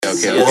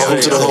Okay. Welcome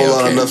to the Whole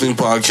Lot of Nothing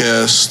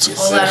podcast,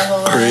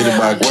 created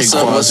by Kid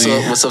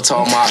Kwazii. What's up to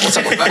all my?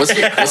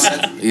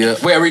 Yeah.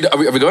 Wait, are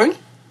we going?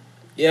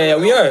 Yeah,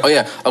 we are. Oh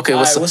yeah. Okay.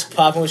 What's what's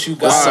popping with you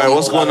guys? All right,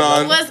 what's going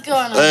on? What's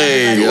going on?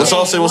 Hey, let's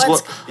all say what's going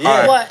on. All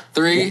right. What?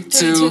 3,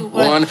 2,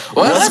 1.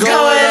 What's going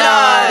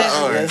on?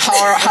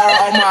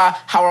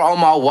 How are all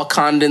my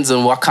Wakandans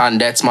and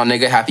Wakandettes, my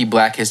nigga? Happy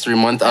Black History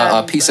Month.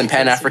 Peace and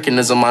Pan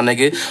Africanism, my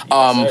nigga.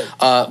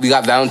 We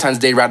got Valentine's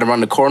Day right around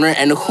the corner,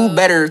 and who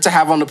better to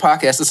have on the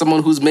podcast than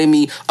someone who's made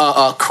me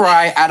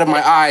cry out of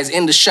my eyes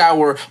in the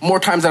shower more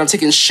times than I'm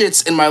taking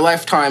shits in my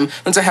lifetime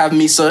than to have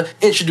Misaa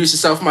introduce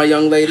yourself, my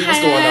young lady. What's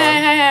going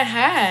on?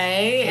 Hi.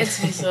 It's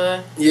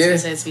Misaa. Yeah.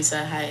 It's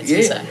Misaa. Hi, it's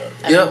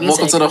Misaa. Yeah.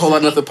 Welcome to the Whole Lot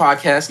of Nothing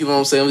podcast. You know what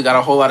I'm saying? We got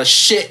a whole lot of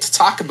shit to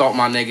talk about,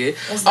 my nigga.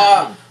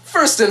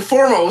 First and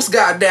foremost,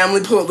 goddamn,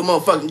 let me pull up the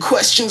motherfucking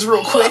questions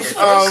real quick.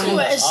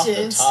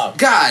 Questions.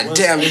 God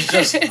damn it.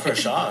 It's just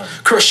Chrisean.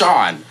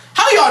 Chrisean.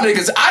 How y'all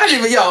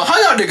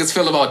niggas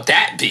feel about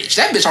that bitch?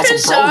 That bitch on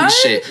some Broly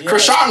shit. Yeah.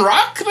 Chrisean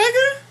Rock,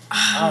 nigga?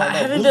 I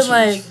haven't been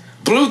like...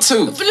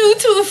 Bluetooth.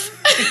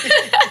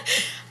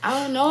 I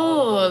don't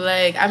know.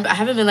 Like, I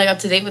haven't been like up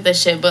to date with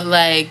this shit, but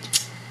like...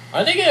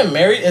 Are they getting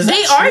married?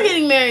 They are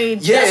getting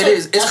married. Yeah, it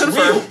is. It's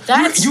confirmed.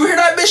 You hear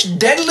that bitch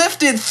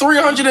deadlifted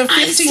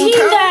 315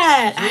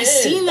 pounds? I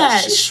seen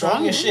that. She's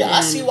strong as shit.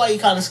 I see why you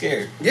kind of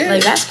scared. Yeah.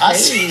 Like, that's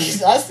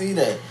crazy. I see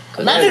that.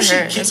 Imagine if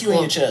she kicked you in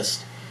your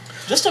chest.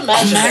 Just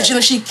imagine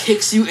if she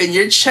kicks you in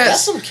your chest.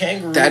 That's some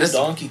kangaroo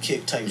donkey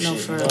kick type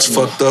shit. It's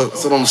fucked up.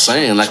 That's what I'm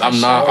saying. Like,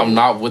 I'm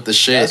not with the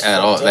shit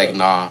at all. Like,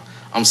 nah.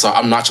 I'm sorry.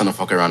 I'm not trying to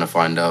fuck around and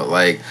find out.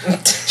 Like,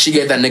 she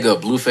gave that nigga a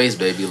blue face,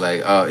 baby.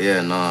 Like, oh yeah,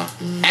 nah.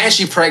 And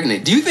she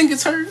pregnant. Do you think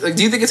it's her? Like,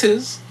 do you think it's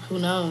his? Who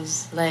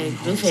knows? Like,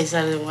 Blueface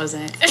said it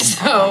wasn't.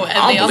 So, and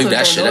I they don't believe also that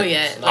don't shit. know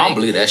yet. I don't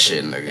believe that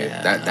shit, nigga.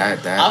 Yeah,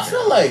 that. I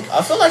feel like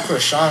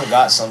Chrisean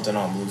got something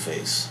on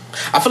Blueface.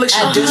 I feel like she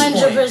did.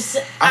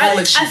 100%.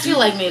 I feel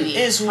like maybe.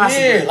 It's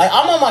possibly. weird. Like,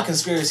 I'm on my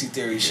conspiracy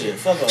theory shit.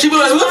 Fuck up. She be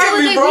like, look Why at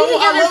would me, they bro. be I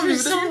together love for you.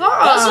 so long?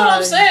 That's what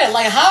I'm saying.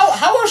 Like,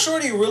 how are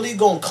Shorty really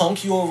gonna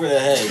conk you over the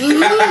head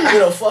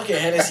with a fucking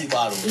Hennessy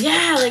bottle?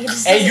 Yeah, like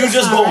it's And you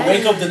just gonna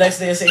wake up the next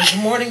day and say, "Good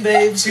morning,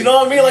 babes." You know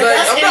what I mean? Like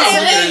that's I'm not looking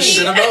at insane. this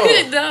shit at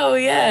all. No,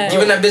 yeah.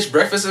 Giving that bitch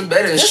breakfast in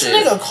bed and This shit.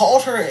 nigga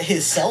called her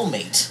his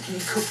cellmate.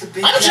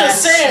 I'm just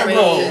That's saying,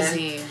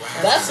 crazy.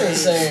 That's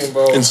insane,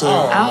 bro. Insane.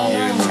 I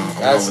don't know.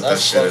 That's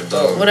fucked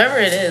up. Whatever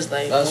it is,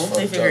 like, That's hope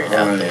they fucked figure up. it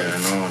out. Oh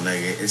yeah, no,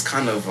 nigga. It's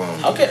kind of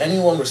How can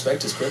anyone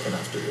respect his crippin'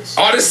 after this?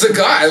 Oh, this is the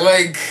guy.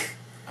 Like,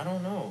 I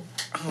don't know.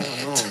 I don't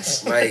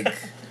know. Like,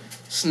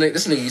 this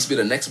nigga used to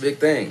be the next big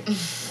thing.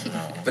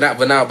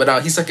 But now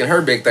he's sucking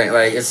her big thing.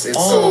 Like, it's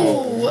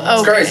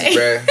Okay. crazy,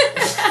 bruh.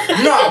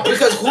 No,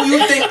 because who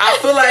you think? I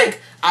feel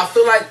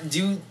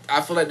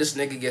like this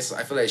nigga gets.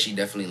 I feel like she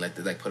definitely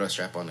like put a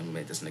strap on him and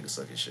made this nigga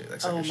suck his shit. Like,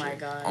 suck Oh his my shit.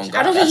 god. On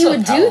I don't think he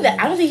would do that.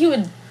 I don't think he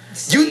would.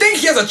 You think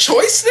he has a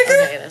choice,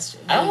 nigga? Okay, that's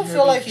true. I don't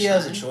feel like he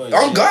has a choice.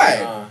 On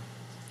God.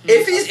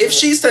 If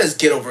she says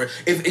get over,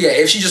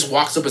 if she just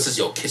walks up and says,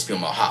 "Yo, kiss me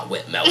on my hot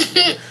wet mouth,"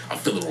 nigga, I'm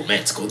feeling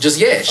romantical.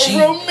 Just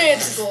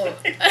romantical.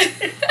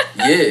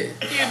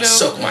 Yeah,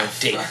 suck my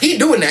dick. He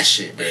doing that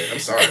shit, man. I'm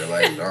sorry,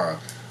 like nah.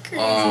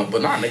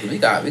 But nah, nigga, we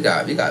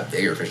got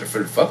bigger fish to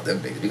fry. Fuck them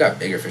niggas. We got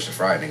bigger fish to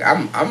fry, nigga.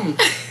 I'm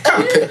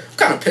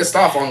kind of pissed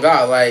off on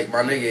God, like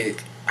my nigga.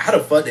 How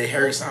the fuck did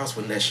Harry Styles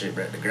win that shit,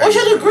 bro? The Grammys. Oh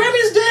yeah, the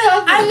Grammys did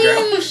have. I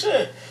mean,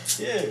 shit.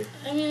 Yeah.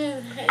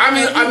 I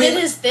mean, he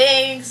did his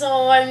thing,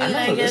 so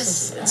I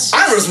guess.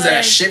 I don't listen to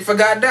that shit for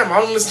goddamn.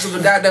 I don't listen to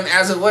the goddamn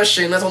As It Was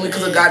shit, and that's only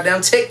because of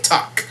goddamn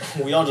TikTok.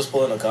 We all just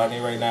pulling a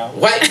Kanye right now.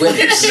 White women,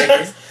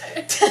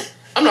 nigga.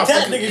 I'm not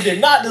That nigga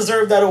did not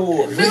deserve that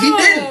award. No. He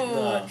didn't.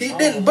 Nah. He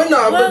didn't. But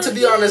no, but to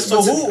be honest,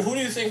 So who do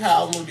you think had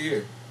album of the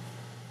year?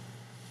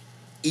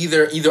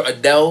 Either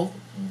Adele,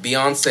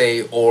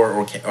 Beyonce,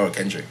 or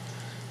Kendrick.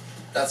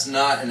 That's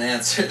not an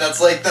answer. That's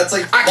like.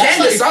 I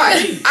can't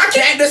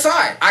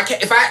decide. I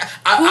can't. If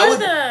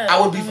I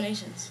would be.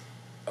 Nominations?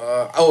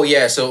 Oh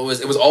yeah. So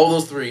it was all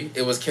those three.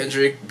 It was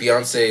Kendrick,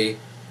 Beyonce,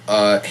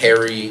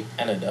 Harry,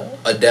 And Adele.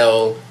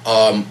 Adele,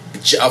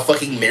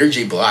 fucking Mary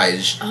J.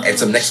 Blige, and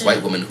some next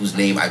white woman whose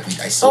name I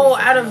still. Oh,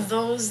 out of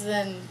those,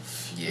 then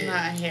yeah.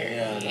 not Harry.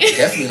 Yeah.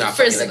 Definitely not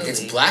fucking, like,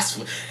 it's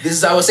blasphemy. This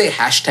is, I would say,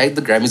 hashtag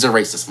the Grammys are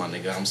racist, my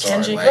nigga. I'm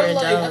sorry. Kendrick Like, or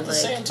Like, Adele, at the like-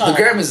 same the time.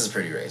 Grammys is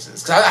pretty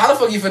racist. Cause how the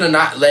fuck you finna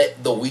not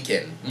let The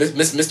Weeknd,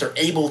 Mr.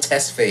 Abel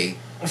Tesfaye,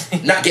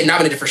 not get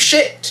nominated for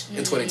shit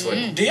in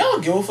 2020? Do y'all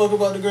give a fuck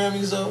about the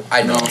Grammys though?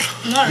 I know.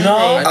 Not No.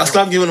 really. I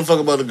stopped giving a fuck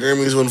about the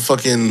Grammys when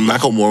fucking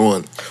Macklemore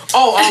won.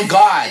 Oh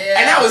God!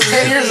 And that was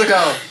 10 years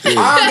ago. Yeah.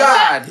 Oh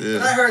God! Yeah.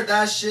 When I heard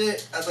that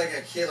shit as like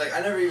a kid, like I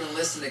never even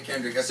listened to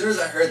Kendrick. As soon as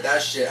I heard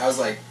that shit, I was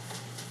like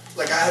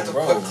I had to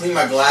clean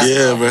my glasses.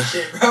 Yeah, off bro. and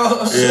shit,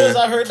 bro. As soon as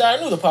I heard that,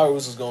 I knew the Power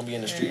was gonna be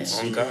in the streets.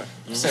 Oh God!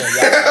 Saying,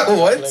 y'all-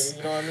 What? nigga,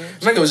 you know what I mean?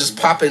 Nigga was just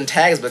popping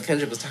tags, but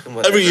Kendrick was talking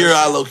about Every that year, shit.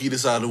 I low-key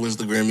decide who wins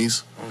the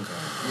Grammys. Oh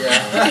God!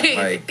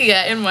 Yeah. Like,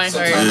 yeah, in my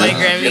heart, Sometimes like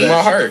I Grammy. in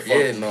my heart,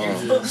 yeah, no.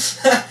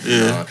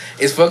 Yeah.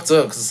 It's fucked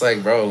up because it's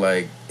like, bro,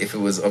 like if it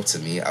was up to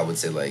me, I would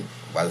say like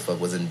Why the fuck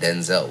wasn't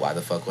Denzel? Why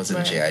the fuck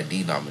wasn't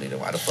JID nominated?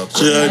 Why the fuck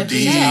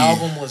JID's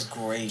album was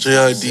great.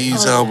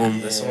 JID's album.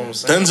 That's what I'm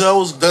saying.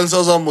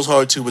 Denzel's album was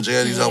hard too, but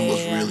JID's album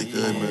was really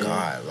good, man.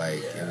 God,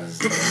 like it was.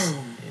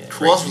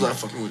 Who else was I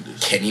fucking with this?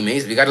 Kenny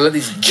Mason. We gotta let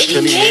these.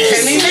 Kenny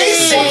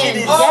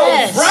Mason.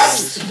 Oh,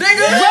 Russ,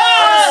 nigga.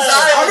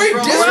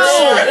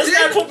 This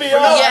guy put me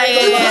on.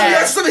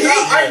 Yeah.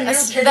 I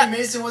knew Kenny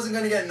Mason wasn't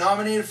gonna get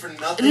nominated for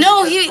nothing.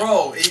 No, he's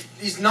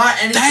not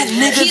anything. That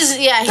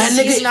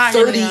nigga, he's not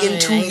 30 in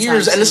 2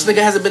 years, and this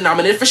nigga hasn't been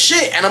nominated for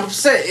shit, and I'm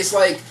upset. It's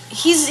like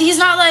he's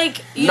not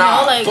like you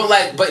know like.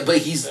 But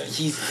he's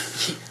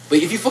but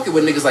if you fucking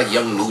with niggas like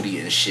Young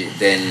Nudie and shit,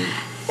 then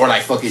or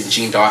like fucking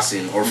Gene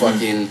Dawson or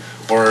fucking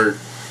or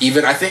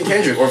even I think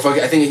Kendrick or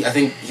fucking I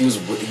think he was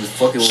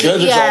fucking with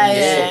Kendrick's album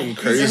is fucking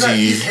crazy.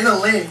 He's in a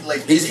lane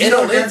like he's in a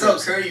lane. Denzel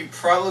Curry, you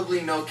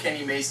probably know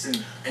Kenny Mason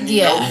and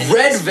you know Kenny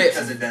Mason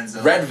because of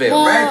Denzel.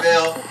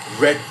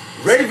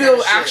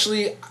 Redville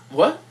actually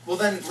what? Well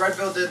then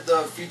Redville did the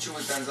feature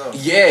with Denzel.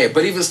 Yeah,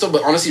 but even still,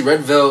 but honestly,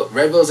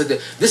 Redville's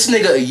like this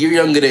nigga a year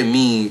younger than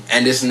me,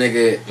 and this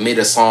nigga made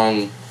a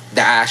song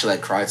that I actually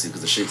like cried to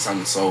because the shit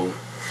sounded so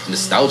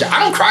nostalgia. I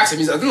don't cry to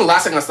music. I think the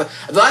last thing I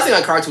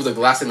cried to was like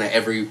the last thing that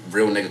every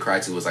real nigga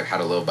cried to was like How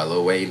to Love by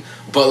Lil Wayne.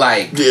 But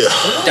like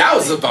that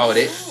was about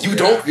it. You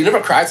never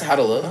cried to How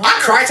to Love? I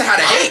cried to How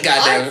to Hate,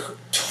 goddamn.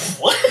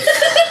 What?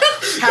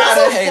 How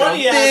to Hate,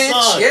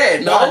 bitch. Yeah,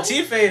 no.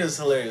 T-Fade is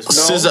hilarious.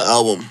 SZA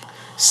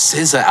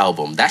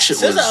album. That shit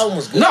SZA album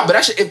was good. No, but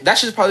that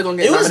shit's probably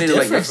gonna get nominated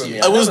like next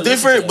year. It was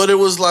different, but it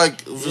was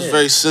like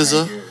very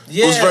SZA.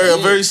 Yeah, it was a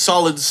very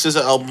solid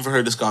SZA album for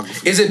her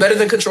discography. Is it better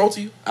than Control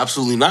to you?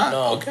 Absolutely not.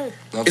 No. Okay.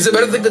 Is it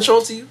better than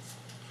Control to you?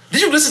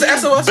 Did you listen to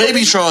SOS?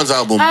 Babytron's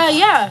album.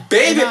 Yeah.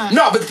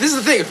 No, but this is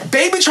the thing.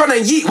 Babytron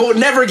and Yeet will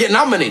never get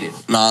nominated.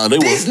 Nah, they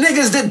These won't.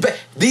 niggas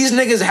These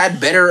niggas had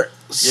better.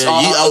 Yeah,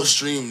 Yeet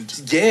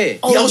outstreamed. Yeah,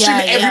 he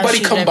outstreamed everybody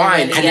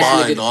combined.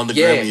 Combined on the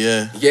Grammy,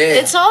 yeah.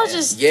 It's all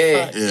just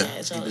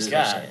it's all just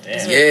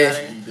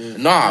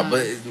Nah,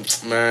 but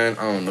man,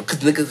 I don't know, cause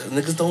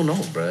niggas don't know,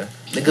 bruh.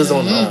 Niggas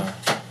don't know.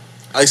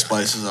 Ice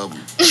Spice's album.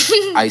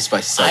 Ice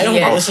Spice's album. I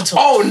don't listen to.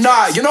 Oh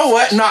nah, you know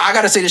what? Nah, I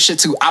gotta say this shit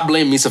too. I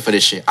blame Misa for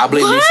this shit. I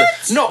blame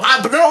Misa. No,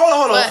 hold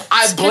on. What?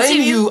 I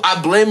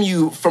blame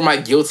you for my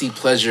guilty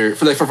pleasure,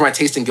 for my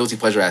taste in guilty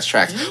pleasure ass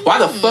tracks. Why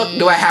the fuck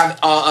do I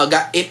have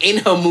got in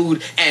her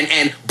mood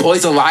and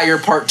Boys a Liar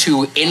Part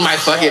 2 in my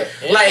fucking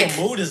like?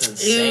 Her mood is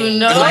insane. You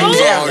know. Like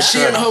damn,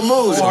 she in her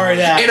mood.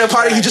 In a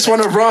party, you just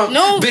want to rump.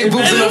 No, big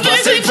boobs in a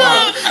busted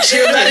pump. She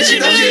a baddie, she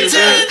knows she a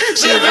 10.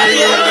 She a baddie,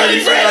 you a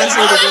baddie friend.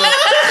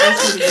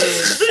 When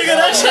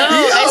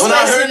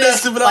I heard that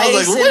stupid, I was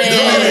like, what?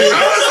 I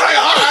was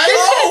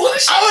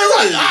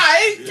like,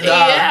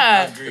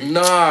 alright.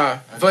 Nah.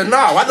 But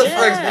nah, why the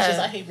fuck?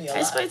 I hate me a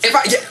lot.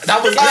 That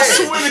was I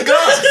swear to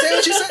God. Say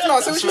what you said. No,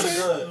 say what you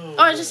said. Oh,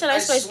 I just said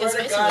Ice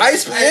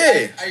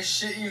Spice. I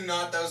shit you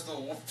not. That was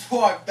the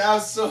fuck. That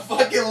was so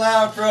fucking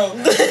loud, bro.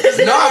 Nah, but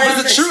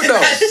it's the truth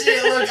though.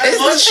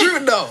 It's the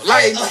truth though.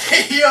 Like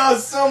yo,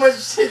 so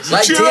much shit.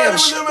 Like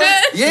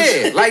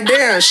damn, like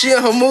damn, she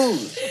in her mood.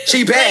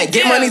 She bad.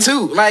 Get money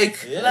too. Like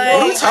what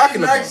are you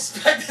talking about? I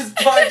expect this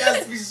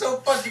podcast to be so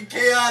fucking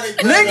chaotic,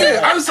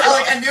 nigga.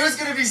 I knew it was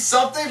gonna be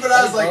something, but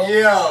I was like,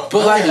 yo.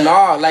 But like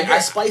nah, like I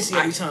spicy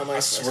every time. I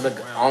swear to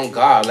God, on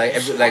God, like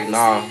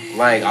nah,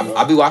 like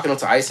I'll be walking up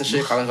to Ice and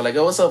shit, calling her like,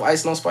 yo, what's up,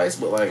 Ice, no spice,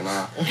 but like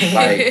nah,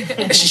 like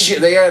and she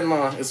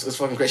nah, it's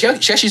fucking crazy.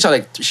 She actually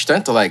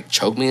tried to like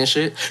choke me and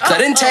shit. Cause I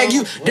didn't tag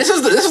you. This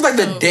is like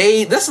the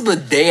day. This is the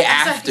day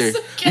after.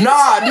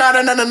 Nah.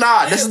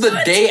 This is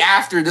the day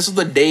after. This is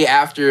the day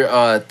after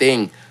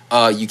thing.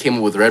 You came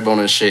up with Redbone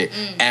and shit,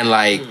 and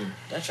like.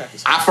 That track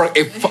is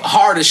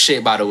hard as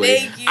shit, by the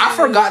way. I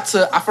forgot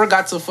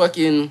to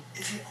fucking.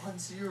 Is it on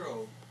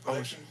 0? I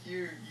can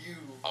hear you.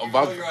 Even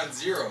About- though you're on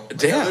 0. Like,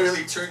 Damn. I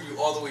literally turned you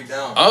all the way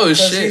down. Oh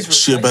shit.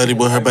 She a baddie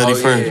with her baddie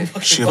friend.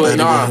 She a baddie with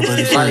her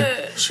baddie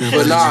friend. She a baddie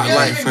with her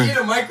baddie friend.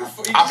 A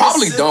microphone.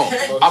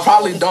 I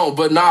probably don't.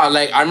 But nah,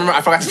 like I remember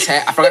I forgot to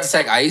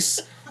tag Ice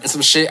and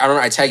some shit. I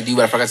remember I tagged you,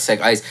 but I forgot to tag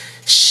Ice.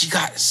 She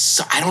got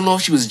so I don't know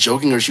if she was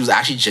joking or she was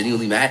actually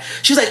genuinely mad.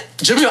 She was like,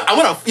 Jimmy, I'm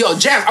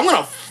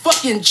gonna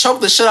fucking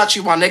choke the shit out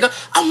you, my nigga.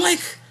 I'm like,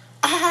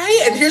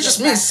 alright, and here's just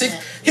me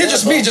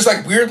just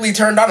like weirdly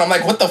turned on. I'm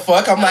like, what the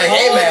fuck? I'm like,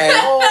 hey man,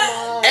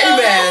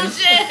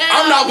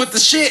 I'm not with the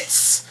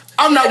shits.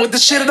 I'm not with the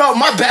shit at all.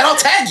 My bad, I'll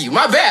tag you.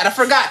 My bad, I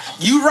forgot.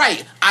 You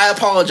right. I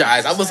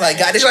apologize. I was like,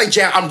 God, this is like,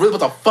 Jam, I'm really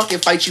about to fucking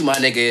fight you, my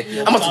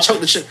nigga. I'm about to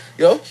choke the shit.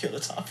 Yo? Kill the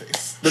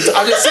topics.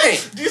 I'm just saying.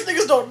 These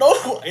niggas don't know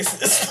who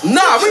Ice is.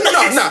 Nah. They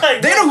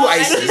know who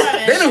Ice is.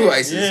 They know who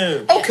Ice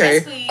is. Yeah.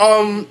 Okay.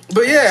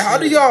 But yeah, how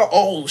do y'all?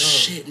 Oh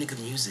shit, nigga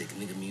music.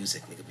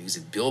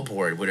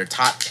 Billboard with their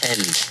top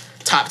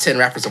 10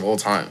 rappers of all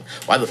time.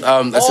 Why?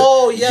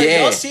 Y'all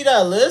see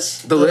that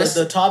list? The list?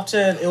 The top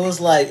 10. It was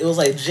like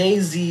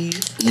Jay-Z,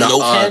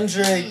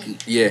 Kendrick,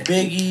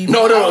 Biggie.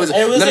 No.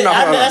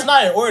 That's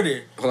not in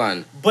order. Hold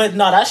on. But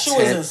no, that shit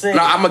was insane.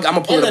 No, I'm gonna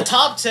pull in it the up.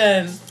 top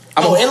 10.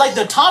 In like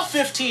the top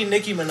 15,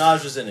 Nicki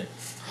Minaj was in it.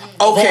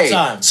 Okay. Of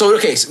all time. So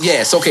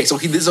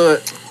these are.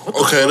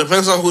 Okay, it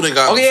depends on who they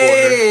got.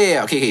 Okay,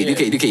 yeah.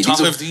 Okay. Top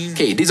 15?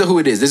 Okay, these are who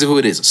it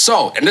is.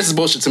 So, and this is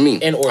bullshit to me.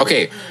 In order.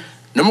 Okay,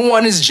 number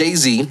 1 is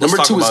Jay-Z. Number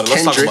 2 is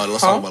Kendrick.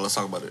 Let's talk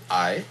about it.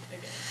 Alright.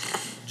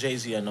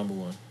 Jay-Z at number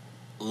 1.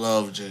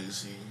 Love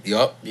Jay-Z.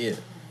 Yup. Yeah.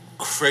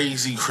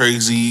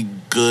 Crazy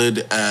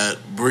good at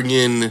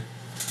bringing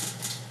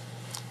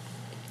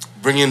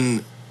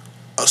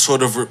a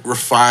sort of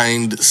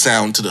refined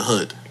sound to the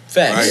hood.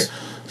 Facts. Right?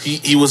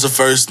 He was the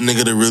first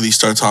nigga to really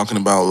start talking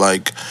about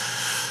like,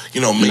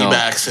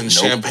 Maybachs and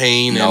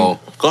champagne. No.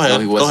 Go ahead.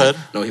 Go ahead.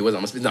 No, he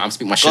wasn't. I'm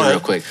speaking my shit real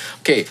quick.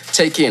 Okay,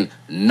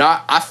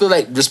 I feel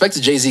like respect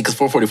to Jay-Z because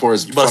 444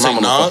 is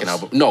phenomenal fucking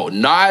album. No,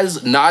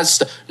 Nas.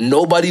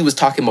 Nobody was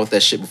talking about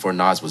that shit before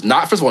Nas was.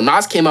 Not first of all,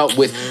 Nas came out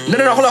with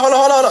no.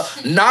 Hold on.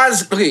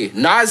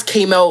 Nas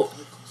came out.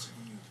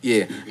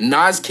 Yeah,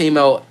 Nas came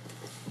out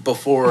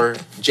before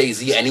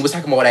Jay-Z, and he was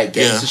talking about all that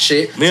gangster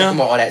shit. He was talking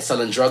about all that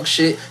selling drug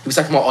shit. He was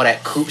talking about all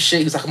that coupe shit.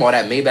 He was talking about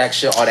all that Maybach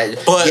shit. All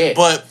that.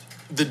 But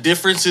the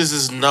difference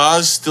is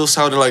Nas still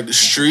sounded like the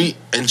street,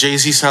 and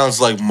Jay-Z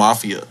sounds like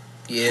mafia.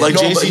 Yeah, like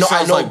Jay-Z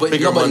sounds like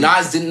bigger money.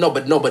 Nas didn't know.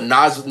 But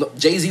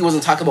Jay-Z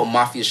wasn't talking about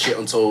mafia shit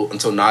until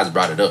Nas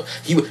brought it up.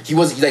 He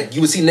was like,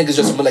 you would see niggas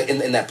just like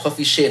in that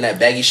puffy shit and that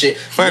baggy shit.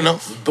 Fair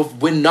enough. But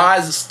when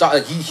Nas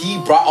started, he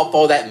brought up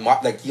all that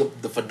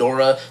the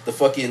fedora,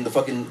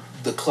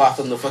 the cloth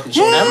on the fucking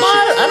shoulder. Am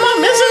I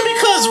missing?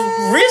 Because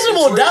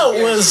Reasonable Doubt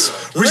was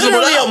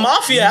literally a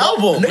mafia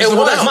album. It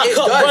was. My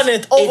cup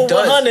running over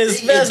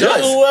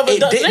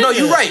 100. No,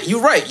 you're right.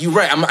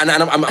 I'm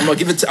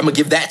gonna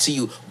give that to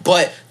you.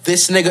 But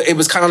this nigga, it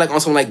was kind of like on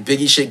some like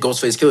Biggie shit,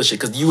 Ghostface Killer shit.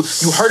 Because you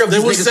heard of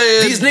these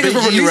niggas. These niggas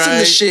were releasing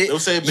this shit. They were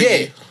saying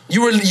Biggie. Yeah.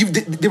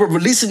 They were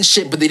releasing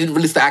shit, but they didn't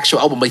release the actual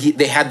album. But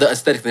they had the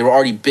aesthetic. They were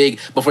already big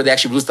before they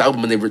actually released the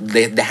album, and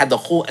they had the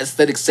whole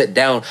aesthetic set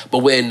down. But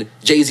when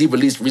Jay-Z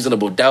released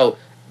Reasonable Doubt,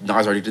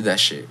 Nas already did that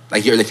shit.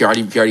 He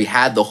already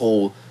had the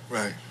whole.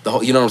 Right.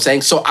 You know what I'm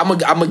saying? So I'm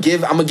gonna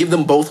give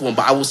them both one,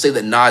 but I will say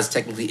that Nas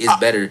technically is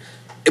better.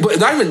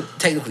 But not even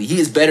technically, he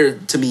is better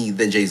to me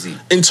than Jay-Z.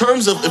 In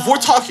terms of, if we're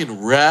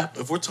talking rap,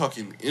 if we're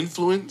talking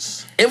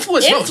influence.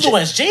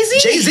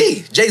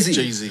 Jay-Z.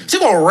 Jay-Z.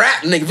 Talk about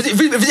rap, nigga.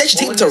 If you actually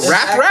take him to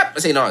rap, I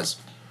say Nas.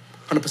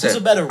 100%. Who's a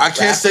better rapper? I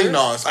can't say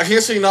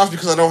Nas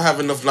because I don't have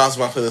enough Nas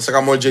in my playlist. I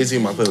got more Jay-Z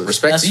in my playlist.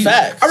 Respect That's to you.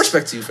 facts. I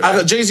respect you for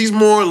that. Jay-Z's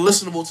more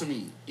listenable to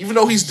me. Even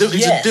though he's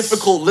a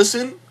difficult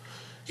listen.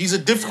 He's a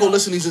difficult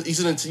listen.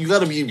 You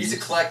gotta be. He's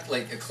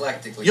eclectic.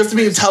 You have to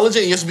be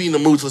intelligent. And you have to be in the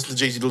mood to listen to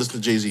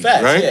Jay-Z.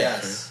 Facts, right?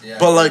 Yes. Yeah.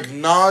 But like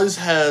Nas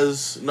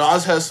has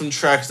some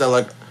tracks that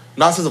like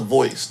Nas has a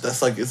voice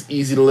that's like it's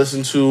easy to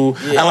listen to,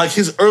 and like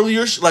his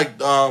earlier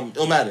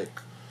Illmatic.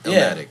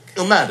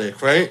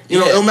 Illmatic, right? You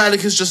know,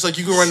 Illmatic is just like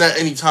you can run that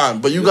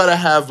anytime, but you gotta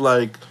have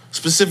like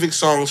specific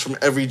songs from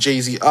every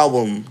Jay-Z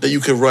album that you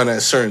can run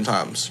at certain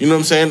times. You know what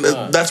I'm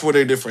saying? That's where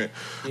they're different.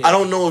 Yeah. I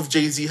don't know if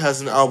Jay-Z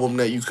has an album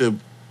that you could.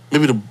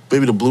 Maybe the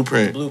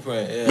Blueprint.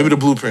 Yeah. Maybe the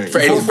Blueprint. For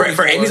Amy's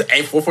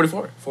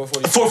 444.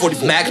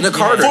 444. Magna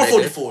Carta.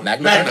 444.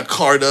 Magna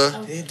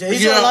Carta.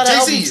 He's on a lot of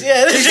albums.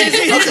 Yeah,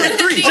 Jay-Z. Okay,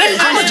 3.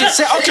 I'm gonna just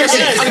say. Okay.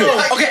 I know.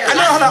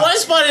 Hold on. One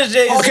spot is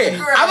Jay-Z. Okay,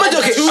 I'm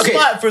gonna do. Two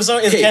spot for some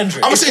is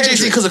Kendrick. I'm gonna say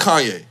Jay-Z because of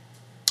Kanye.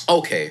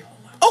 Okay.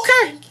 Hold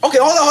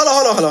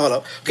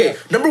on. Okay,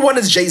 number 1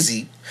 is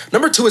Jay-Z.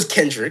 Number 2 is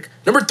Kendrick.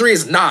 Number 3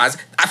 is Nas.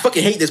 I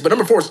fucking hate this, but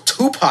number 4 is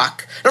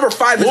Tupac. Number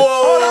 5 is... I'm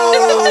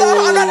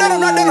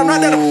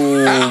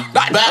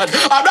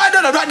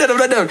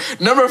not done.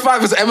 Number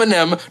 5 is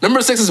Eminem.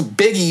 Number 6 is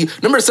Biggie.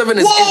 Number 7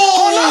 is...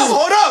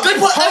 Hold up. They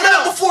put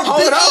Eminem before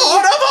Biggie.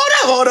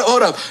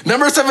 Hold up.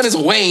 Number 7 is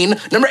Wayne.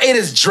 Number 8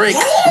 is Drake.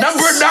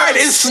 Number 9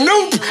 is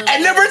Snoop.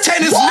 And number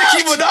 10 is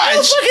Nicki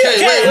Minaj.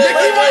 Nicki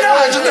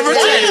Minaj is number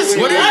 10.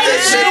 Why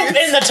is Snoop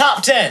in the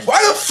top 10? Why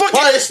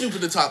is Snoop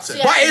in the top 10?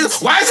 Why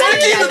is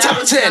Nicki in the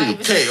top 10?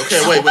 Okay,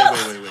 wait.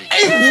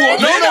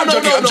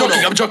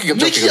 I'm joking.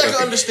 Nicki, I can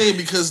understand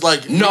because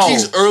like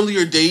Nicki's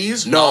earlier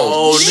days. She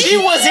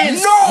was in.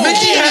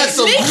 Nicki had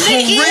some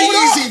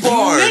crazy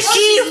bars.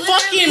 Nicki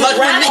fucking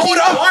rapped. Hold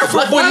up.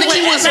 Like when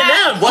Nicki was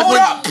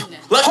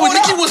like when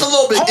Nicki was a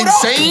little bit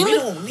insane. We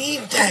don't need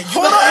that.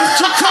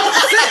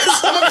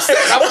 I'm upset.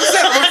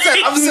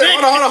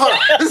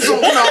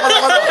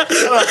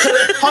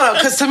 Hold on.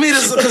 Because to me,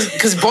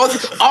 because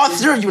all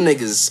three of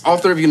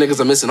you niggas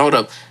are missing. Hold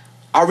up.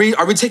 Are we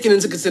taking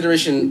into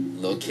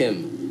consideration Lil'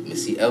 Kim,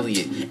 Missy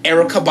Elliott,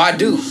 Erykah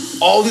Badu,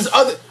 all these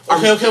other?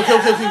 Okay. Don't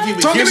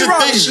get me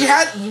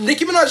wrong.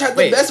 Nicki Minaj had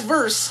the best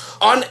verse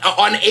on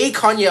a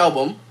Kanye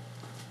album.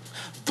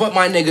 But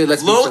my nigga,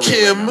 let's Lil'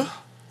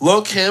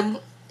 Kim,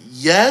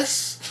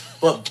 yes,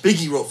 but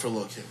Biggie wrote for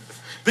Lil' Kim.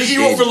 Biggie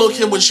wrote for Lil'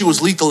 Kim when she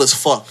was lethal as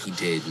fuck. He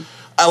did.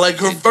 I like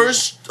her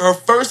first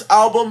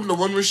album, the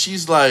one where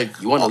she's like,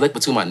 "You want to lick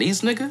between my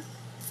knees, nigga?"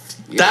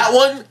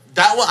 Yeah.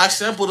 That one, I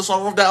sampled a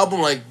song off that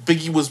album. Like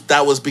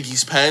that was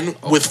Biggie's pen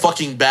with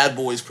fucking Bad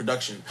Boys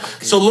production.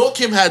 Okay. So Lil'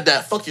 Kim had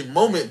that fucking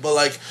moment, but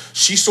like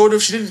she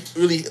didn't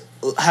really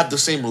have the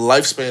same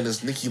lifespan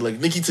as Nicki. Like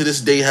Nicki to this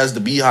day has the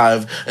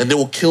Beehive, and they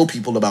will kill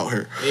people about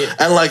her. Yeah.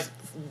 And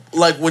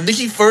like when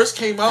Nicki first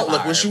came out,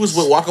 like when she was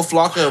with Waka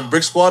Flocka and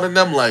Brick Squad and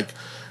them, like.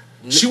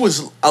 She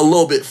was a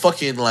little bit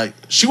fucking like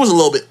she was a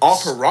little bit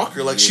off her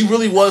rocker. Like she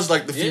really was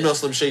like the female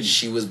Slim Shady.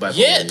 She was by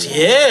yeah.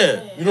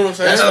 You know what I'm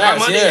saying?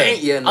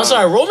 That's no. I'm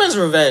sorry, Roman's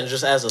Revenge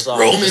just as a song.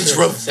 Roman's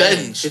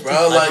Revenge,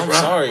 bro. Like I'm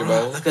sorry,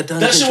 bro. Like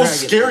that shit was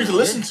scary to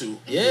listen to.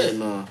 Yeah,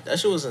 no. That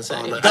shit was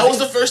insane. That was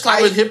the first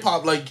time in hip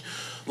hop, like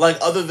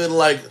other than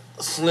like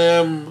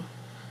Slim,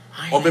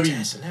 or maybe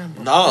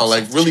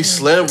like really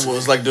Slim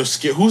was like the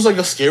who's like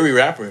a scary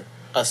rapper.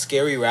 A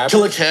scary rapper.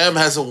 Killer Cam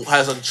has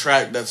a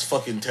track that's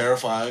fucking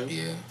terrifying.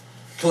 Yeah.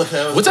 Killer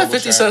Cam. What's that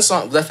 50 Cent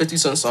song? That 50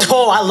 Cent song.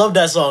 Oh, I love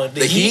that song.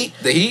 The Heat.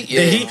 Yeah. The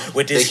Heat.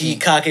 With this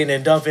heat cocking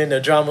and dumping, the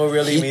drama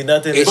really mean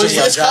nothing.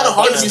 It's kind of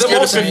hard to be the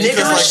most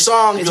niggerish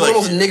song. It's one of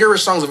the most niggerish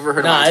songs I've ever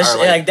heard. Nah, it's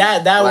like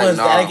that was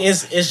like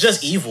it's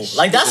just evil.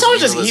 Like that song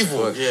is just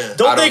evil. Yeah.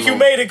 Don't think you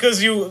made it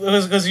because you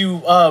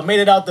made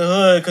it out the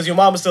hood because your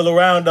mama's still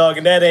around, dog,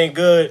 and that ain't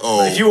good.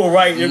 Oh. If you were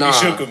right, you'd be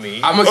shook with me.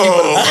 I'm gonna keep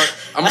it.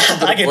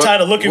 I get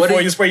tired of looking for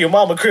you. Spray your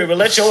mama crib and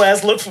let your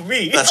ass look for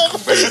me. That's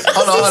crazy.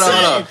 Hold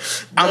on.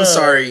 I'm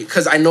sorry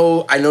because I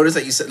noticed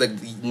that you said like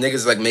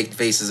niggas like make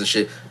faces and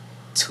shit.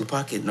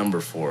 Tupac at number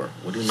 4.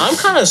 What do you mean? I'm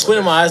kind of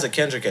squinting my eyes at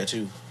Kendrick at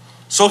 2.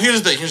 So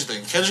here's the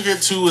thing. Kendrick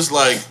at 2 is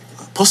like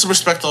put some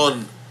respect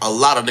on a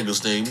lot of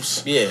niggas'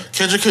 names. Yeah.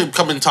 Kendrick could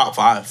come in top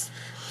 5.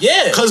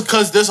 Yeah.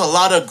 Cause there's a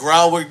lot of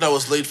groundwork that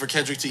was laid for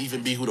Kendrick to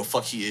even be who the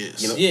fuck he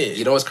is.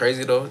 You know what's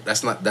crazy though?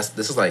 This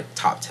is like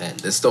top 10.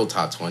 It's still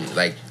top 20.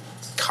 Like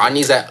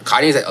Kanye's at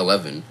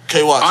 11.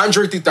 Okay, watch.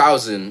 Andre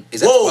 3000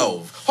 is at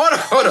 12.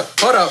 Hold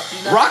up.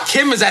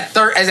 Rakim is at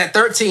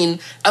 13.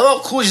 LL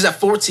Cool J is at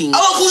 14. LL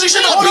Cool J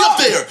should not be up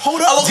there.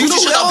 Hold up. Do you know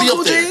who LL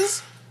Cool J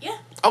is? Yeah.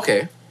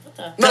 Okay. What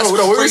the? No,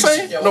 what were we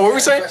saying?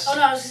 Oh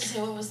no, I was just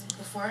gonna say what was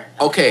before.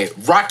 Okay,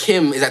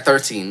 Rakim is at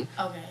 13.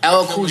 Okay.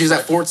 LL Cool J is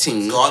at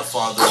 14.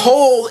 Godfather.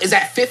 Cole is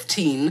at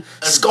 15.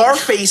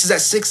 Scarface is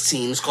at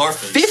 16.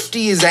 Scarface.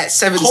 50 is at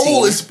 17.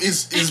 Cole is at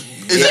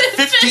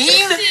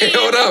 15?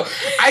 Hold up.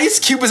 Ice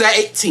Cube is at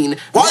 18.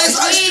 Why is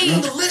Ice Cube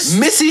on the list?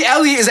 Missy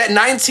Elliott is at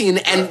 19.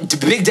 And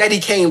Big Daddy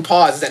Kane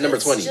is at number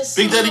 20.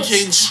 Big Daddy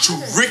Kane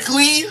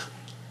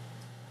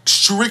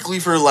strictly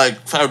for like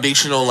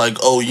foundational, like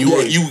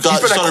you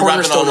got started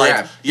rapping on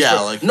like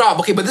no,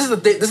 okay, but this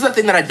is the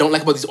thing that I don't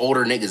like about these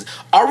older niggas.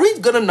 Are we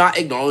gonna not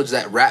acknowledge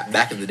that rap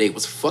back in the day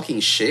was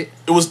fucking shit?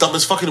 It was dumb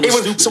as fucking. It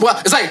was stupid. So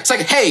it's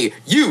like hey,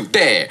 you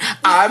there?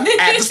 I'm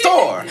at the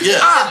store. Yeah.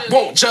 I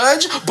won't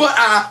judge, but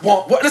I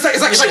want what? It's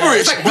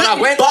like when I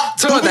went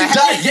to the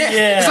hat.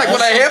 Yeah. It's like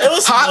when I hit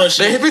hot. It's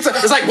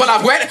like when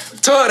I went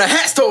to the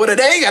hat store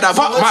today and I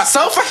bought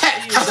myself a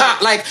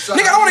hat. Like nigga,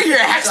 I don't want to hear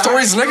hat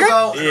stories,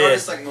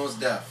 nigga.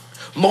 Most Def.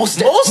 Most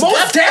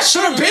Def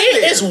should have been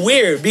there. It's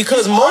weird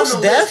because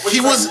Most Def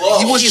he was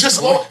just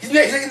he's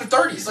in the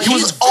 30s. He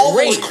was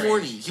almost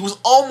corny. He was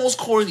almost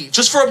corny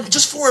just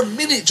for a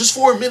minute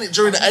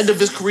during the end of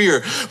his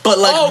career. But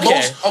like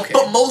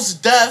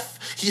Most Def,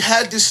 he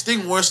had this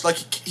thing where it's like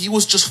he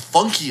was just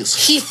funky as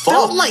fuck. He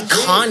felt like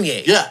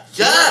Kanye. Yeah.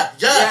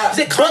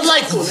 But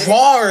like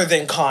rawer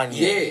than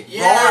Kanye.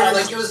 Yeah,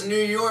 like it was New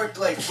York.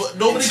 Like, but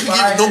nobody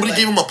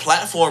gave him a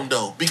platform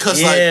though,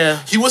 because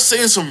like he was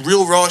saying some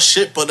real raw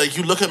shit. But like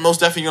you look at Most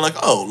Def and you're like,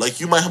 oh, like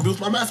you might help me with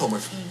my math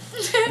homework.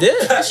 Yeah.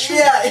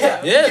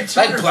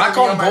 Like black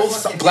on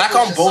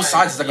both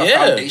sides is like a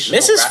foundation.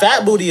 Mrs.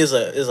 Fat Booty is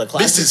a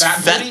classic.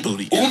 Mrs. Fat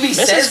Booty. Umi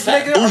says,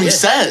 nigga. Umi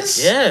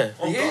says. Yeah.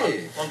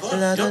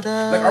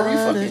 Like, are we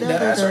fucking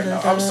dead ass right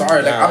now? I'm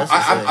sorry.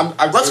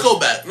 Like, let's go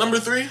back. Number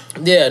 3.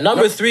 Yeah,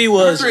 number 3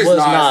 was Nas.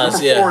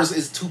 Number 4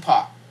 is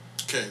Tupac.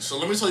 Okay, so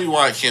let me tell you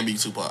why I can't be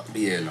Tupac.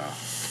 Yeah, no.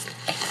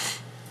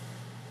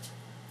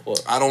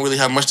 What? I don't really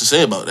have much to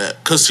say about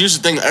that. Because here's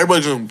the thing,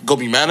 everybody's gonna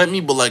be mad at me,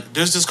 but like,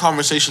 there's this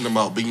conversation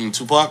about being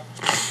Tupac.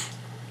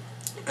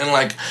 And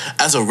like,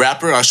 as a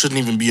rapper, I shouldn't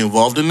even be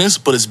involved in this,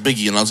 but it's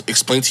Biggie, and I'll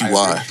explain to you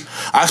why.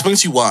 I'll explain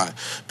to you why.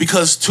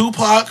 Because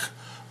Tupac,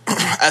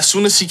 as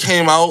soon as he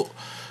came out,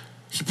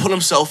 he put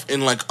himself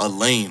in like a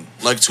lane.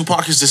 Like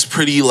Tupac is this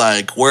pretty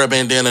like wear a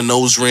bandana,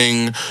 nose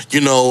ring,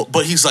 you know,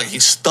 but he's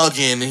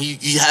thugging and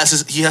he has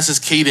his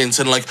cadence,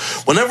 and like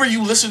whenever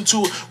you're listening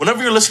to,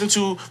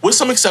 with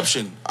some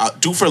exception,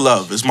 Do For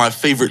Love is my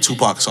favorite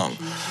Tupac song.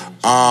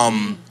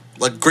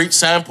 Like great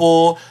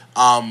sample,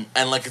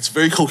 and like it's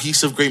very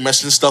cohesive, great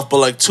message and stuff, but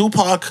like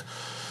Tupac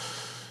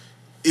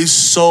is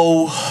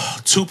so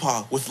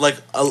Tupac with like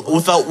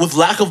with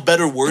lack of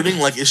better wording,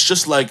 like it's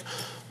just like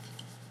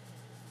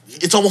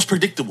it's almost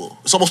predictable.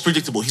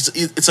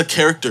 It's a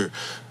character.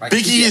 Like,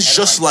 Biggie is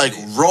just like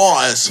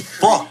raw as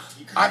fuck.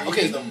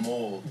 The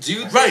mold. Do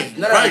you right?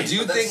 Do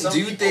you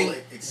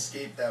think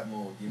escape that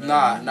mold? You know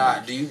nah.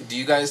 Do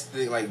you guys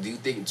think do you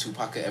think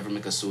Tupac could ever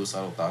make a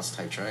Suicidal Thoughts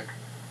type track?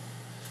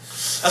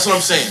 That's what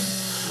I'm saying.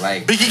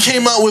 Like Biggie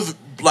came out with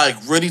like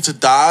Ready to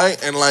Die,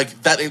 and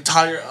like that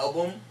entire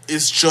album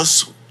is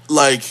just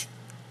like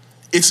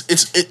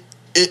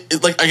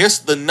it like I guess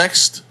the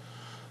next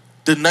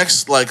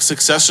like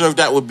successor of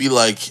that would be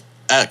like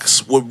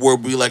X,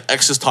 would be like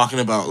X is talking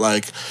about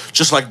like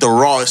just like the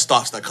rawest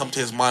thoughts that come to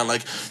his mind.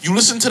 Like you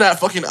listen to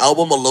that fucking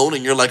album alone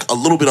and you're like a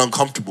little bit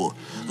uncomfortable.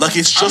 Like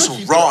it's just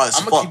raw as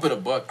fuck. I'm gonna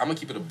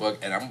keep it a buck,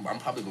 and I'm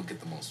probably gonna get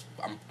the most.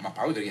 I'm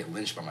probably gonna get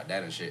lynched by my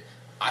dad and shit.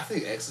 I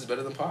think X is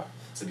better than Pac,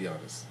 to be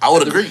honest. I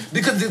would agree.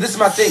 Because this is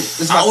my thing.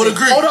 I would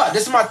agree. Hold on,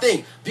 this is my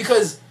thing.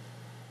 Because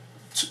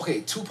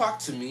Tupac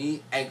to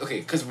me, and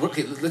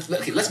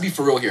let's be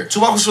for real here.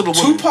 Tupac was for the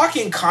women. Tupac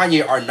and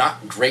Kanye are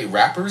not great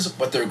rappers,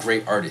 but they're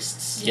great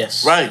artists.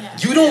 Yes. Right.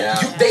 You don't.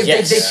 They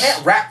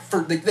can't rap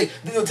for. They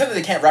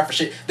can't rap for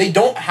shit. They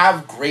don't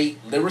have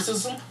great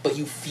lyricism, but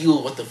you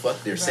feel what the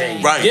fuck they're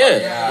saying. Right.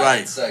 Yeah.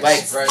 Right.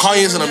 Like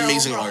Kanye is an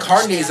amazing artist.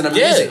 Kanye is an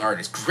amazing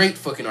artist. Great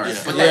fucking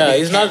artist. But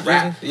he's not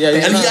rap.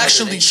 And he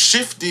actually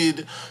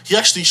shifted. He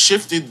actually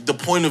shifted the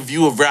point of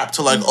view of rap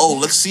to like, oh,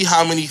 let's see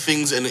how many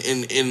things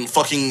in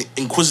fucking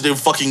inquisitive,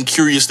 fucking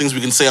curious things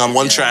we can say on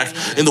one track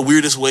in the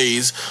weirdest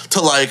ways.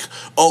 To like,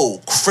 oh,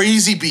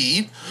 crazy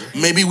beat.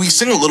 Maybe we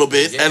sing a little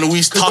bit and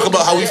we talk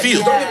about how we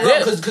feel.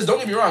 Because don't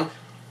get me wrong.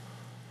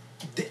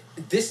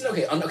 This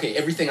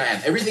Everything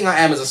I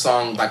Am is a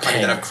song by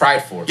Kanye that I've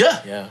cried for.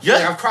 Yeah. Like,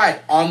 I've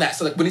cried on that.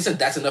 So like when he said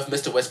 "That's enough,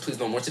 Mr. West, please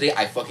no more" today,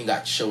 I fucking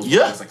got chills. When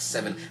I was like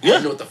 7. I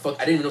didn't know what the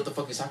fuck. I didn't even know what the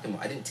fuck he was talking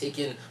about. I didn't take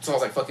in until I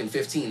was like fucking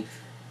 15.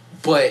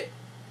 But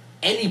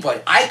anybody,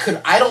 I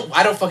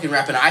don't fucking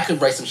rap, and I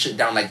could write some shit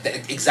down like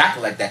that,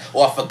 exactly like that.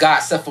 Or I forgot,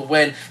 except for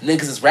when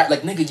niggas is rap.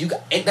 Like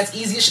nigga, that's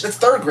easy as shit. That's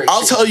third grade.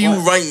 I'll tell you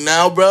right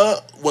now, bro.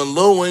 When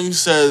Lil Wayne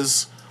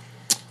says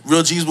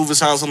 "Real G's moving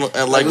sounds like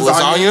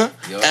lasagna,"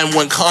 and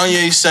when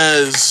Kanye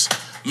says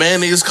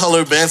 "mayonnaise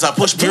colored bands I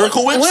push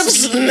miracle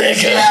whips,"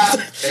 nigga. Yeah.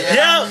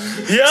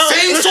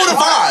 Same sort of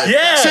vibe.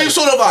 Yeah. Same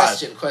sort of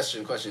vibe.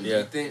 Question.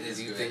 Yeah.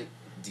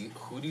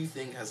 Who do you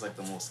think has like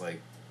the most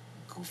like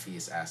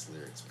goofiest ass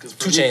lyrics? Because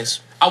 2 Chainz.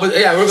 We're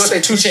gonna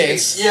say 2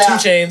 Chainz. Yeah.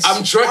 2 Chainz.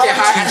 I'm drunk and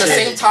high at the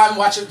same time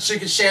watching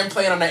chicken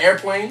champagne on the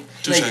airplane.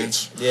 2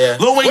 Chainz. Yeah.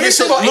 Lil Wayne gets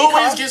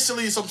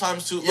silly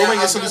sometimes too.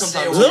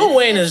 Lil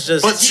Wayne is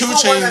just. But 2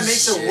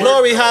 Chainz.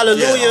 Glory,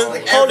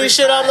 hallelujah. Holy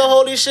shit, I'm the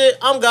holy shit.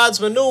 I'm God's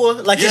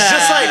manure. Like it's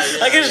just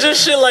like it's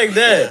just shit like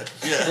that.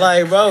 Yeah.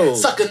 Like bro.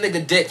 Suck a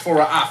nigga dick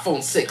for an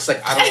iPhone 6.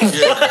 Like I don't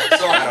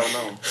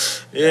know.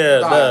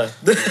 Yeah.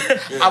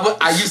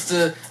 I used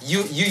to.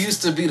 You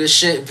used to be the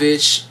shit,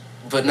 bitch.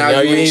 But now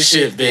you ain't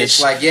shit,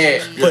 bitch. Like,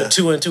 Put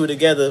 2 and 2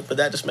 together, but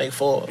that just make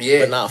 4. Yeah.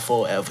 But not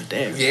 4 ever.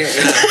 Damn. Yeah.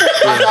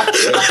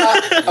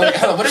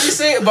 What did you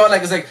say about,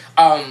 like, it's like,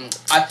 I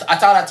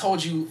thought I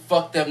told you,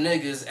 fuck them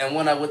niggas, and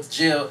when I went to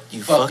jail,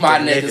 you fuck my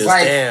niggas.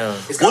 Like, damn.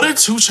 What did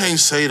 2 Chainz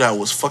say that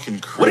was fucking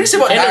crazy? What did he say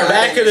about in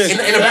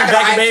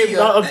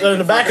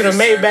the back of the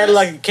Maybach,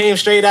 like it came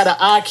straight out of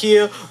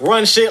IKEA,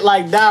 run shit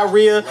like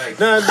diarrhea,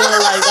 done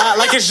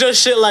like it's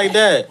just shit like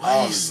that.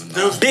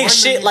 Big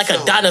shit like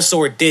a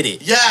dinosaur did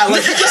it. Yeah,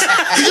 like he just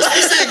be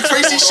saying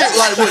crazy shit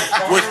like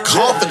with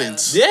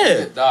confidence.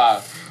 Yeah.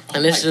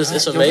 And it's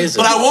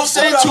amazing. But I will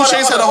say 2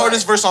 Chainz had the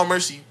hardest verse on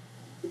Mercy.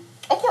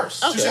 Of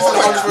course. Okay.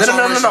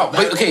 No.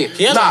 But okay,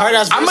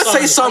 I'm gonna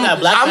say some.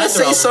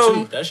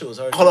 That shit was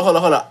hard.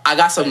 Hold on. I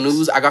got some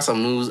news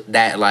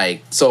that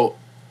like so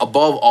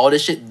above all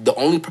this shit, the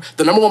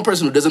number one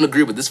person who doesn't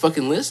agree with this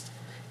fucking list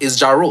is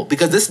Ja Rule,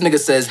 because this nigga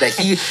says that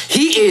he said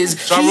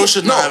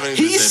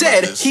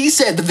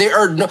that there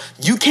are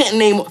you can't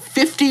name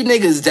 50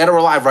 niggas dead or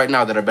alive right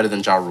now that are better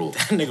than Ja Rule.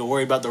 That nigga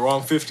worry about the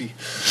wrong 50. What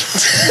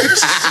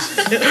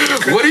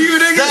do you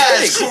niggas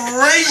That's think?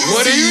 crazy.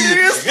 What do you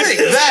niggas think?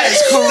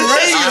 That's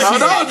crazy. I don't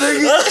know,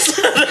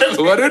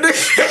 niggas. What do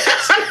niggas?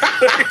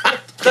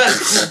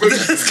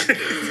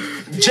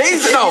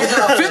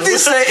 50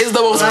 Cent is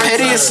the most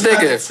pettiest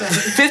nigga.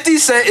 50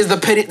 Cent is the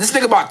petty. This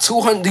nigga bought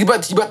 200. He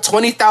bought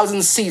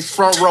 20,000 seats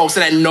front row so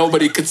that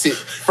nobody could sit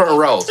front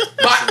row.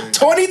 Bought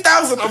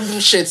 20,000 of them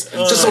shits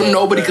just so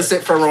nobody could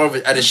sit front row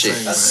at his shit.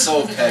 That's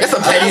so petty. That's the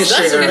pettiest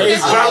shit ever.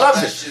 But I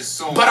love it.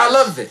 But I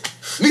love it.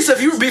 Misa,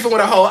 if you were beefing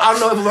with a hoe, I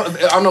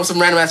don't know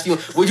some random ass feeling.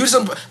 Would you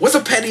what's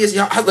the pettiest?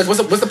 Like what's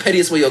the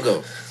pettiest way you'll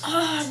go?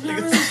 I'm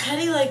not really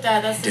petty like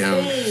that. That's the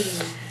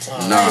thing.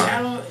 Nah.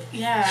 I don't.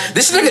 Yeah.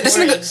 This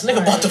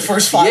nigga bought the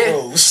first 5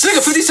 rows. This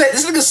nigga 50 Cent.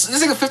 This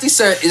nigga 50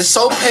 Cent is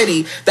so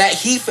petty that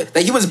he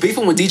was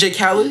beefing with DJ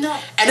Khaled,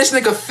 and this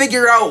nigga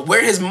figure out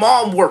where his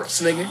mom works,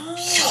 nigga.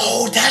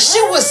 Yo, that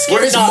shit was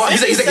where his mom.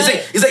 He's like. Why do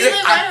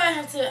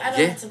I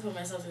have to put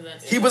myself through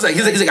that? He was like.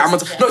 He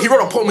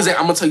wrote a poem. He's like,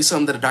 I'm gonna tell you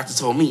something that a doctor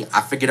told me.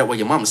 I figured out where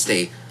your mama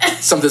stay.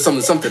 Something.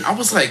 I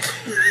was like.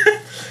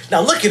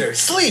 Now look at her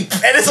sleep,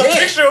 and it's a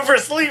picture of her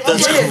sleep. And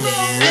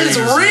it's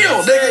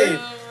real, nigga.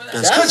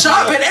 Good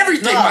job and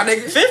everything, my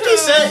nigga. 50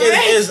 Cent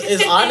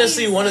is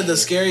honestly one of the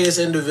scariest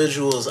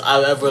individuals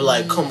I've ever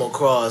like come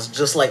across,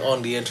 just like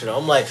on the internet.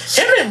 I'm like,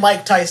 him and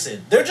Mike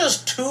Tyson, they're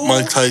just two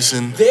Mike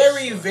Tyson.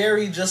 very,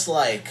 very just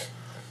like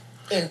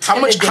How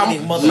much? No.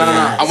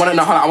 I want to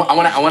know.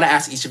 I want to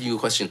ask each of you a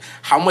question.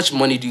 How much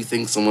money do you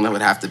think someone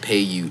would have to pay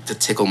you to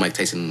tickle Mike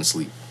Tyson in his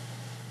sleep?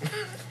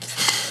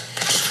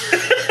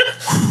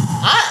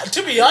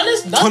 To be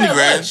honest, not 20 that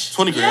grand. much.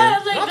 20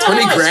 grand. Yeah, like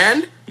 20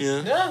 grand?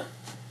 Yeah.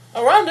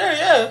 Around there,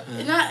 yeah.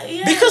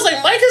 Because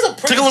like Mike is a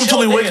pretty tickle him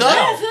till he wake up.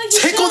 I feel like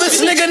Tickle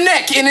this nigga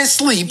neck in his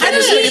sleep. I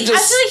feel like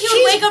he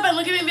would wake up and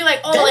look at me and be like,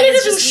 "Oh, that like nigga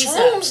it's do just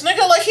shrooms,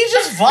 nigga. Like he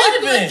just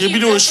vibing. He be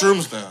doing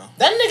shrooms now.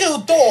 That nigga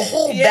would throw a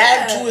whole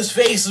bag to his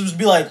face and just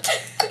be like.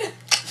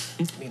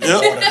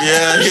 Yeah.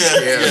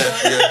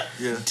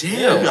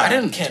 Damn,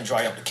 I can't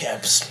dry up the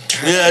caps.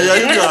 Yeah,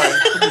 you got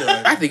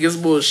it. I think it's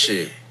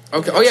bullshit.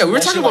 Okay. Oh yeah, we were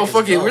talking about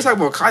fucking. We were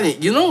talking about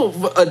Kanye. You know,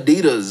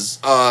 Adidas.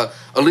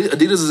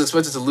 Adidas is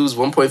expected to lose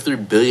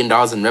 $1.3 billion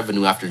in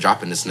revenue after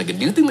dropping this nigga.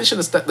 Do you think they should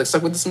have stuck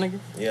with this nigga?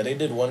 Yeah, they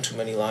did one too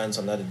many lines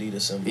on that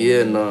Adidas symbol.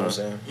 Yeah, no.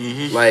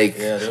 Like,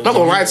 I'm not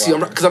gonna lie to you,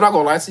 because I'm not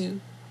gonna lie to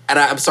you. And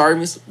I'm sorry,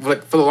 miss.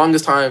 Like for the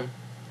longest time,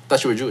 I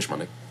thought you were Jewish, my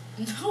nigga.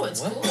 No, it's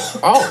cool.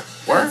 Oh,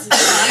 word?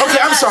 Okay,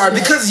 I'm sorry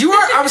because you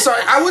are. I'm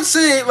sorry. I would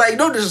say like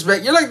no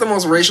disrespect. You're like the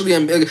most racially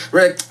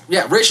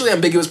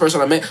ambiguous person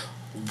I met.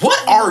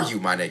 What are you,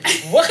 my nigga?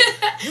 What?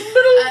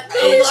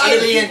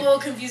 People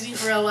confuse me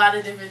for a lot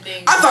of different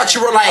things. I thought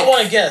you were like. I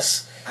want to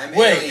guess. I'm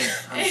alien.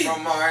 I'm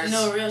from Mars.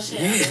 No, real shit.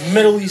 Yeah.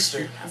 Middle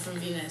Eastern. I'm from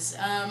Venus.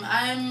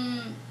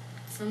 I'm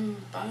from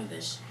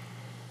Bangladesh.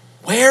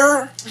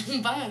 Where?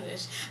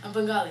 Bangladesh. I'm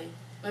Bengali.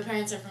 My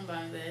parents are from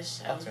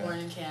Bangladesh. I was born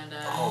in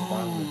Canada. Oh,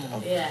 Bangladesh.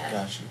 Okay. Yeah.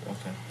 Got you.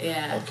 Okay.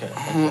 Yeah. Okay.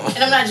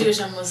 And I'm not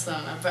Jewish, I'm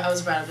Muslim. I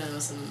was brought up in a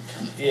Muslim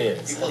family.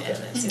 Yeah. So, Okay.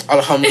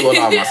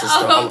 Alhamdulillah, my sister.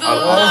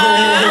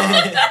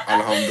 Alhamdulillah.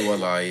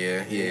 Alhamdulillah,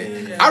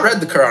 yeah. I read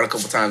the Quran a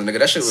couple times, nigga.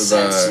 That shit was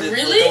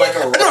Really? Like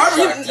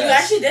You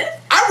actually did?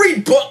 I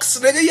read books,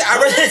 nigga. Yeah,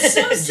 I read.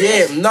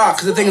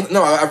 Cause the thing is,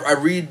 I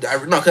read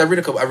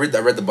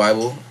the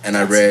Bible and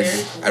I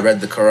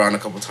read the Quran a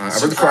couple times. I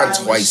read the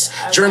Quran twice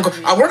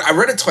I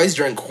read it twice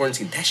during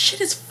quarantine. That shit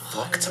is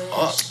fucked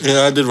up.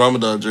 Yeah, I did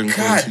Ramadan during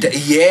quarantine.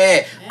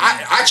 Yeah.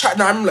 I tried.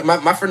 No, I'm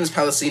my friend is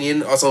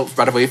Palestinian. Also,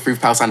 by the way, free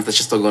Palestine. If that's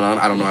just still going on.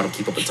 I don't know how to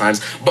keep up with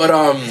times. But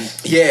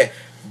yeah.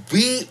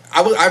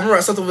 I remember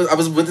I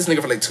was with this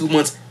nigga for like 2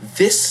 months.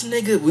 This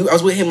nigga, I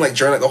was with him like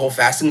during like the whole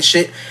fasting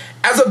shit.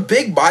 As a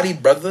big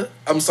bodied brother,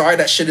 I'm sorry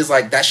that shit was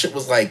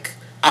like,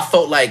 I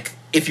felt like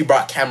if you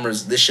brought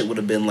cameras, this shit would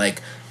have been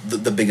like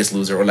the Biggest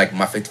Loser or like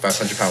My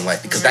 5,500 Pound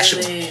Life because that shit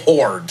was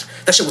poured.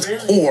 That shit was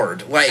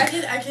poured. Like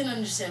I can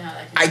understand how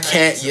that can I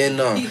can't,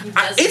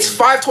 it's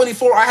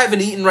 5:24. I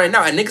haven't eaten right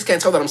now, and niggas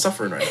can't tell that I'm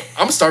suffering right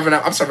now. I'm starving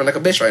like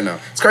a bitch right now.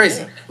 It's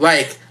crazy.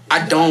 Like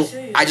I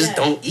just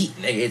don't eat.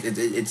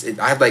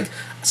 I have like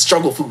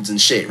struggle foods and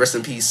shit. Rest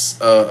in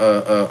peace,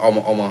 all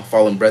my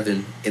fallen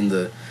brethren in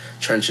the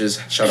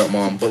trenches. Shout out,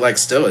 mom. But like,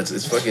 still,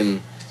 it's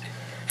fucking.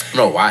 I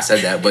don't know why I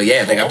said that, but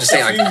yeah, like, I'm just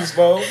saying like, I'm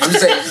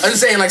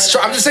just saying like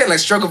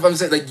struggle. I'm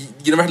saying like,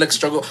 you never had like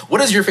struggle.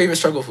 What is your favorite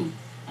struggle food?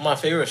 My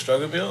favorite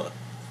struggle meal.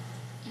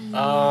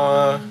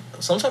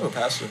 Some type of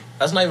pasta.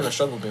 That's not even a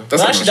struggle meal.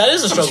 Actually, that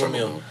is a struggle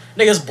meal.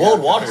 Nigga, it's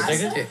boiled water,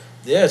 nigga.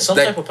 Yeah, some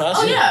type of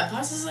pasta. Oh yeah,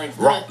 pasta's like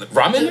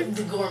ramen.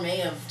 The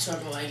gourmet of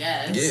struggle, I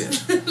guess.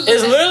 Yeah.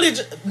 It's literally,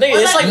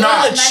 nigga. It's like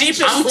one of the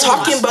cheapest. I'm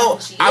talking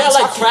about.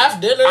 Like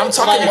craft dinner. I'm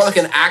talking about like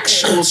an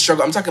actual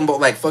struggle. I'm talking about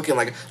like fucking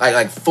like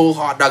full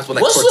hot dogs with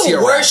like what's tortilla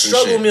the worst wraps and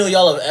struggle meal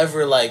y'all have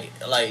ever like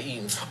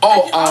eaten?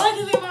 All I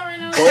can think about right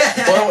now.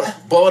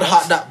 boiled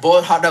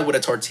hot dog with a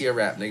tortilla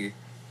wrap, nigga.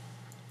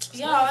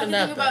 Yeah, all I can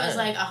think about is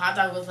like a hot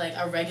dog with like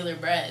a regular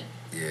bread.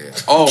 Yeah.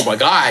 Oh my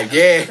god.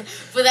 Yeah.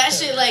 But that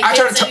shit like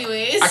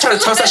anyways. I try to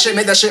toast that shit,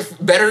 make that shit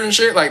better and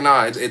shit. Like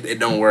nah, it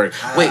don't work.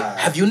 Wait,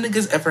 have you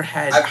niggas ever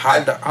had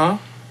hot dog? Huh?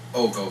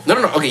 Oh, go.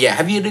 No. Okay, yeah.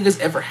 Have you niggas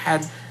ever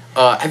had?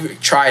 Have you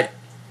tried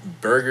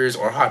burgers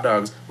or hot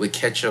dogs with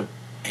ketchup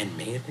and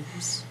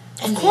mayonnaise?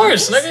 Of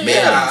course, nigga.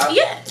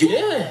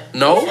 Yeah.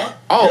 No. Yeah.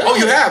 Oh,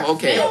 you have.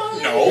 Okay. No.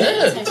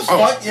 Yeah. What the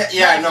fuck?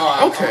 Yeah.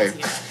 No. Okay.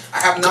 I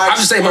have not. I'm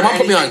just saying, my mom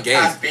put me on game.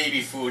 Past baby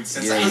food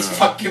since I was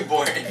fucking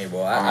born. Hey,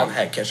 boy, I've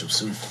had ketchup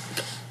soup.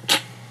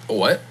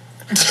 What?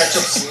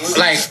 Ketchup soup?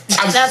 That's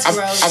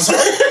gross. I'm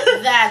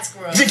sorry? That's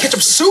gross. Is it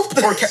ketchup soup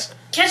or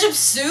ketchup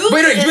soup?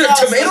 Wait, you mean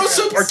tomato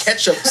soup or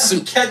ketchup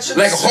soup? Ketchup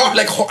like soup.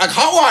 Like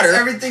hot water.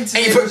 Everything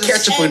and you put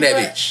ketchup in that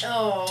bitch.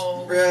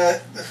 Oh. Bruh.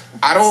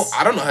 I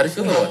don't know how to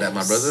feel about that,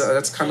 my brother.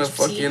 That's kind of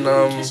fucking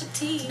Ketchup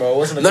tea. Bro,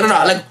 wasn't it? No.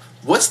 Like,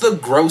 what's the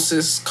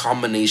grossest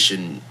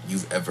combination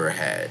you've ever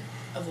had?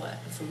 Of what?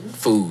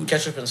 Food.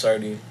 Ketchup and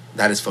sardine.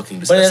 That is fucking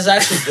disgusting. But it's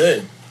actually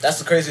good. That's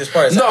the craziest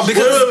part. No,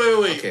 because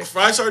wait. Okay.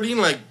 Fried sardine,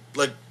 like.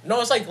 No,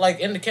 it's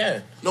like in the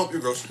can. Nope, you're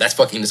gross. That's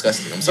fucking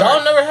disgusting. I'm sorry.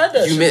 Y'all never had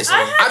that. You missed.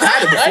 I've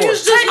had it before.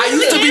 I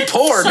used to be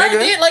poor,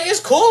 nigga. Like it's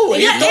cool.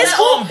 Yeah, it's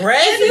on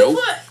bread.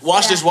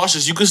 Watch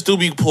this. You can still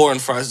be poor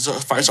and fried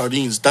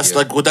sardines. That's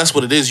that's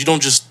what it is. You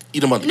don't just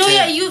eat them out the can. No,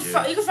 yeah, you can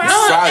fry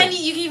them and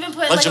you can even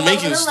put like a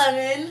little bit of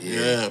lemon.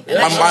 Yeah.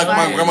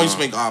 My grandma used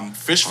to make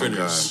fish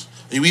fritters.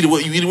 You eat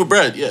it with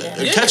bread,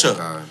 and ketchup,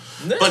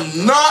 but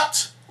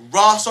not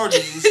raw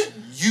sardines,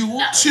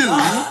 you too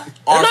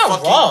are not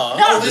fucking raw.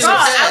 Not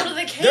raw, out of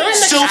the can. They're in the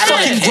still can.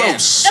 fucking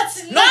gross.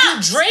 That's No,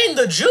 you drain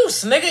the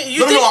juice, nigga.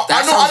 You think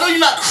I know you're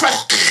not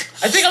cracking.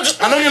 I think I'm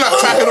just. I know you're not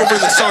cracking open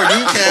the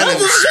sardine can and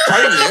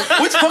spraying it.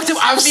 What's fucked up?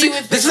 I've seen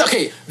this is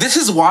okay. This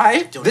is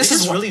why. Yo, this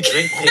is really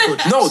drink pickle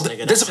juice. no.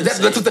 Nigga.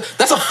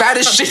 That's a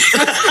fattest shit.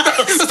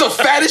 That's the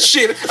fattest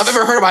shit I've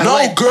ever heard about.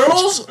 No,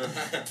 girls.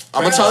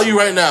 I'm gonna tell you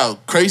right now,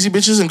 crazy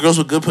bitches and girls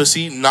with good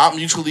pussy, not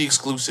mutually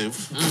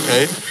exclusive.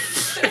 Okay,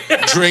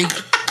 drink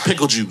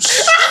pickle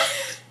juice.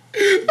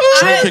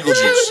 Drink pickle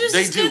juice.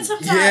 They do.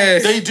 Yeah,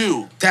 they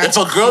do. That's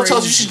if a girl crazy.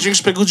 tells you she drinks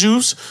pickle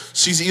juice,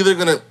 she's either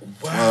gonna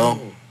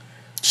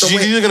she's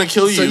either gonna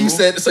kill you.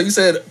 So you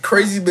said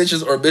crazy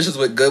bitches or bitches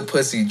with good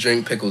pussy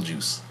drink pickle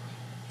juice.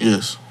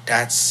 Yes.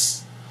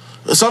 That's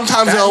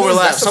sometimes they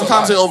overlap.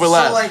 Sometimes they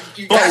overlap. So like,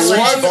 that's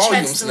one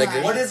volumes,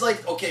 nigga. What is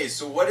like? Okay,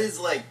 so what is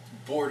like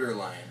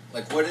borderline?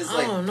 Like what is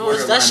like? Oh no,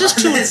 that's just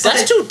too.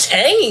 That's too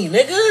tangy,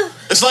 nigga.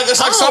 It's like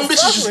some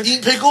bitches just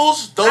eat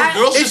pickles. Those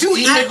girls if just you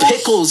eat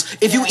pickles.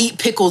 If you eat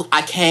pickles,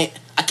 I can't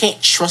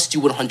trust you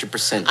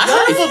 100%. I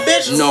heard of a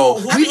bitch who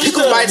you eat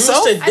pickles by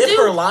itself. used to dip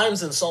her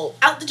limes in salt.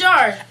 Out the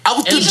jar.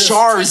 Out the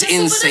jar is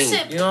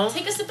insane. You know?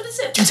 Take a sip of the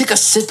sip. You take a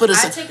sip of the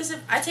sip. I take a sip.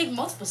 I take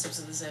multiple sips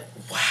of the sip.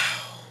 Wow.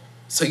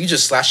 So you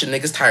just slash your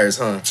niggas' tires,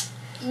 huh?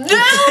 No, never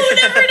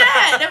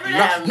that. Never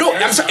that. No,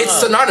 I'm sorry. It's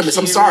synonymous.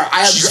 I'm sorry.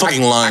 She's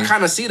fucking lying. I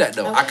kind of see that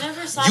though.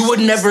 You would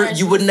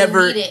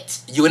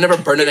never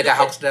burn a nigga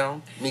house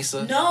down,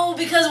 Misa. No,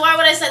 because why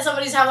would I set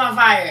somebody's house on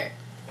fire?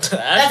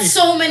 That's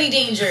so many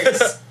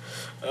dangers.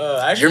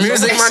 Your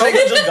music, my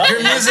nigga.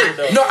 Your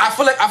music. No, I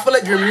feel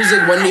like your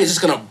music one day is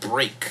just gonna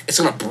break. It's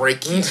gonna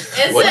break you.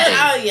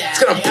 It's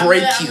gonna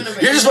break you.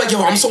 You're just like,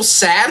 yo, I'm so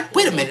sad.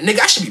 Wait a minute, nigga,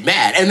 I should be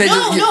mad. And then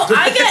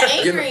I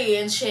get angry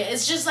and shit.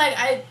 It's just like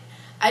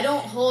I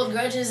don't hold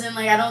grudges and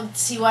like I don't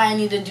see why I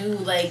need to do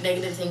like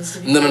negative things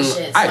to people.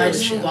 Shit. So I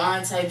just move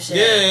on type shit.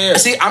 Yeah.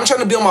 See, I'm trying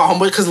to be on my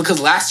humble because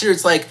last year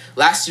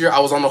I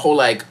was on the whole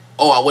like,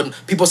 I wouldn't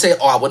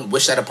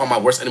wish that upon my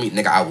worst enemy.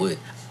 Nigga, I would.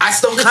 I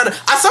still kind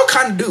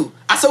of do.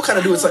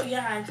 It's like,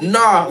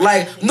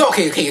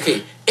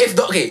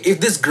 okay. If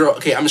this girl,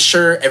 I'm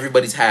sure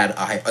everybody's had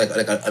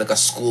a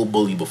school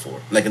bully before,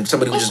 like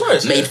somebody who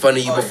just made fun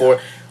of you before.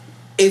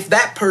 If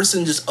that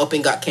person just up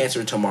and got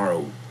cancer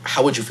tomorrow,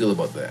 how would you feel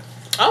about that?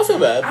 I don't feel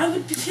bad. I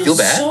would feel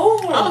bad? So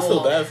horrible. I don't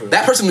feel bad for them.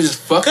 That person would just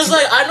fuck. Because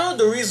like I know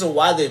the reason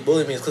why they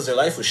bully me is because their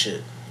life was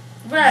shit.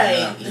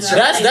 Right. Yeah.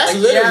 That's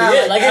literally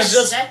it. Like it's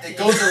just it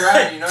goes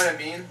around. You know what I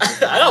mean? I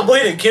got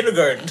bullied in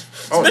kindergarten.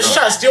 Bitch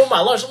trying to steal my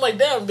lunch. I'm like,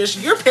 damn,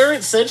 bitch, your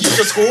parents sent you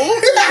to school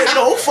with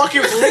no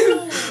fucking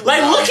food.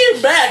 Like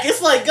looking back,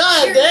 it's like,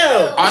 god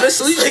damn.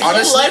 Honestly,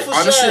 I'm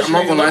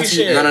not gonna lie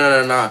to you.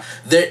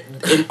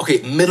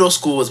 No. Middle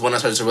school was when I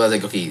started to realize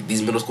like, okay,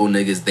 these middle school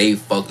niggas, they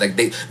fuck like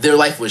their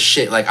life was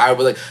shit. Like I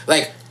was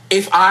like.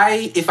 If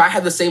I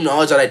had the same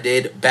knowledge that I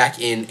did back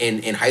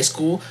in high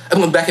school,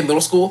 back in middle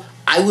school,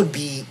 I would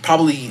be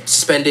probably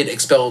suspended,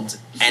 expelled,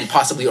 and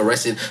possibly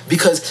arrested.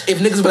 Because if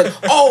niggas be like,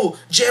 "Oh,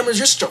 Jammers,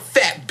 you're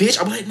fat bitch,"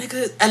 I'm like,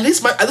 nigga, at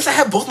least I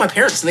have both my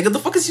parents, nigga. The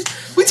fuck is you?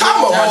 We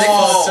talking about my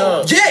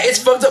nigga? Yeah, it's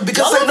fucked up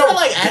because y'all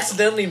ever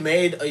accidentally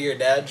made a your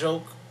dad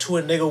joke to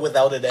a nigga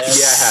without a dad?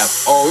 Yeah, I have.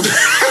 Oh.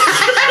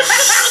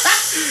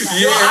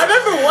 Yeah, I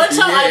remember one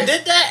time I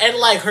did that and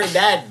like her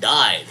dad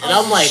died, and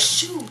I'm like,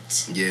 shoot.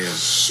 Yeah.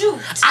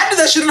 Shoot. I did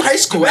that shit in high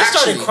school. I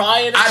actually started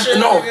crying. And shit,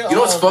 no, you know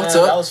what's fucked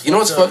up? You know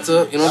what's fucked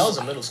up? You know that was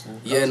in middle school.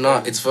 Yeah,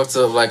 no, it's fucked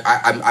up. Like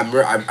I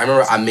remember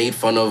I made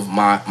fun of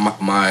my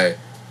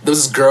there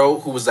was this girl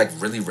who was like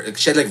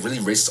she had like really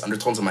racist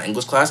undertones in my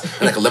English class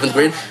in like 11th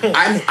grade.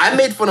 I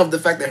made fun of the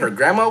fact that her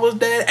grandma was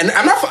dead, and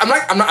I'm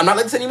not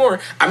like this anymore.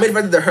 I made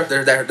fun that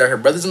her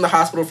brother's in the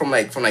hospital from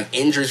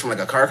injuries from like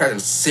a car crash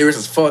and serious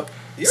as fuck.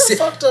 You're a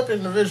fucked up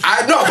individual.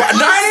 I know, but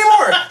not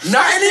anymore.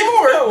 Not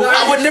anymore.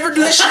 I would never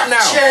do that shit now.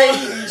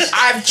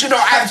 I've changed.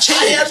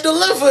 I have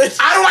delivered.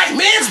 I don't like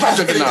men's not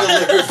joking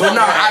now. But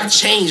no, I've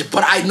changed.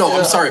 But I know. Yeah.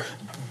 I'm sorry.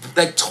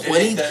 Like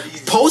 20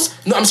 post.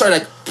 No, I'm sorry.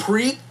 Like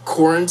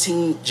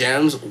pre-quarantine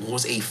Jams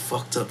was a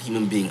fucked up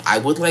human being. I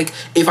would like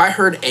if I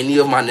heard any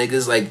of my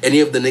niggas, like any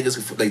of the niggas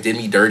who like did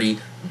me dirty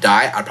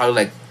die, I'd probably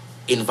like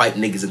invite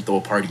niggas and throw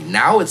a party.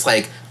 Now it's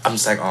like I'm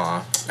just like,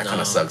 that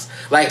kind of sucks.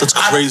 Like that's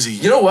crazy.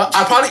 You know what?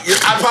 I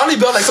probably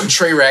build like some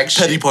tray rag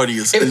shit. Petty party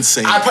is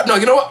insane. No,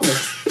 you know what?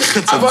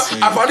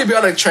 I probably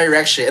build like tray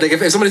rag shit. Like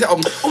if somebody said,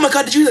 "Oh my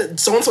god, did you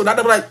so and so?" I'd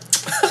be like,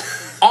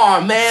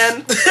 "Aw,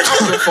 man, I don't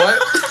give a fuck."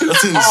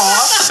 That's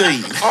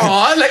insane.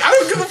 Aw, like I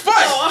don't give a fuck.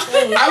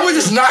 I would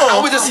just not.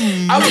 I'm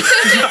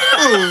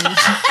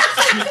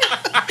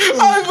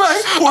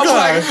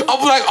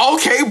like,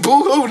 okay,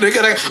 boo-hoo,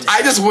 nigga. Like,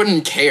 I just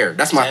wouldn't care.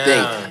 That's my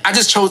thing. I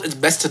just chose it's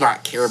best to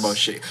not care about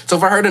shit. So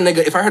if I heard like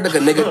a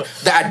nigga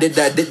that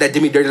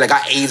did me dirty, like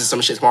got AIDS or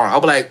some shit tomorrow,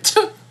 I'll be like,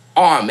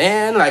 oh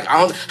man, like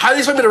how do you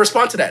expect me to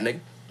respond to that, nigga?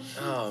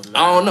 Oh, man.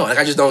 I don't know. Like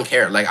I just don't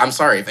care. Like I'm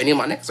sorry if any of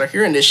my niggas are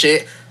hearing this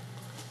shit.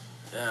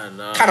 Yeah,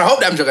 no. Kind of hope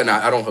that I'm joking.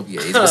 I don't hope you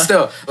AIDS, but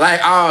still,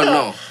 like I don't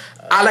know.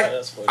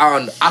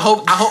 I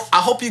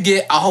hope you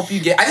get.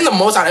 I think the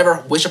most I'd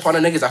ever wish upon a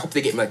nigga is I hope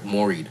they get like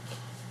married.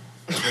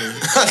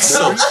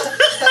 So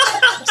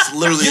it's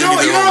literally you know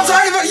what I'm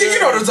talking about. You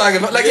know what I'm talking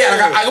about. Like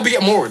I hope you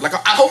get married. Like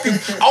I hope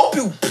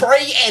you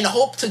pray and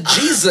hope to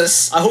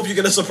Jesus. I hope you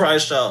get a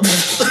surprise child.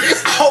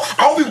 I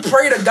hope you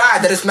pray to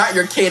God that it's not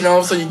your kid, and all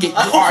of a sudden you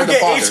are the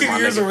father. 18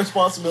 years of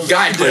responsibility.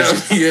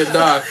 Goddamn, yeah,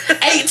 nah.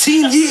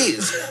 18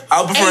 years. I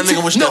would prefer a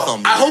nigga with death on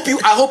me. I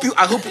hope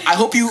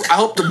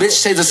the bitch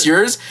says it's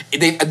yours.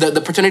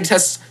 The paternity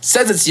test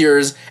says it's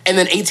yours, and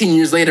then 18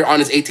 years later, on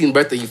his 18th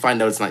birthday, you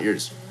find out it's not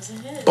yours.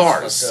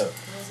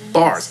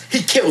 Bars.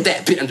 He killed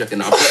that bitch. I'm joking.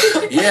 Nah.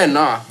 Yeah,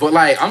 nah. But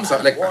like, I'm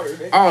sorry. Like,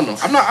 I don't know.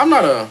 I'm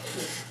not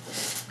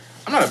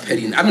a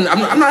petty. I'm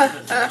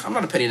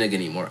not a petty nigga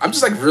anymore. I'm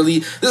just like really.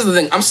 This is the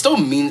thing. I'm still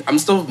mean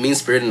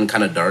spirited and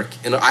kind of dark.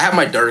 You know, I have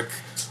my dark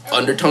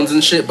undertones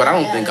and shit, but I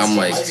don't think I'm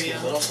like.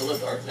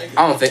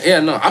 I don't think. Yeah,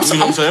 no. I'm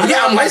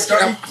light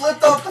skinned.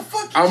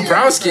 I'm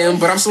brown skinned,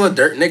 but I'm still a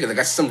dirt nigga. Like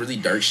I see some really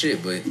dark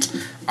shit, but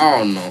I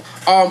don't know.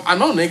 I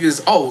know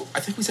niggas. Oh, I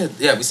think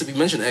we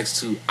mentioned X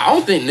too. I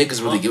don't think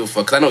niggas really give a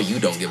fuck because I know you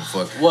don't give a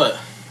fuck. What?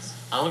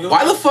 I don't give a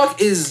Why the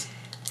fuck is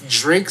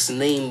Drake's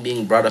name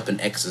being brought up in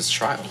X's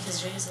trial?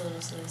 Because Drake's a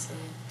little silly.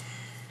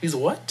 He's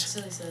what?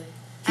 Silly.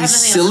 He's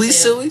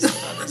silly?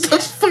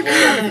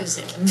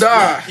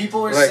 Nah.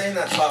 People were saying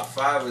that top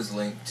 5 was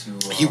linked to.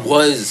 He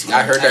was.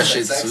 I heard that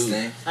shit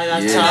too. I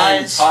got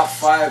tied. Top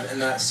 5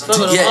 and that.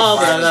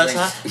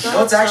 You know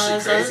what's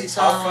actually crazy?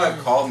 Top 5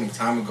 called me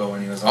time ago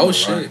when he was on the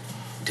shit. run.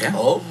 Damn.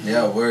 Oh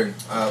yeah, word.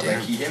 Like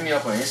he hit me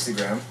up on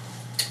Instagram.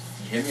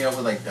 He hit me up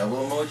with like double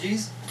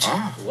emojis.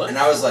 What? And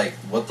I was like,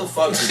 what the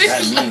fuck does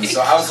that mean?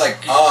 So I was like,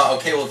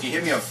 okay, well if you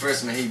hit me up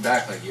first, I'm gonna hit you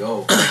back like,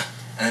 yo.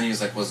 And then he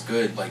was like, what's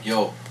good? Like,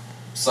 yo,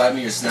 slide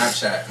me your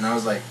Snapchat. And I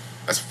was like,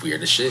 that's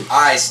weird as shit.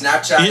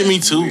 Snapchat. He hit me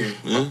too.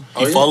 Yeah.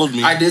 He followed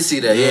me. I did see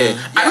that. Yeah.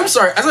 I'm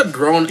sorry. As a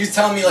grown, he's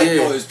telling me like,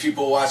 yo, there's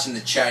people watching the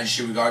chat and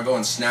shit. We gotta go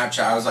on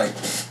Snapchat. I was like,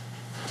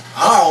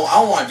 I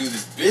don't want to do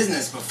this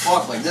business, but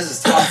fuck, like this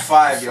is top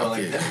 5, yo.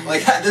 Like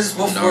this is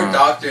before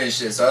doctor and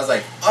shit. So I was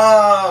like,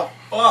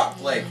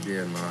 fuck, like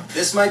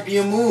this might be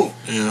a move.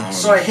 Yeah.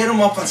 So I hit him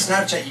up on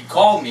Snapchat. He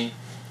called me.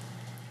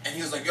 And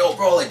he was like, yo,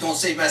 bro, like, don't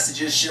save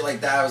messages, shit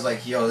like that. I was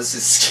like, yo, this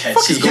is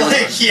sketchy.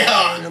 Like, yo,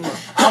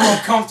 I'm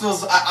uncomfortable.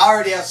 I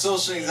already have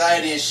social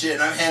anxiety and shit,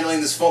 and I'm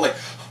handling this phone like,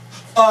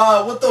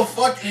 what the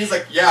fuck? And he's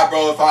like, yeah,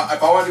 bro, if I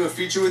want to do a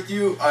feature with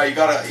you, you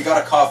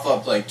gotta cough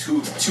up like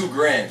two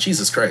grand.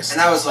 Jesus Christ.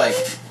 And I was like,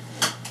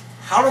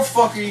 how the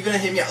fuck are you gonna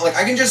hit me out? Like,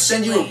 I can just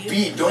send you a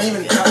beat. Don't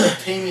even have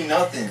to pay me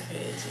nothing.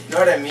 You know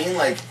what I mean?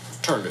 Like,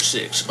 turn the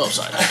 6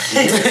 upside down.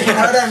 You know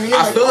what I mean?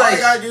 I feel all like I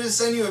gotta do is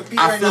send you a beat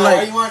right now.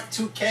 Why you want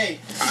 2K?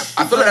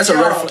 I feel like that's a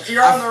red flag.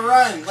 You're on the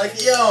run.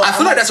 Like, yo. I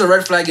feel like that's a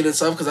red flag in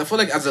itself because I feel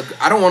like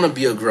I don't want to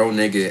be a grown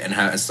nigga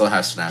and still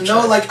have Snapchat.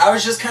 No, like I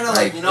was just kind of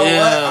like, you know what?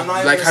 I'm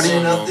not even gonna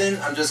say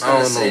nothing. I'm just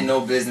gonna say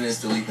no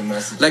business. Delete the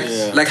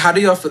messages. Like how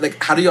do y'all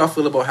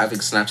feel about having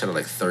Snapchat at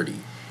like 30?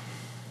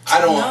 I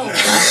don't know.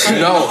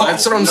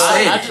 That's what I'm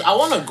saying. I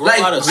want to grow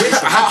out of social.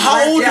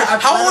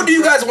 How old do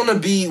you guys want to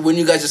be when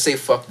you guys just say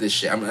fuck this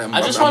shit?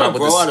 I just want to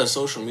grow out of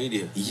social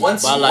media.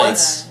 Once I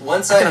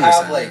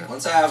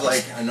have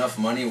like enough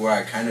money where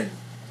I kind of,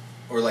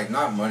 or like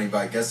not money, but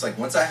I guess like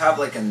once I have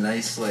like a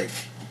nice like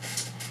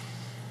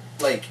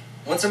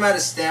once I'm at a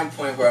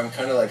standpoint where I'm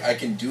kind of like I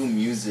can do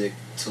music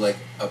to like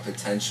a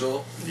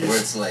potential where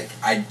it's like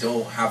I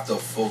don't have to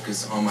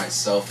focus on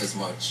myself as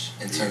much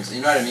in terms of,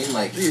 you know what I mean?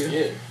 Like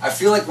I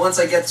feel like once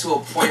I get to a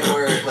point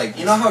where like,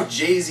 you know how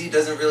Jay-Z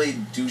doesn't really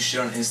do shit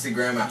on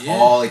Instagram at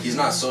all, like he's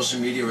not social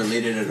media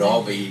related at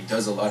all, but he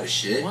does a lot of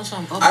shit.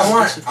 I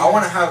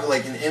want to have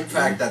like an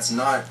impact that's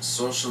not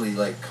socially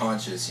like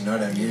conscious, you know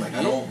what I mean? Like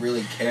I don't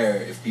really care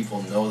if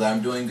people know that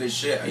I'm doing good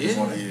shit. I just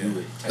want to do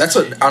it. That's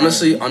what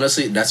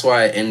honestly that's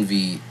why I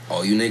envy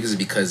all you niggas,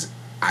 because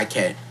I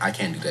can't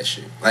do that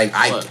shit. Like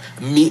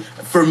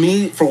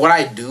for what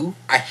I do,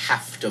 I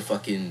have to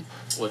fucking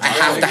I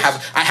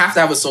have to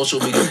have a social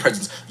media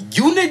presence.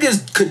 You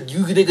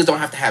niggas don't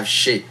have to have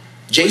shit.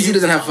 Jay-Z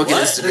doesn't have fucking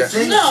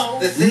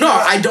Instagram. No,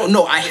 I don't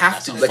know. I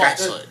have to. Like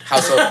how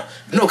so?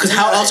 No, because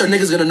how else are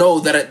niggas gonna know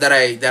that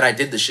I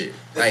did the shit?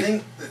 Like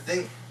the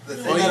thing.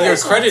 You're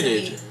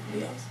accredited.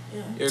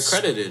 You're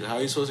accredited. How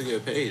are you supposed to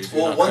get paid?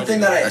 Well, one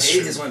thing that I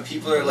hate is when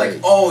people are like,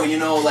 oh, you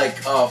know,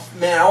 like,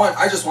 man,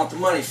 I just want the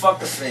money. Fuck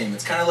the fame.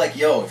 It's kind of like,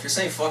 yo, if you're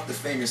saying fuck the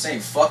fame, you're saying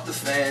fuck the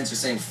fans. You're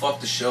saying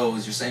fuck the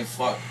shows. You're saying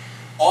fuck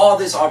all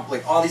these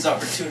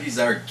opportunities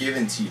that are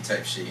given to you,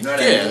 type shit. You know what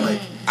I mean?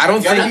 Like, I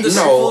don't think I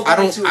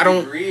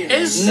don't.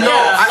 It's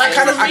I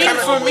kind of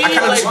for me,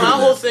 like my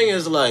whole thing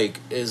is like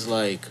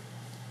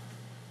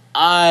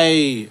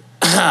I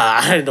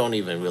don't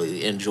even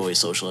really enjoy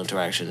social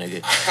interaction,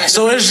 nigga.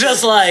 So it's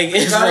just like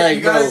you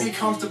gotta be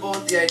comfortable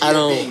with the idea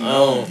of being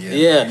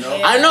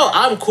known. I know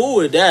I'm cool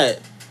with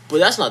that, but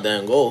that's not the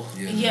end goal.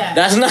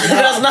 That's not but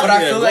the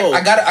end goal.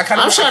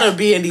 I'm trying to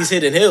be in these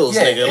hidden hills,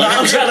 nigga. Like,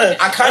 I'm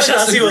trying to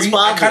see what's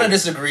popping. I kind of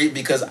disagree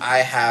because I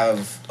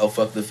have a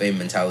fuck the fame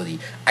mentality.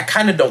 I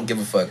kind of don't give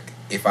a fuck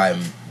if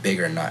I'm big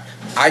or not.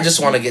 I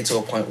just want to get to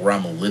a point where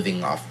I'm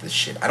living off this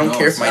shit. I don't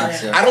care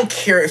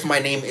if my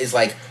name is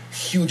like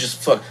huge as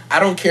fuck. I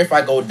don't care if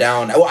I go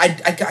down. Well, I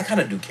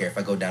kind of do care if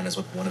I go down as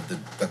like one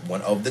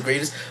of the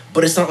greatest,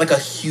 but it's not like a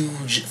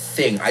huge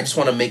thing. I just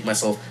want to make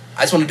myself.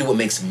 I just want to do what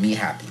makes me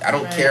happy. I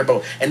don't care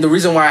about. And the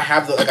reason why I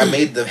have I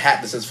made the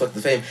hat that says "fuck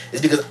the fame"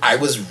 is because I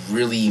was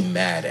really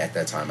mad at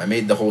that time. I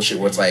made the whole shit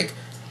where it's like,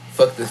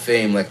 "Fuck the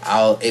fame." Like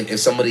if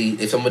somebody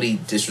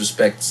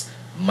disrespects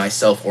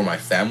myself or my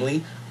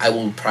family, I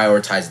will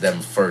prioritize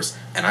them first,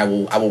 and I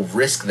will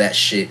risk that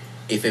shit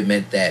if it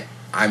meant that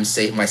I'm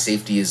safe. My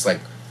safety is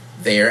like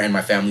there, and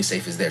my family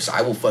safe is there. So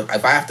I will fuck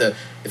if I have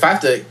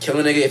to kill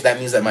a nigga if that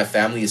means that my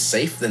family is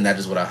safe. Then that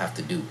is what I'll have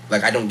to do.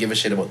 Like I don't give a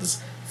shit about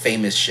this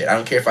famous shit. I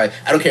don't care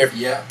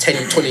if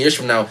 10, 20 years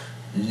from now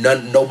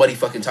nobody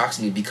fucking talks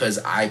to me because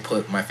I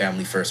put my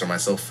family first or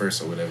myself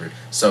first or whatever.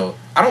 So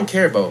I don't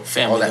care about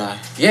Family all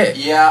that. Guy.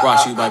 Yeah.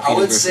 Brought to you by Peter I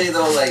would Griffin. say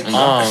though, like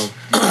I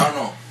don't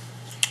know.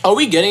 Are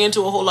we getting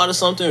into a whole lot of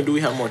something, or do we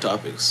have more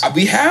topics?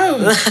 We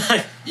have.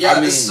 Yeah,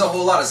 this is a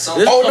whole lot of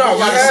something. Oh no,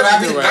 we have.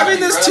 I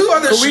mean, there's two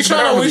other. We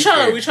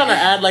trying to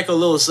add like a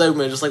little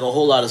segment, just like a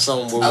whole lot of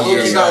something. Where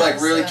we just got like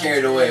really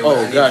carried away.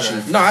 Oh, got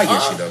you. No, I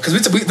get you though,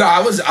 because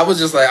I was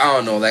just like I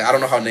don't know, like I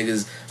don't know how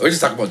niggas. We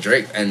just talking about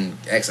Drake and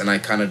X, and I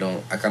kind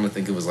of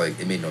think it was like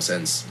it made no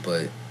sense,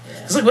 but.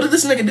 It's like, what did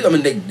this nigga do? I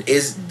mean,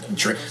 is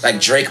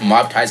Drake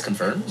mob ties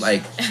confirmed?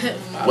 Like,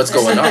 what's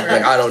going on?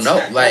 Like, I don't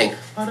know. Like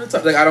I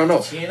don't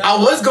know. I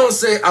was gonna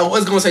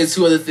say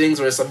two other things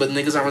where it's like, but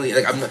niggas aren't really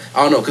like I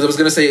don't know, because I was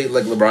gonna say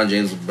like LeBron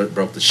James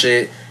broke the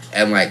shit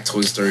and like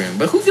Toy Story,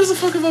 but who gives a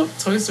fuck about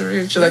Toy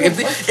Story and shit? Like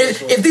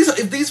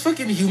if these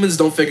fucking humans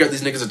don't figure out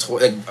these niggas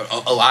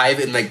are alive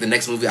in like the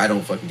next movie, I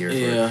don't fucking care for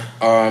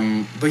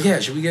it. But yeah,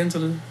 should we get into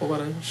the whole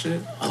lot of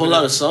shit? A whole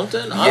lot of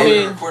something. Yeah, I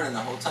mean, recording the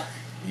whole time.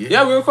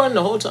 Yeah, we're recording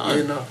the whole time.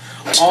 Yeah, no.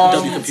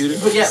 W computer.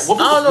 But yeah, I don't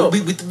know.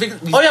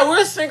 Oh yeah,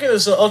 we're thinking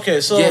of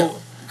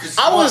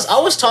I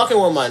was talking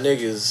with my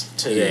niggas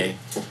today,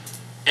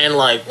 and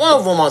like one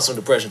of them on some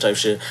depression type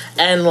shit,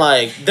 and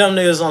like them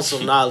niggas on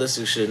some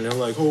nihilistic shit, and they're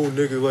like, "Oh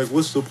nigga, like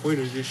what's the point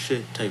of this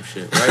shit?" type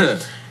shit,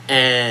 right?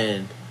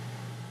 And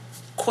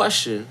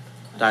question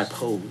that I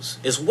pose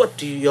is, what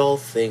do y'all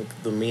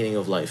think the meaning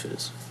of life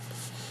is?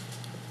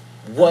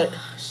 What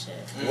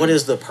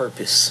is the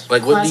purpose?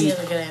 Like, what do you...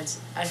 have a good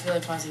answer. I feel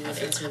like Kwazii would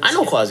answer this. I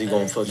know Kwazii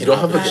going fuck. You don't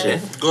have a shit.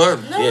 Go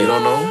ahead. No. Yeah, you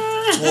don't know.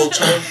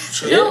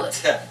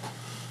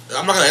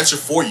 I'm not gonna answer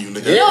for you,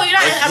 nigga. No, you're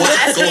not. I'm not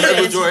asking you. Go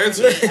ahead with your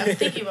answer. I'm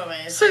thinking about my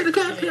answer. Say the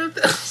goddamn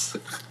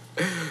thing.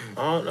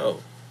 I don't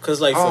know,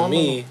 cause like for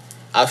me,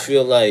 I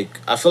feel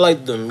like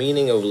the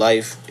meaning of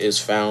life is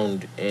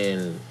found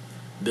in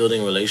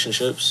building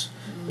relationships,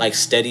 like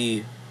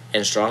steady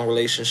and strong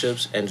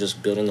relationships, and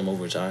just building them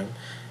over time.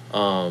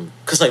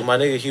 Cause like my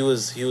nigga, he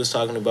was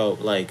talking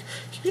about like,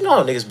 you know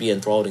how niggas be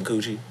enthralled in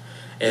coochie,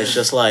 and it's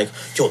just like,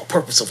 yo, the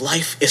purpose of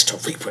life is to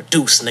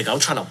reproduce, nigga. I'm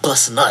trying to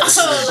bust nuts,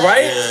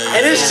 right?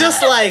 And it's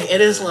just like,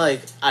 it is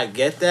like, I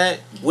get that,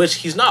 which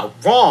he's not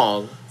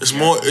wrong. It's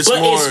more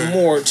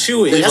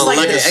to it. That's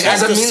like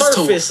as a means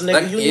surface, to, nigga.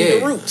 like, you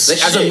need the roots.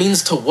 Like, as a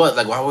means to what?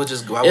 Like, why would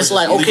just go? It's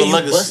like, okay, you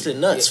busted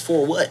nuts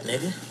for what,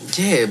 nigga?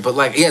 Yeah, but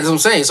like, yeah, that's what I'm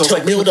saying. So to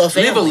like, build a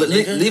family,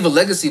 leave a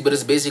legacy, but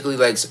it's basically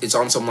like it's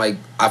on some like,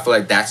 I feel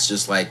like that's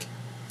just like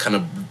kind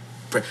of.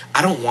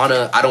 I don't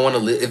wanna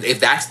live.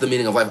 If that's the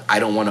meaning of life, I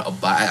don't wanna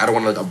abide. I don't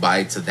wanna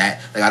abide to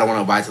that. Like I don't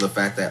wanna abide to the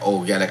fact that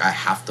like I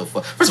have to.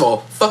 First of all,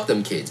 fuck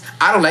them kids.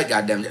 I don't like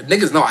goddamn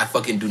niggas. No, I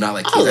fucking do not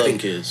like kids. I love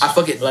kids. I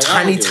fucking like,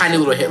 tiny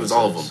little hit with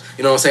all of them.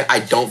 You know what I'm saying? I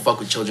don't fuck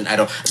with children. I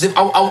don't.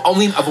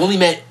 I've only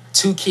met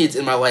 2 kids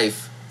in my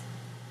life.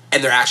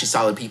 And they're actually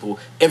solid people.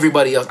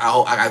 Everybody else,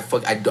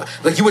 I do.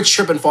 Like you would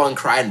trip and fall and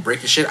cry and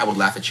break your shit. I would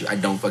laugh at you. I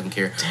don't fucking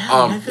care.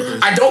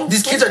 I don't.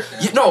 These kids are.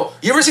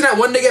 You ever seen that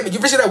one nigga? You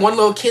ever seen that one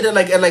little kid at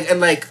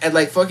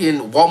like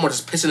fucking Walmart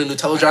just pissing in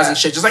Nutella jars and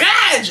shit? Just like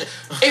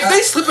if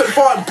they slip and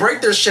fall and break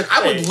their shit,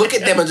 I would look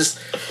at them and just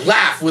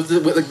laugh with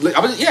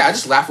I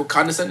just laugh with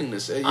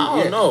condescendingness.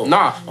 I don't know.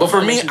 Nah, but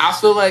for me, I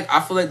feel like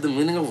the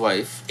meaning of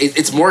life.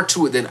 It's more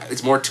to it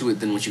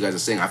than what you guys are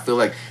saying. I feel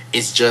like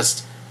it's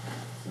just.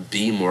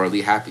 Be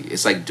morally happy.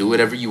 It's like do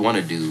whatever you want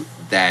to do.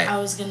 That I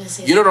was gonna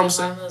say. You know what I'm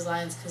saying? Along those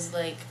lines, because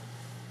like,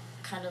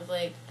 kind of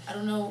like I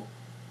don't know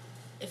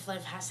if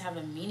life has to have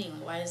a meaning.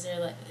 Like, why is there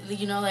like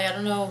I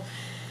don't know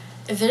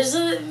if there's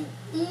a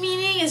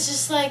meaning. It's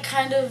just like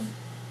kind of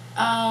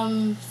I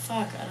don't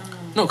know.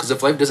 No, because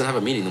if life doesn't have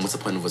a meaning, then what's the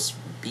point of us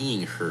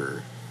being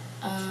here?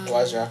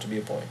 Why does there have to be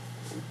a point?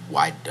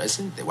 Why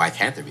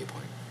can't there be a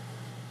point?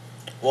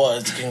 Well,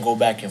 it can go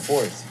back and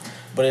forth,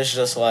 but it's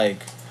just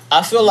like.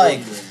 I feel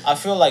like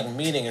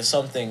meaning is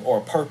something, or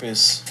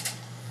purpose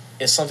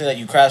is something that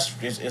you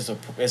craft.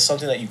 Is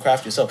something that you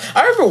craft yourself.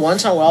 I remember one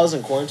time while I was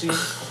in quarantine,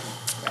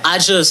 I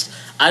just.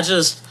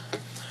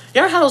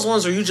 You ever had those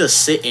ones where you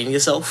just sit in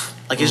yourself?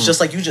 Like it's just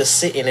like you just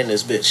sitting in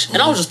this bitch,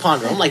 and I was just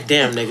pondering. I'm like,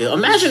 damn, nigga.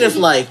 Imagine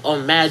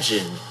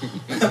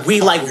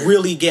we like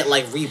really get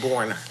like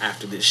reborn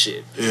after this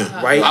shit.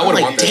 Yeah. Right? I I'm would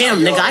like, want that. damn,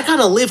 nigga, I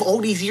gotta live all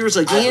these years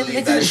again,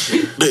 nigga. That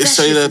shit. They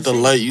say that the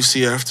light you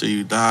see after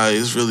you die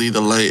is really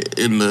the light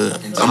in the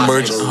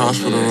emergency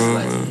hospital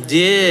room.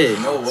 Yeah. You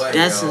know what,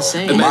 That's yo?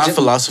 insane. My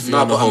philosophy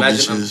on the whole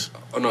bitch is...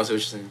 Oh no, I see what you're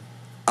saying.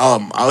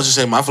 I was just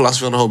saying, my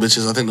philosophy on the whole bitch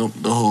is I think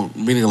the whole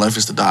meaning of life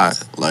is to die.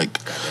 Like,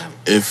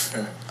 if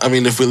we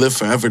live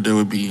forever, there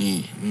would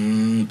be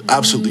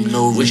absolutely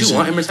no reason. Would you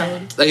want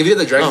immortality? Like, if you had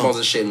the Dragon Balls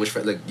and shit, and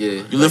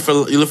You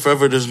live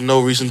forever. There's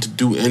no reason to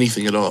do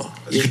anything at all.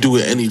 You could do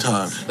it any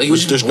time. Like,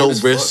 there's no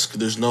risk.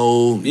 There's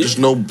no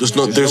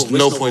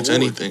point to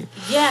anything.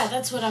 Yeah,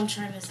 that's what I'm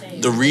trying to say.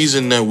 The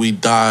reason that we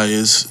die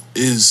is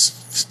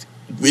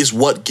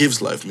what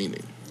gives life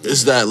meaning.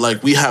 Is that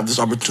like we have this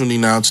opportunity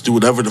now to do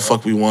whatever the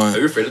fuck we want. Are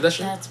you afraid of that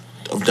shit?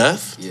 Of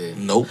death? Yeah.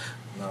 Nope.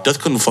 No. Death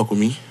couldn't fuck with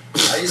me.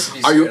 I used to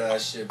be scared of that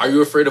shit. Are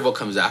you afraid of what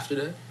comes after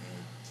that?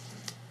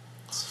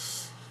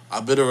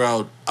 I've been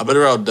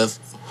around death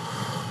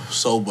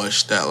so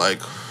much that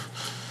like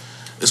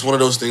it's one of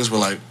those things where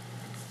like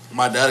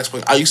my dad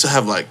explained. I used to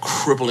have like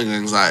crippling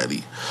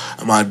anxiety,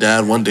 and my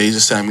dad one day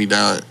just sat me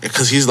down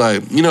because he's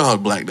like, you know how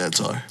black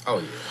dads are. Oh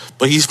yeah.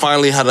 But he's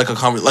finally had like a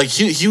conversation. Like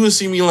he would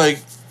see me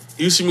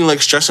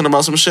like stressing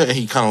about some shit, and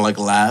he kind of like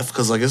laugh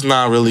because like it's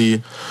not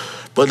really.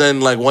 But then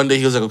like one day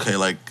he was like, okay,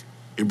 like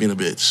you're being a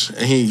bitch,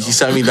 and he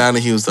sat me down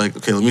and he was like,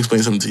 okay, let me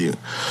explain something to you.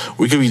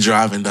 We could be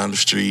driving down the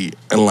street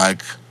and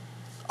like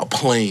a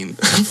plane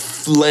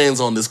lands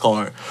on this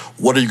car.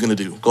 What are you gonna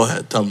do? Go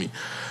ahead, tell me.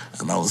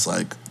 And I was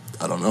like,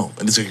 I don't know.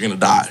 And it's like, you're gonna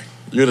die.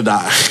 You're gonna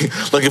die.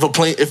 Like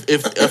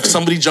if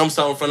somebody jumps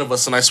out in front of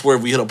us and I swear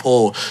if we hit a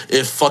pole,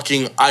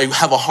 I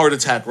have a heart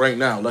attack right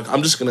now, like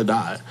I'm just gonna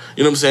die.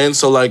 You know what I'm saying?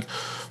 So like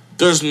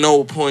there's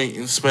no point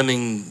in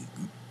spending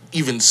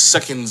even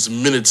seconds,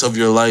 minutes of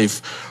your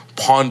life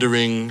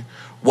pondering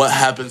what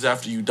happens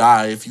after you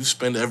die if you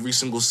spend every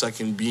single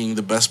second being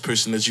the best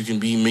person that you can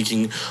be,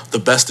 making the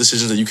best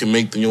decisions that you can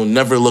make. Then you'll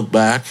never look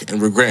back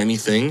and regret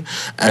anything,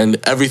 and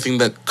everything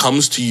that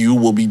comes to you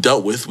will be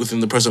dealt with within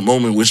the present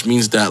moment, which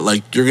means that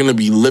like you're gonna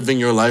be living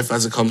your life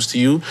as it comes to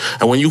you,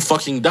 and when you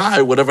fucking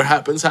die, whatever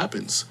happens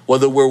happens,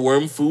 whether we're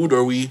worm food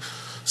or we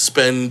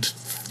spend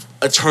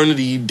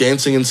eternity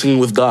dancing and singing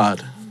with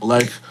God.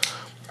 Like,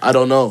 I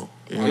don't know.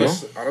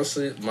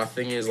 Honestly, my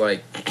thing is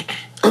like,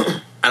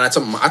 and I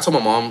told my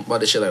mom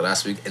about this shit like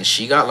last week, and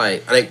she got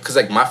like cause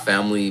like my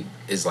family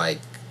is like,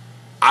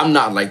 I'm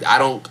not like I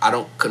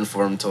don't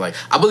conform to like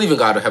I believe in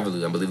God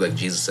heavily. I believe like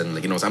Jesus and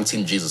like I'm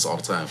team Jesus all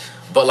the time.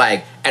 But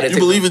like you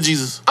believe in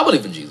Jesus? I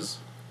believe in Jesus.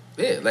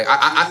 Yeah, like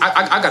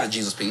I got a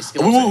Jesus piece.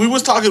 You know we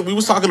was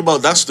talking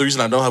about that's the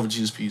reason I don't have a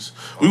Jesus piece.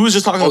 We was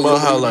just talking about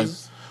how like.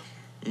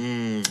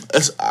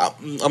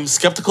 I'm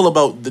skeptical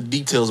about the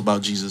details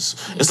about Jesus.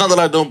 It's not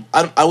that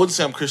I wouldn't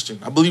say I'm Christian.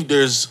 I believe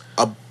there's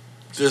a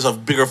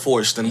bigger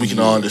force than we can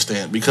all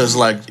understand. Because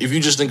like if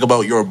you just think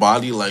about your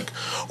body, like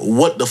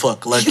what the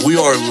fuck? Like we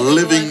are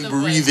living,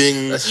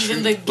 breathing.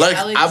 Like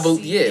I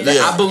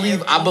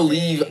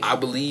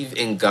believe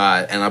in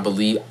God, and I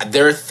believe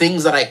there are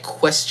things that I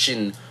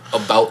question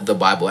about the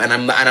Bible, and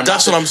I'm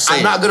that's what I'm saying.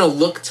 I'm not gonna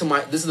look to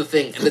my. This is the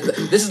thing.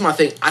 This is my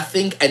thing. I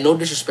think, and no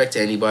disrespect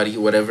to anybody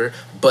or whatever,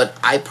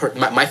 but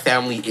my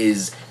family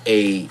is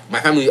my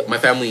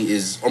family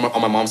is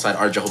on my mom's side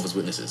are Jehovah's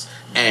Witnesses,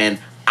 and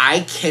I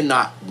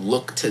cannot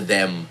look to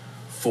them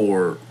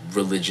for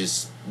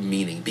religious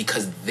meaning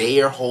because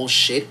their whole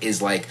shit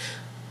is like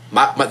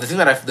the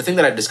thing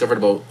that I discovered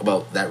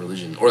about that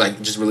religion, or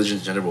like just religion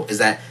in general, is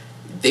that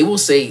they will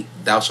say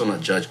thou shalt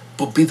not judge,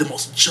 but be the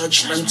most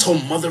judgmental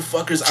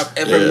motherfuckers I've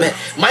ever met.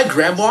 My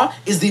grandma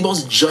is the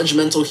most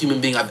judgmental human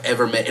being I've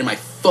ever met in my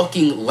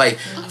fucking life.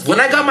 When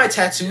I got my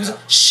tattoos,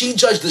 she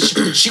judged the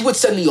shit. She would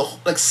send me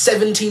like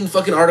 17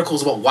 fucking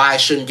articles about why I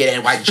shouldn't get it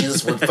and why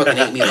Jesus would fucking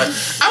hate me. Like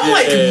I'm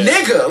like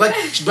nigga. Like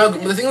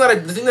the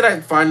thing that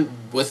I find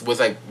with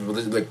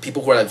like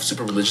people who are like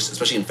super religious,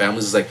 especially in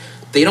families, is like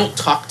they don't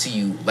talk to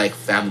you like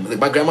family. Like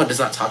my grandma does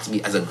not talk to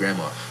me as a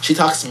grandma. She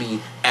talks to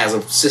me as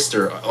a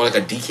sister or like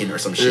a deacon or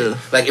some shit. Yeah.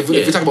 Like if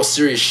we talk about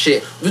serious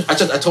shit, I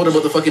told her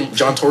about the fucking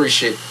John Tory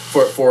shit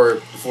for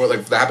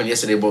like that happened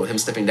yesterday about him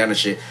stepping down and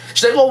shit.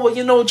 She's like, oh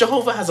well,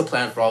 Jehovah has a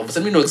plan for all of us,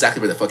 and we know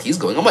exactly where the fuck he's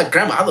going. I'm like,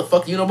 grandma, how the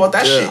fuck do you know about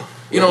that shit?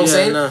 You know what I'm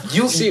saying? No.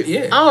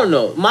 I don't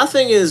know. My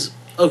thing is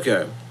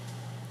okay.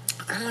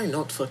 I don't even know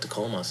what the fuck to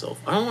call myself.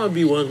 I don't want to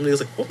be one of them niggas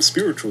like, I'm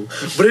spiritual.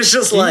 But it's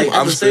just like,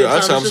 I'm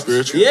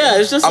spiritual. Yeah,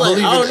 it's just like,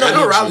 I don't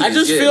know. I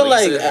just feel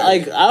like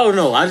I don't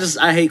know.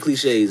 I hate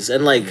cliches.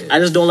 And like, I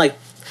just don't like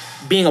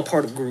being a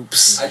part of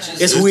groups.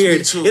 It's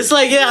weird. It's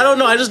like, I don't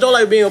know. I just don't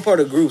like being a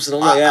part of groups. And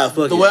I'm like,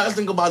 fuck the way I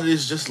think about it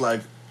is just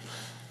like,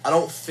 I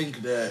don't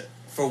think that,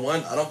 for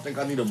one, I don't think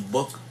I need a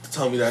book to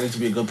tell me that I need to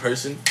be a good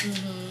person.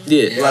 Mm-hmm.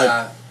 Yeah.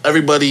 Like,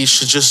 everybody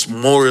should just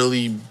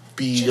morally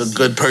be a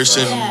good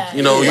person.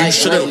 You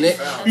shouldn't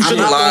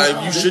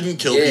lie. You shouldn't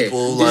kill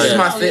people. This is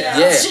my thing.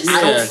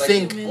 I don't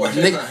think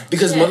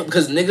because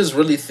niggas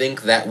really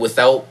think that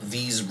without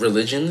these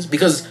religions,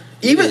 because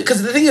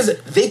the thing is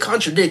they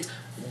contradict.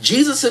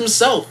 Jesus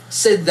himself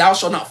said, "Thou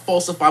shalt not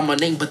falsify my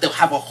name," but they'll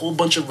have a whole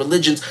bunch of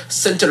religions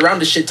centered around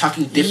this shit,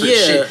 talking different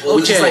shit.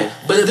 Which is like,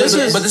 but this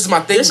is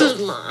my thing.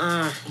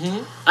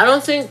 I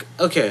don't think.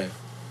 Okay,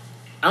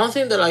 I don't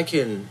think that I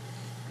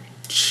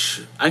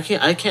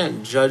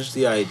can't judge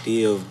the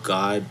idea of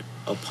God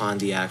upon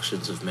the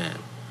actions of man.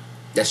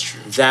 That's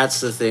true. That's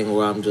the thing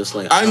where I'm just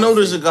like, I know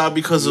there's a God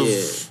because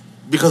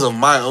of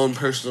my own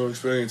personal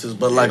experiences,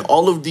 but like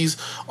all of these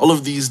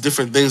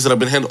different things that I've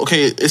been handling.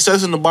 Okay, it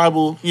says in the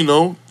Bible,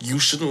 you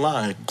shouldn't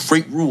lie.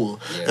 Great rule.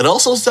 Yeah. It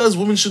also says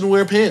women shouldn't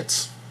wear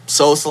pants.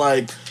 So it's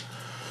like,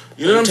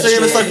 you know what I'm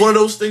saying? It's like one of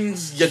those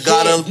things you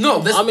gotta. No,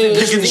 there's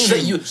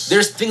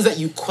things that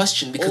you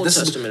question because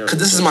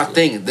this is my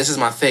thing. This is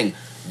my thing.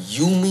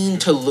 You mean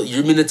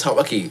to tell?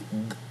 Okay,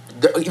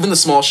 even the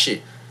small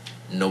shit.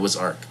 Noah's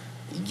Ark.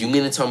 You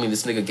mean to tell me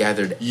this nigga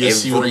gathered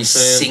every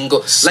single...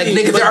 Like,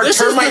 nigga, there are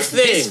termites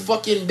this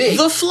fucking big.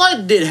 The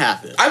flood did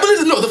happen. I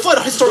believe... No, the flood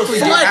historically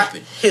did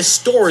happen. It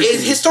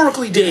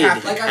historically did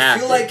happen. Like, I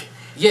feel like...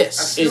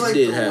 Yes, I feel like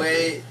the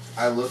way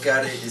I look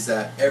at it is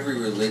that every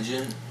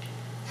religion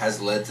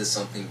has led to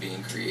something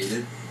being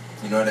created.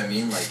 You know what I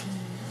mean? Like,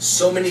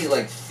 so many,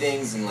 like,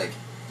 things and, like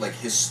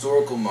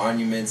historical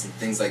monuments and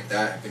things like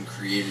that have been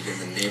created in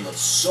the name of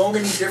so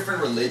many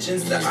different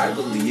religions that I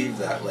believe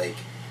that, like...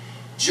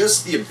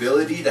 Just the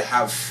ability to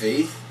have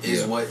faith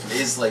is what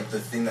is like the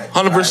thing that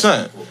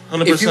 100%.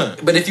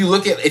 But if you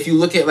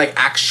look at like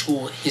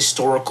actual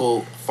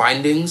historical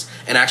findings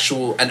and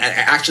actually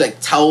like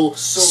tell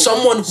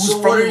someone who's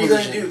from what are you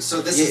gonna do?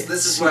 So this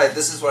is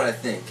what I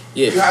think.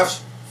 Yeah.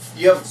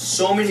 You have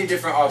so many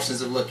different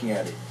options of looking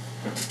at it.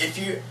 If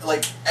you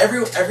like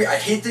every I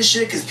hate this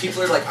shit because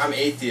people are like, I'm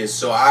atheist,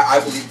 so I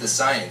believe the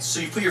science.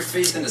 So you put your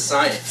faith into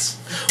science.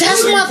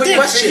 That's my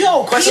thing.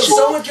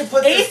 Someone can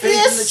put their faith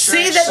in the church.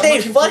 Say that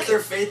they put their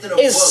faith in a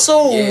book. It's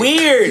so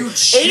weird. You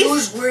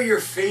choose where your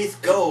faith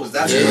goes.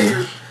 That's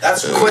where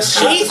that's the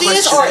question.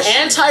 Atheists are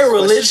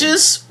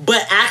anti-religious,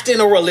 but act in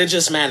a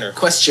religious manner.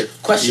 Question.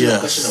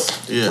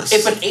 Yes.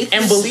 If an atheist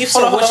and beliefs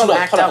are what you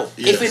act out.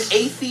 If an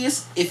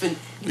atheist,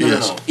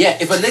 no. Yeah,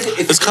 if a nigga,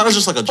 it's kind of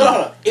just like a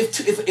job.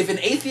 If an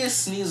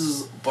atheist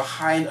sneezes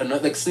beside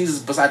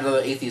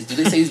another atheist, do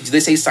they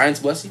say science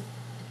bless you?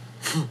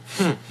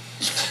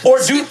 Or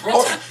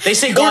they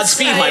say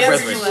Godspeed, my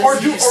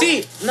brethren.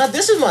 See, now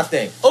this is my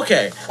thing.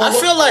 Okay, I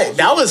feel like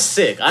that was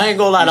sick. I ain't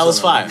gonna lie, that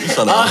was fire. Or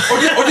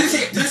did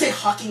they say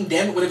hawking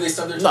damn it whenever they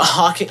stub their tongue? No,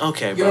 hawking,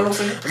 okay, bro. You know what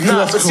I'm saying?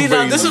 No, see,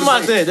 now this is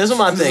my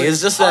thing.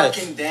 It's just that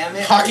hawking damn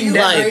it. Hawking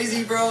damn it.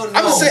 Crazy, bro. No.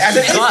 I would say as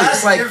an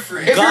atheist, like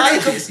different. If God,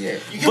 you're atheist,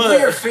 you can put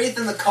your faith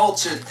in the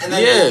culture and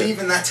then believe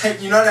in that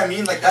type. You know what I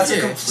mean? Like that's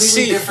a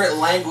completely different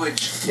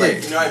language.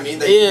 Like you know what I mean?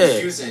 That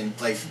you're using.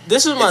 Like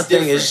this is my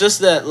thing. It's just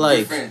that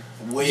like.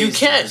 You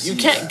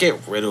can't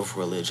get rid of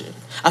religion.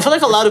 I feel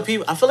like a lot of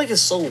people. I feel like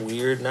it's so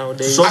weird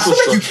nowadays. I feel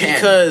like you can.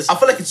 Because I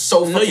feel like it's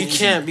so. No, you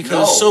can't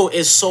because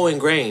it's so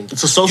ingrained.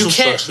 It's a social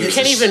structure. You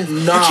can't even.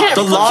 You can't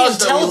the laws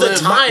tell the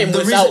time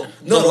without.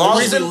 The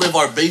laws we live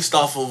are based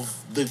off of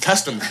the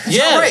Testament.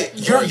 Yeah, right.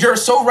 You're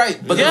so right.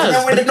 But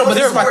but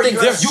there's my thing.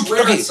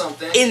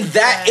 In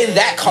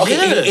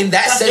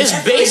that sense,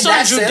 it's based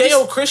on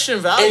Judeo-Christian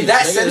values. In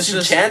that sense,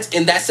 you can't.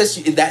 In that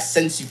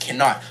sense, you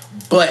cannot.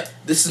 But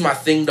this is my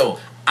thing, though.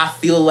 I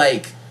feel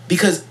like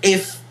because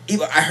if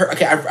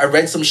I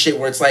read some shit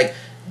where it's like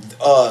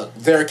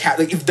they're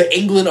Catholic, if the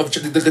England of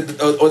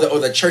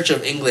the Church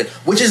of England,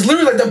 which is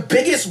literally like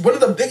one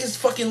of the biggest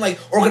fucking like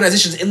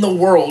organizations in the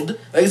world,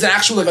 like it's an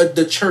actual like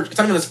the church. It's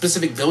not even a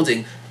specific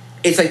building.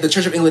 It's like the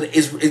Church of England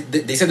is.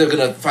 They said they're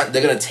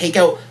gonna take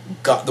out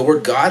God, the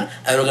word God,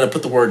 and they're gonna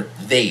put the word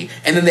they.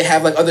 And then they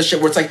have like other shit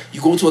where it's like you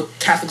go to a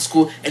Catholic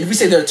school, and if we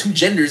say there are two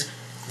genders.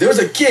 There was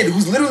a kid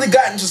who's literally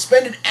gotten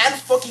suspended and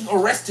fucking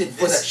arrested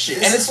for that shit.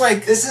 And it's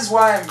like this is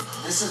why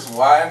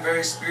I'm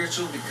very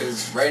spiritual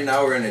because right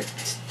now we're in an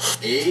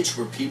age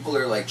where people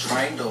are like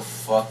trying to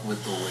fuck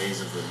with the ways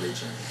of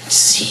religion.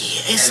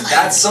 See, it's and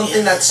that's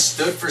something that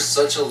stood for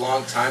such a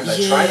long time. That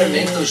trying to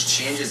make those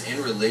changes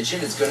in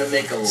religion is going to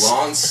make a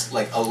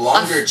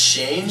longer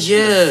change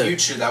in the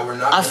future that we're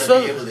not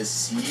going to be able to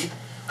see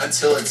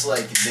until it's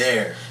like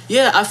there.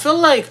 Yeah, I feel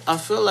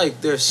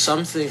like there's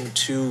something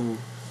to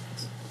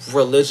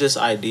religious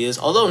ideas,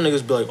 although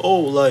niggas be like,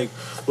 oh, like,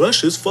 well, that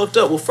shit's fucked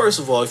up. Well, first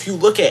of all, if you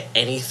look at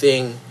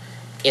anything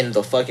in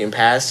the fucking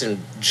past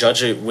and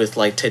judge it with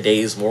like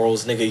today's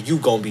morals, nigga, you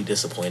gonna be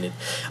disappointed.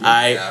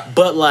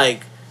 But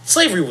like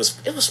slavery was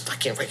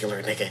fucking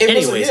regular, nigga.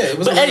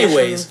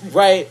 Anyways,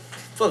 right?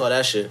 Fuck all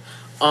that shit.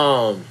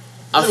 I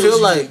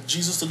feel like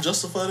Jesus to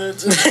justify that.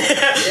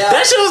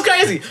 That shit was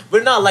crazy.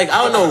 But no, like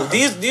I don't know.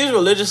 These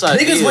religious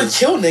ideas. Niggas would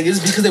kill niggas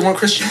because they weren't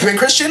Christian. You ain't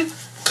Christian?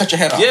 Cut your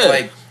head off.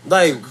 Yeah.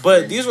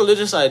 But these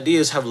religious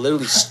ideas have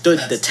literally stood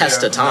the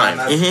test of time.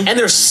 And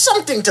there's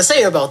something to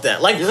say about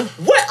that. Like,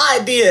 what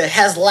idea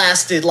has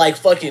lasted, like,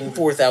 fucking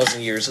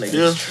 4,000 years, nigga?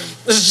 Yeah.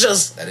 It's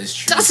just... That is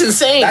true. That's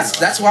insane.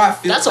 That's why I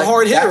feel that's like... That's a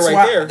hard hitter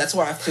there. That's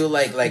why I feel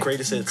like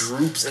greatest hits.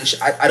 Groups and shit.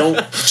 I don't...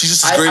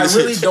 Jesus' I greatest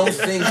really don't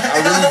think...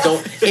 I really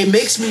don't... It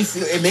makes me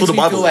feel... It makes me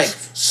feel like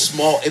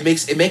small... It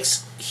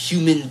makes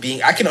human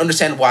being. I can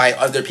understand why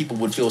other people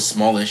would feel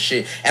small as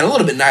shit and a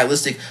little bit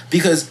nihilistic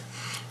because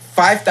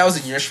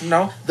 5,000 years from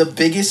now, the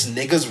biggest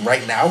niggas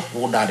right now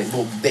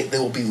they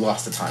will be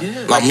lost to time.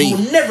 Yeah. Like, you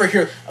will never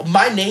hear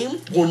my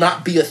name will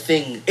not be a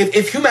thing.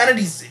 If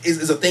humanity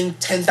is a thing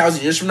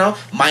 10,000 years from now,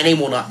 my name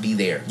will not be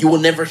there. You will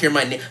never hear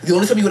my name. The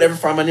only time you would ever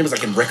find my name is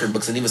like in record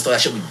books, and even still,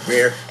 that shit would be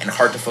rare and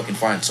hard to fucking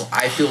find. So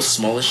I feel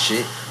small as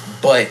shit,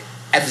 but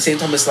at the same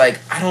time, it's like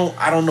I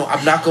don't know.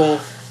 I'm not going.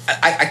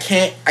 I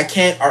can't.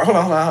 All right, hold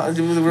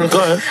on.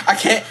 Go ahead. I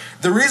can't.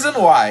 The reason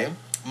why.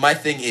 My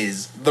thing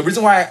is the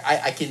reason why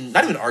I can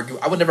not even argue.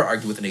 I would never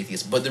argue with an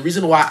atheist, but the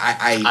reason why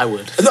I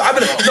would. No, I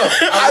don't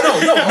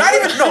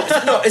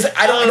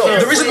know.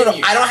 The reason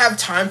I don't have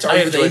time to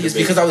argue with an atheist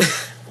because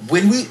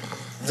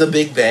the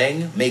Big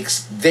Bang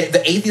makes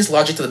the atheist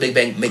logic to the Big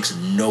Bang makes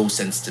no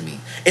sense to me.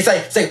 It's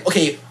like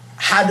okay.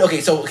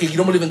 You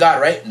don't believe in God,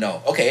 right?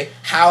 No. Okay.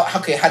 How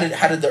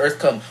did the Earth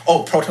come?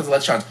 Oh, protons and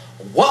electrons.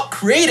 What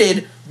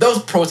created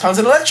those protons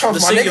and electrons,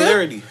 the my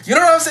singularity. Nigga? You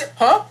know what I'm saying?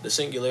 Huh? The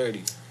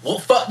singularity.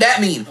 What fuck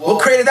that mean? Well,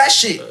 what created that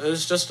shit?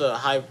 It's just a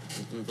high,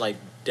 like,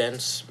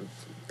 dense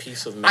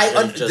piece of matter.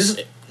 What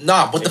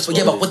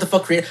the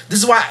fuck created?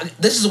 This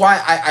is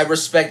why I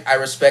respect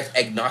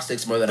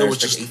agnostics more than I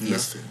respect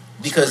atheists.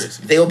 Because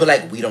they'll be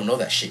like, we don't know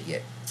that shit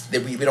yet.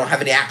 We don't have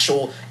any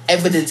actual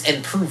evidence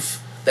and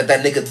proof that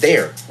nigga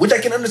there. Which I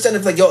can understand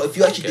if if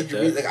you actually did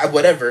your research,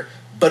 whatever.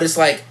 But it's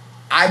like,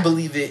 I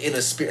believe it in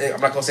a spirit.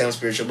 I'm not gonna say I'm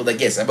spiritual, but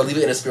yes, I believe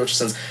it in a spiritual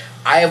sense.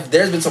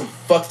 There's been some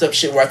fucked up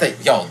shit where I think,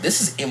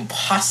 this is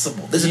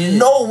impossible. There's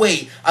no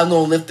way I'm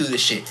gonna live through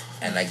this shit,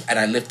 and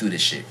I lived through this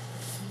shit,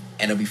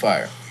 and it'll be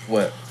fire.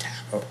 What?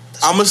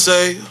 I'm gonna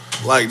say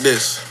like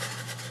this.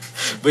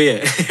 But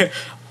yeah,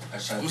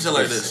 I'm gonna say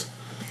like this.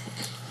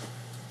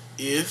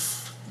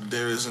 If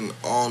there is an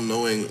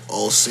all-knowing,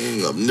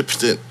 all-seeing,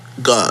 omnipotent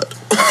God,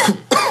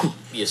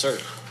 yes, sir,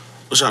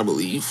 which I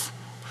believe,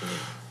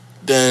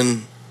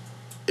 then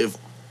if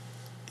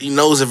he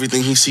knows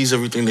everything, he sees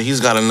everything, then he's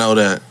got to know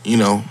that,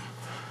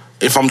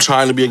 if I'm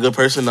trying to be a good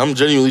person, I'm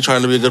genuinely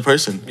trying to be a good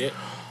person. Yeah.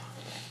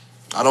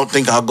 I don't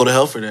think I'll go to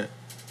hell for that.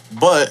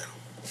 But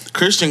the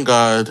Christian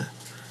God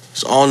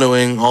is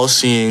all-knowing,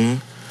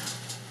 all-seeing,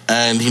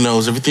 and he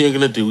knows everything you're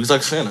going to do. He's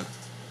like Santa.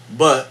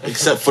 But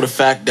except for the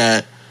fact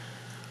that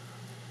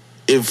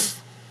if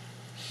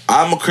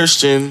I'm a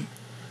Christian,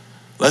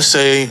 let's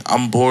say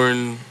I'm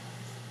born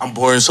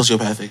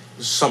sociopathic.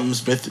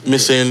 Something's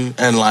missing,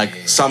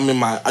 and something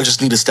in I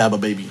just need to stab a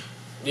baby.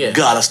 Yeah.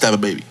 Gotta stab a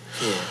baby.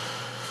 Yeah.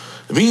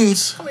 It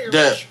means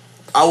that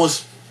I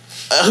was.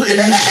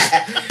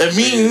 It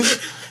means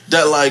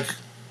that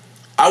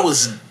I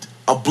was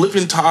a blip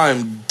in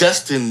time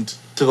destined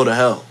to go to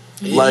hell.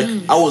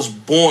 I was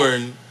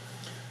born.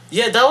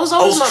 Yeah, that was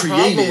always my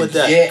problem with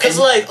that. Yeah, because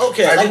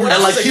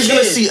he's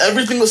gonna see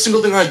every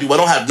single thing I do. I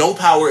don't have no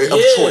power of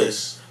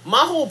choice.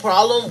 My whole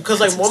problem, because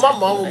when my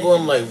mom would go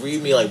and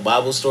read me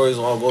Bible stories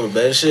when I go to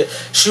bed and shit,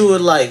 she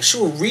would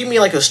read me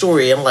a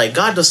story and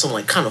God does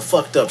some kind of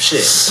fucked up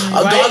shit.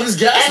 God is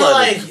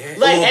gaslighting.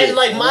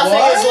 And my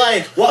thing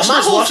is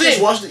my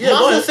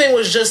whole thing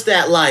was just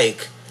that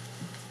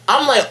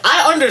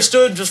I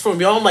understood just from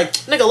y'all. I'm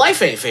nigga,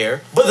 life ain't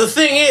fair. But the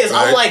thing is,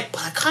 I'm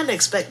but I kind of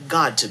expect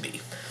God to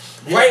be.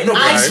 Right? No,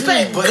 I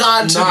expect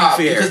God to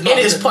be fair in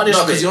his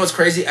punishment. Because you know what's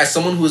crazy? As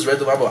someone who has read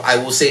the Bible, I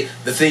will say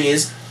the thing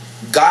is,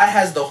 God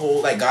has the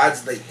whole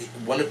God's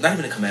not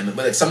even a commandment,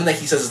 but something that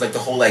he says is the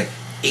whole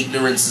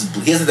ignorance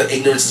is he has the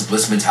ignorance is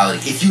bliss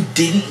mentality. If you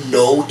didn't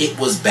know it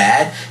was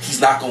bad,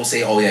 he's not gonna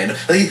say, oh yeah. No.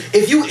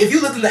 If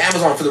you lived in the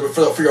Amazon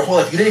for your whole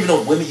life, you didn't even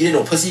know women, you didn't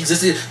know pussy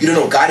existed, you didn't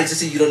know God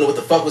existed, you don't know what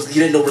the fuck was,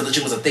 you didn't know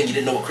religion was a thing, you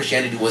didn't know what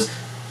Christianity was.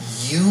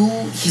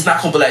 He's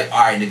not gonna be all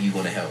right, nigga, you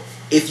going to hell.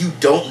 If you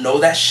don't know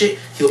that shit,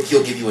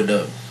 he'll give you a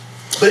dub.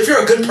 But if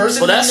you're a good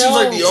person, that seems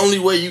like the only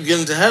way you get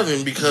into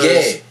heaven because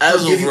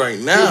as of right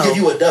now, he'll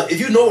give you a dub. If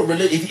you know what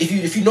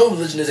if you know what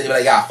religion is, and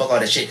you're fuck all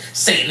that shit,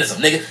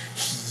 Satanism, nigga,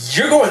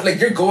 you're going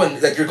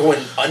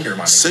under,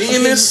 my nigga.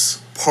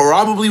 Satanists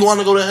probably want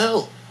to go to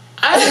hell.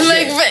 Which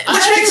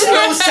makes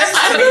no sense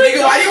to me,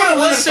 nigga. Why do you want to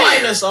live in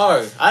Satanists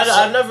are?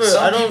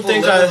 I don't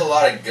think live with a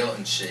lot of guilt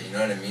and shit. You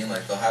know what I mean?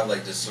 They'll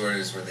have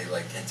disorders where they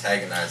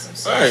antagonize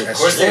themselves. Right. Of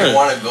course, they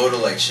want to go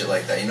to shit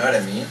like that. You know what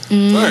I mean?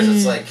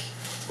 Mm. So it's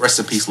rest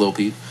in peace, Lil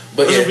Pete.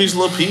 But rest in peace,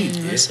 Lil Pete.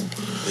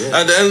 Yeah.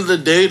 At the end of the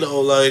day,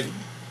 though,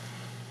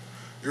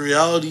 your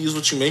reality is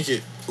what you make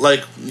it.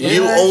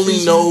 You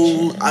only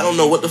know. I don't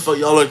know what the fuck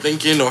y'all are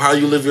thinking or how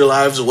you live your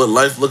lives or what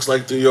life looks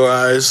like through your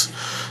eyes.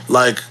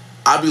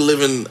 I be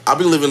living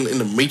in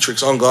the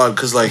matrix on God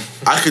because I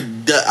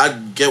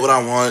get what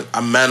I want. I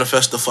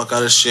manifest the fuck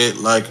out of shit.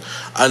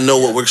 I know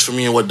what works for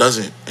me and what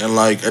doesn't. And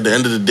at the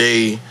end of the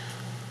day,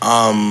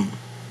 I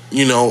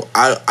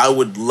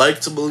would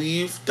like to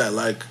believe that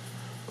like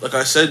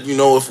I said,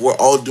 if we're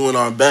all doing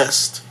our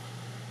best,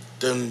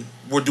 then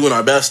we're doing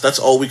our best. That's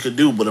all we could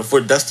do. But if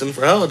we're destined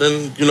for hell,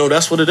 then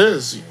that's what it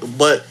is.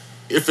 But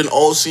if an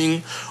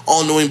all-seeing,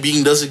 all-knowing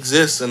being does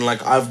exist, and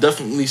I've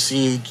definitely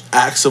seen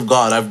acts of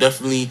God, I've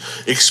definitely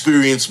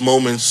experienced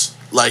moments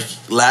like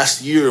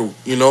last year,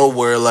 you know,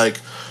 where like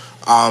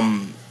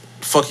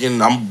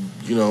fucking I'm,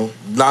 you know,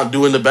 not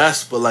doing the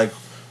best, but like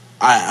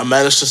I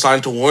managed to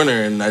sign to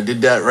Warner, and I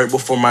did that right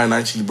before my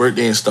 19th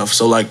birthday and stuff.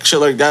 So like shit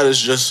like that is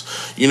just,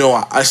 you know,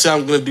 I say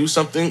I'm gonna do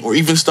something, or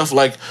even stuff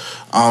like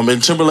in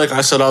Timberlake,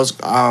 I said I was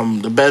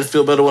the bed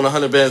feel better when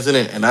 100 bands in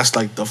it, and that's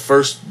like the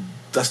first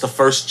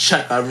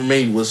check I ever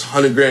made was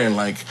 $100,000.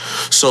 Like,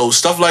 so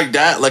stuff like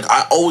that. Like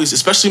I always,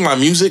 especially my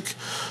music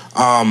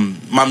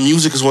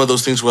is one of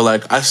those things where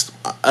like I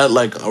at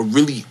like a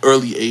really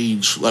early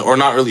age, like, or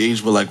not early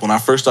age, but like when I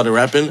first started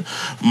rapping,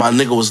 my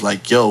nigga was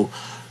like, yo,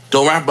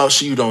 don't rap about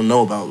shit you don't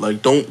know about.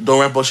 Like, don't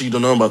rap about shit you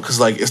don't know about. Because,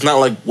 like, it's not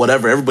like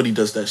whatever. Everybody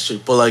does that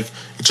shit. But, like,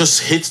 it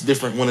just hits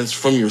different when it's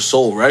from your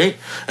soul, right?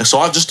 And so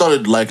I just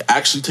started, like,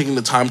 actually taking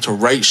the time to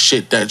write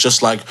shit that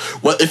just, like,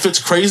 if it's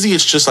crazy,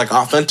 it's just, like,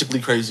 authentically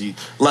crazy.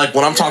 Like,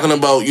 when I'm talking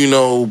about, you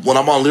know, when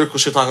I'm on lyrical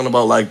shit talking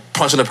about, like,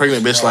 punching a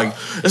pregnant bitch, like,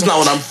 it's not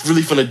what I'm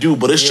really finna do.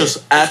 But it's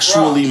just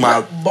actually my...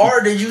 What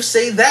bar did you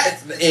say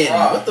that in?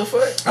 What the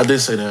fuck? I did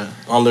say that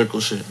on lyrical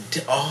shit.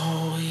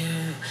 Oh,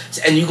 yeah.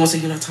 And you gonna say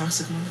you're not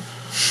toxic, man?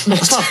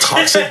 That's not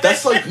toxic.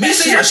 That's like me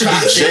saying I should be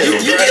in jail.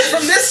 You get it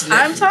from this nigga.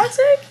 I'm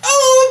toxic? A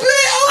little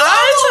bit.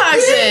 I'm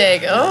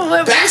toxic. Oh,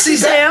 what makes you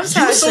say I'm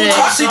toxic? You so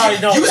toxic.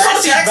 You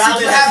so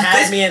toxic. You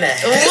have me in a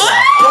head. What?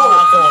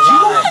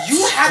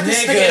 You had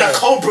this nigga in a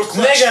Cobra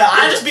clutch. Nigga,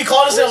 I just be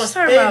calling this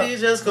on baby,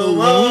 just go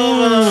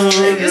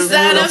Is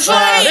that a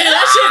fight? Nigga,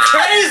 that shit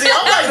crazy.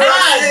 I'm like,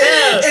 God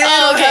damn.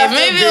 Oh, okay,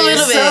 maybe a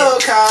little bit. So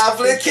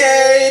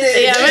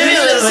complicated. Yeah, maybe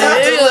a little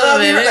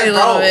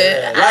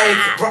bit.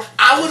 Like, bro,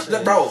 I would,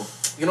 bro.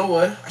 You know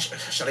what?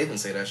 Should I even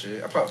say that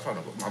shit? I probably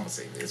not. I'm gonna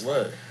say this.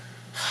 What?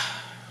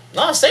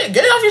 No, say it.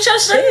 Get it off your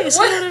chest. Say it. Say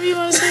whatever you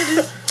want to say,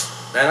 dude.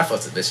 Man, I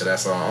fucked a bitch to that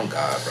song. Oh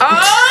God, bro.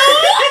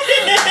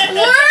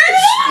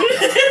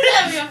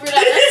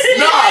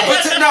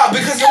 Nah,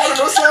 because you wanna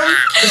know something?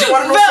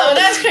 Bro,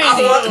 that's crazy.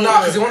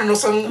 Because you wanna know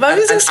something? My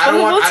music's I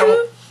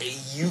don't.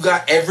 You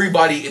got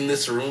everybody in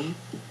this room.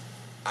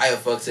 I have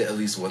fucked to at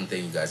least one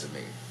thing you guys have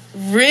made.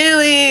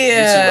 Really?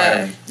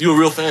 You a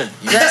real fan.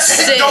 That's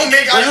sick. Don't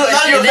make not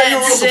your fan, you're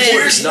a real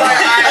supporter.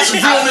 That's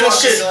real nigga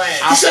shit.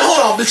 He said,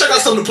 hold on, bitch, I got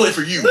something to play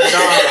for you. Hold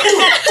on.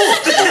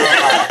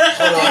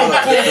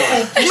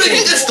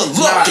 Nigga, it's the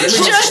luck.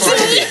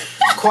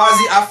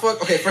 Kwazii, I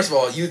fuck. Okay, first of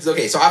all,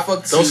 so I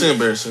fucked. Don't say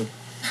embarrassing.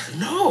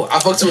 No, I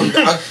fucked to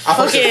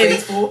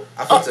Faithful.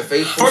 I fucked to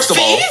Faithful. First of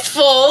all,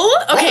 Faithful.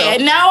 Okay,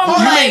 and now I'm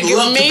like,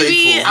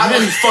 maybe I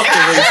didn't fuck the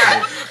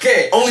Faithful.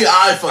 Okay, only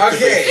I fucked the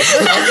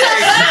Faithful.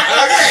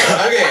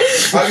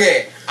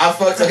 Okay. I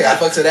fucked to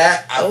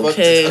that. I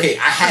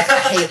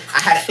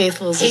had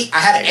Faithful. I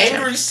had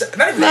angry.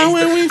 Not even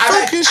angry. I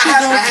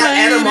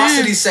had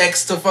animosity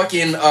sex to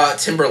fucking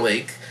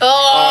Timberlake.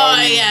 Oh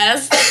yeah,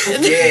 that's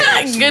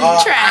good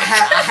track.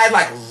 I had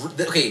like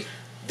okay.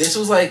 This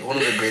was like one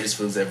of the greatest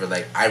feelings ever.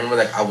 Like I remember,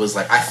 like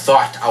I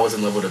thought I was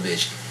in love with a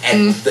bitch,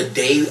 and the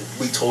day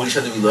we told each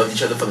other we loved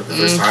each other for the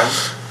first time.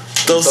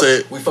 Don't say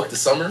it. We fucked the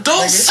summer.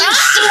 Don't say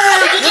summer.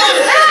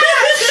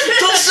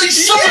 Don't say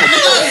summer.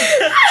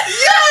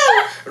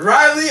 Yo,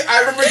 Riley, I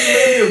remember you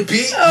made me a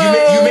beat.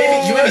 You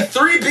made me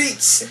 3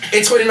 beats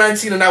in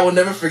 2019, and I will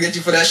never forget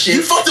you for that shit.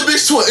 You fucked the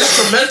bitch to an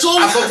instrumental.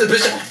 I fucked the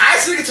bitch. I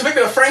asked nigga to make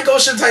me a Frank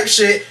Ocean type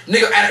shit,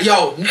 nigga.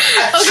 Yo,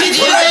 I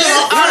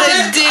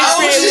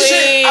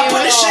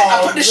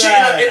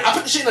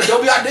put the shit in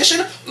Adobe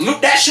Audition.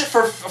 Looped that shit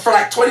for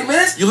like 20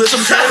 minutes. You lit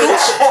some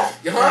candles.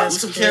 Lit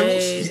some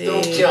candles.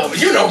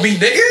 You know me,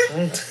 nigga.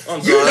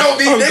 You know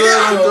me,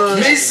 nigga.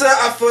 Misaa,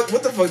 I fucked.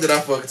 What the fuck did I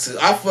fuck to?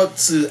 I fucked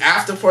to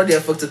After Party. I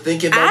fucked to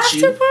Thinking About You.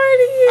 After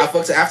Party. I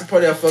fucked to After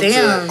Party. I fucked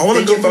to I want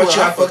to go About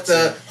You. I fucked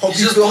to Hope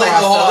You Feel How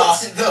I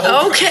Felt.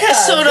 Okay,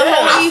 so the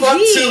whole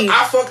EP.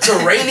 I fucked to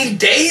Rainy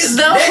Days.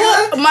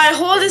 My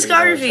whole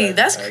discography.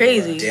 That's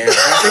crazy. Damn.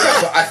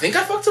 I think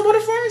I fucked to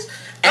Butterflies.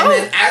 And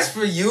then as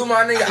for you,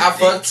 my nigga, I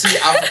fucked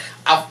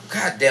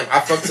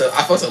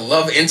to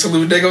Love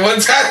Interlude, nigga, one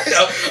time.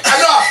 I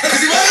know,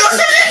 cause you wanna know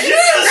something?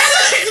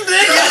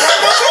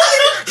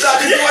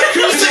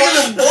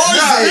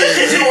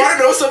 Cause you wanna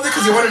know something?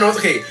 Cause you wanna know.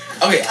 Okay.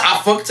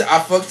 I fucked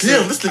to.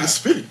 Damn, this nigga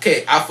spitting.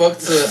 Okay, I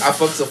fucked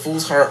to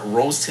Fool's Heart,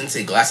 Rose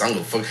Tinted Glass. I don't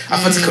give a fuck. I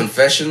fucked to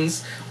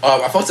Confessions.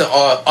 I fucked to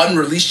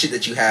unreleased shit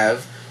that you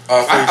have.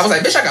 I was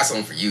like, bitch, I got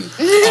something for you.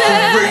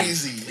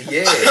 Crazy.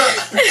 Yeah.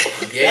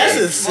 That's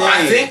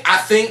insane. I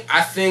think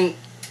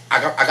I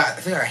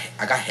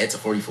got head to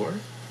 44.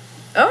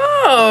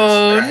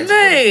 Oh,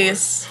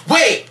 nice.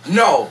 Wait. I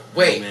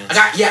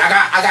got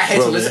head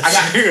to listen. I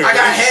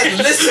got head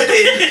listening.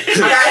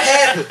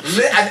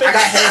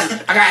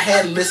 I got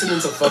head listening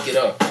to Fuck It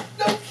Up.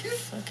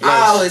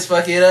 I always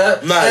fuck it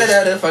up.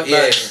 Nice. Fuck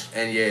nice.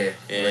 Yeah. And yeah.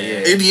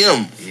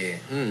 EDM.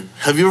 Yeah.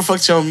 Have you ever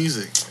fucked your own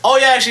music? Oh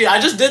yeah, actually,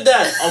 I just did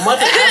that a month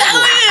ago.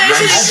 I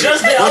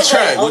just did. What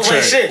track? I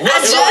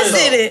just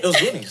did it. It was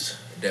Goonies.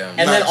 Damn.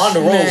 And then On the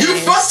Road. You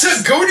fucked to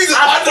Goonies and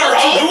I On the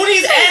Road?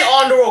 Goonies and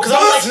On the Road. Because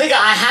I was like, nigga,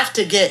 I have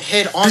to get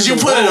head on. Did you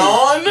put it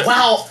on?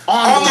 Wow,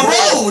 on the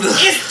road.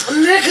 It's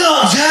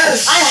nigga.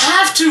 Yes. I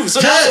have to. So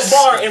that's the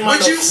bar in my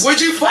notes. Would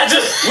you fuck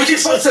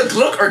to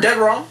Gluck or Dead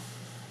Wrong?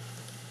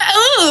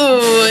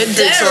 Ooh,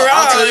 Dead Wrong.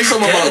 I'll tell you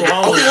something about it.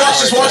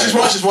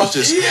 Okay, watch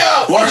this.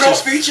 Yeah. Watch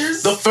this.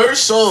 Features. The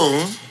first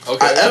song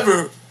I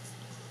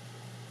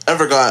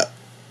ever got.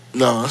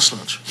 No, that's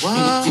not true.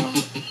 What?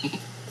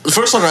 The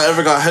first song I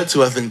ever got head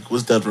to, I think,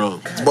 was Dead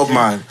Road. It's above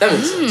mine. That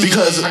makes sense.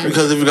 Because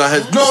if you got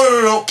head,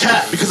 no,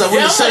 Cat. Because I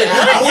wouldn't have said it.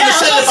 I wouldn't have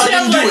said it if I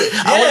didn't do it.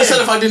 I wouldn't have said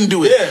it if I didn't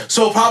do it. Yeah.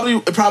 So it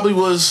probably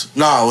was.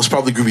 Nah, it was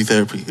probably Groovy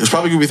Therapy. It was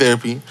probably Groovy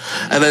Therapy,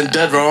 and then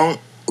Dead Wrong.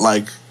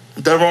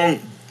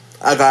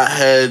 I got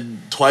head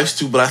twice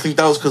too, but I think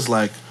that was because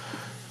like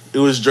it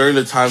was during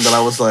the time that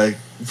I was like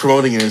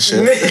promoting it and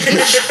shit.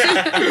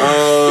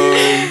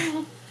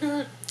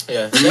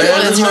 Yeah,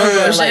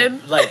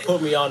 like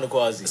put me on the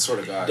Kwazii.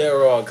 Swear to God, they're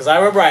wrong. Because I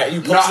remember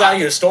you posted out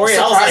your story.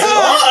 I was like,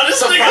 oh, this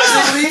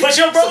surprisingly, nigga. But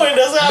your bro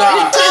doesn't. I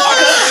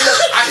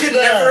could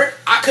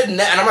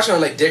never, and I'm not trying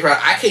to like dick around.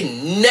 I could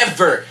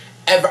never,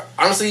 ever,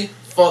 honestly,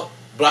 fuck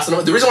Bossa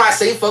Nova. The reason why I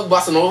say fuck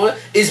Bossa Nova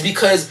is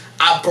because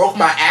I broke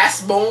my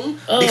ass bone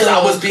because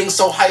I was being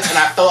so hyped and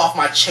I fell off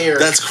my chair.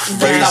 That's crazy.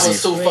 Because I was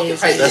so fucking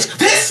hyped.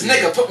 This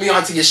nigga put me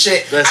onto your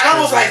shit. And I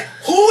was like,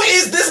 who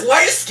is this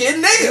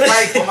light-skinned nigga?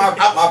 Like,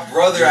 my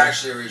brother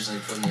actually originally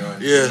put me on.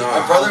 Yeah.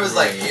 My brother was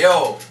like,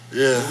 yo,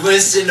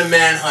 listen to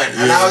Manhunt.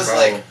 And I was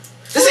like,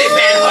 this ain't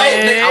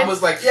Manhunt. I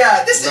was like,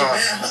 yeah, this ain't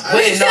Manhunt.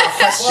 Wait, no,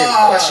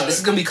 question. This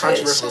is gonna be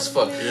controversial as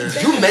fuck.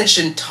 You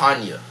mentioned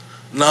Tanya.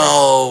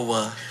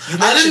 No.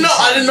 I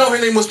didn't know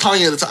her name was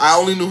Tanya at the time. I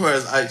only knew her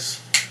as Ice.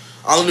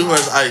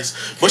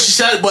 But she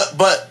said, but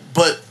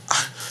I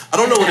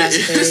don't know what it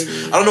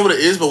is. I don't know what it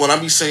is, but when I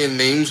be saying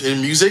names in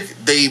music,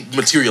 they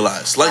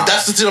materialize. Like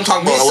that's the thing I'm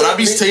talking about. Like, when I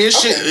be saying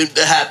shit, it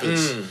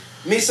happens.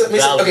 Misa,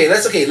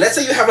 let's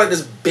say you have like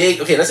this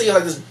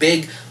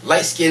big,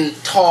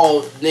 light-skinned,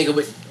 tall nigga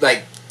with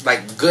like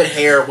good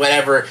hair,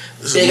 whatever,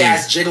 big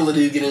ass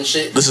jiggly and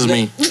shit. This is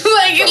me. Go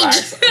ahead.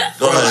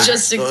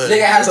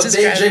 Nigga has a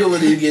big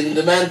jiggly and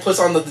the man puts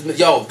on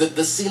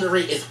the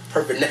scenery is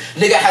perfect.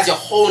 Nigga has your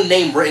whole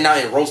name written out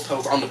in rose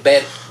petals on the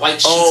bed,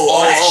 white sheets,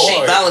 all that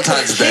shit.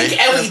 Valentine's Day. Pink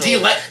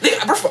LED light.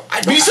 Nigga,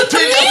 Misa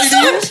pink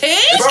LED.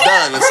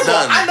 It's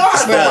done. I know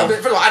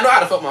how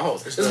to fuck my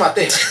host. This is my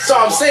thing. So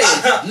I'm saying,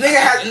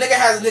 nigga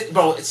has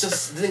bro. It's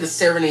just the nigga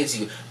serenades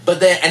you. But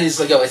then, and it's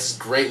like, yo, it's just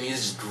great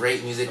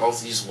music.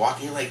 Also, you just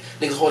walking, like,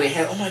 niggas holding your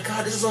hand. Oh my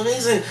God, this is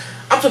amazing.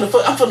 I'm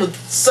finna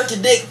suck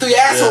your dick through your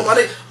asshole, my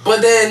nigga.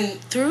 But then,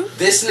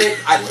 this nigga,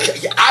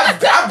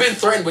 I've been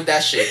threatened with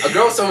that shit. A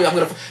girl was telling me, I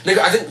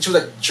think she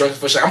was like drunk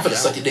for shit. I'm finna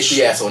suck your dick through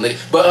your asshole, nigga.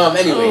 But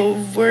anyway. Oh,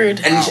 word.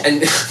 And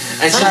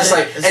she's just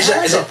like, is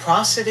that a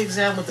prostate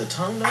exam with the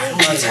tongue, though? I don't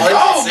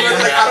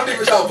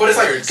even know. But it's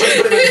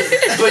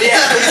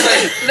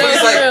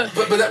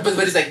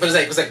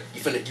like,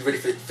 you ready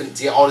for to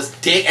get all this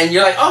dick, and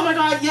you're like, oh my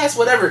God, yes,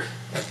 whatever.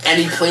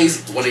 And he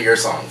plays one of your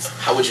songs.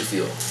 How would you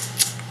feel?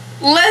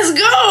 Let's go.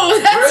 No.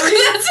 That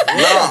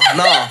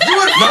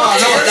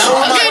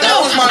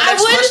was my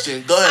next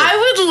question. Go ahead. I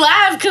would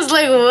laugh because,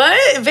 like,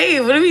 what,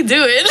 babe? What are we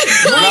doing?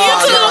 It's a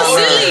little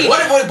silly.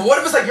 What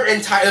if it's like your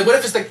entire? What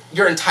if it's like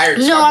your entire?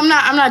 No, I'm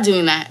not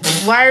doing that.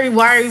 Why are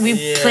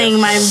we playing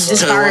my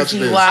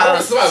discography? I don't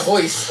listen to my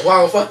voice.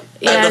 Wow, fuck.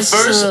 Yeah, at the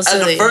first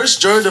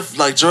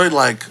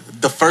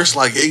the first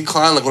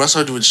incline, like when I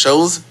started doing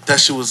shows, that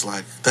shit was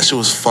fun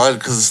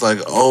because it's like,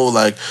 oh,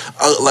 like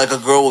a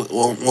girl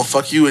will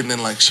fuck you and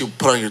then like she'll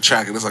put on your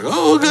track and it's like,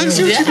 oh, okay,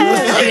 see what you doing.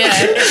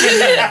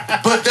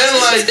 Yeah. But then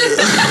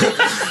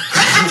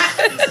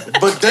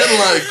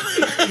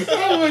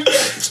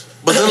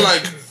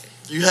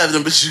you have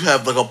them bitches who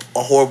have like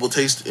a horrible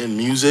taste in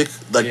music,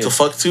 like to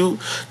fuck to,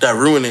 that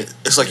ruin it.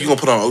 It's like you gonna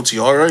put on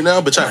OTR right now,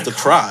 but you have to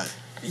cry.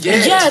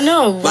 Yeah,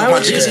 no. Why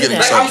would you do that?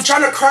 Like, I'm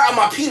trying to cry on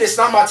my penis,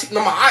 not my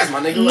eyes,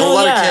 my nigga. No,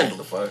 light a candle.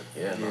 The fuck?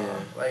 Yeah, no.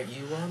 Like,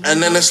 you want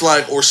and then it's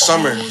like, or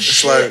summer.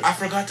 It's like, I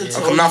forgot to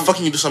tell you. I'm not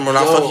fucking you to summer. I'm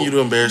not fucking you to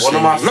embarrass you.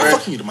 I'm not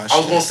fucking you to my shit. I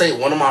was gonna say,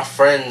 one of my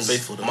friends,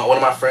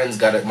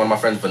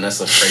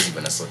 Vanessa, crazy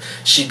Vanessa.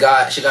 She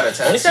got a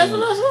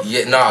tattoo.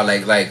 Yeah, no,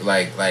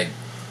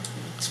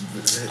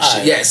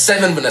 yeah,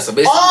 7 Vanessa.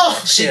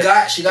 Basically, she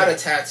got a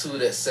tattoo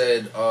that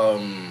said,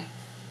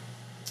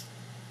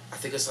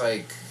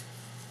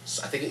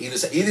 I think it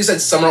either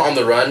said Summer on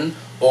the Run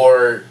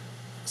or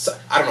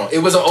I don't know. It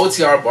was an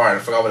OTR bar and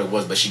I forgot what it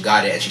was, but she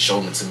got it and she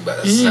showed it to me.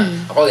 But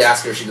I'll probably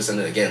ask her if she could send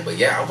it again. But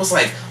yeah, I was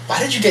like, why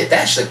did you get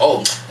that? She's like, oh,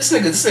 this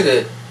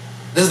nigga,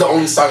 this is the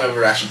only song I've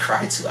ever actually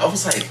cried to. I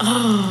was like,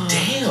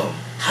 damn.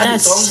 How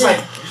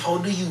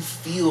do you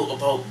feel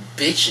about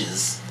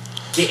bitches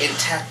getting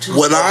tattoos?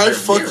 When I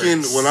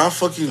fucking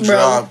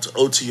dropped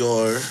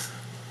OTR,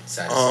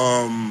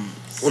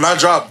 when I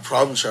dropped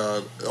Problem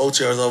Child,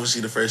 OTR is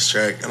obviously the first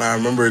track, and I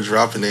remember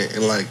dropping it,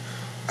 and like,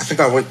 I think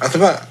I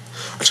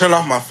I turned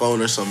off my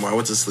phone or something. I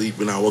went to sleep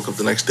and I woke up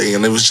the next day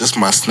and it was just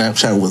my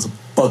Snapchat was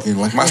bugging.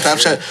 Like my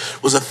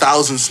Snapchat was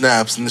 1,000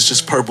 snaps and it's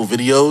just purple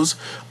videos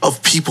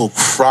of people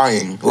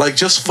crying, like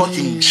just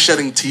fucking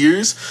shedding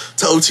tears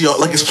to OTR.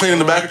 Like it's playing in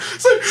the background.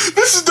 It's like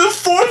this is the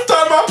 4th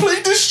time I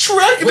played this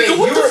track. Wait,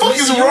 what the fuck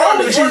is wrong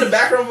with you? You were the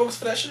background vocals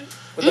for that shit?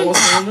 I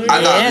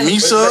got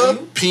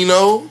Misaa,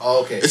 Pino.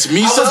 Oh, okay. It's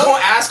Misaa. I was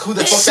gonna ask who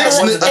the fuck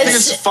that was. I think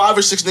it's 5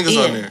 or 6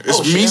 niggas on there. It's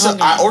Misaa.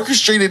 I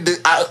orchestrated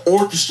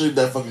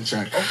that fucking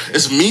track. Okay.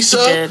 It's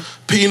Misaa,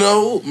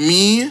 Pino,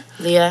 me,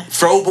 Leah,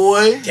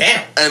 Froboy,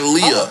 and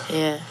Leah. Oh.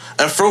 Yeah.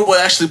 And Froboy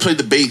actually played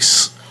the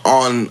bass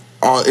on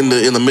in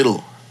the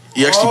middle.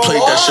 He actually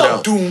played that shit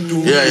out.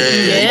 Yeah.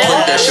 He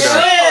played that shit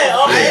out.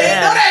 I didn't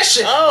know that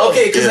shit.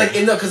 Okay, because like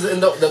in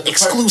the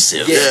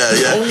exclusive.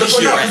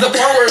 The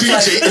part where it's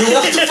like,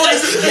 what the fuck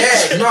is it?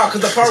 Yeah, no,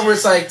 because the part where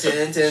it's like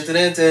ten. Yeah,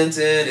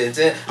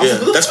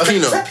 that's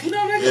Pino. Is that Pino?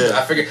 Yeah,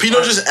 I figured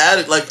Pino just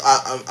added like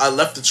I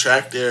left the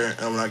track there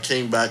and when I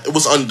came back it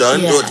was undone.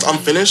 It was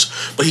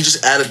unfinished, but he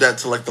just added that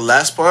to like the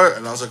last part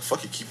and I was like,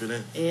 fuck it, keep it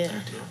in. Yeah.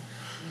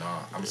 No,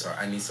 I'm sorry.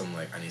 I need some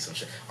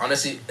shit.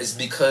 Honestly, it's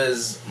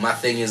because my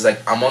thing is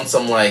like I'm on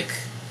some like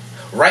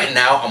right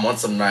now I'm on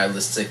some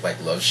nihilistic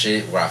like love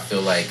shit where I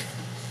feel like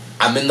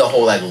I'm in the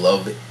whole like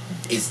love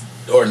is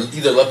or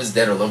either love is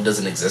dead or love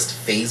doesn't exist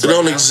phase. It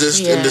don't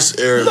exist in this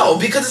era. No,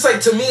 because it's like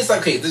to me it's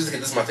like okay, this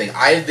is my thing.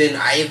 I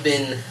have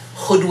been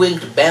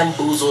hoodwinked,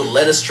 bamboozled,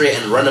 led astray,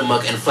 and run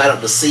amok and flat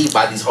out deceived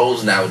by these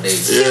hoes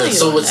nowadays. Yeah.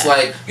 So it's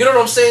like you know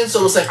what I'm saying.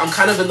 So it's like I'm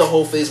kind of in the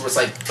whole phase where it's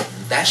like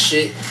that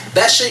shit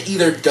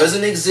either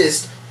doesn't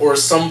exist or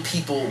some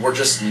people were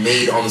just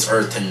made on this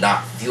earth to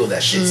not feel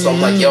that shit. So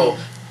I'm like, yo,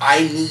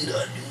 I need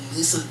a new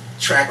Misaa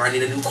track or I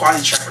need a new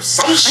Kwazii track or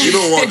some shit. You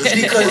don't want this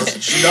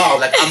because no,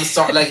 like I'm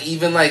sorry, like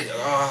even like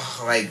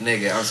like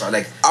nigga, I'm sorry,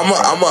 like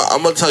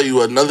I'm gonna tell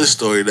you another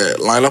story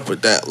that line up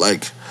with that.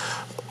 Like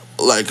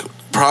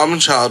Problem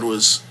Child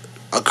was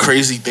a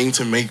crazy thing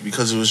to make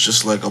because it was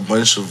just like a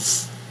bunch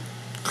of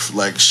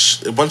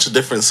a bunch of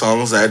different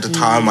songs that at the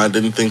time I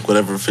didn't think would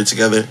ever fit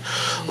together.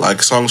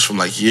 Like songs from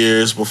like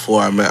years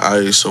before I met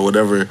Ice or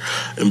whatever.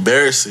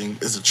 Embarrassing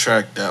is a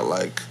track that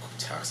like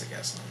toxic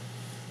ass song.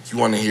 You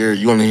wanna hear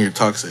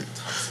Toxic.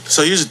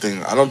 So here's the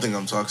thing, I don't think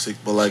I'm toxic,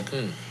 but like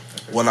the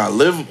way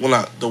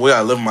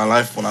I live my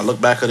life, when I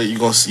look back at it, you're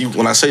gonna see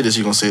when I say this,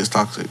 you're gonna say it's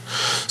toxic.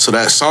 So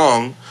that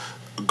song,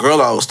 a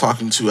girl I was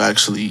talking to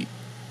actually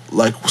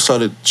like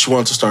she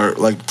wanted to start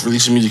like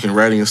releasing music and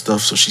writing and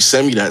stuff, so she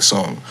sent me that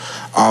song,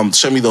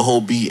 sent me the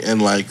whole beat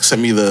and like sent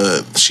me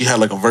she had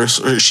like a verse,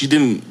 or she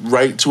didn't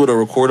write to it or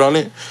record on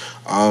it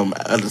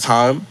at the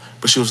time,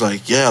 but she was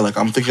like, yeah, like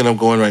I'm thinking of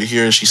going right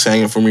here, and she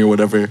sang it for me or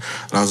whatever,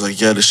 and I was like,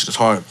 yeah, this shit is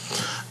hard,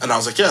 and I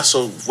was like, yeah,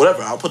 so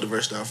whatever, I'll put the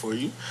verse down for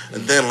you,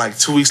 and then like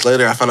 2 weeks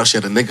later I found out she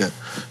had a nigga,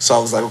 so I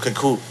was like, okay,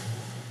 cool,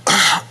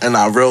 and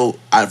I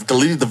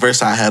deleted the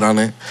verse I had on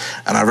it,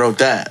 and I wrote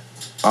that.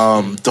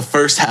 The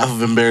first half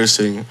of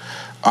Embarrassing,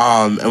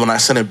 and when I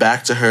sent it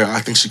back to her,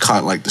 I think she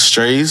caught like the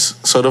strays,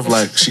 sort of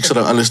like she sort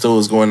of understood what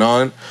was going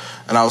on,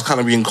 and I was kind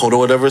of being cold or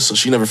whatever, so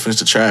she never finished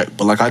the track.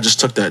 But like I just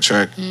took that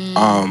track,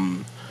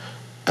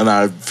 and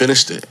I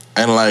finished it,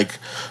 and like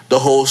the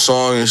whole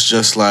song is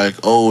just like,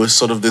 oh, it's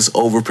sort of this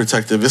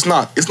overprotective. It's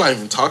not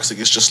even toxic.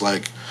 It's just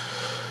like,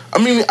 I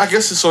mean, I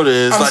guess it sort of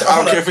is. Like I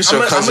don't care if it's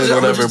your cousin or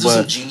whatever, but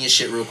some genius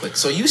shit real quick.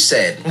 So you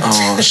said,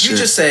 shit. you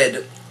just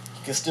said.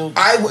 So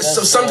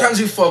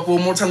sometimes we fuck, well,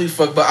 more times we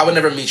fuck, but I would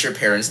never meet your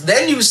parents.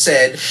 Then you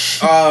said,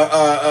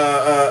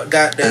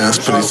 goddamn,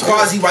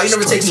 Kwazii, why you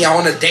never take me out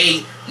on a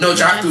date? No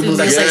drive-through moves.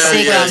 Like,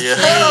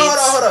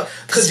 hold up.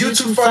 Because you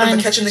too far to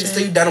catch a nigga,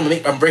 stay you down,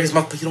 I'm break his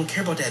mouth, but you don't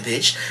care about that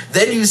bitch.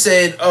 Then you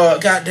said,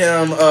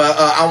 goddamn,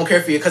 I don't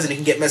care for your cousin, he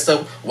can get messed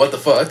up. What the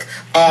fuck?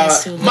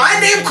 My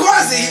name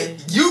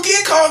Kwazii, you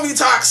can call me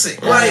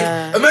toxic. Like,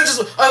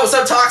 imagine, what's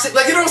up, toxic?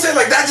 Like, you know what I'm saying?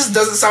 Like, that just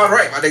doesn't sound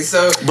right, my nigga.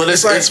 So, but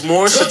it's like, it's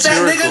more took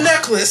satirical. That nigga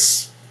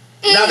necklace.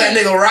 Now that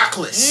nigga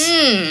rockless.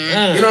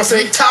 You know what I'm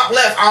saying? Top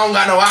left, I don't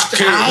got no option.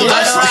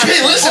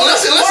 Listen.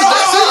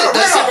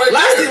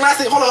 Last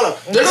thing, hold on.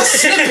 There's a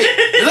snippet.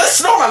 There's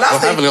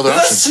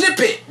a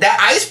snippet that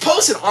Ice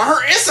posted on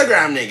her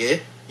Instagram, nigga. You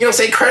know what I'm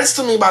saying? Credits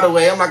to me, by the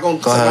way. I'm not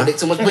gonna suck my dick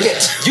too much. But yeah,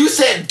 you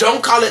said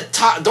don't call it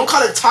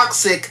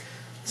toxic.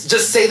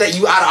 Just say that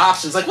you out of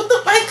options. Like, what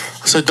the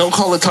fuck? So don't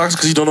call it toxic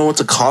because you don't know what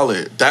to call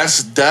it.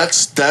 That's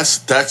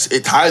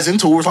it ties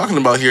into what we're talking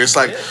about here. It's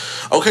like,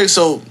 okay,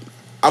 so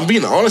I'm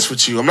being honest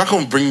with you. I'm not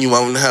gonna bring you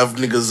out and have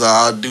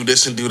niggas do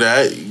this and do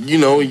that. You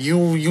know,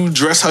 you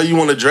dress how you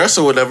want to dress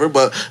or whatever.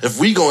 But if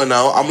we going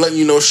out, I'm letting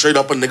you know straight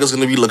up a nigga's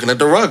gonna be looking at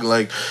the rug.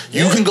 Like,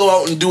 you can go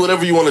out and do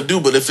whatever you want to do,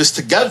 but if it's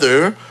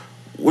together,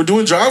 we're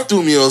doing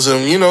drive-through meals,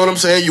 and you know what I'm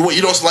saying.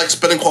 You don't like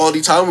spending quality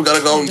time. We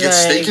gotta go and get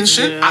steak and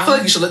shit. I feel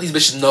like you should let these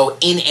bitches know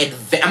in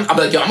advance. I'm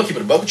like, yo, I'm gonna keep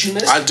it a buck with you,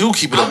 miss. I do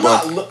keep it a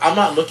buck. I'm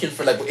not looking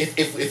for like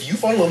if you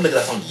fall in love with a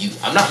nigga, that's on you.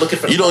 I'm not looking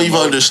for. You don't even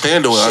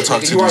understand the way I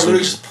talk to you. You are literally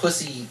just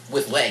pussy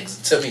with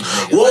legs to me,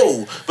 nigga. Whoa,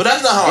 like, but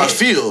that's not how I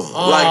feel.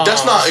 Like,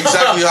 that's not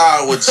exactly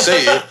how I would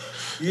say it.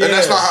 And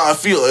that's not how I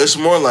feel. It's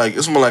more like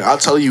I'll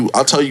tell you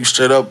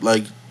straight up,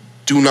 like,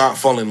 do not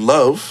fall in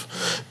love,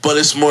 but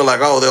it's more like,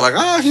 oh, they're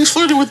like, he's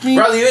flirting with me.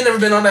 Brother, you ain't never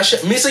been on that shit.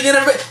 Misaa, you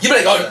never been. You be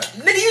like, oh,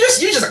 nigga, you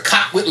just a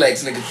cop with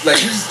legs, nigga.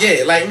 Like, you just,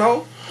 like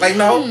no. Like,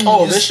 no.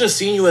 Oh, they just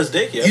seeing you as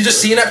dick, You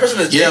just seeing that person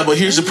as dick. Yeah, but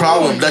here's the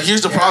problem. Like,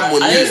 here's the problem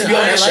with me. I used to be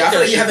on that shit. I feel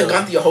like you haven't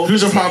gone through your whole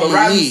Here's the problem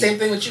with me. Same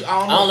thing with you.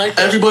 I don't like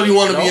that. Everybody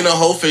want to be in a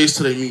whole phase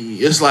till they meet me.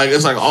 It's like,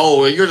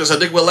 oh, you're just a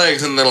dick with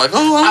legs. And they're like,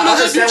 oh, I want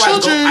to have your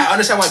children. I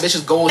understand why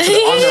bitches go on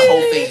their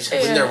whole phase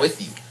when they're with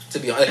you. To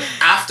be honest,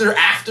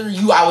 after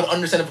you, I would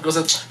understand if a girl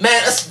says,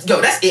 man, that's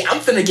it. I'm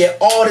finna get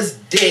all this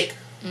dick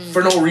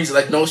for no reason,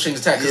 like no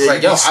strings attached. Cause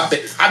like, yo, I've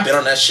been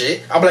on that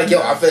shit. I'm like, yo,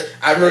 I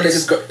remember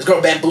this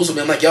girl bamboozled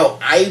me. I'm like, yo,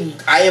 I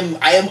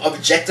am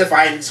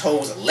objectifying these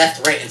hoes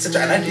left, right, and center,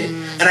 and I did,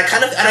 and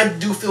I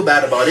do feel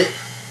bad about it,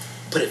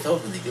 but it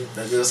felt really good.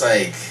 Like, it was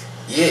like,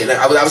 yeah, like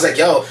I was like,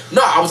 yo,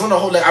 no, I was on the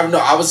whole, like,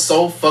 I was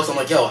so fucked. I'm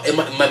like, yo, in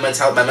my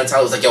mentality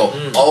was like, yo,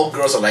 all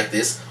girls are like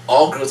this,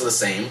 all girls are the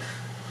same.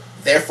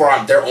 Therefore,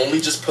 they're only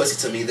just pussy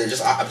to me.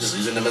 I'm just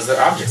using them as their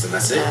objects, and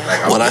that's it.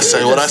 Like, what I say.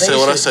 I'll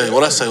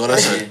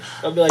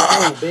be like,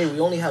 hey, babe,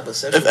 we only have a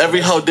session. If every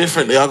hoe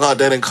different, y'all got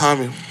that in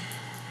common.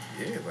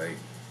 Yeah, like,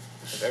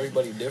 if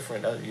everybody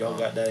different, y'all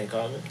got that in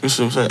common. You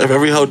see what I'm saying? If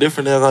every hoe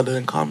different, y'all got that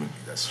in common.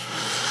 That's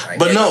true.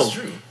 But no,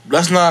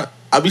 that's not.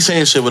 I be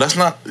saying shit, but that's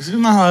not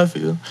how I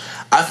feel.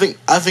 I think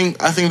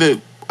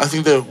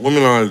that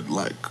women are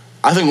like.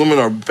 I think women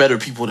are better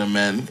people than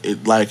men. I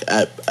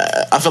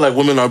feel like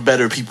women are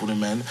better people than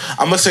men.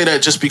 I'm gonna say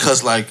that just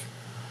because, like.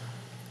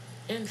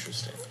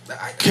 Interesting.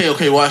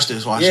 Okay. Watch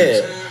this.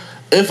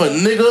 If a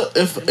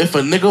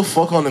nigga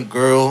fuck on a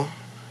girl,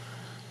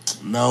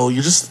 no,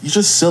 you're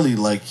just silly.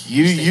 Like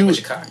you were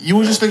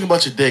just thinking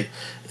about your dick.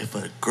 If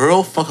a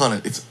girl fuck on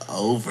it, it's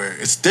over.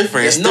 It's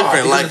different. It's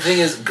different. Like, the thing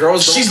is,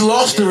 girls. She's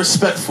lost the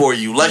respect for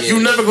you. Like, you're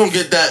never gonna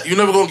get that. You're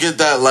never gonna get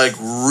that like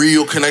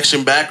real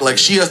connection back. Like,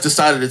 she has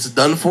decided it's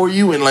done for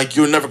you, and like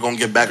you're never gonna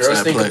get back to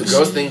that place.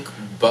 Girls think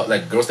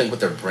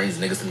with their brains.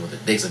 Niggas think with their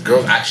dicks. And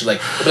girls actually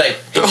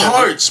their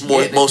hearts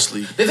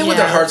mostly. They think with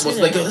their hearts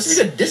mostly. Like, yo, this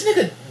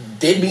nigga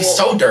did me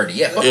so dirty.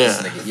 Yeah, fuck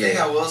this nigga. The thing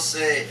I will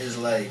say is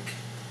like,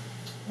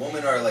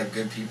 women are like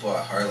good people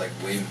at heart, like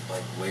way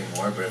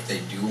more. But if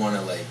they do want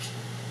to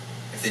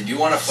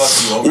fuck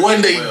you over,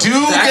 when they do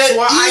get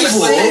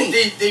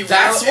evil,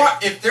 that's why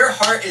if their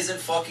heart isn't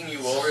fucking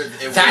you over,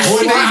 evil.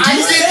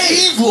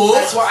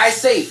 That's why I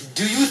say,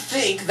 do you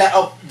think that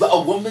a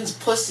woman's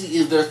pussy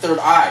is their third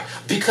eye?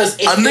 Because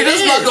if a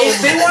nigga's not gonna,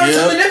 if they want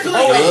to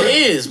manipulate, it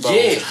is, bro.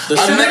 Yeah, the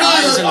third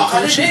eye is in the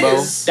coochie,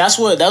 bro.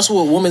 That's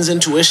what woman's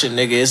intuition,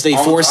 nigga. Is they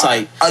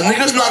foresight. A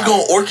nigga's not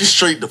gonna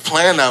orchestrate the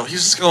plan out.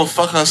 He's just gonna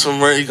fuck on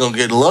some. He's gonna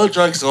get a little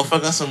drunk. He's gonna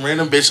fuck on some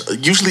random bitch,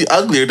 usually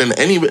uglier than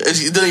any.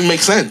 It doesn't even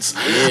make sense.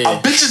 Yeah.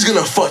 A bitch is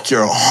gonna fuck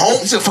your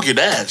home. She's gonna fuck your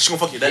dad. She's gonna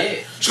fuck your dad.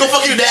 Yeah. She's gonna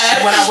fuck your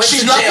dad.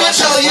 She's not gonna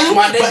tell you,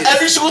 but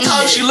every single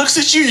time she looks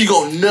at you, you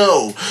gonna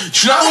know.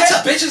 She's not gonna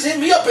tell. Bitches hit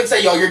me up and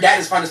say, yo, your dad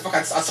is fine as fuck.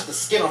 I suck the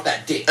skin off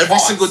that dick. Every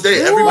single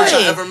day. Every bitch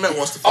I ever met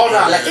wants to fuck. Oh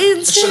no, like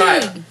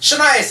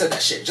Shania said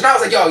that shit. Shania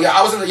was like, yo,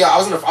 I was in the.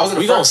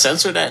 We gonna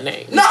censor that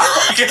name? No.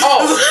 Shania,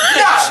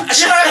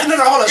 no,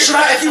 hold on.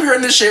 Shania, if you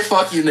hearing this shit,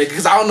 fuck you, nigga,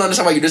 because I don't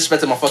understand why you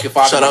disrespecting my fucking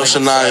father. Shout out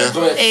Shania.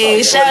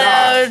 Hey, shout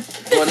out.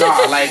 But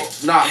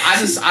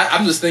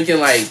I'm just thinking,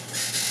 like,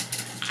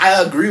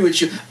 I agree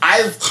with you.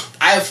 I've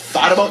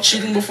thought about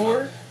cheating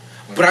before,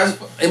 but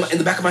in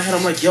the back of my head,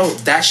 I'm like, yo,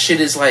 that shit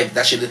is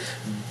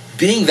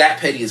being that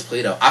petty is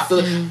played out. I feel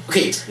like,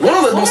 okay, one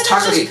of the most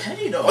toxic.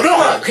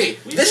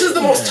 This is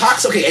the most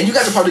toxic. Okay, and you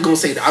guys are probably gonna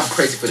say that I'm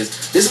crazy for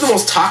this. This is the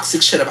most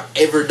toxic shit I've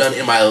ever done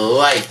in my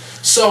life.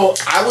 So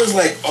I was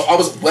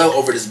well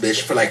over this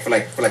bitch for like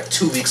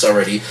 2 weeks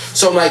already.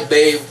 So I'm like,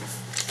 babe,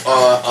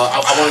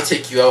 I want to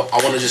take you out. I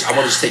want to just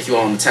take you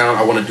out on the town.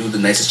 I want to do the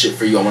nicest shit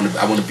for you. I want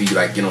to be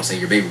like, you know what I'm saying,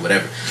 your baby,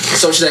 whatever.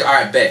 So she's like, all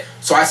right, bet.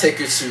 So I take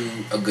her to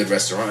a good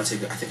restaurant. I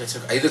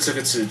either took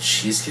her to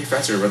Cheesecake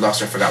Factory or Red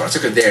Lobster. I forgot. I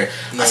took her there.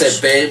 Nice. I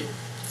said, babe,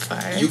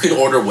 you can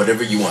order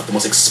whatever you want. The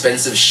most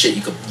expensive shit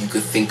you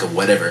could think of,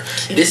 whatever.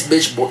 Cute. This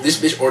bitch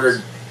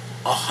ordered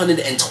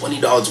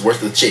 $120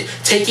 worth of shit.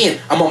 Take in.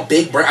 I'm on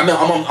big brain. I'm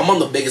on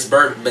the biggest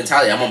bird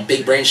mentality. I'm on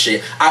big brain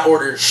shit. I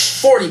ordered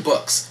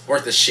 $40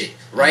 worth of shit.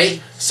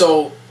 Right.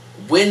 So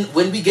when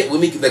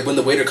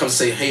the waiter comes to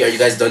say, hey, are you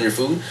guys done your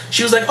food?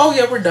 She was like, oh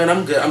yeah, we're done.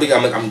 I'm good. I'm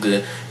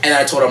good. And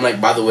I told her, I'm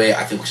like, by the way,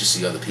 I think we should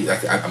see other people.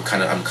 I'm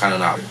kind of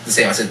not the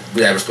same. I said,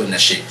 we're splitting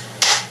that shit.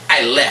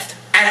 I left,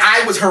 and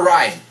I was her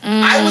ride.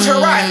 I was her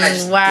ride. And I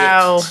just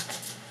wow.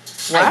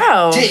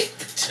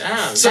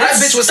 Damn, so that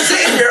bitch was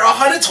sitting here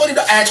 $120, and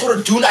I told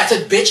her, I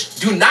said, bitch,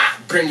 do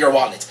not bring your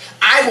wallet.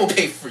 I will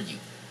pay for you.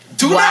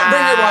 Do not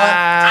bring your wallet.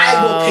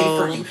 I will pay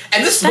for you.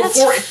 And this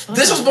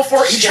was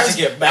before each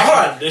transfer.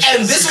 And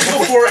this was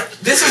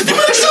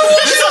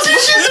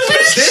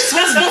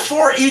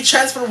before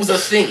e-transfer was a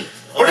thing.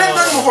 Or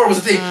not before it was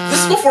a thing.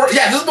 This is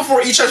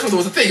before e-transfer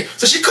was a thing.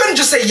 So she couldn't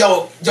just say,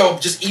 yo,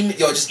 just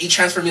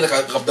e-transfer me like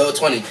a bill of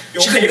 20.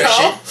 She couldn't do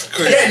that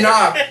shit. Yeah,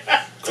 nah.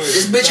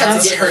 This bitch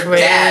had to get her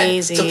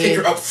dad to pick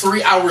her up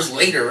 3 hours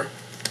later.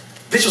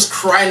 Bitch was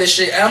crying and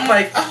shit. And I'm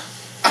like,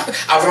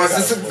 I was on,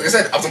 like I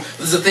said, this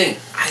is the thing.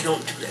 I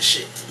don't do that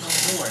shit no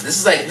more. This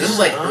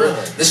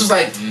was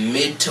like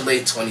mid to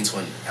late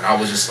 2020, and I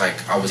was just like,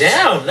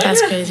 damn,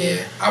 that's crazy.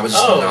 Yeah, I was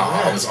just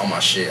I was on my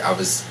shit.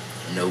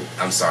 Nope,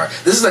 I'm sorry.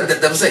 This is like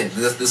that was saying.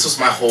 This was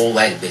my whole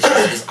like bitch.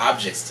 These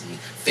objects to me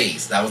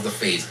phase. That was the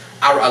phase.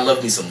 I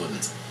love me some women.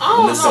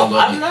 Women don't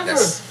love me. I'm not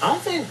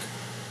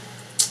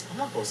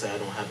gonna say I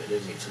don't have it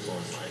in me to go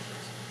and like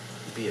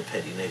be a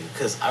petty nigga,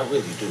 because I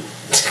really do.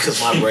 Because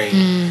my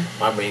brain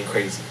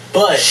crazy.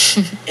 But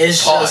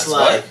it's just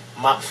like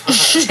my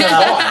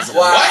pause.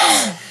 What?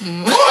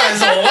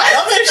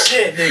 Other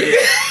shit, nigga.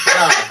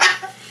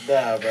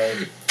 Nah,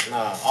 bro.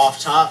 Nah, off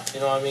top. You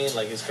know what I mean?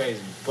 Like it's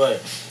crazy, but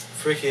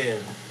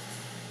freaking.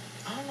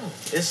 I don't know.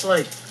 It's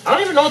like I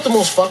don't even know what the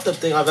most fucked up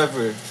thing I've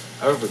ever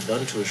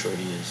done to a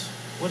shorty is.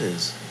 What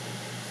is?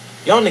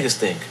 Y'all niggas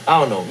think. I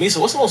don't know. Misa,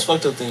 what's the most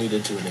fucked up thing you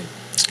did to a nigga?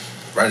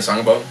 Write a song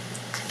about him?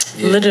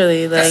 Yeah.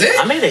 Literally, like that's it?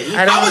 I made an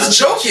EP. I was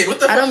joking. What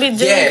the fuck? I don't be doing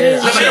crazy.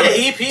 I made an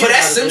EP. But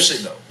that's sim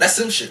shit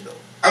though.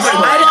 I was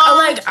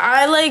like,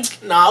 I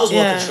like. Nah, I was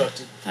well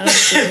constructed. I don't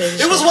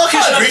it was well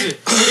constructed.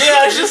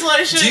 Yeah, it's just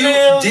like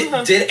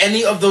shit. Did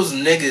any of those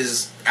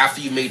niggas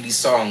after you made these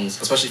songs,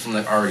 especially from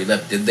like already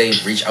left, did they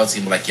reach out to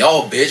you and be like,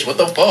 yo, bitch, what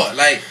the fuck?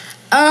 Like,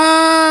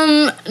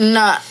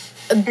 nah.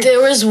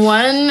 There was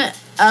one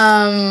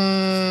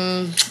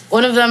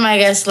of them, I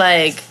guess,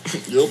 like,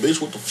 yo, bitch,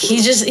 what the fuck?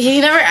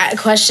 He never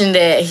questioned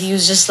it. He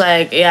was just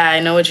like, yeah, I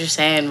know what you're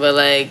saying, but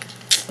like,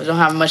 we don't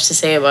have much to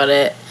say about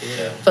it.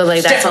 Yeah. But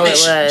like, that's all it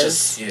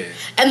was.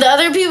 And the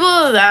other people,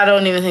 I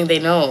don't even think they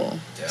know.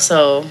 Yeah.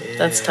 So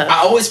that's tough. I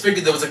always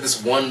figured there was like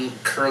this one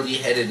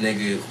curly-headed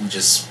nigga who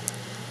just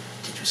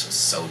did you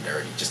so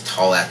dirty, just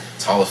tall as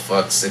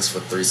fuck,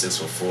 6'3",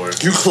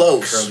 6'4". You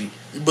close, curly,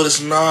 but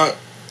it's not.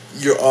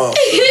 You're off.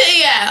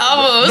 Yeah,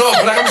 almost. No,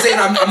 but like I'm saying,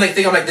 I'm like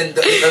thinking like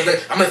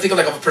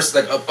of a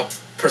person, like a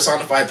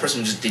personified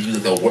person who just did you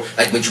like the work,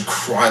 like made you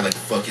cry like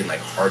fucking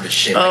like hard as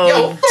shit. Like,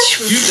 yo, you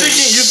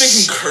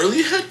thinking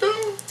curly head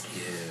though?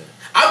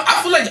 Yeah, I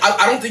feel like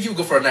I don't think you would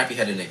go for a nappy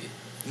headed nigga.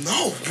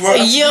 No,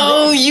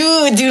 yo,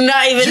 you do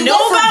not even know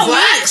about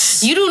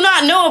blacks? Me. You do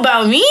not know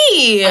about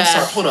me. I'm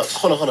sorry.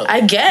 Hold up.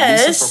 I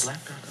guess.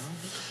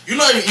 You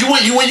know,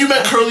 when you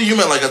met curly, you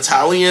meant like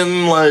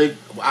Italian, like.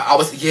 I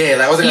was thinking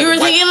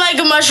like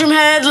a mushroom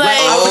head, like.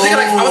 I was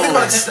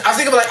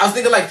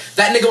thinking like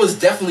that nigga was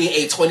definitely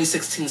a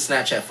 2016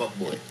 Snapchat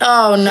fuckboy.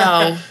 Oh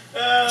no,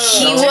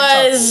 he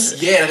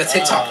was. Yeah, like a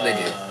TikTok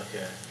nigga.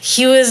 Okay.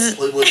 He was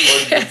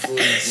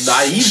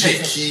naive.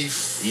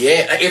 Queef.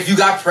 Yeah, like if you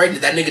got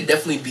pregnant, that nigga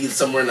definitely be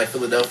somewhere in like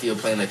Philadelphia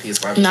playing like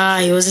PS5. Nah,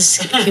 he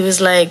was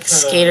like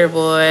skater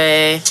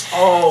boy.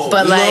 Oh,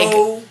 but like.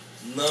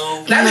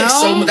 No.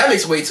 That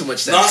makes way too much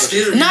sense. Not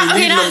skater. Not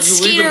you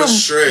skater. lead them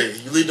astray.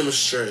 You lead them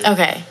astray.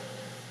 Okay.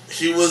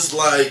 He was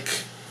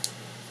like,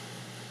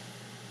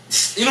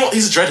 you know,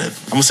 he's a dreadhead.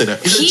 I'm gonna say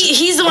that.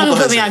 He's the one who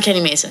put me on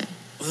Kenny Mason.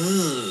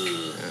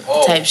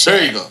 Type shit.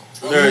 There you go.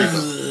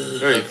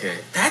 Okay.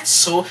 That's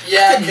so.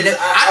 Yeah,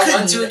 I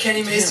went to a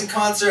Kenny Mason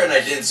concert and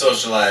I didn't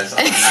socialize.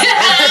 Get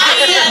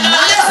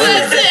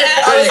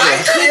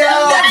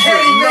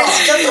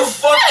the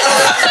fuck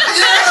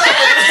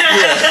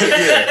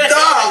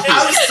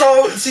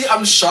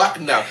I'm shocked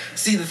now.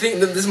 See, the thing,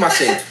 this is my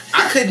thing.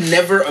 I could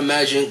never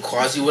imagine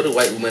Kwazii with a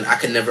white woman. I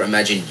could never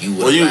imagine you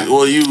with a black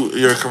woman.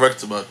 You're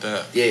correct about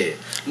that. Yeah. Yeah.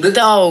 But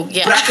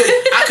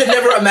I could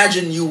never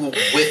imagine you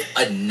with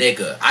a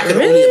nigga. I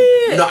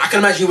could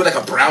imagine you with like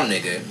a brown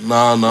nigga.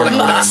 No. Or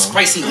like a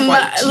spicy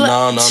white.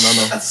 No.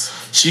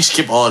 She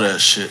skip all that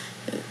shit.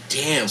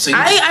 Damn. So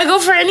I go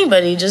for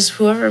anybody, just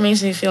whoever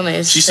makes me feel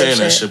nice. She's saying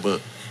that shit,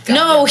 but.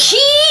 No, he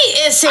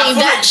is saying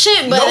that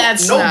shit, but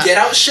that's not. Get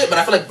out shit, but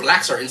I feel like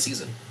blacks are in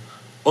season.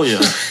 Oh yeah.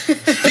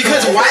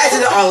 Because why is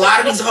it a lot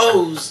of these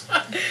hoes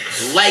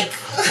like?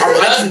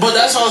 But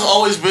that's how it's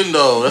always been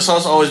though.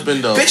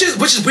 Bitches,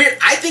 which is weird.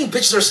 I think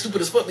bitches are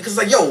stupid as fuck because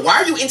like, yo,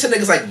 why are you into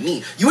niggas like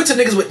me? You into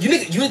niggas with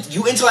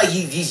you into like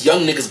these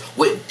young niggas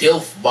with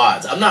dilf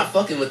bods. I'm not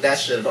fucking with that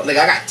shit at all. Like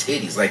I got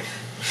titties, like.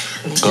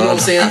 You know what I'm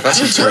saying?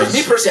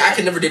 Me personally, I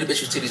could never date a bitch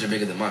whose titties are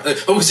bigger than mine.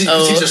 Whose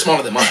titties are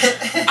smaller than mine. I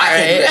can't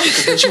do that shit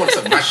because then she wants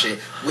to suck my shit,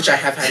 which I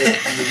have had it.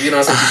 You know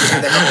what I'm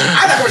saying? I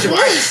had that conversation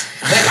with Ice.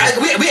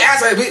 Like, we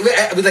asked,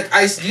 we like,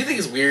 Ice, do you think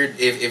it's weird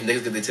if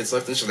niggas get their tits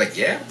sucked? And she's like,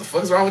 yeah, what the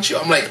fuck is wrong with you?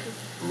 I'm like,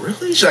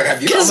 really? She's like,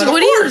 have you? I'm like,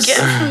 what do you get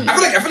from I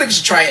feel like you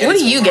should try it. What are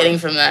you getting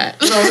from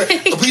that? You know what I'm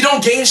saying? We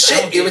don't gain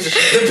shit. The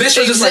bitch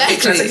was just like, hey,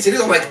 can I take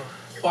titties? I'm like,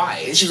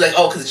 why? And she was like,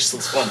 oh, because it just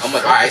looks fun. I'm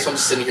like, all right, so I'm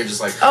just sitting here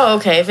just like. Oh,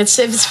 okay. If it's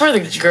for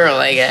the girl,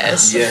 I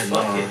guess. Yeah, no.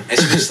 And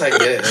she was just like,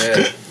 yeah,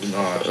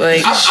 no.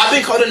 Like, I've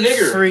been called a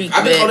nigger.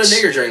 I've been called a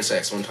nigger during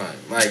sex one time.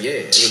 Like,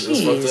 yeah, it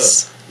was fucked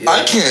up. Yeah.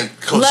 I can't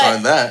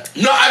co-sign that.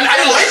 No, I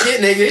didn't like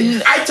it,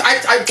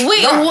 nigga.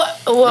 Wait,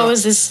 what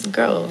was this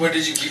girl? Where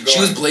did you keep going?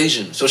 She was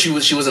Blasian, so she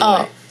wasn't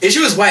white. If she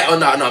was white, no,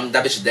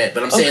 that bitch is dead.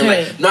 But I'm saying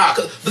like, nah.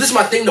 But this is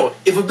my thing though.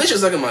 If a bitch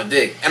is sucking my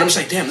dick, and I'm just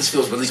like, damn, this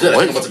feels really good. I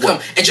think I'm about to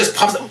come, and just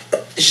pops up.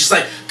 It's just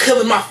like,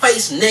 killing my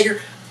face, nigger.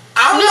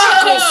 I'm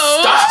not gonna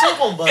stop.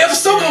 I'm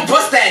still gonna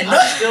bust that nut.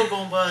 I'm still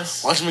gonna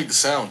bust. Why'd you make the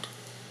sound?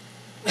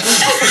 Because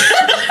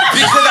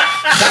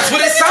that's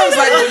what it sounds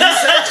like when you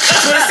say.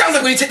 That's what it sounds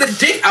like when you take the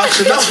dick out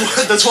your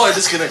nose. That's why I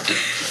disconnected.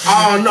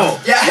 I don't know.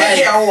 Yeah,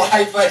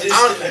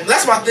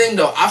 that's my thing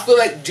though. I feel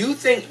like do you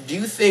think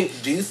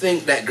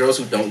that girls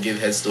who don't give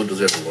head still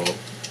deserve the world?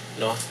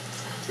 No.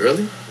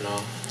 Really?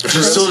 No. You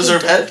still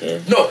deserve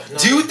head? No.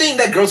 Do you think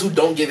that girls who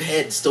don't give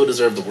head still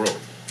deserve the world?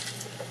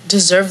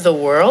 Deserve the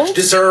world?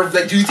 Do you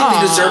think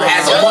they deserve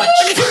as much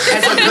as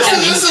a girl? Listen.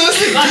 Do you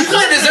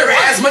think they deserve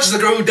as much as a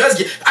girl who does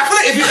get? I feel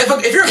like if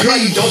you're a girl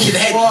and you don't give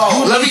head,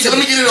 let me get it on.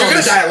 You're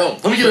gonna die alone.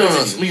 Let me get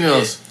it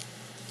on.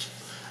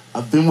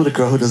 I've been with a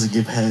girl who doesn't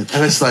give head,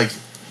 and it's like,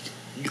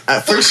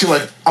 at first you're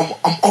like, I'm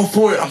all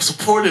for it, I'm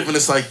supportive, and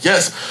it's like,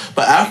 yes,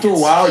 but after a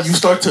while you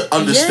start to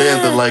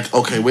understand that, like,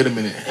 okay, wait a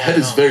minute, head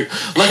is very,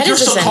 like, head you're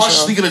is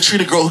subconsciously gonna treat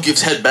a girl who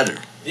gives head better.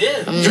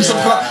 Yeah. You're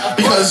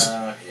because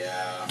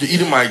you're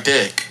eating my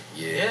dick.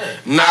 Yeah.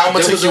 Now I'm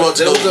gonna take you out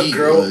to go eat.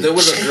 There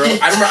was a girl.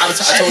 I remember. I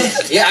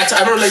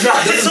remember. Like, no,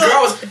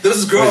 there was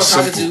this girl I was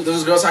talking to. There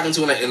was a girl I was talking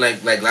to in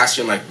like last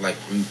year, like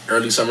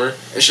early summer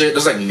and shit. It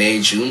was like May,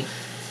 June.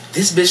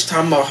 This bitch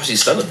talking about how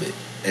she's celibate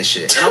and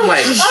shit. And I'm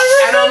like,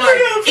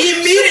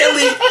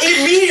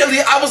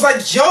 immediately, I was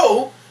like,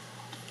 yo,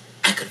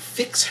 I could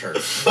fix her.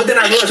 But then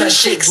I realized that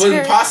shit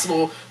wasn't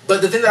possible.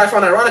 But the thing that I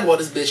found ironic about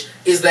this bitch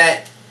is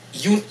that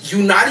you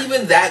not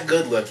even that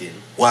good looking.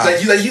 Wow.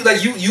 You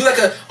like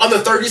a on the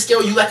 30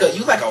 scale, you like a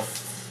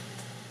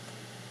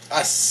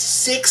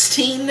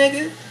 16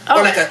 nigga? Oh.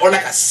 Or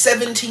like a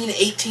 17,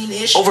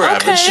 18-ish. Over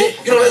average. Shit.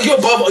 You know,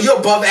 you're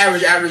above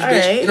average bitch.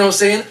 Right. You know what I'm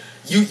saying?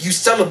 You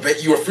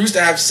celebrate, you refuse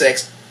to have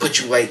sex, but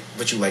you like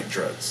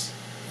drugs.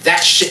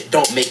 That shit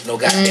don't make no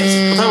goddamn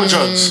sense. What type of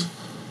drugs?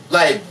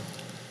 Like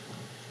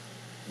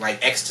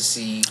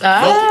ecstasy.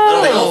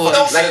 Oh.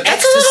 Like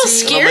That's a little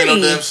ecstasy. scary. No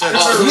damn sense.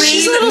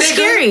 She's a little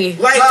scary.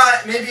 Like,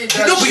 maybe it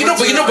you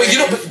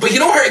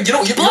know her. But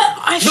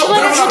I feel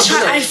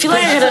I feel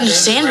like I could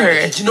understand her.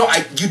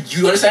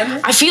 You understand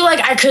her? I feel like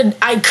I could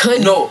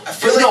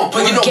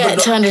get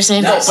to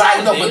understand her.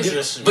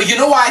 But you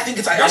know why I think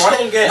it's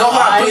ironic?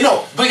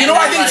 But you know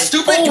why I think it's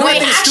stupid? Oh,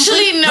 wait,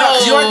 actually, no.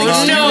 You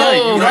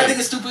know why I think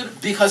it's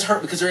stupid? Because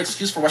her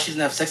excuse for why she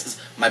doesn't have sex is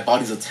my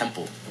body's a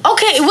temple.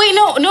 Okay, wait,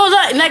 no,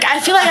 like I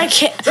feel like I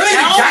can't. That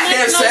ain't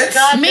goddamn sense.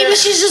 Maybe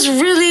she's just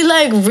really.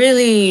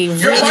 Okay.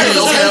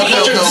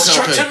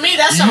 To me,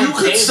 that sounds You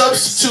could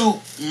substitute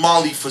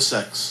Molly for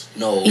sex.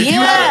 No.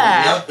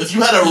 Yeah. If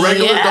you had a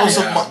regular dose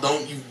of Molly,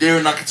 don't you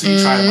dare not continue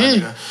trying, my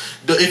nigga.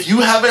 If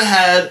you have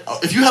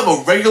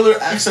a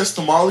regular access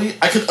to Molly,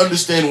 I can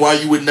understand why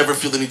you would never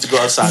feel the need to go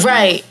outside.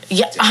 Right.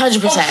 Yeah, 100%.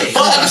 Okay.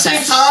 But at the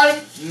same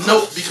time,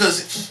 no,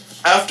 because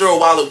after a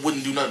while it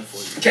wouldn't do nothing for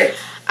you. Okay.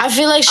 I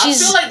feel like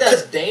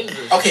that's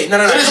dangerous. Okay,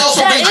 no. It is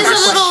also that dangerous.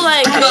 is a little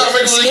like Do not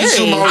regularly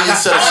consume scary. Molly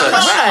instead of sex.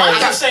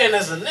 I'm not saying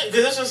as a nigga,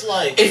 because it's just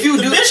like, if you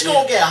the do, bitch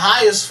gonna get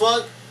high as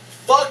fuck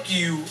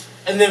you,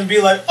 and then be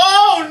like,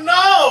 oh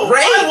no,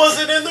 right. I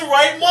wasn't in the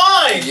right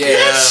mind.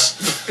 Yeah. Bitch.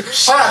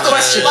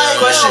 Question.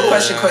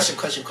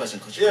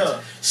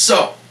 Yeah.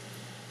 So,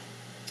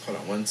 hold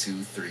on. 1,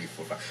 2, 3,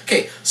 4, 5.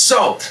 Okay,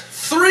 so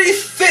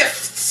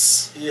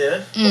 3/5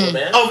 Yeah.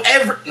 Man. of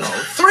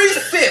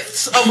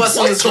 3/5 of us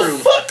in this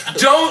room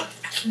don't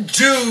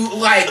do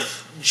like do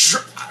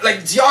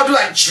y'all do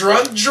like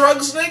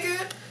drugs,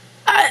 nigga?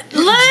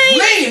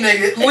 Lean,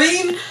 nigga.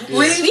 Lean.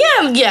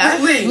 Yeah.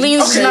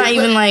 Lean's Okay, not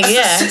even like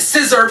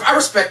Scissor. I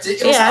respect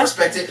it. I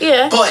respect it.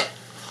 Yeah. But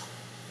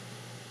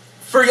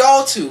for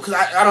y'all too, because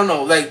I don't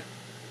know, like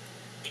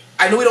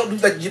I know we don't do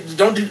like you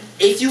don't do.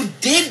 If you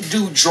did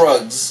do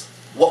drugs,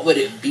 what would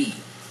it be?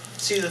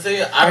 See, the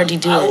thing, I would do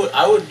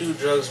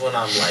drugs when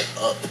I'm like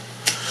up.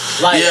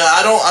 Like, yeah,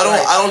 I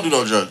don't do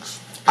no drugs.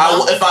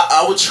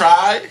 I would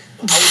try.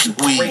 I would do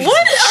weed.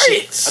 What are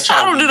you?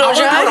 I don't do no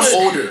drugs. I was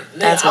older.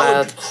 That's I would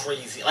wild. do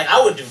crazy. Like, I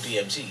would do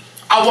DMT.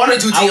 I want to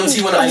do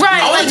DMT when I'm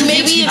right. Like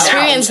maybe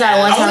experience that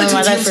one time in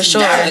my life for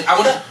sure. Okay, you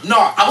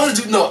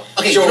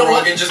know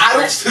what? I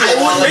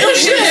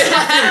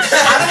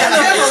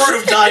never heard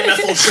of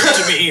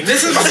dimethyltryptamine.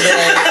 This is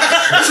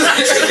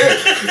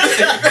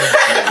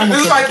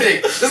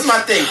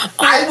my thing.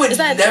 I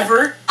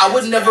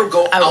would never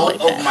go out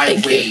of my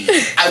way.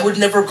 I would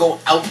never go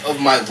out of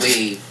my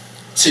way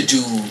to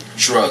do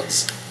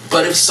drugs.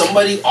 But if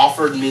somebody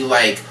offered me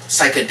like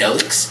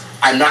psychedelics,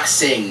 I'm not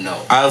saying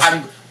no.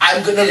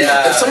 I'm gonna.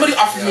 If somebody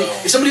offered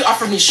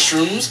me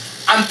shrooms,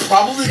 I'm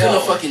probably gonna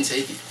fucking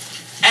take it.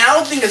 And I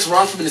don't think it's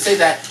wrong for me to say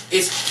that.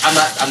 I'm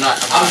not gonna lie.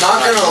 I'm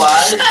not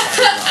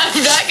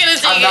gonna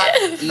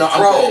take it. No,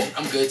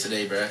 I'm good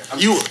today, bro.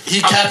 He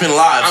capping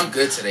live. I'm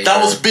good today.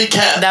 That was big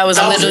cap. That was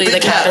literally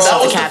the cap.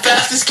 That was the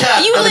fastest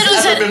cap. You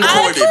literally said been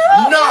recorded.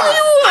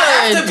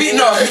 I have to be.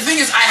 No, the thing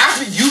is, I have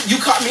to. You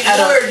caught me at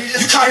a.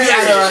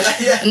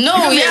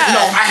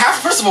 I have.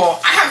 First of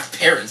all, I have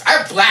parents. I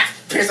have black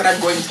parents that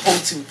I'm going home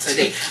to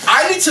today.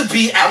 I need to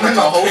be at like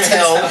a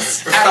hotel at a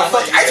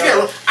fucking.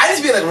 I need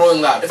to be like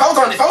Rolling Loud. If I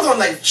was on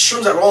like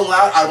shrooms at Rolling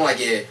Loud, I'd be like,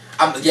 yeah,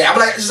 I'm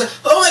like, just like,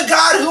 oh my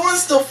god, who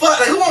wants to fuck?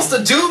 Like, who wants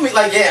to do me?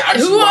 Like, yeah, I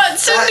just who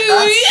wants to do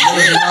me?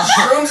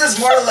 Shrooms is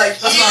more like,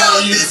 this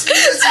music.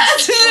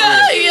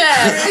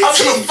 Yeah. I'm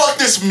gonna fuck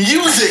this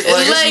music.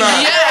 Like it's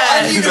not. Yeah.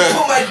 I need to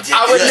put my dick.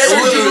 I would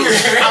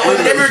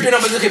never do.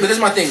 Okay, but this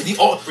is my thing.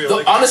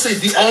 Honestly,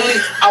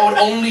 I would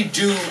only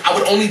do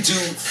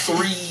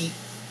 3.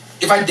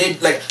 If I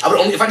did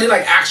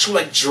actual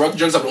like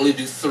drugs, I would only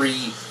do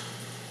 3.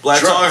 Black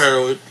drugs. tar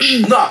heroin.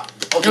 No.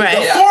 Okay,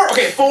 Right. no, 4.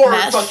 Okay, 4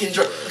 Meth. fucking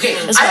drugs. Okay,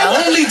 As I've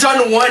well. only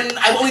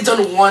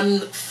done one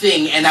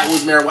thing, and that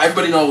was marijuana.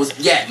 Everybody knows,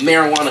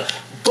 marijuana.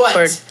 But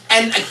Word.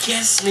 and I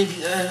guess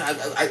maybe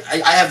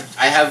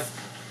I have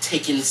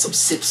taken some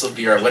sips of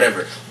beer or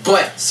whatever.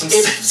 But some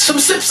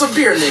sips of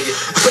beer, nigga.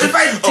 But if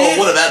I did, Oh,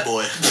 what a bad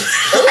boy.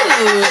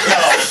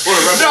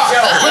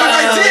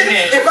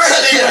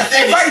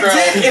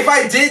 If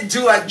I did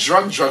do like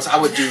drugs, I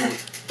would do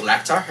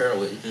black tar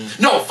heroin.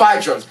 No,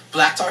 5 drugs.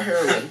 Black tar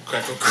heroin,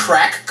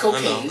 crack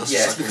cocaine.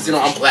 Yes, because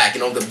I'm black. I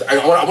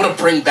want to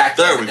bring back.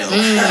 There we go.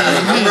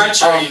 I'm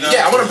retro,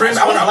 Yeah, I want to bring.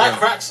 I want black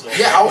cracks though.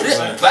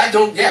 black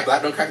don't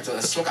crack until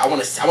I smoke. I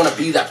want to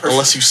be that person.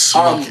 Unless you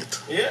smoke it.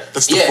 Yeah.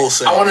 That's the full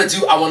thing. I want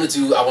to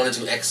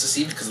do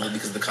ecstasy because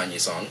of the Kanye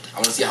song. I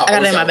want to see how. I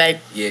got it in my bag.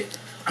 Yeah.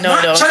 No,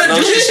 I don't. Trying to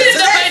do this shit.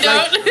 No, I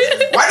don't.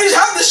 Why do you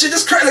have this shit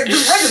just crazy? Like,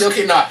 just regular.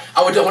 Okay, nah.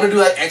 I want to do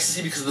like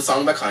ecstasy because of the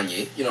song by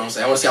Kanye. You know what I'm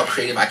saying? I want to see how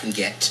creative I can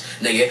get,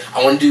 nigga.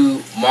 I want to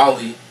do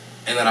Molly,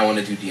 and then I want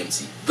to do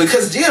DMT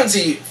because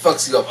DMT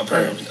fucks you up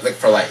apparently, like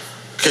for life.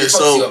 Okay, It fucks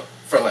so you up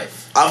for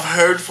life. I've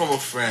heard from a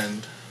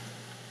friend.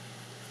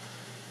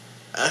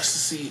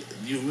 Ecstasy,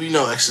 we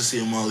know ecstasy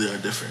and Molly are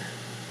different.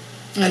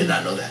 I did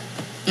not know that.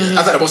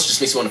 I thought it mostly just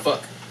makes you want to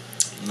fuck.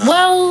 No.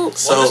 Well,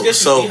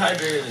 So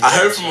I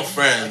heard from a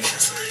friend.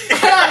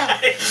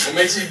 It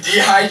makes you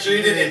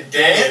dehydrated and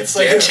dance.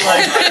 Like, it's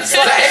like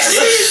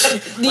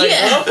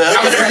yeah.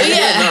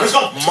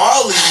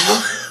 Molly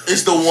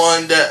is the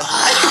one that.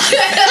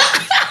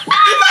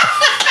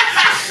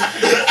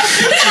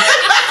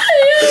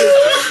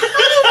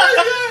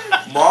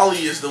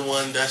 Molly is the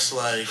one that's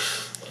like,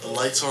 the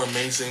lights are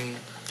amazing.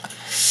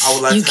 I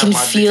would like You to can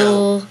have my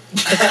feel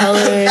the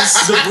colors.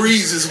 The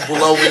breeze is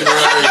blowing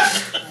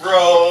right.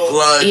 bro.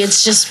 Like,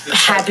 It's just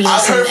happiness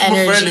I've heard and from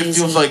a friend it energy.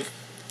 feels like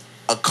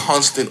a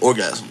constant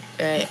orgasm.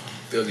 Right.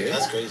 Feel good.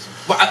 That's crazy.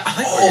 But I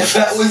like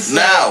that was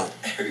Now,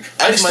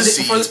 That's my dick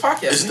ecstasy before this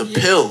podcast. is the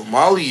pill.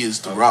 Molly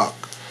is the rock.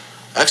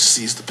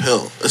 Ecstasy is the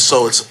pill.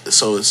 So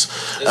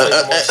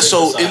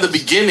in the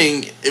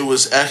beginning it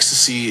was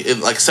ecstasy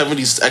in like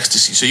 70s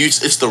ecstasy. So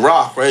it's the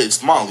rock, right?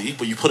 It's Molly,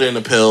 but you put it in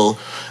a pill.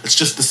 It's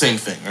just the same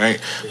thing, right?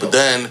 Yep. But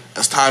then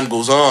as time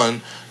goes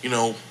on,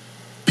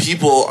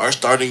 people are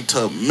starting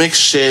to mix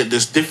shit.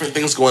 There's different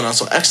things going on.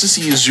 So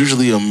ecstasy is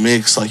usually a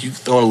mix. Like you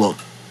throw a little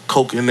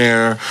coke in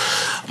there.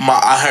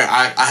 I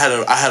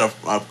had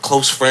a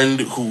close friend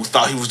who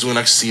thought he was doing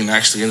ecstasy and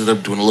actually ended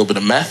up doing a little bit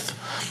of meth.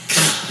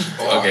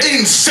 Okay.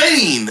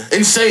 Insane. I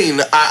can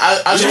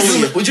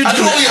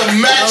only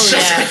imagine.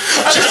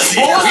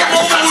 What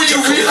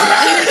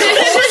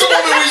was the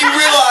moment when you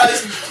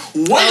realized?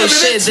 Wait a minute.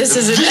 Shit, this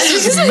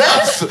is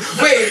meth.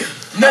 Wait.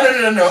 No.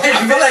 I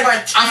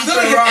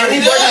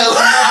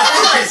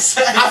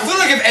feel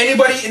like if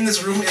anybody in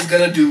this room is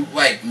gonna do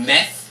like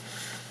meth,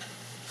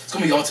 it's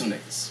gonna be y'all 2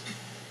 niggas.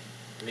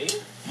 Me?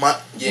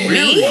 Yeah.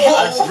 Me? The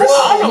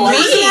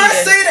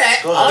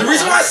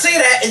reason why I say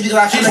that is because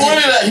I feel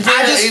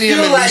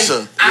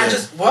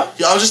what?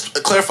 Yeah, I was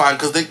just clarifying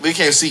because they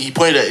can't see. He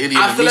pointed at Idiot.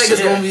 I feel like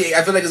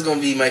it's gonna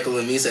be Michael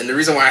and Misa, and the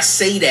reason why I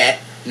say that,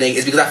 nigga,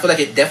 is because I feel like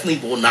it definitely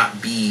will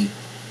not be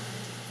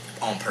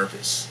on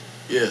purpose.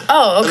 Yeah.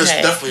 Oh, okay. It's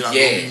definitely not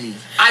gonna be me.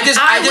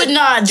 I would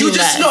not do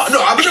that.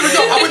 I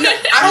would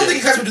never. I don't think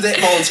you guys would do that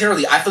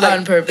voluntarily. I feel like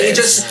on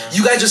purpose.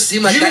 You guys just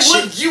seem like that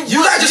shit.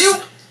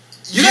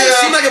 You guys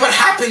seem like it would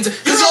happen.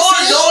 Because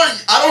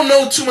I don't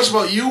know too much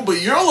about you,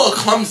 but you're a little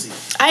clumsy.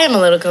 I am a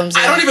little clumsy.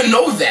 I don't even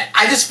know that.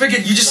 I just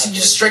figured you just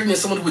strike me as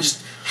someone who would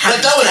just have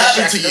like that would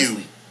happen to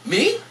you.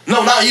 Me?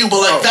 No, not you,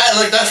 but that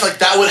would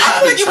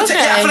happen. I feel like you would be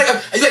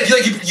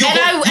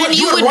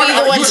the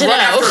one to know.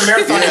 After a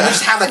marathon and you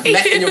just have like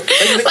meth in your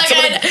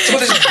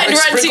I'd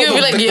run to you and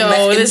be like,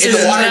 yo, this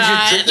is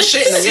not.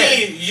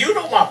 See, you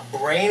know my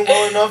brain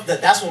well enough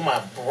that's what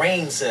my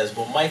brain says,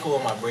 but Michael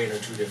and my brain are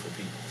 2 different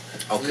people.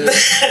 Okay.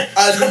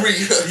 I agree.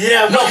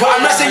 Yeah, no, but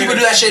I'm not saying you would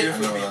do that shit.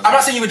 I'm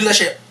not saying you would do that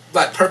shit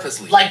like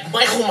purposely. Like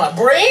Michael, my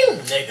brain,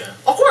 nigga.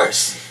 Of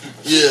course.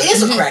 Yeah. He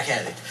is a crack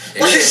addict.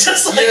 Like, it's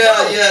just like, yeah.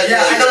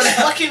 I know it's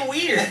fucking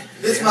weird.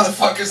 This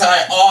motherfucker's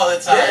high all the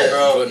time,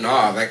 bro. But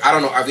nah, like I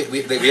don't know.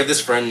 We have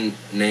this friend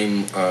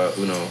named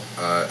Uno.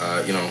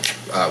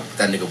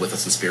 That nigga with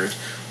us in spirit.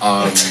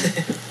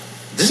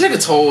 This nigga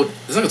told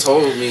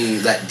me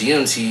that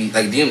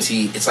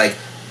DMT,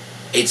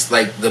 it's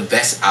like the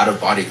best out of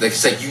body. Like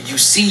it's like you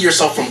see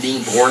yourself from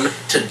being born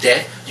to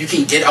death. You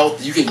can get out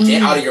of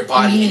your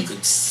body and you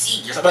can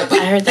see yourself. Like,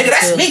 wait, I heard that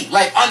that's too. me.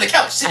 Like on the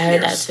couch. I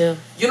heard that too.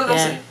 You know what I'm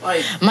saying?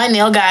 Like my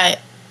nail guy,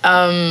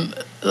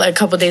 like a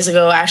couple days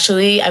ago.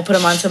 Actually, I put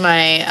him onto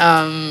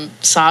my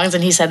songs,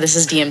 and he said this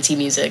is DMT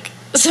music.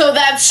 So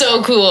that's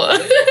so cool. I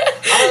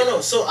don't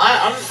know. So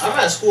I'm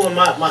at school, and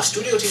my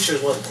studio teacher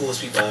is one of the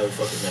coolest people I ever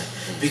fucking met,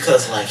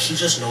 because like he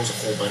just knows a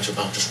whole bunch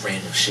about just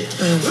random shit.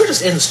 We were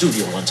just in the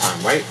studio one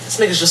time, right? This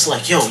nigga's just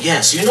like, yo,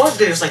 so you know if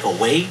there's like a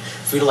way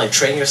for you to like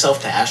train yourself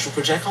to astral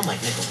project? I'm like,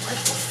 nigga, what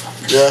the fuck?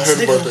 Yeah, I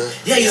heard about that.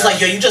 Yeah, he's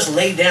like, yo, you just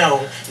lay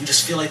down, you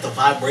just feel like the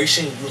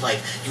vibration,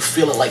 you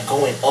feel it like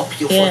going up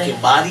your fucking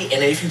body,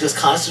 and then if you just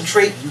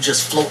concentrate, you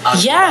just float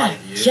out your body.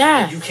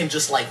 Yeah. And you can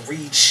just like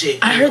read shit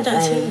I heard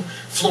that too.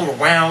 Float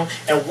around.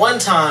 And one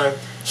time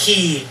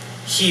he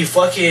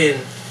fucking,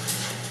 what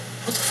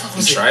the fuck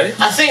was it? Tried it?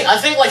 I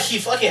think like he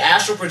fucking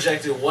astral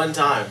projected one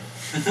time.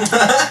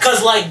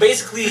 Cause like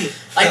basically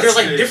like there's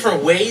like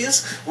different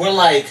ways where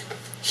like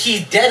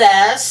he dead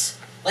ass,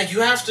 like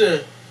you have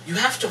to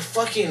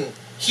fucking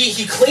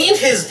he cleaned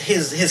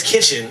his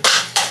kitchen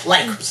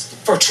like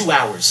for 2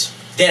 hours.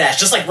 Deadass,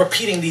 just like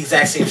repeating the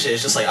exact same shit.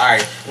 It's just like, all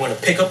right, I'm gonna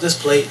pick up this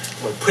plate,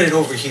 I'm gonna put it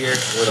over here.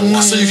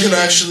 So you can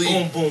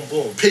actually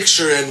boom,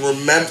 picture and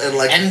remember and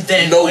like. And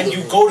then when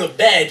you go to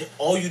bed,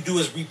 all you do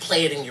is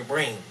replay it in your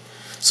brain.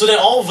 So then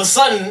all of a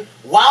sudden,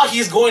 while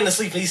he's going to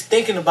sleep and he's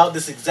thinking about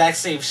this exact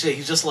same shit,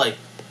 he's just like,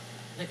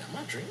 nigga, am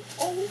I dreaming?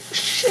 Oh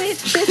shit,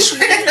 bitch.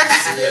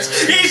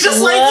 He's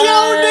just like,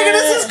 yo, nigga,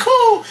 this is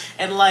cool.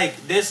 And like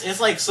this, it's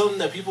like something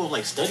that people have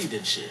like studied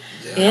and shit.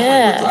 Yeah.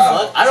 Like,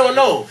 what the fuck? I don't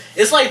know.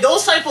 It's like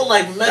those type of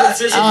like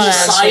metaphysical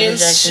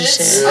science shit.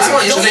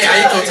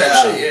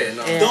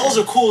 Those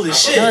are cool as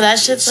shit. No, that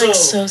shit's like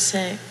so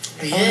sick.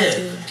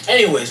 Yeah.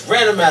 Anyways,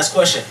 random ass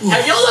question.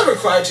 Have y'all ever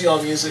cried to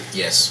y'all music?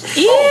 Yes.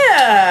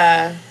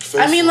 Yeah.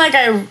 I mean, like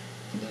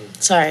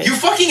sorry. You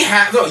fucking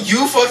have? No,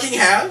 you fucking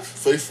have?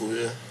 Faithful,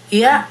 yeah.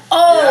 Yeah.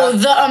 Oh,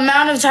 the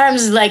amount of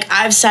times like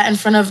I've sat in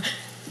front of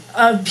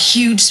a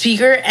huge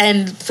speaker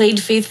and played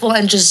Faithful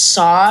and just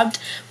sobbed,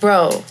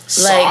 bro.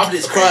 Sobbed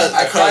is crazy.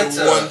 I cried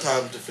one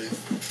time to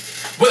Faithful.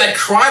 But like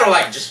cried or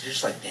like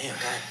just like damn,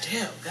 god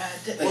damn.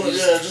 Like, well,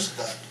 yeah, just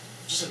that.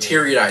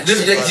 Teary eyed. When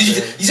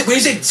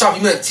you say sob,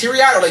 you mean like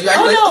teary eyed or like you?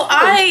 Oh no,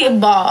 I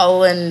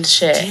bawl and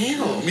shit.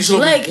 Damn. Misha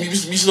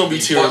don't be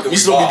teary.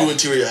 Misha don't be doing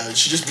teary eyed.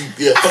 She just be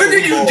I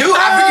figured you do.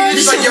 I figured you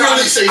just like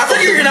I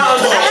figured you're not.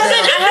 I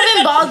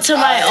haven't bawled to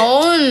my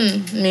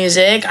own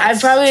music.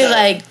 I've probably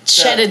like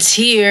shed a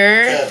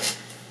tear.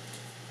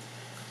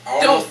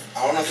 I don't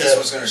know if this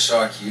one's gonna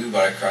shock you,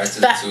 but I cried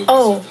to the two of us.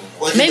 Oh,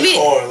 like maybe.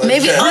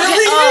 Maybe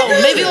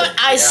when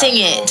I sing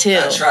it too.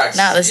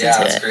 Not listen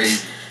to it. That's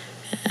crazy.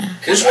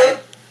 Which one?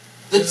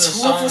 The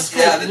two of us.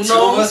 Yeah, the two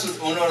of us with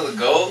Uno the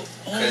Goat.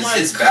 Because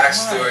his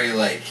backstory,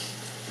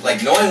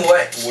 like knowing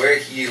where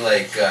he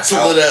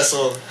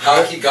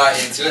how he got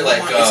into it,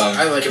 like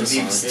I like the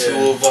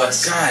two of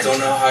us. God, don't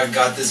know how I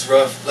got this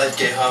rough life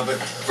get hard, but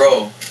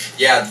bro,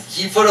 yeah,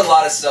 he put a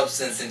lot of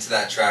substance into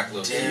that track.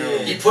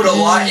 Damn. He put a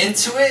lot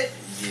into it.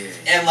 Yeah.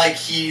 And like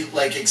he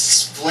like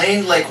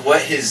explained like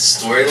what his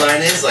storyline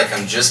is. Like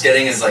I'm just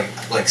getting his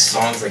like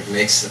songs like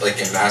mixed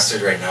like and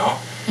mastered right now.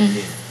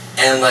 Mm-hmm.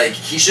 And like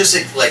he's just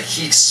like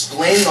he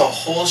explained the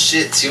whole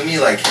shit to me,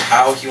 like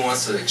how he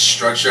wants to like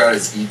structure out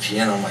his EP,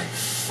 and I'm like,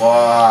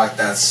 fuck,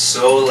 that's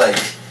so like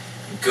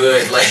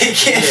good. Like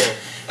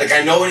like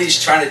I know what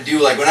he's trying to do.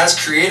 Like when I was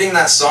creating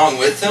that song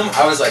with him,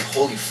 I was like,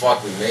 holy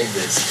fuck, we made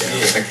this.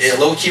 Yeah. Like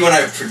low key when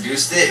I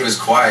produced it, it was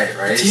quiet,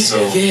 right?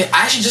 So yeah,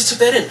 I actually just took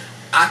that in.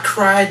 I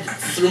cried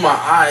through my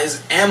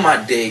eyes and my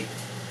dick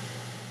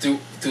through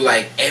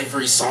like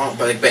every song,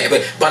 but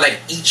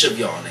like each of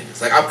y'all niggas.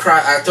 Like I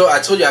cried. I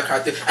told you I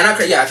cried through, and I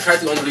cried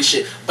through unreleased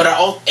shit. But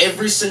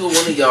every single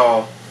one of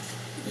y'all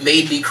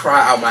made me cry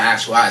out my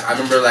actual eyes. I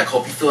remember like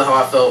Hope You Feel How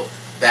I Felt,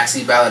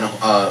 Backseat Ballad,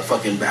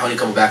 fucking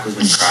Honeycomb Backwards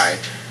made me cry.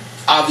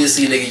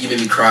 Obviously, nigga, you made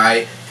me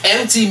cry.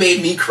 Empty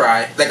made me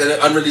cry. Like an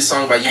unreleased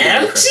song by you.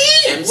 Empty?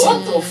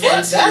 What the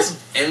fuck? That's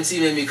Empty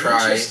made me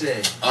cry.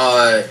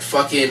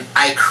 Fucking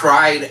I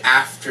cried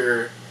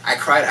after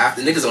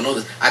niggas don't know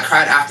this. I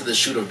cried after the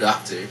shoot of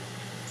Doctor.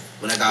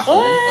 When I got home.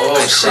 What?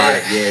 I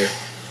cried, yeah.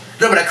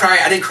 No, but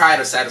I didn't cry out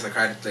of sadness, I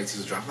cried like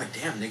tears drop. I'm like,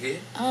 damn, nigga.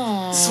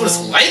 Oh. This is what it's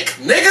like,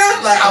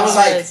 nigga? Like I was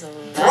like,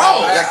 bro.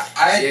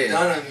 I had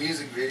done a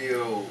music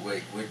video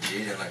like with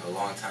Jaden like a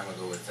long time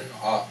ago with like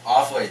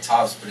Off-White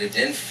Tops, but it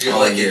didn't feel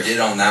like it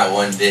did on that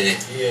one day.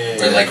 Yeah.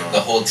 Where like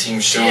the whole team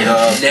showed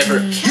up. Never.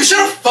 You should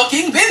have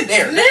fucking been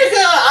there,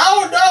 nigga.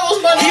 I don't know. It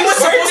was my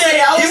birthday.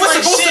 He was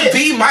supposed to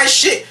be my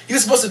shit. He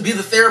was supposed to be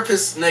the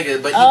therapist,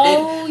 nigga, but he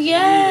didn't. Oh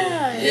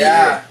yeah.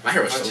 Yeah. My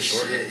hair was so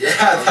short. Yeah,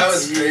 that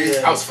was crazy.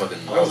 I was fucking.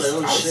 I was like,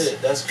 oh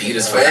shit, that's beat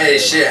as fuck. Hey,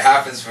 shit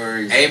happens for a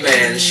reason. Hey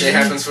man, shit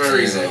happens for a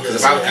reason. Because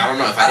if I don't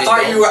know if I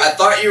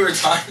thought you were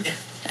talking.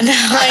 No,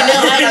 I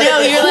know.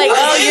 You're like,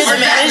 oh, you're the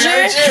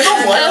manager? You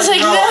know what? I was like,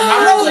 no.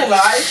 I'm not gonna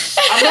lie.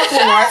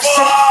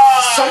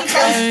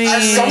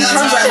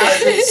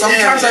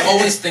 Sometimes I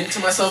always think to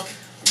myself,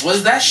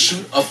 was that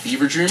shoot a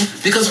fever dream?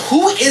 Because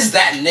who is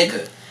that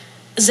nigga?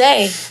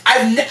 Zay.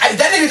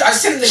 I've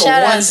seen a nigga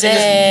Shout out once Zay.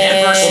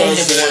 and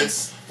just never seen him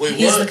once. Wait,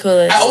 He's what? the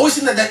coolest. I always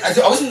think that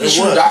I always think the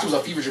shooting doctor was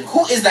a fever dream.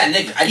 Who is that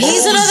nigga?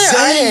 He's another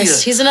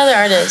artist. He's another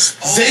artist.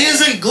 Zay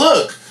isn't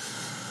Gluck.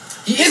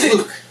 He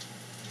isn't.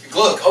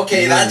 Look,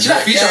 okay, that's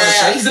that feature on the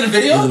show. He's in the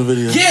video? He's in the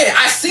video. Yeah,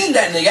 I seen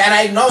that nigga and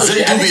I acknowledge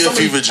Zay it. do be a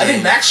fever dream. I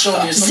think Max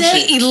showed me or some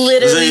Zay shit.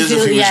 literally, Zay is a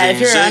fever dream. if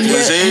you're on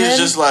here, Zay is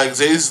just like,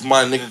 Zay's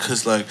my nigga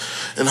because like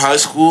in high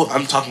school,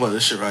 I'm talking about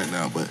this shit right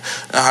now, but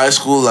in high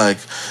school, like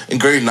in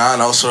grade 9,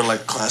 I was sort of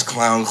like class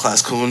clown,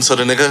 class coon sort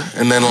of nigga,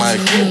 and then like,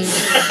 you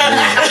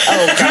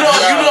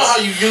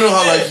know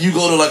how like you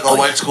go to like a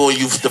white school,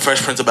 you the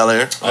Fresh Prince of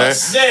Bel-Air, right?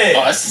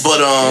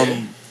 But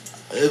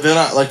then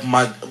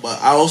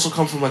I also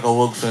come from like a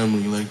woke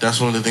family. Like that's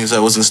one of the things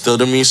that was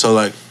instilled in me. So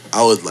like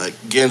I would like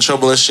get in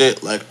trouble and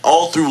shit. Like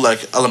all through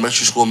like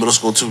elementary school, middle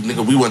school too.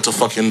 Nigga, we went to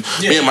fucking.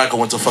 Me and Michael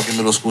went to fucking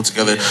middle school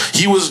together.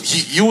 You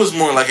was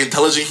more like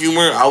intelligent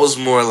humor. I was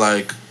more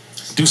like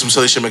do some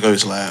silly shit, make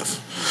others laugh.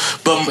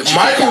 But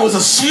Michael was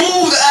a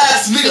smooth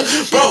ass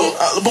nigga, bro.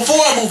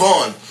 Before I move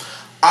on,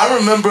 I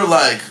remember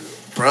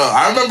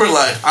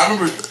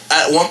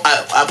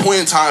at a point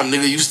in time,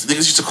 niggas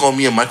used to call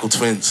me and Michael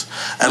twins,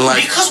 and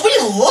like because we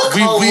look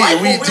alike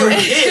when we were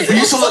kids. We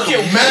used to look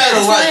mad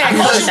alike. I'm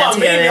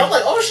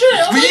like, oh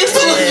shit. We used to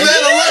look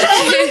mad alike.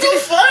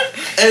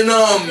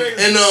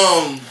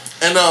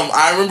 And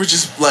I remember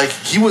just like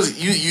he was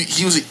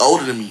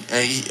older than me,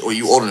 and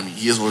you older than me.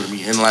 He is older than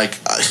me, and like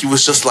he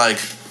was just like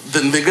the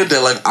nigga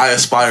that like I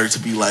aspired to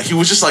be like. He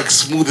was just like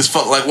smooth as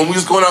fuck. Like when we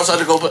was going outside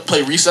to go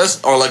play recess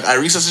or like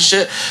recess and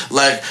shit,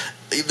 like.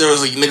 There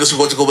was like niggas who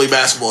went to go play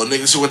basketball,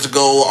 niggas who went to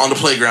go on the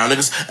playground,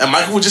 niggas, and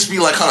Michael would just be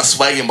like kind of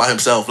swagging by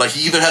himself. Like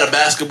he either had a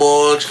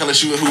basketball, kind of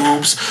shooting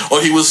hoops,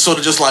 or he was sort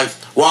of just like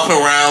walking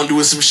around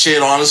doing some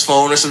shit on his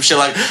phone or some shit.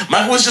 Like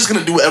Michael was just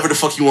gonna do whatever the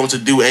fuck he wanted to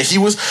do, and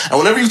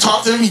whenever you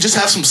talk to him, he just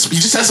had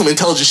some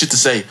intelligent shit to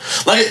say.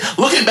 Like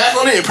looking back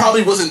on it, it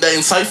probably wasn't that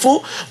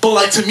insightful, but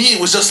like to me, it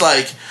was just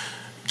like,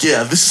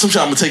 yeah, this is some shit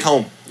I'm gonna take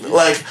home.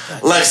 Like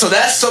so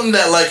that's something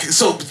that like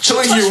so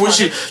chilling here with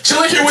you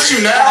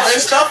now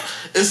and stuff.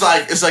 It's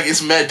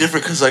mad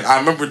different because like I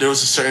remember there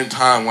was a certain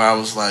time where I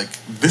was like,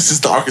 this is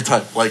the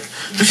archetype, like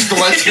this is the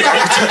light skin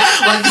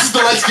archetype, like this is the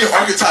light skin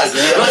archetype.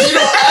 Like you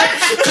don't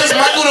act because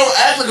Michael don't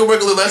act like a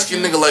regular light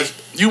skin nigga. Like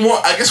you more,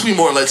 I guess we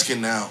more light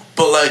skin now,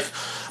 but like.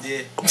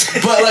 Yeah.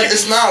 But like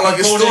it's not like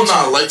it's still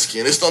not light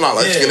skin. It's still not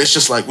light skin. It's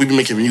just like we've been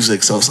making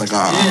music, so it's like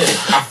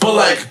But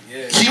like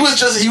he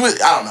was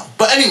I don't know.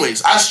 But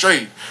anyways, I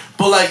strayed.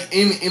 But like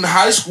in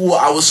high school,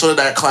 I was sort of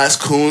that class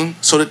coon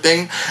sort of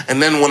thing,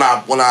 and then when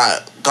I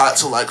got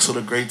to like sort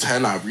of grade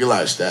 10, I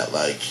realized that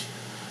like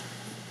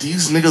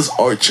these niggas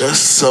are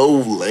just so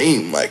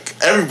lame. Like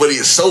everybody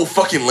is so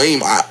fucking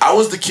lame. I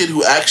was the kid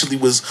who actually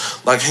was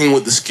like hanging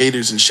with the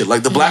skaters and shit.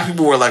 Like the black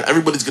people were like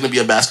everybody's gonna be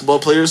a basketball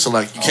player, so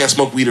like you can't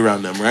smoke weed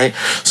around them, right?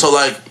 So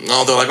like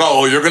they're like,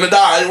 oh, you're gonna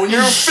die when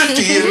you're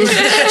 50. And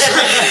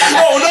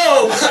oh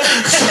no.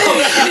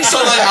 So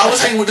like I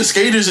was hanging with the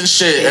skaters and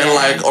shit, and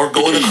like or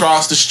going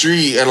across the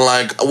street and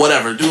like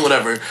doing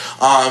whatever.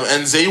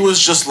 And Zay was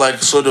just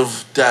like sort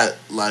of that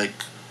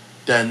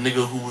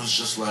nigga who was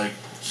just like.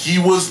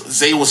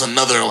 Zay was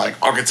another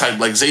like archetype.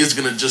 Like Zay's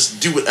gonna just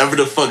do whatever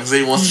the fuck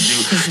Zay wants to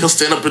do. He'll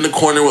stand up in the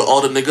corner with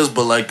all the niggas,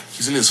 but like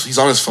he's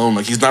on his phone.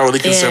 Like he's not really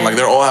concerned. Like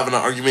they're all having an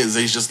argument.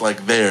 Zay's just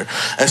like there,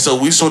 and so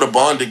we sort of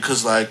bonded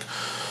because like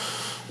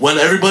when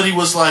everybody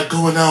was like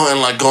going out and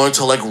like going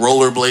to like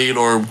rollerblade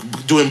or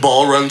doing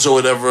ball runs or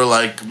whatever,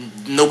 like.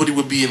 Nobody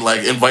would be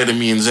like inviting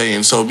me and Zay,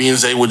 and so me and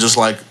Zay would just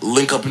like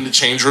link up in the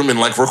change room and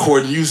like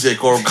record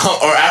music or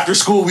after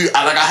school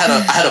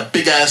I had a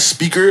big ass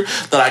speaker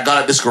that I got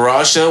at this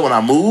garage sale when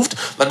I moved.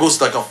 Like it was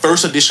like a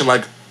first edition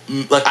like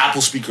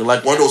Apple speaker,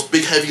 like one of those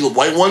big heavy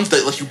white ones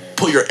that like you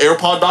put your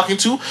AirPod dock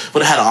into,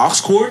 but it had an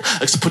aux cord.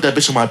 I used to put that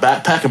bitch in my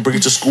backpack and bring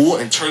it to school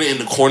and turn it in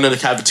the corner of the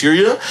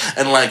cafeteria,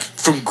 and like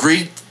from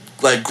grade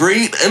 9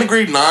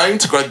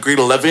 to like grade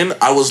 11,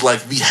 I was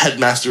like the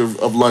headmaster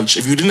of lunch.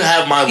 If you didn't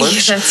have my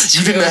lunch,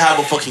 you didn't have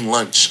a fucking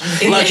lunch.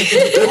 Like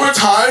there were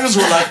times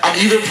where like I'm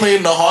either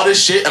playing the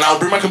hardest shit and I would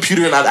bring my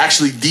computer and I'd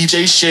actually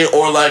DJ shit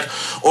or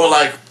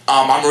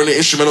I'm running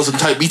instrumentals and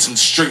type beats and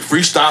straight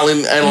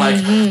freestyling, and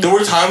like there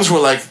were times where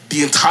like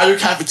the entire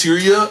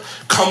cafeteria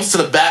comes to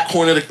the back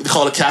corner. They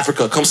call it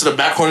Cafrica. Comes to the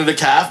back corner of the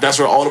caf. That's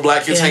where all the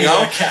black kids hang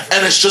out,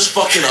 and it's just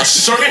fucking a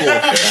circle.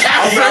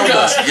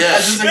 Cafrica. Yeah.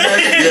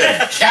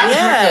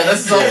 Cafrica.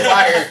 That's so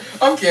fire.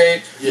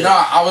 Okay. Yeah.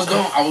 Nah, I was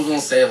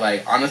gonna say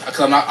like honest,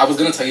 cause I was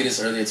gonna tell you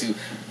this earlier too.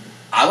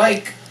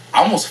 I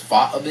almost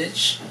fought a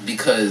bitch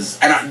because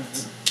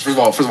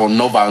First of all,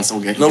 no violence.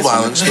 Okay. No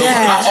violence. No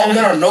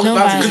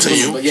violence.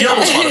 Continue. But yeah,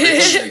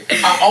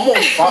 I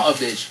almost fought a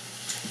bitch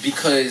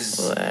because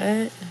what?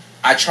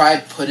 I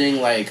tried putting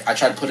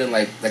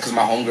because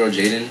my homegirl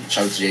Jaden,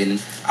 shout out to Jaden.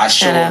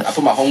 I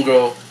put my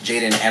homegirl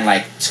Jaden and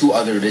like two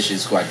other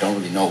bitches who I don't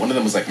really know. One of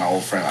them was like my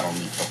old friend. I don't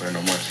really fuck with her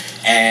no more.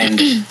 And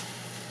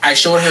I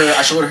showed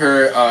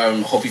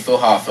her Hope You Feel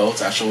How I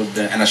Felt. I showed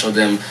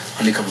them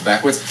Honey Cover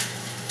Backwards.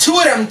 Two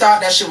of them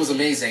thought that shit was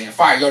amazing.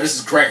 Fire, yo, this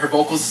is great. Her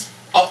vocals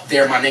up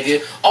there, my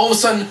nigga. All of a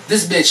sudden,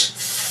 this bitch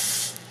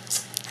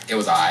it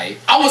was alright.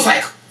 I was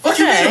like, fuck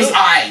you mean it was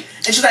alright?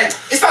 And she's like,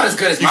 it's not as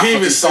good as my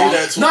fucking song. No,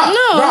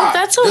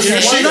 that's okay.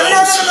 No,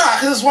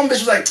 because this one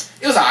bitch was like,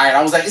 it was alright.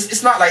 I was like,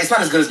 it's not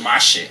as good as my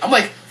shit. I'm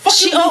like, fuck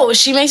you. Oh,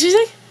 she makes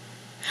music?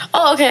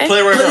 Oh, okay.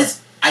 Play right now.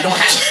 I don't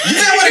have. You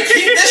think I want to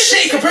keep this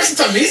shit in comparison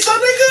to Misaa,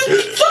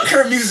 nigga? Fuck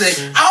her music.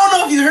 I don't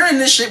know if you're hearing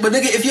this shit, but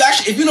nigga, if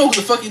you know who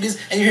the fuck it is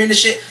and you're hearing this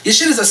shit, your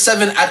shit is a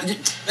 7.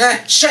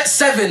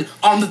 7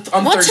 on the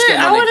third scale.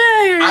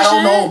 I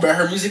don't know, but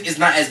her music is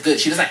not as good.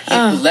 She doesn't hit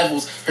the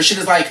levels. Her shit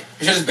is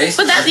basic.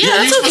 But that's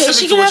okay.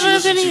 She can have an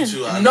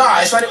opinion. No,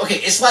 it's like okay.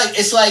 It's like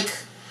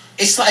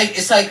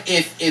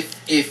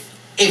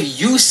if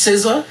you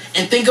SZA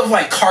and think of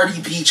like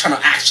Cardi B trying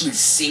to actually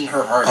sing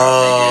her heart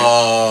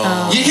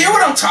out. You hear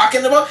what I'm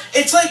talking about?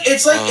 It's like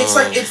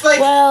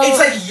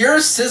you're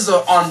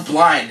SZA on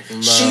Blind.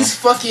 No. She's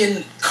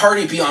fucking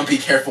Cardi B on Be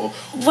Careful.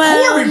 What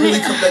are we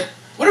really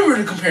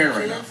comparing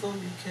right now?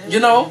 You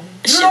know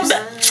what I'm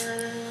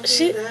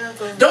saying?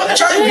 Don't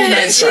try to be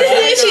nice. You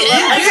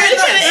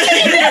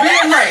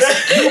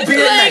being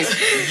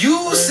nice.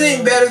 You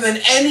sing better than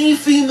any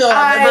female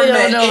I've ever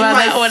met in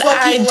my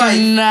fucking life. I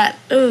do not.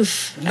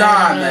 Oof.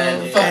 Nah,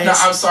 man. Nah,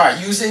 I'm sorry.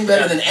 You sing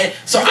better than any.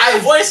 So I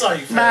voice on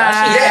you.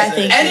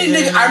 Any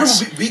nigga. I remember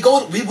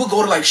we would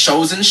go to like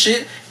shows and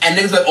shit, and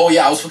niggas like, oh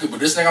yeah, I was fucking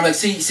with this nigga. I'm like,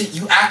 see,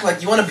 you act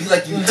like you want to be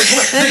like you.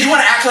 You want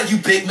to act like you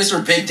big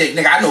Mr. Big Dick,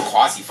 nigga. I know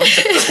Kwazii. Fuck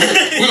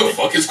who the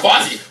fuck is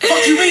Kwazii?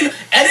 Fuck you mean?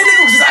 Any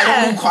nigga who says I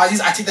don't know Kwazii,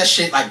 I take that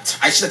shit like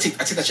I take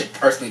that shit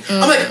personally.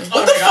 I'm like,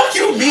 what the fuck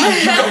you mean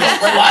you don't know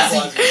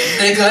Kwazii,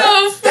 nigga?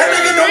 That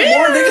nigga know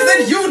more niggas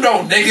than you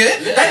know, nigga.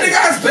 That nigga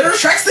has better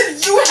tracks than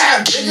you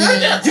have,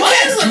 nigga. You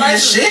can't do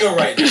this shit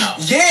right now.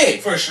 Yeah,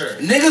 for sure.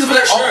 Niggas be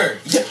like,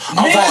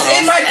 niggas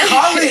in my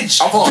college.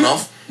 I'm falling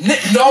off.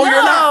 No,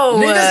 you're not.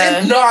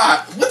 Niggas in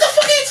what the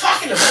fuck are you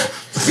talking about?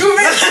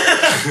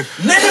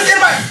 Niggas in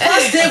my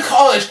first day of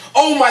college.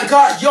 Oh my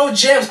god, yo,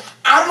 Jams.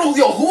 I don't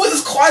know, who is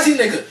this Kwazii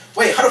nigga?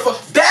 Wait, how the fuck?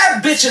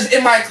 Bad bitches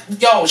in my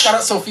shout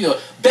out Sophia.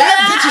 Bad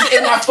bitches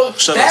in my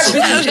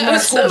bitches in my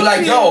school be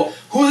like, yo,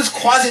 who is this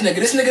Kwazii nigga?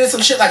 This nigga did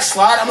some shit like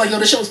Slide. I'm like, yo,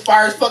 this shit was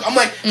fire as fuck. I'm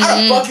like, how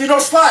the fuck you know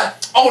Slide?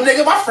 Oh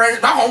nigga, my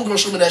homegirl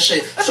showed me that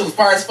shit. That shit was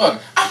fire as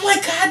fuck. I'm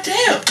like, god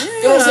damn.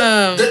 You know what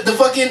I'm saying? The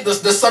fucking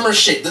the summer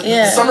shit.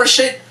 The summer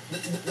shit.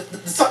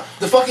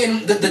 The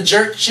fucking the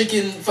jerk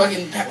chicken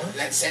fucking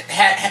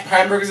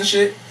hamburgers and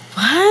shit.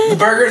 What? The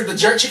burgers, the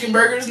jerk chicken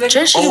burgers, nigga.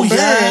 Jerk chicken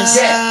burgers.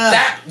 Yeah,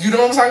 that. You know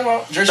what I'm talking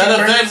about? Jerk chicken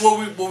burgers. That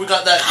event where we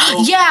got that.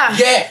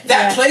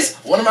 That place.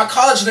 One of my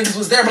college niggas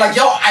was there, but like,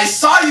 yo, I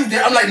saw you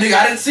there. I'm like, nigga,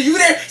 I didn't see you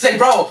there. He's like,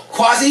 bro,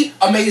 Kwazii,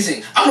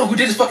 amazing. I don't know who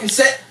did this fucking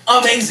set,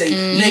 amazing,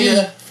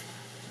 nigga.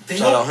 They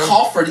don't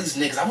call for these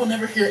niggas. I will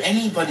never hear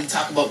anybody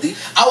talk about these.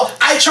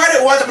 I tried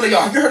it once. I'm like,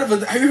 yo, have you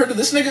heard of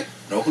this nigga?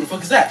 No, who the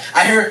fuck is that?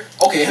 I hear.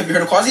 Okay, have you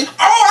heard of Kwazii? Oh,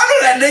 I know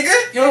that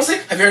nigga. You know what I'm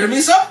saying? Have you heard of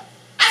Misaa?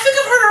 I think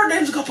I've heard her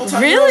names a couple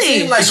times.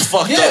 Really? You know it's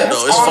fucked up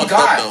though. It's fucked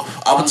up though.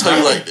 I will tell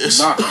you like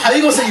this. How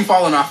you gonna say you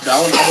falling off though?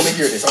 I want to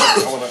hear this. I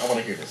want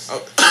to hear this.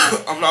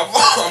 I'm not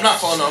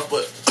falling off,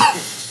 but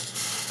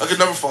I could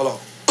never fall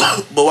off.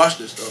 But watch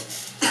this though.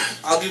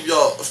 I'll give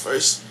y'all a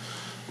first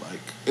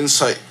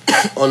insight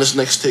on this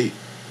next tape.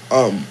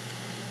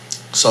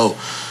 So,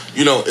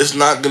 it's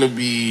not gonna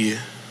be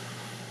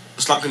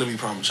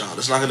Problem Child.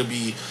 It's not gonna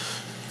be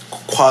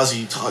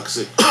Kwazii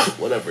toxic,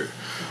 whatever.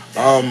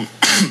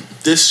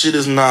 This shit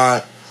is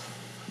not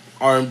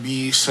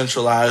R&B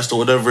centralized or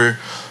whatever.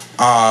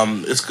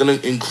 It's gonna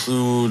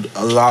include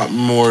a lot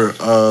more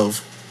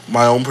of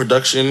my own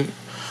production,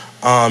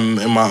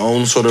 and my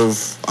own sort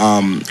of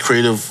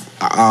creative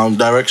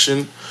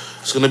direction.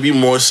 It's gonna be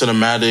more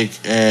cinematic,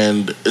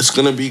 and it's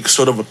gonna be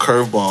sort of a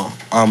curveball,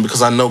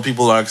 because I know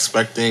people are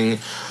expecting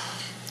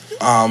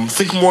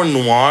think more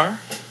noir.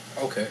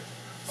 Okay.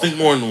 Think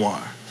more noir.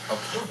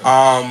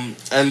 Okay.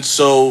 And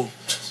so.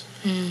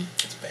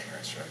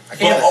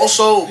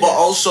 But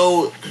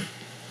also,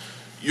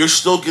 you're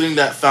still getting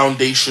that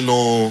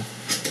foundational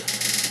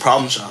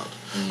Problem Child.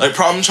 Like,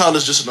 Problem Child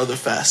is just another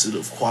facet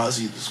of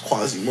Kwazii. There's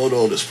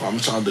Quasimodo, there's Problem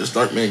Child, there's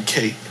Darkman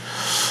K.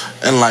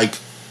 And,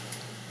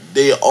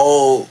 they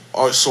all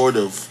are sort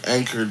of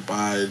anchored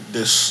by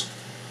this,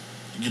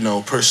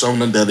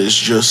 persona that is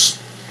just,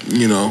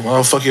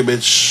 I'll fuck your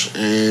bitch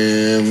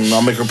and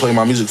I'll make her play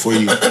my music for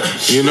you.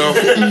 No,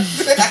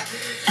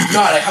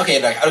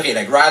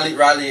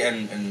 Riley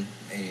and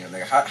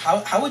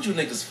how would you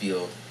niggas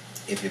feel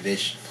if your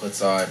bitch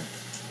puts on,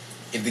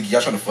 if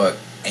y'all trying to fuck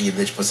and your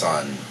bitch puts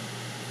on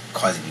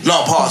Kwazii music?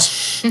 No,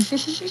 pause.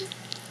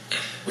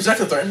 Was that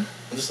to threaten?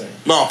 I'm just saying.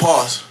 No,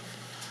 pause.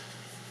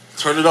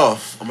 Turn it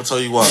off. I'm gonna tell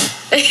you why.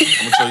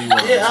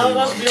 Yeah, I was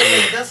about to be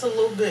like, that's a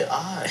little bit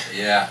odd.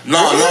 Yeah.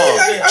 No.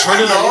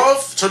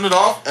 Turn it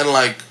off,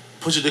 and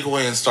put your dick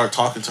away and start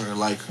talking to her.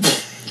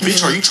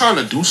 Bitch, are you trying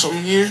to do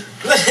something here?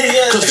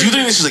 Because do you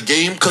think this is a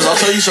game? Because I'll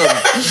tell you something.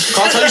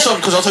 I'll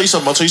tell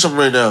you something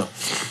right now.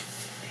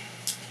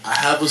 I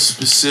have a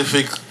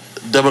specific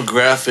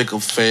demographic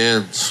of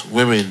fans,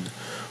 women,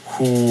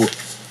 who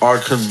are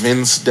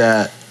convinced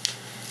that,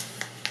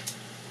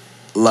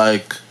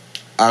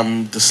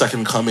 I'm the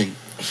second coming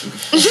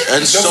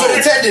And so, no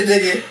intended,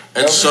 nigga.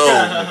 And so,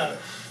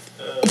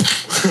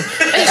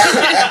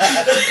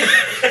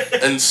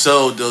 and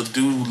so they'll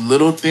do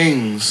little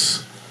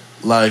things.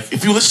 Like,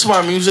 if you listen to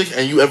my music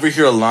and you ever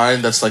hear a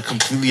line that's, like,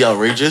 completely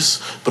outrageous,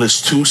 but it's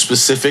too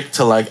specific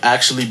to, like,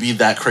 actually be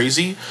that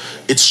crazy,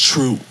 it's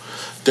true.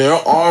 There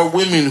are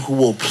women who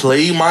will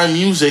play my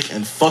music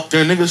and fuck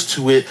their niggas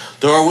to it.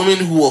 There are women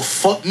who will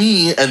fuck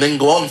me and then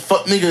go out and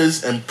fuck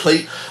niggas and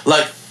play,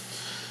 like,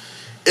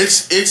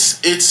 it's,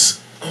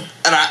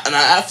 and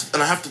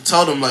I have to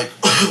tell them, like,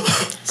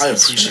 I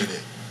appreciate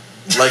it.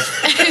 Like,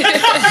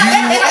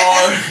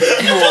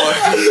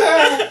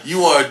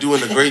 you are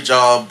doing a great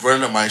job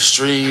running up my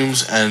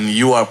streams and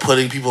you are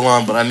putting people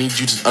on, but I need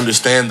you to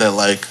understand that,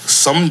 like,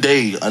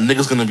 someday a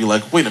nigga's gonna be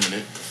like, wait a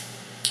minute.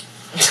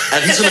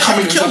 And he's gonna come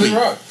and kill me.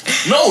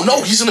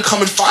 No, he's gonna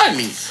come and find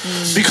me.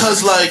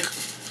 Because, like,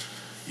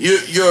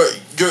 you're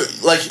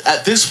like,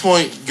 at this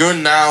point, you're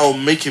now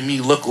making me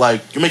look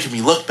like, you're making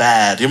me look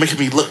bad. You're making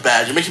me look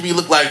bad. You're making me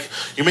look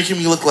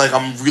like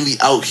I'm really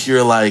out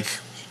here, like,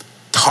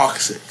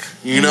 toxic.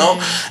 You know?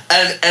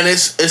 And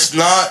it's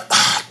not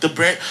the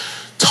brand.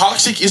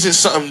 Toxic isn't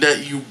something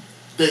that you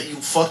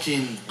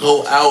fucking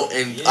go out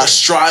and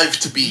strive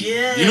to be.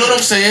 Yeah. You know what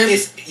I'm saying?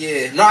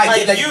 No,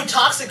 I get you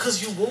toxic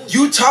because you wound.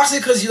 You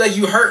toxic because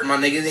you hurt, my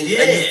nigga. And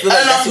and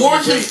I'm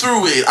working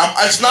through it.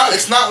 It's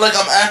not like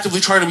I'm actively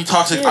trying to be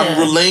toxic. Yeah. I'm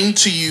relaying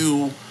to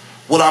you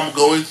what I'm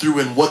going through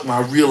and what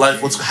my real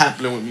life, what's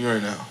happening with me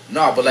right now.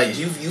 No, but like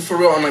you for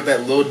real on like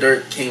that Lil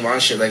Durk King Von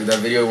shit, like that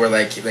video where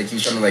like he was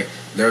trying to like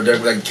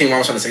like King Von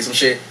was trying to say some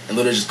shit and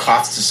Lil Durk just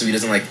coughs so he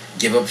doesn't like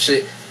give up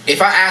shit.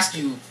 If I ask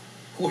you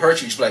who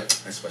hurt you, you'd be like,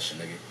 nice question,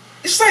 nigga.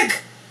 It's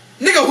like,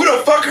 nigga, who the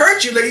fuck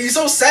hurt you? Like, you're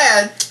so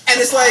sad. And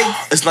it's like,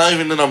 it's not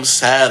even that I'm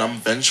sad, I'm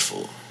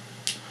vengeful.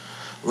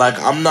 Like,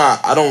 I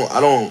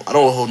don't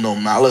hold no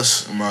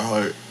malice in my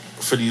heart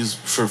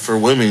for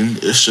women.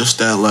 It's just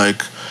that,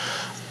 like,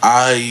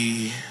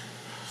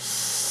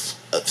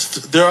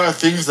 there are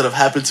things that have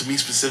happened to me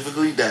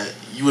specifically that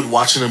you would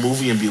watch in a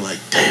movie and be like,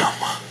 damn,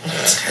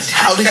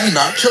 how did he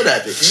not kill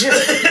that bitch?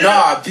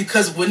 Nah,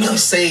 because when you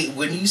say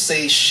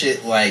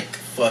shit like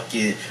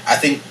fucking,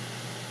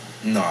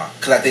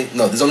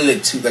 there's only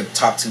like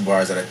top two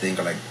bars that I think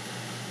are like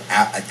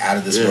out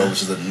of this world,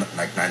 which is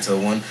like 9 till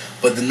 1.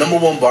 But the number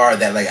one bar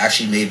that like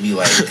actually made me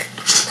like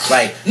because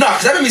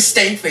that made me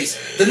stank face.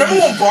 The number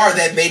one bar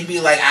that made me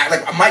like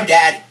my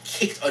dad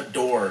kicked a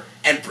door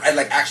and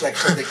like actually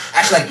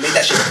made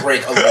that shit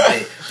break a little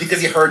bit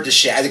because he heard the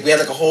shit. I think we had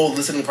like a whole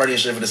listening party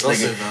and shit for this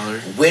nigga.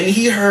 When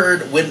we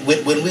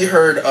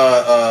heard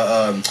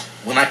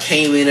when I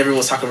came in, everyone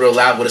was talking real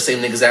loud with the same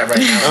niggas at right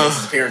now.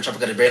 His parent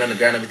chopping got the brain on the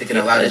ground and be thinking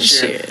out loud and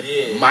shit.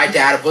 Yeah. My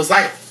dad was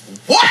like,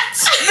 what?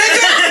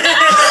 Nigga?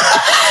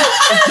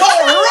 Yo,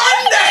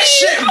 run that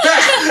shit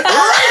back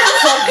right the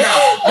fuck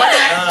now. My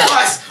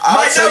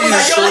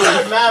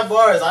dad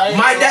was like,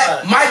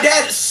 my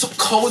dad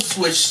code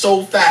switched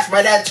so fast.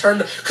 My dad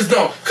turned, cause you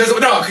know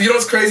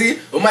what's crazy?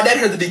 When my dad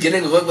heard the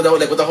beginning with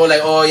the whole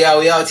like, oh yeah,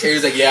 we out here,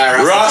 he's like,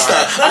 yeah, Rasta.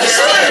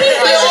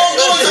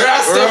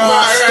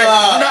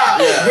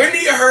 When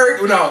he heard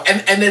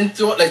and then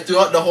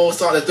throughout the whole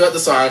song, throughout the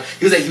song,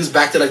 he was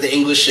back to like the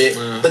English shit.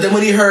 But then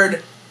when he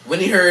heard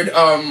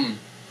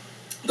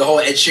the whole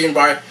Ed Sheeran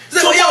bar,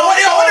 he's like,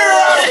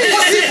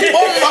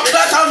 oh my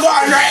God, I'm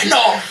going right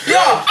now. Yo,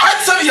 I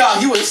tell y'all,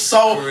 he was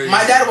so.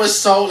 My dad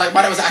was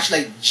actually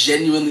like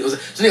genuinely.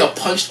 This nigga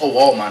punched a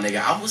wall, my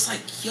nigga. I was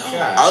like, yo.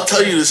 I'll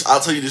tell you this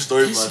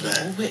story about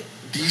that.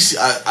 DC,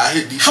 I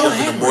hit DC up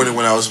in the morning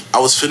when I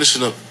was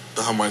finishing up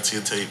the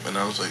Hamartia tape, and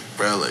I was like,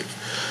 bro, like,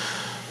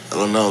 I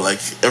don't know, like,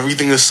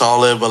 everything is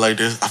solid, but like,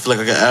 I feel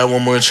like I can add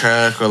one more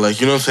track, or like,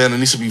 you know what I'm saying? It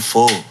needs to be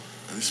full.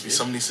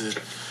 Something needs to.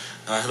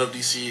 And I hit up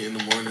DC in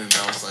the morning, and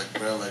I was like,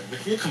 bro, like,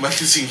 make me come back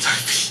to scene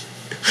type beat.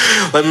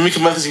 Like, make me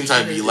come back to scene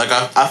type beat. Like,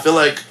 I feel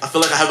like I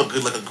have a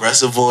good, like,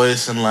 aggressive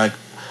voice, and like,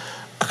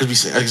 I could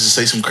just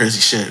say some crazy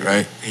shit,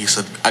 right? And he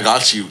said, I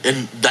got you.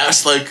 And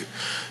that's like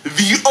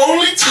the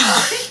only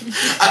time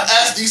I've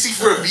asked DC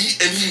for a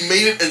beat, and he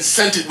made it and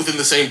sent it within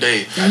the same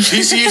day.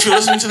 DC, if you're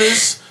listening to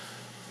this,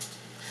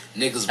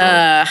 niggas, bro.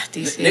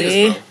 DC.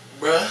 Niggas,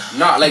 bro. Bruh.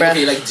 Nah, like,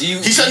 okay, like, do you...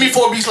 He sent me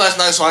 4 beats last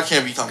night, so I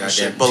can't be talking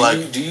shit, but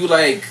like... Do you,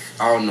 like...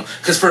 I don't know.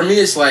 Because for me,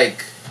 it's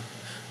like...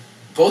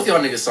 Both y'all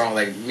niggas song,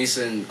 like,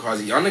 Misaa and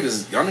Kwazii, y'all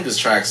niggas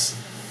tracks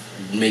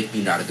make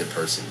me not a good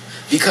person.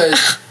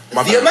 Because...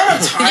 The amount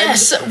of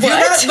times... Yes, what?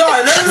 That's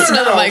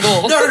not my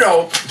goal.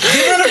 No.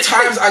 The amount of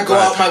times I go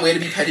out my way to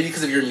be petty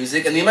because of your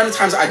music, and the amount of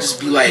times I just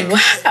be like...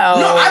 Wow.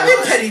 No, I've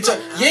been petty too.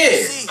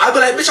 Yeah. I'd be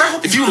like, bitch, I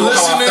hope you know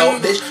how I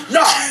felt, bitch.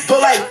 No,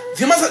 but like,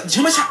 the amount of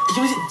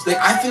like,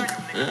 I think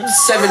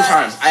 7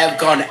 times I have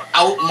gone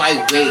out my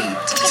way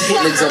to hit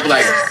niggas up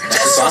like,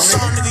 that's the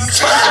song, nigga?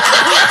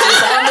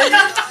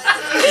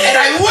 And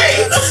I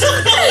wait.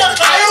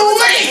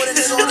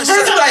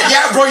 It's like,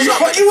 yeah, bro, you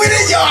fucking with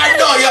it? Yo, I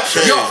know, yo,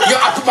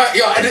 I put my,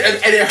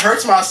 and it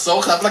hurts my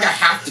soul because I feel like I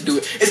have to do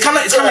it. It's kind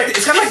of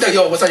like the,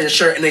 yo, what's on your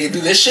shirt, and then you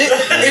do this shit.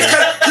 It's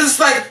kind of,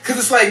 because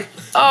it's like,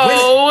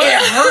 when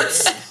it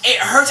hurts. it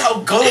hurts how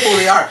gullible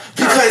they are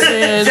because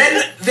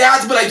then they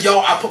have to be like, yo,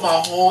 I put my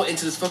whole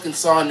into this fucking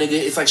song, nigga.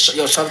 It's like,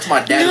 yo, shout out to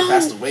my dad who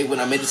passed away when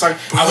I made the song.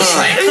 I was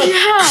like,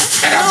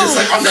 and I'm just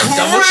like on the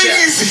double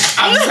check.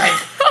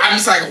 I'm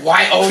just like,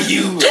 why owe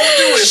you? Don't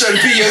do it.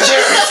 Should be your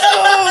therapist.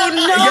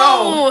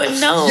 Oh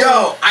no,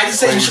 Yo, I just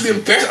say you should be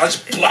embarrassed. I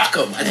just block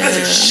him. I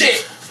just say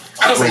shit.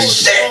 I was like,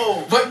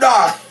 shit. But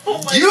nah,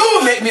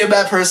 you make me a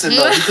bad person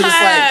though because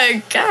it's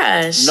like,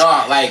 gosh,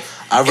 nah, like.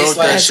 I wrote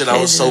that shit. I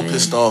was so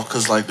pissed off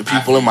because like the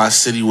people in my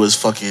city was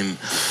fucking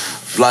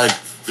like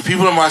the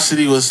people in my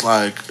city was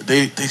like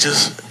they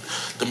just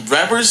the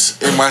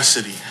rappers in my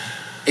city.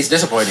 It's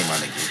disappointing, my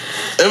nigga.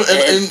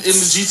 In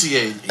the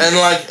GTA and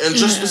like and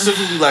just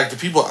specifically like the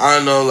people I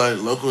know like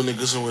local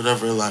niggas and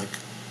whatever like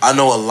I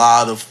know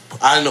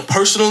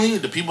personally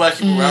the people I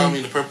keep around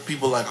me the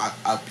people like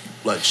I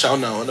like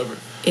shouting out whatever.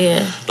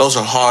 Yeah. Those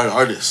are hard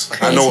artists.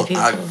 Like crazy I know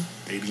people.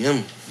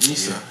 ADM.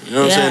 Misaa, you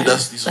know what I'm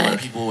saying? These are my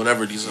people,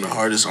 whatever. These are the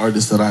hardest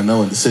artists that I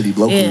know in the city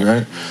locally,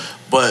 right?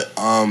 But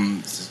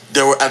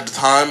there were at the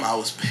time I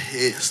was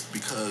pissed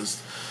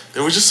because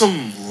there were just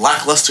some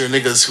lackluster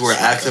niggas who were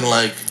acting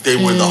like they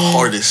were the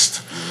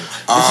hardest.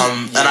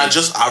 And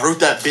I wrote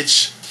that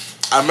bitch.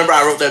 I remember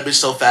I wrote that bitch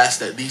so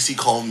fast that DC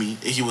called me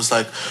and he was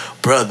like,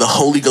 "Bruh, the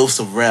Holy Ghost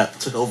of rap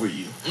took over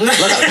you." And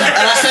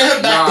I sent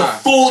him back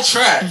the full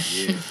track.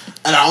 Yeah.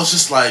 And I was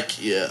just like,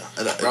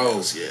 bro,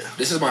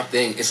 this is my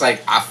thing. It's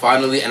like, I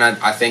finally, and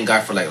I thank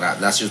God for like,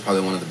 last year was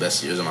probably one of the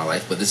best years of my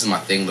life, but this is my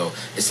thing though.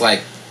 It's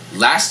like,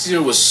 last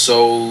year was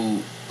so,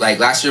 like,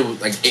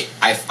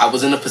 I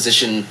was in a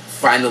position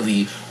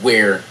finally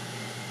where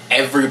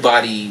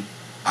everybody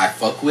I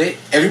fuck with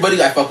and everybody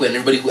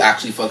who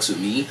actually fucks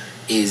with me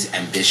is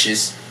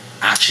ambitious.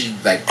 Actually,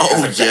 like,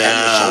 shoulders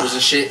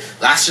and shit.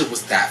 Last year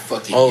was that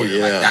fucking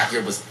year. Like, that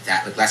year was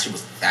that. Like, last year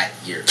was that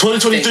year.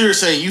 2023, you're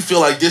saying you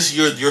feel like this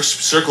year your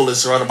circle is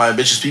surrounded by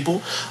ambitious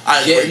people.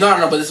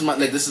 No. But this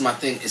is my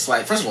thing. It's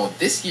like, first of all,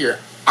 this year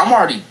I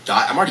already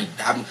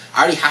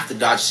have to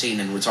dodge Satan,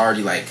 and it's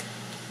already like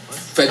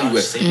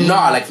February. No,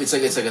 like it's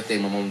like a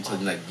thing. My mom told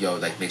me like, yo,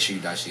 like make sure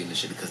you dodge Satan and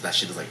shit because that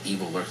shit is like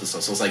evil work and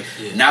stuff. So it's like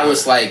now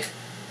it's like.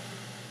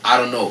 I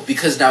don't know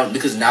because now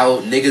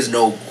niggas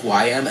know who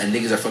I am and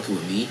niggas are fucking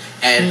with me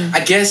and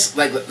I guess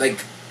like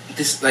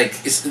this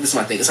is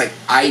my thing. It's like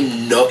I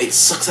know it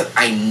sucks that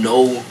I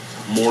know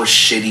more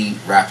shitty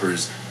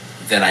rappers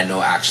than I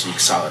know actually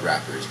solid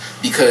rappers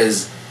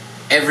because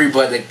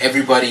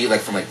everybody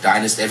like from like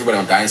Dynasty, everybody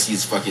on Dynasty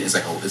is like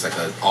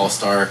an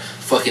all-star.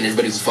 Fucking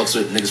everybody who fucks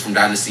with niggas from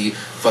Dynasty,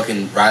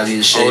 fucking Riley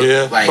and shit. Oh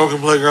yeah, like Broken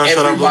Playground.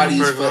 Everybody's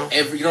you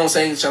know what I'm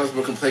saying? Shout out to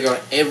Broken Playground.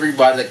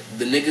 Everybody, like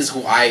the niggas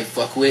who I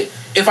fuck with.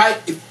 If I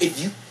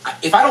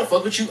don't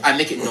fuck with you, I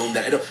make it known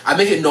that I don't. I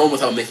make it known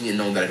without making it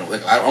known that I don't.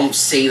 Like I don't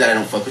say that I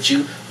don't fuck with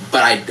you,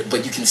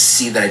 but you can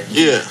see that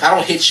I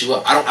don't hit you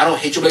up. I don't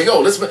hit you up like,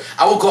 yo,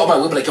 I will go out my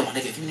way, but like, yo, my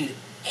nigga, if you need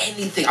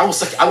anything, I'll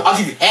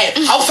give you head.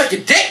 I'll suck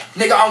your dick,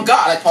 nigga, on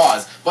God. Like,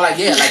 pause. But like,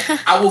 yeah,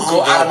 like I will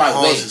go out of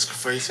my way. Is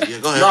crazy. Yeah,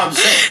 go ahead. No, I'm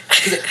just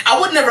saying. I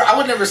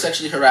would never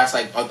sexually harass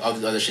like all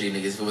the other shitty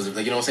niggas if it was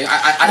like, you know what I'm saying?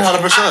 I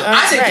 100%.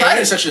 I say I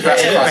didn't sexually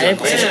harass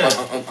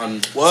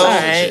on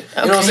shit.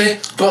 You know what I'm saying?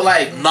 But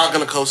like, I'm not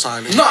gonna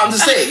co-sign it. No, I'm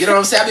just saying. You know what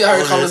I'm saying? I be out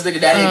here calling this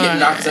nigga daddy and getting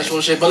non-consensual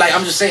and shit. But like,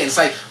 I'm just saying, it's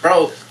like,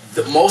 bro,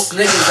 most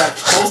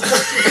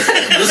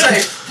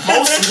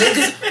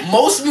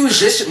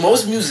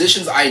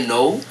musicians I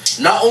know,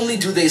 not only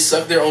do they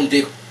suck their own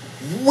dick,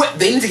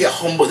 they need to get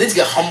humble. They need to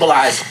get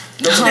humbleized.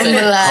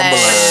 Humbleized.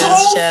 So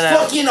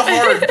fucking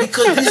hard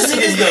because these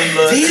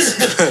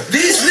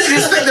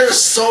niggas think they're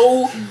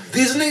so.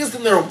 These niggas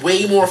think they're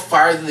way more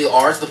fire than they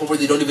are to the point where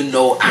they don't even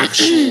know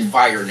actual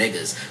fire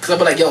niggas. Cause I'll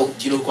be like, yo,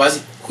 do you know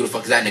Kwazii? Who the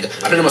fuck is that nigga?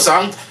 I played him a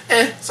song.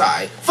 It's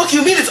alright. Fuck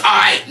you mean it's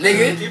alright,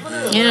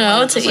 nigga? You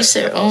know, to each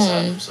their own.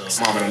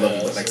 Mom and I love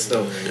you, but like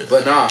still.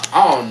 But nah,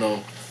 I don't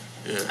know.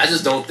 I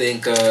just don't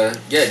think.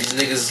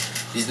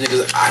 These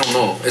niggas. I don't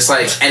know. It's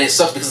like, and it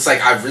sucks because it's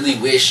like I really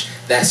wish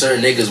that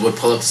certain niggas would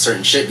pull up to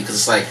certain shit because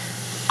it's like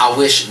I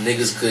wish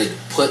niggas could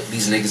put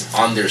these niggas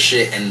on their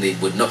shit and they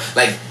would know.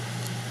 Like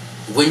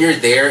when you're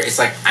there, it's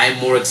like I'm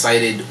more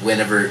excited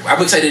whenever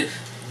I'm excited.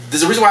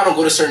 There's a reason why I don't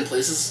go to certain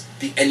places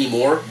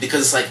anymore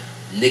because it's like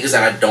niggas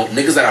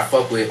that I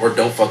fuck with or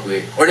don't fuck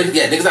with or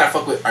niggas that I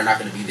fuck with are not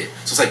gonna be there.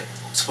 So it's like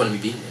what's the point of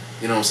me being there?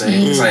 You know what I'm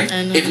saying? It's like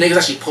if niggas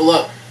actually pull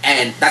up.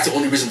 And that's the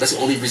only reason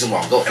why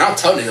I'll go. And I'll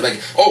tell niggas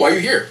like, oh, why are you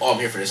here? Oh, I'm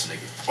here for this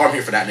nigga. Or I'm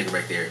here for that nigga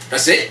right there.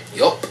 That's it.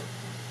 Yup.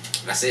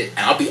 That's it. And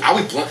I'll be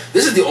blunt.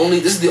 This is the only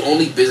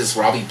business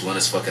where I'll be blunt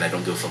as fuck and I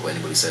don't give a fuck what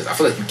anybody says. I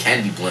feel like you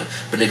can be blunt,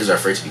 but niggas are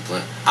afraid to be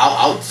blunt.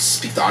 I'll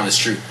speak the honest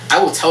truth.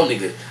 I will tell a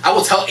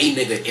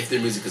nigga if their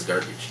music is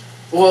garbage.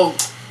 Well,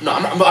 no,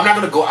 I'm not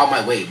gonna go out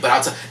my way, but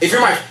I'll tell if you're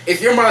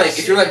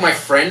like my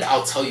friend,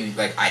 I'll tell you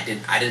like I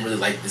didn't really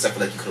like this. I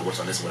feel like you could have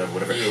worked on this,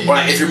 whatever. Yeah. Or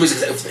like if your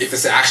music if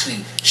it's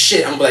actually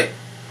shit, I'm gonna be like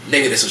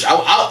nigga, this was.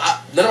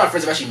 None of my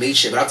friends have actually made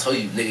shit, but I'll tell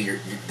you, nigga, you're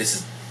this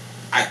is.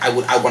 I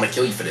want to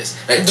kill you for this.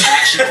 Like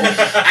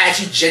I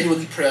actually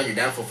genuinely pray on your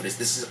downfall for this.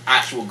 This is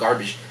actual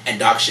garbage and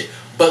dog shit.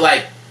 But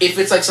like if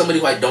it's like somebody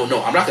who I don't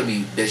know, I'm not gonna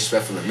be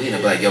disrespectful and mean. I'll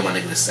be like, yo, my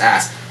nigga, this is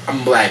ass.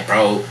 I'm like,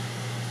 bro,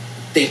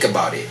 think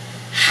about it.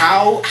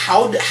 How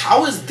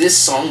is this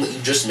song that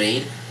you just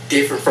made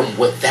different from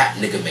what that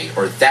nigga made,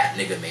 or that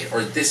nigga made,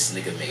 or this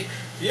nigga made?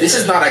 Yeah. This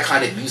is not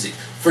iconic music.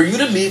 For you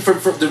to meet, for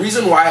the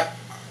reason why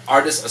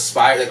artists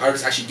aspire, like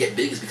artists actually get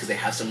big, is because they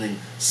have something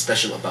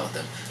special about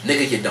them.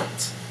 Nigga, you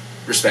don't.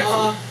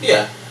 Respectfully.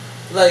 Yeah.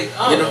 Like,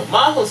 I don't know.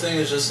 My whole thing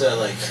is just that,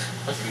 like,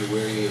 I have to be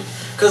wary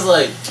of. Because,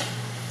 like,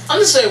 I'm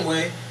the same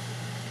way.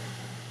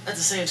 At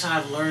the same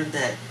time, I've learned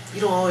that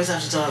you don't always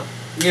have to talk.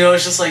 You know,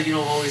 it's just like you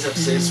don't always have to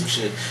say some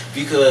shit.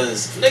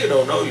 Because nigga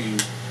don't know you.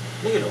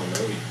 Nigga don't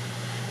know you.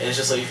 And it's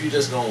just like, if you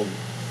just go...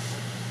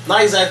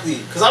 Not exactly...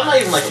 Because I'm not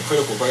even, like, a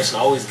critical person.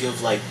 I always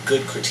give, like,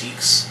 good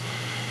critiques.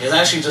 It's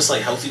actually just,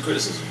 like, healthy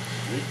criticism.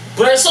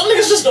 But some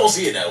niggas just don't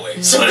see it that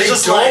way. So they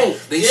just don't.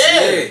 Like, they see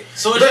it.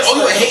 So it's like, just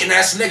you a hating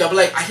ass nigga. I'll be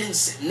like, I didn't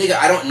say, nigga,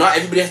 I don't... Not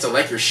everybody has to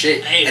like your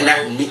shit. Hey, and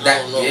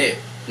bro, yeah.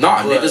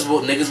 Nah, niggas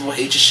will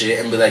hate your shit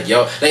and be like,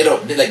 yo... Like,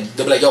 they'll be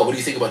like, yo, what do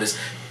you think about this?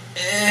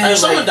 If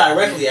someone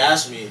directly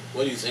asked me,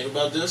 what do you think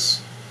about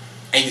this?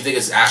 And you think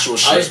it's actual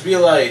shit? I'll just be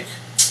like,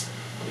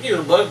 I'm giving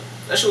a bug.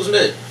 That shit was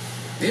mid.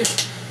 Yeah.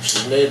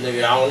 Shit was mid,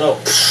 nigga. I don't know.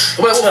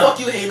 I'm like, well, fuck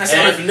you hating. And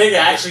if a nigga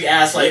actually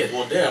asks, like,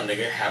 well, damn,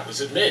 nigga, happens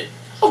to mid,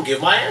 I'll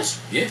give my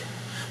answer. Yeah.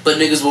 But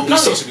niggas will be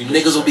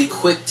niggas will be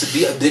quick to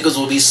be, niggas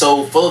will be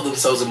so full of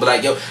themselves and be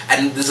like, yo,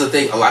 and this is the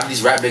thing, a lot of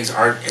these rap niggas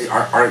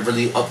aren't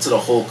really up to the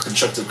whole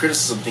constructive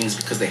criticism things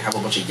because they have a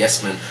bunch of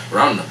yes men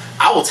around them.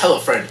 I will tell a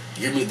friend,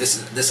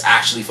 this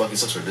actually fucking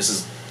sucks, or this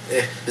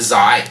is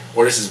alright,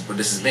 or this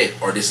is mid,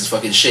 or this is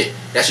fucking shit.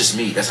 That's just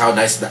me. That's how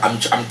nice I'm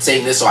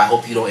saying this, so I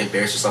hope you don't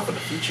embarrass yourself in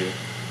the future.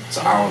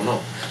 So I don't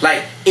know.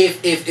 Like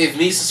if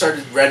Misaa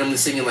started randomly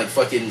singing like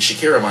fucking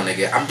Shakira, my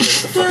nigga, I'm like,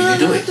 what the fuck are you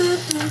doing?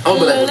 I'm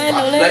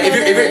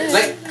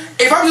like,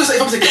 if I'm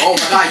thinking, oh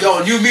my god, yo,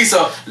 you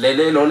Misaa, I'm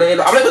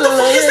like, what the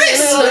fuck is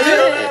this? What are you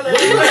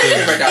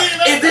doing right now?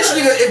 If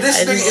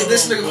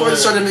this nigga Kwazii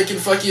started making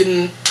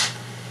fucking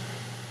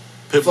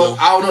I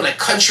don't know, like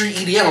country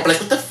EDM, I'm like,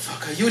 what the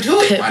fuck are you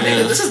doing, my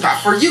nigga? This is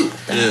not for you.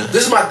 Yeah.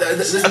 This is my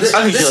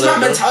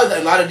mentality that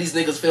a lot of these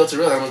niggas fail to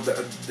realize.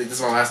 This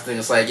is my last thing.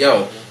 It's like,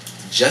 yo,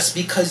 just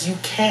because you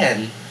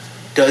can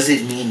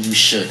doesn't mean you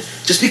should.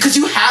 Just because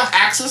you have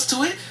access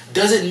to it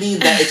doesn't mean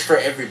that it's for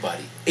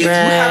everybody. If you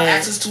have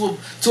access to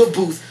a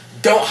booth,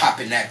 don't hop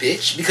in that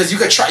bitch, because you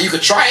could try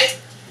it.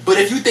 But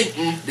if you think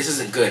this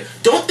isn't good,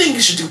 don't think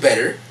you should do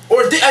better,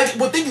 or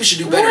think you should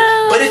do better.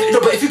 But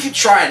if you keep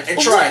trying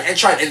and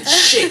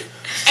shit,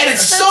 and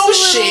it's so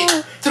shit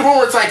to the point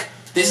where it's like,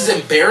 this is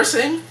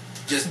embarrassing,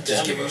 just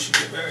give up. You should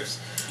be embarrassed.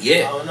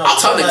 Yeah, I'll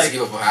tell niggas to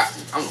give up if I have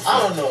to. I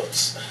don't know.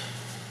 It's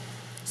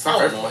not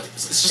for everybody.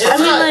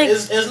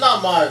 It's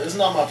not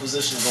my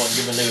position to go and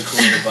give a nigga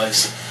career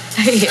advice.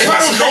 If I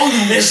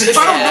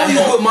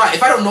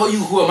don't know you,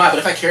 who am I? But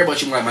if I care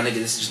about you, I'm like, my nigga,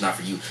 this is just not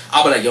for you.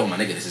 I'll be like, yo, my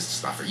nigga, this is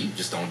just not for you.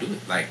 Just don't do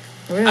it. Like,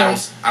 really? I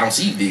don't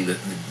see you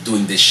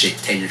doing this shit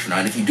 10 years from now.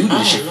 And if you do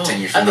this shit 10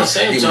 years from now, at the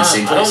same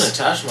time, I don't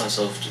attach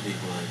myself to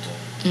people like that.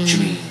 What you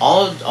mean?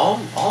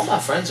 All my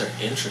friends are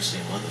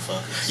interesting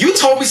motherfuckers. You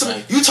told me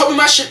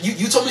my shit.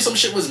 You told me some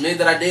shit was mid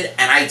that I did,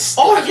 and I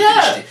still haven't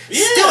finished it.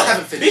 Yeah. Still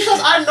haven't finished because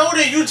it. I know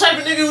that you type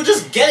of nigga who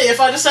just get it. If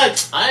I just said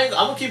I'm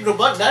gonna keep it a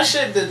buck, that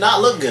shit did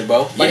not look good,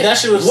 bro. Like that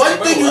shit was. One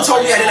thing you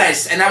told me I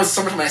did, and that was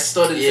summertime. I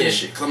still didn't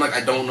finish it because I'm like,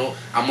 I don't know.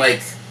 I'm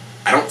like,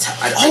 I don't.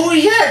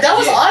 That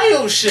was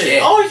IO shit.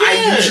 Yeah. Oh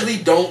yeah. I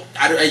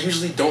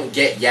usually don't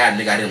get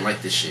nigga, I didn't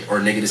like this shit, or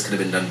nigga, this could have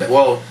been done better.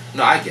 Well,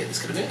 no, I get this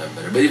could have been done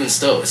better, but even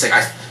still, it's like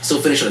I still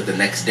finish it like the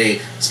next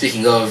day.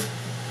 Speaking of,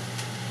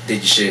 did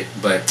your shit,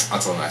 but I'll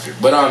tell them after.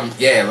 But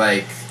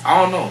like I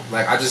don't know,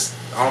 like I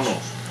don't know.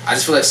 I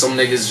just feel like some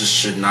niggas just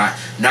should not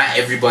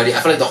everybody.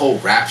 I feel like the whole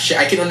rap shit.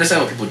 I can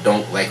understand why people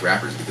don't like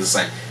rappers, because it's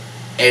like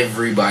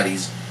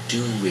everybody's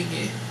doing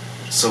it,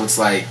 so it's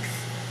like.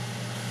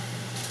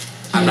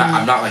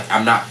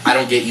 I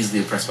don't get easily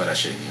impressed by that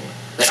shit anymore.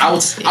 Like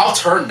I'll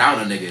turn down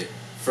a nigga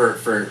for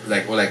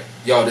like,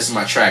 yo, this is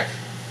my track.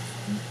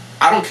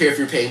 I don't care if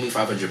you're paying me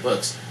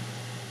 $500.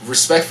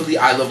 Respectfully,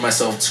 I love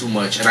myself too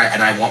much, and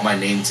I want my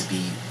name to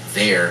be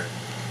there,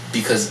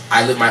 because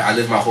I live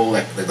my whole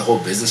like the whole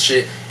business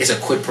shit. It's a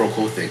quid pro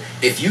quo thing.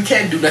 If you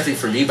can't do nothing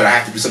for me, but I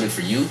have to do something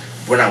for you,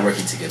 we're not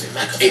working together.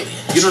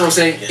 You know what I'm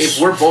saying? Yes.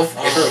 If we're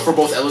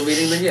both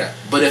elevating, then yeah.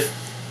 But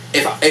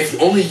if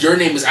only your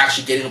name is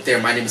actually getting up there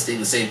and my name is staying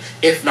the same,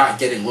 if not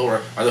getting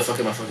lower, why am I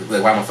fucking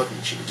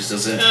with you? It just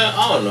doesn't.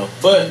 I don't know.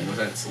 But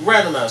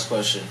random ass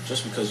question,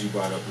 just because you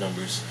brought up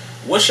numbers.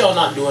 What y'all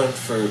not doing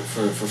for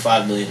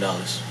 $5 million?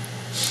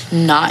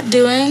 Not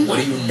doing? What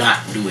are you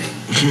not doing?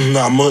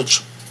 Not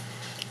much.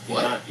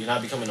 What? You're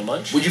not becoming a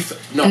munch? Would you?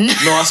 No,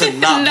 I said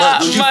not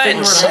much. Would you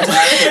finger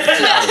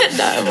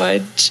not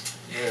much.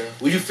 Yeah.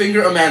 Would you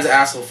finger a man's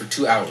asshole for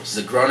 2 hours? He's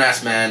a grown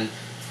ass man.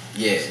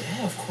 Yeah,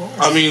 of course.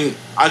 I mean,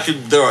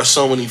 there are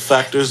so many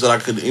factors that I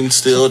could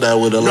instill that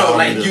would allow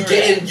me to...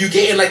 you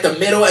get in like the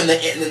middle and the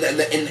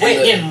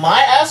Wait, in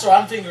my ass, or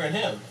I'm fingering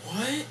him?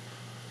 What?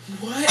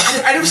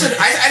 What? I never said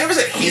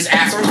his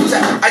ass or whose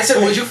ass. I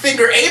said, would you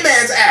finger a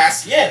man's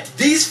ass? Yeah.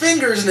 These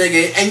fingers,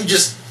 nigga, and you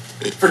just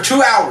for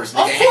 2 hours,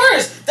 nigga. Of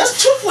course, that's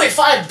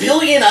 2.5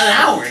 billion an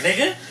hour,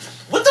 nigga.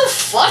 What the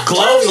fuck?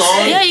 Gloves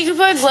on. Yeah, you can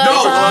put gloves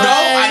No, on.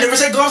 I never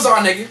said gloves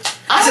on, nigga.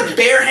 I said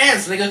bare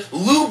hands, nigga.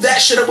 Lube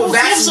that shit up with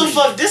Vaseline. Who gives a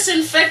fuck?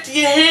 Disinfect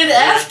your hand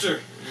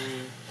after.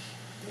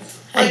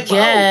 I But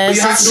guess.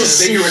 you have to do it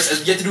vigorous.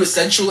 You have to do it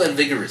sensual and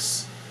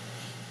vigorous.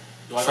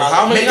 For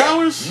how many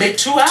hours? Make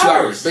 2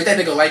 hours. Make that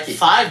nigga like it.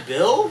 $5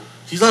 bill?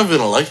 He's not even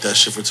gonna like that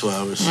shit for 2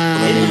 hours. He's not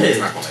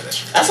gonna like that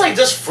shit. That's like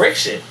just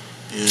friction.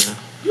 Yeah.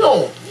 You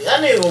don't.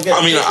 That nigga gonna get.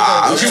 I mean,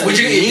 would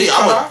you get your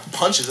I'm cut a off?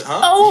 punch it, huh?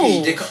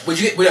 Oh. Would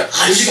you get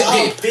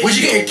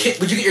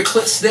your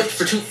clit snipped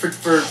for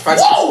 5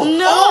 Whoa!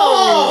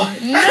 No.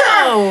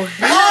 No.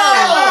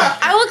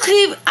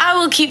 I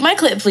will keep my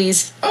clip,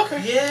 please.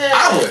 Okay. Yeah.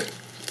 I would.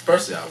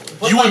 Personally, I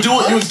would. You would do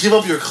it. You would give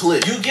up your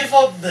clip. You give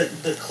up the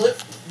clip.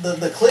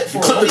 The clip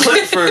for The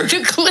clip for.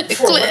 The clip.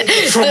 For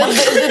money. For money.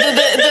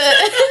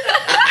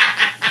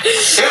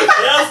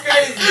 That's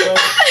crazy, bro.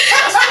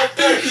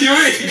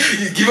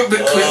 You give up the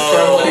clip for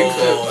a money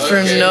clip.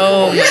 For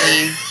no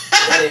money.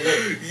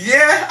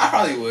 Yeah, I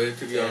probably would,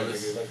 to be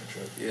honest.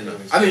 You know.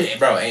 I mean,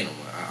 bro, ain't no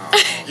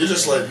money. You're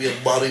just like the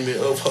embodiment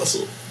of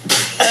hustle.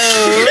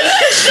 Oh.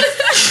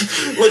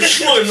 Like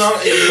you're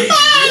not.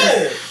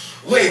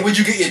 Wait, would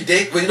you get your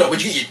dick?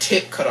 Would you get your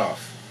tip cut off?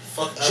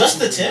 Fuck. Just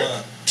the tip?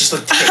 Just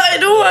like. I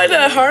don't want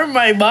to harm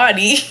my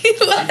body.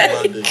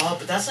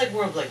 But that's like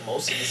where like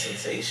most of the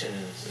sensation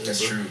is.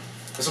 That's true.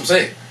 That's what I'm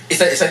saying.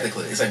 It's like the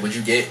clip. It's like, would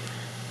you get?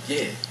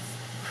 Yeah.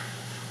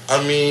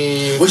 I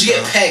mean. Would you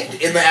get pegged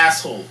in the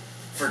asshole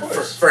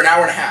for an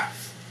hour and a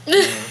half?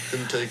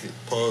 Couldn't take it.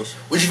 Pause.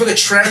 Would you fuck a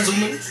trans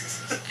woman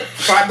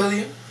for $5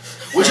 billion?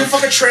 Would you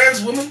fuck a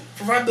trans woman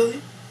for $5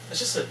 billion?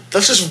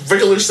 That's just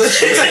regular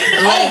sex. A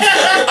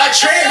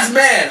trans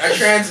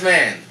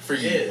man for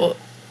you. Yeah.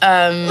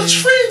 A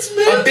trans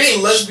man. A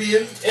bitch.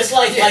 Lesbian. It's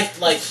like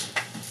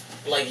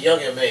Young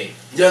and May.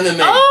 Young and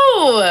May.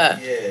 Oh.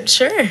 Yeah.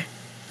 Sure.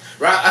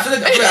 Right? I feel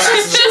like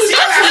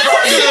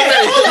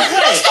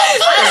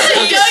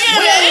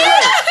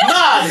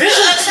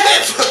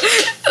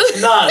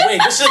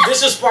This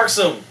should spark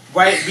some,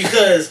 right?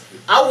 Because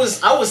I was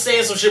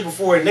saying some shit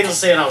before and niggas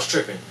saying I was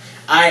tripping.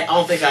 I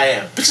don't think I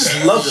am.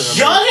 Bitches love them.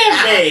 Young and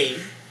May,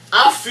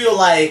 I feel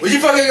like would you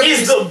fuck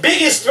is the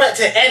biggest threat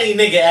to any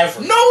nigga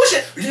ever. No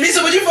shit.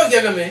 Misa, would you fuck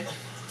Young and May?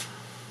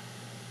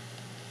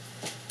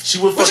 She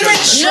would fuck. No.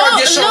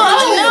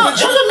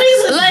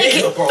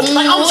 Like, would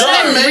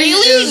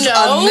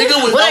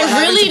I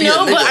really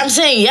know? But I'm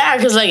saying yeah,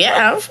 because like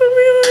yeah. If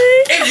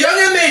Young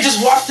and May just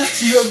walked up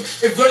to you,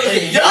 if Young and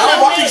May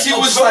walked up to you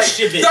was like,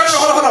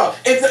 hold on.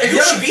 If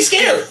You should be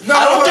scared. No,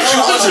 hold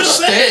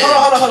understand.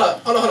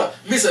 on.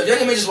 Misa, if Young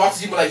and May just walked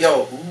to you, be like,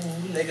 yo, ooh,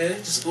 nigga,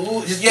 just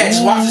walked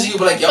to you,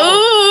 be like, yo,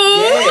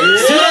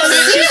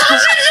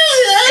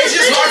 It's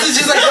just walks to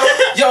like,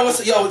 yo,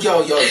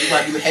 you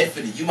might do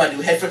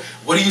head for it.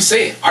 What are you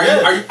saying? Are you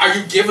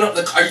giving up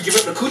the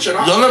cooch or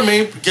not? Young and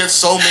May gets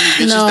so many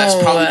bitches. That's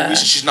probably the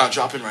reason she's not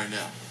dropping right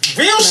now.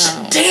 Real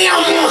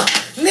damn,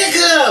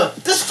 nigga,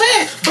 that's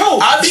fact, bro.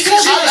 I'll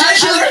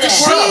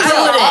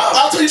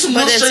tell you some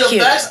real straight up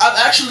facts. I've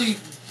actually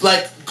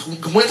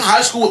went to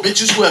high school with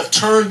bitches who have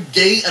turned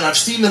gay, and I've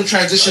seen them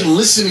transition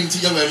listening to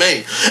Young and May,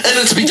 and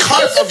it's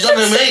because of Young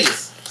and May.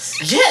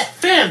 Yeah,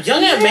 fam,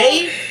 Young and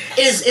May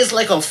is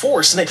like a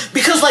force, nigga.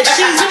 Because like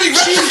she's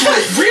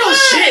real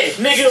shit,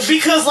 nigga.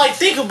 Because like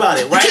think about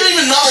it, right? You can't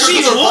even knock her she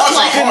because her look bars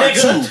like are a hard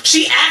nigga. too.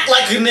 She act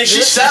like a nigga.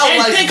 She sound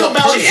like think the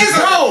about person.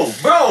 it,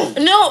 bro.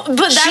 No,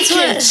 but that's she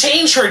can what.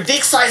 change her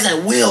dick size at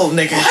will,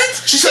 nigga. What?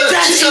 She said,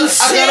 That's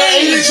I got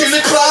an 8 inch in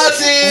the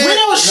closet.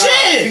 Real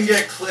shit. You can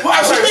get clipped.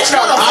 I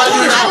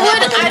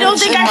don't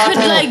think I could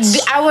I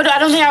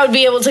don't think I would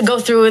be able to go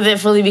through with it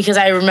fully because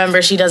I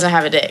remember she doesn't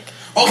have a dick.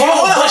 Okay,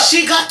 but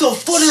she got the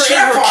footer in her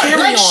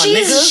carry-on,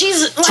 nigga.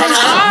 She's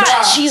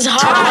hot. She's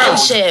hot and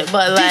shit,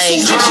 but like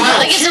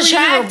it's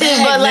attractive,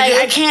 but like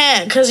I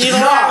can't because you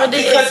don't have a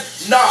dick.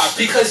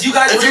 Because you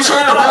guys, you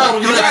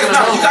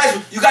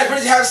guys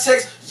ready to have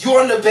sex? You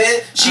on the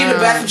bed, she in the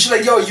bathroom, she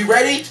like, yo, you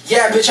ready?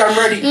 Yeah, bitch, I'm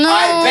ready. No.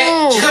 I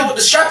bet. She comes with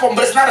the strap on,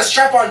 but it's not a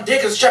strap on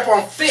dick, it's a strap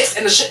on fist,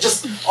 and the shit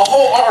just a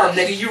whole arm,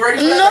 nigga. You ready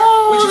for that?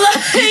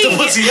 Beat the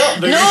pussy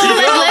up, nigga.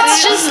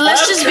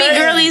 Let's just be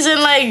girlies and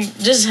like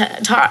just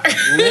talk.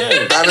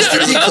 Yeah, that is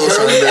the decoder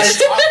on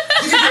this.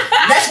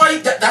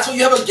 That's what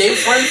you have a gay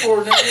friend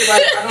for, nigga.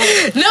 Like, I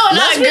don't. No,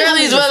 not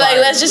girlies, but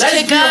like let's just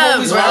kick up,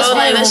 bro.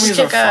 Like let's just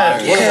kick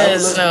up.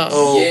 Because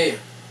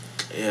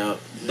Yeah.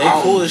 They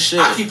cool as shit.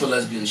 I keep a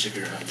lesbian chick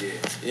around,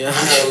 Yeah.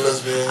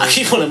 I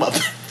keep one in my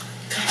back.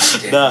 I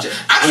keep that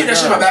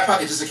shit in my back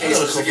pocket just in case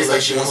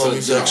like she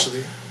wants to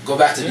actually go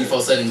back to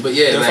default settings. But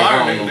yeah, like,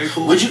 I don't know.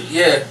 Cool. Would you?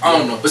 Yeah, I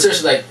don't know. But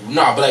seriously, like,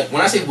 nah. But like,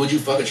 when I say would you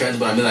fuck a trans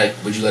woman, I mean like,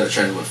 would you let a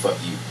trans woman fuck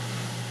you?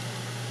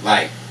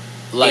 Like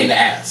in the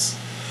ass.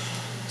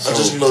 I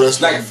just know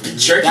that's like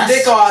jerk your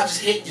dick off,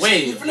 just hit.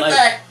 Wait, from the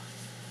back.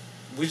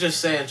 We just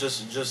saying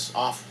just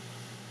off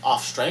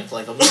Off strength,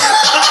 like I'm. Is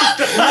that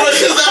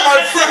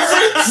my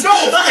preference? No,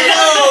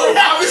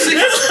 obviously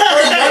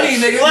for money,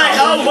 nigga. Like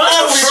how much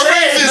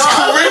strength is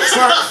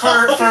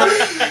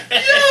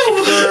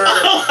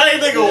Like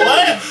nigga,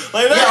 what?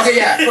 Like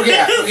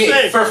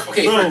that? For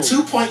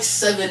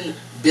 $2.7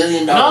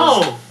 billion.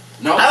 No.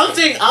 No, I don't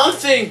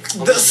think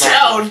the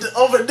sound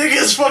of a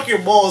nigga's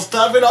fucking balls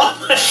tapping off.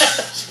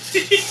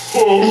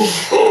 Oh,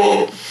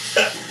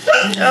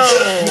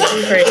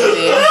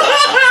 crazy.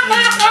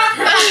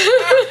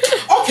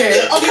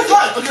 Okay,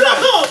 fine.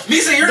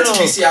 Misa, you're into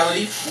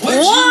bestiality. Would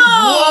you?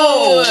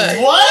 Whoa!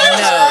 What? No,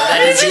 that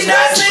is Did you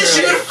not say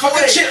she would fuck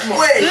a chipmunk?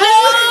 Wait. No!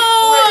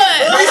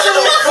 Misa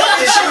was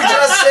fucking. She would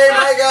just say,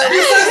 my God.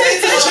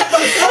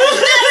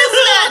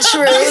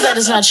 That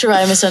is not true.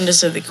 I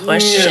misunderstood the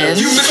question.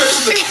 You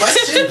misunderstood the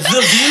question?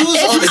 The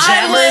views of the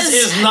jammers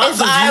is not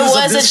the views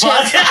of this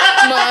podcast.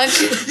 Chipmunk,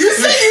 You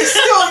said you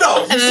still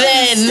know.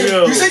 then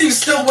You said you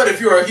still would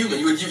if you were a human.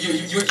 You would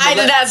I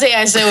did not say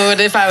I still would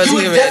if I was You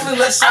would human. definitely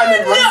let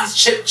Simon run his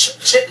chip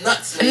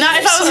nuts. Nigga. Not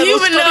if I was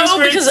human, no,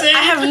 because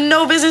I have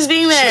no business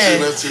being there.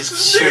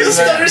 Nigga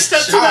stutter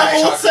step to that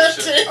whole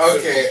sentence.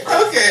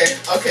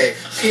 Okay.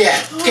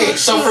 Yeah. Okay.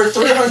 So for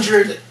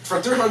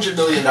 $300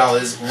 million,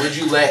 would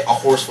you let a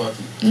horse fuck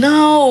you?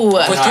 No.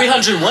 For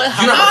 300 what?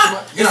 How You know much? how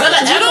much- Is that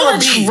an You M know or a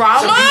the B?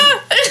 drama?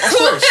 Of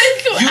course.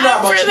 Like, You know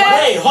how much after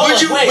that? Wait, hold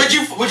on, wait. Would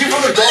you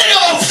fuck a dog?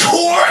 Of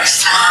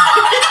course.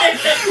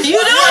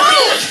 You know?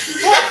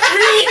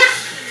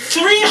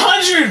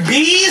 300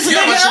 B's, You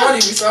know how much nigga? money,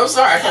 so I'm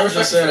sorry. I can't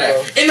respect you for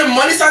that. In the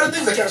money side of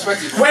things, I can't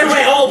respect you. Wait,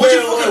 Would you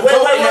fuck a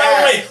goat in the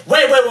ass?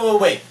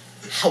 wait.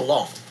 How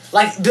long?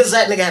 Like, does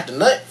that nigga have to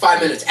nut?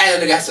 5 minutes,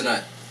 and the nigga has to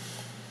nut.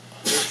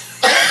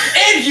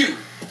 And you.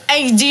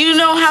 Hey, do you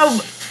know how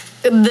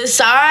the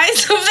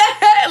size of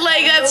that?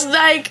 Like, that's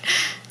like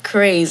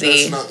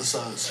crazy. That's not the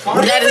size.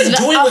 What That are you is even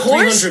not doing a with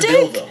horse 300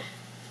 bill, dick? though?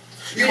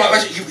 You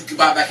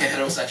buy back in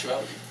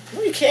heterosexuality.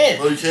 No, you can't.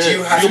 No, you can't. Do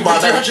you have to can buy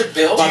that 300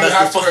 bills? buy Do you back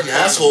have your to fucking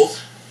wear asshole.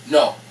 condoms?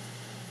 No.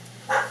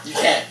 You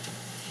can't.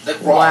 Like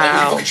raw. Wow. Like, you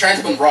fucking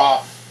trans women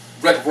raw.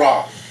 Like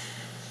raw.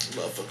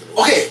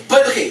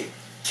 Motherfucking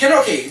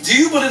Okay. Do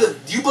you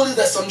believe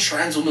that some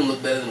trans women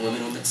look better than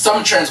women?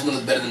 Some trans women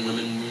look better than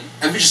women.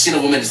 Have you just seen a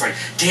woman that's like,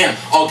 damn,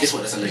 oh, guess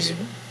what? That's a nigga.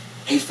 And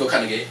you feel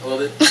kind of gay a little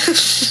bit?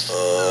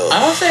 I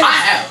don't think. I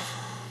have.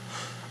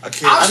 I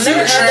can't. I've never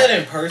had that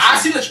in person. I've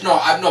seen the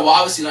well,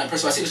 obviously not in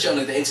person. I seen the shit on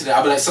the internet.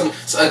 I'll be like,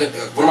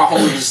 one of my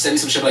homies just send me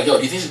some shit like, yo,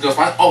 do you think she's gonna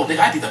find? Oh, nigga,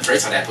 I beat the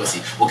brakes on that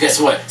pussy. Well, guess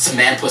what? It's a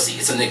man pussy.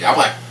 It's a nigga. I'm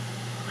like,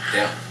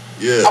 damn.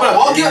 Yeah. I'm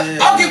like, well,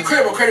 I'll give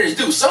credit where credit is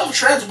due. Some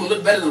trans women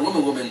look better than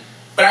women,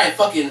 but I ain't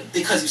fucking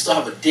because you still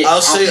have a dick.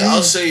 I'll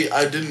say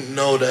I didn't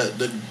know that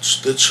the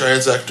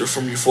trans actor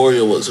from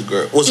Euphoria was a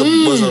girl. Was a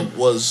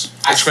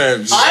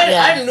trans.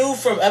 I knew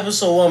from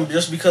episode 1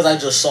 just because I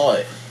just saw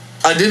it.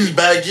 I didn't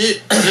bag it.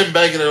 I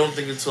don't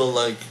think until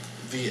like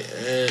the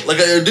end. Like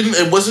it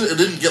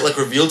didn't get like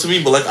revealed to me,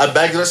 but like I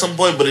bagged it at some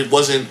point, but it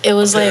wasn't. It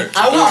was apparent.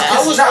 like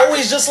I was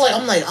always just like I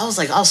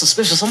was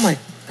suspicious. I'm like,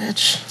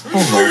 bitch.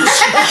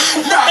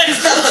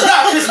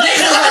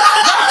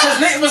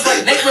 Nate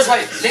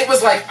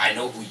was like, I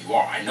know who you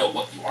are. I know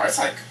what you are. It's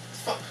like,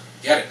 fuck.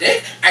 You got a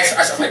dick? I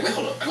was like, wait,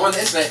 hold up. I go on the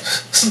internet.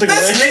 This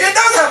nigga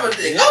does have a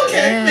dick.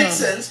 Okay, makes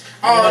sense.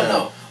 Oh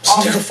no.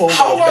 How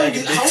long do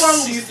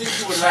you think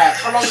you would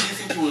last? How long do you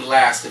think you would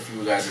last if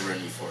you guys were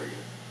in Euphoria?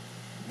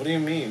 What do you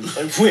mean?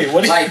 Like, wait,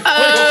 what do you like? What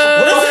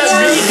does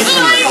that mean?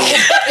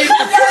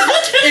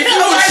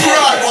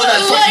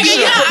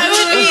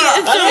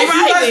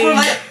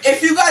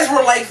 If you guys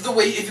were like the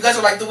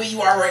way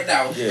you are right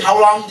now, how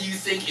long do you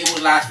think it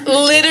would last?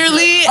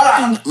 literally.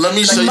 Let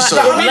me say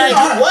something.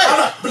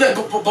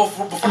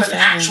 Before the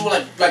actual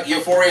like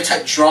Euphoria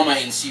type drama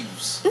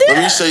ensues. Let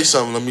me say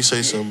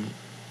something.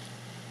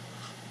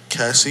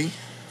 Cassie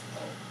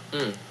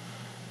and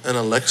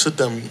Alexa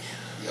Demi.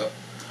 Yep.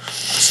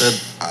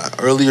 I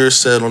earlier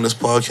said on this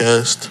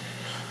podcast,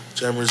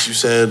 Jammers, you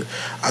said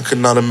I could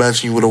not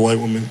imagine you with a white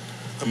woman.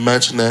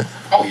 Imagine that.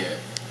 Oh yeah.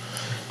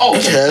 Oh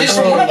yeah.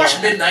 Nigga, when I watched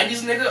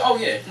mid-90s, nigga. Oh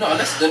yeah. No,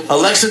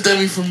 Alexa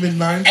Demi from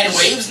mid-90s. And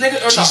Waves, nigga.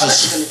 Or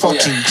Jesus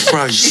fucking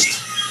Christ.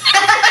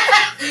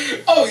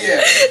 Oh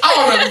yeah. I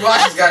don't know if you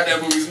watch these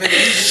goddamn movies, nigga.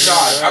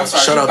 I'm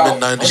sorry. Shout out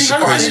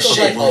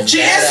mid-90s. She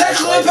is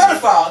sexually a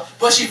pedophile,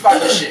 but she fight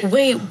that shit.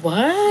 Wait, what?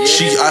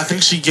 I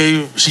think she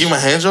gave him a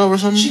hand job or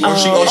something. She let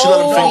him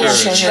finger her.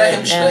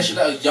 She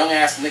let a young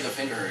ass nigga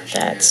finger her. And shit,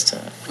 That's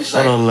tough.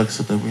 Shout out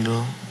Alexa Demi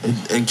though,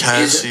 and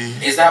Cassie.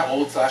 Is that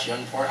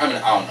old/young porn? I mean,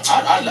 I don't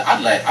know.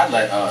 I'd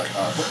let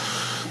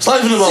It's not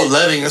even about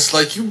letting. It's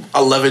like you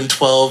 11,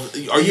 12.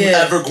 Are you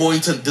ever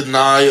going to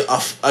deny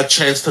a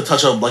chance to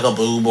touch a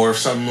boob or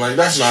something like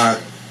that's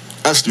not.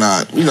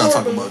 We're not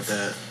talking about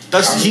that.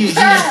 That's he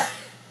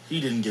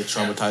didn't get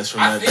traumatized from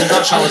that. He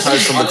got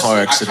traumatized from the car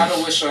accident.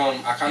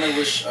 I kind of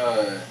wish.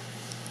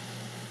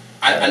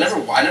 I never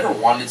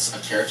wanted a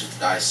character to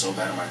die so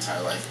bad in my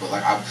entire life, but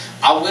like I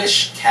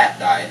wish Kat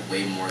died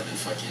way more than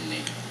fucking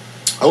Nate.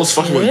 I was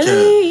fucking with Cat.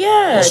 Really? Yeah.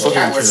 I was fucking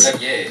Cat with was Cat.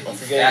 like, yeah, I'm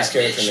forgetting his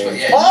character name.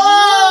 Yeah.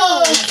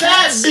 Oh,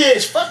 that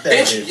bitch. Fuck that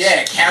bitch.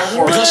 Yeah, Cat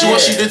was. Because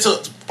what she did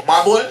to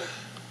my boy.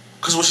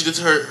 Because what she did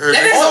to her. That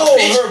nigga's a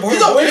bitch.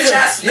 He's a bitch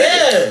ass nigga.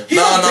 Yeah. He's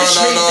a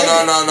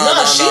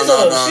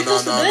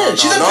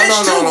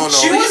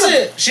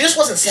bitch. She just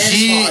wasn't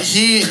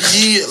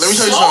satisfied. Let me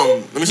tell you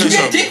something. You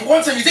get dick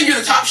once and you think you're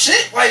the top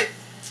shit? Like.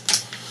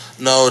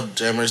 No,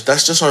 Jammers.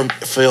 That's just our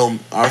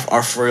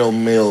frail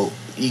male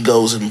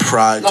egos and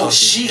pride. No,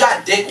 she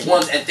got dick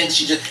once and thinks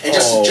she just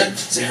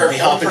her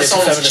whole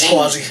persona's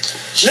changed.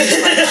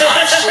 She's like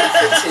top shit.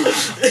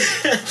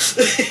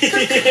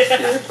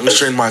 Let me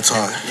straighten my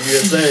tie.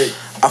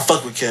 I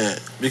fuck with Kat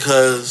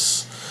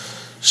because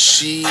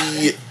she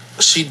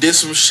did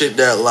some shit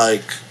that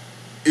like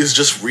is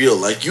just real.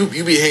 Like you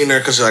be hating her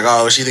because you're like,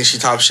 oh, she thinks she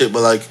top shit,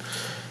 but like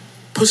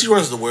pussy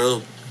runs the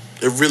world.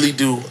 It really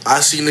do. I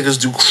see niggas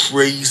do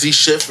crazy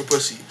shit for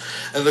pussy.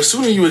 And the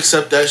sooner you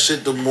accept that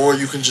shit, the more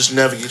you can just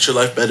navigate your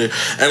life better.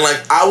 And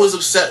like I was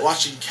upset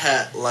watching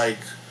Kat like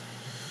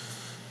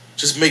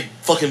just make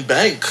fucking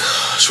bank.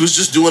 She was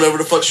just doing whatever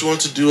the fuck she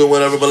wanted to do and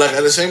whatever, but like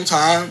at the same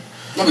time,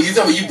 but she's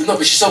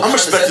so. I'm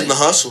respecting the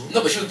hustle.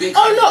 No, but she was being.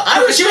 Oh no,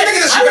 I respect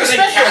the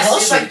hustle.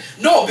 It's like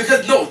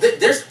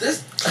there's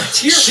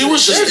tiers. She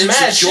was just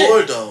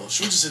insecure though.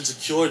 She was just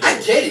insecure though.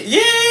 I get it. Yeah,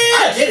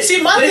 I get it.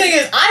 See, my thing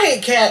is, I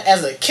hate Kat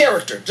as a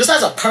character, just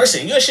as a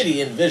person. You're a shitty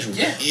individual.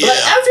 Yeah. But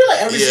like, I feel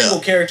like every single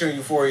character in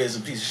Euphoria is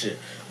a piece of shit.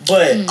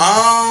 But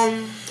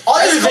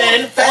other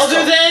than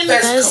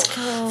Fesco's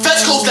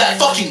that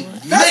fucking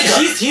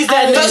nigga. He's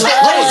that nigga.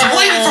 I was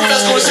waiting for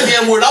Fesco to say the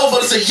N-word. I was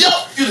about to say,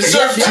 yup, you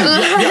deserve to.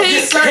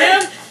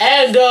 Him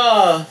and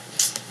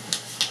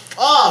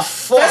oh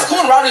fuck.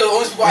 Fesco and Roddy are the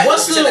only people I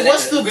What's the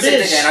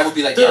bitch? And I would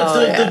be like,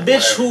 the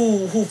bitch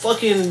who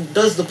fucking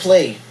does the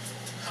play.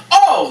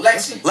 Oh,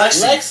 Lexi.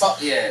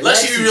 Yeah.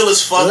 Lexi be real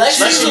as fuck.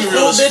 Lexi's a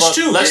cool bitch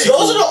too. Those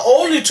are the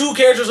only two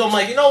characters I'm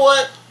like, you know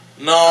what?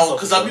 No,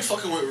 because I be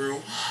fucking with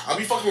Rue. I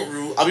be fucking with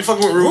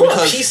Rue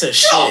because... a piece of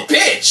shit. No,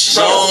 bitch.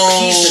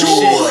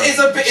 Jewel is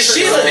a bitch.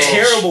 She's a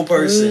terrible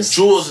person.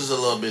 Jules is a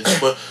little bitch,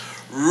 but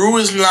Rue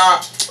is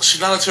not...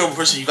 She's not a terrible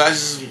person. You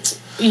guys...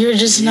 You're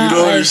just not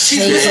like...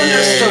 She's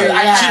misunderstood.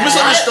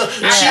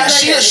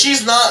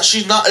 She's not...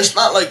 It's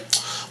not like...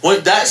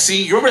 When that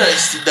scene... You remember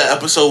that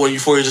episode when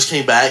Euphoria just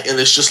came back and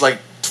it's just like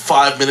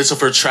 5 minutes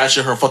of her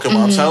trashing her fucking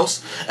mom's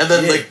house? And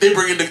then like they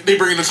bring in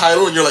the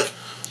title and you're like...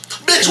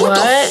 Bitch, what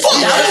the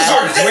fuck?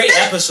 That was a great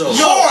episode.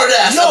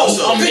 Hard-ass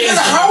episode. Because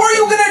how are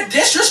you gonna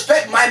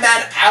disrespect my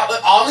man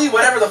Ollie,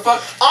 whatever the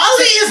fuck?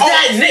 Ollie is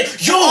that nigga.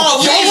 Yo,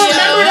 remember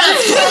that?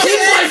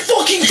 He's my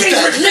fucking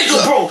favorite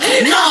nigga, bro.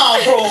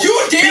 Nah, bro. You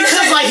dare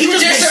because like he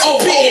just been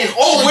spitting.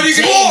 What are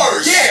you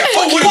bars? Yeah,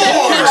 fucking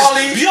bars.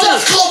 Ollie.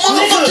 That's called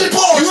motherfucking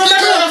bars. You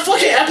remember that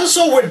fucking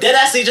episode where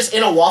Deadass they just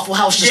in a Waffle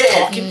House just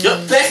talking?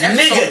 Best episode.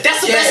 Nigga,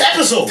 that's the best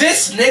episode.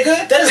 This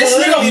nigga, that is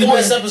literally the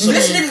best episode.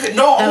 This nigga, this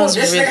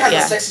nigga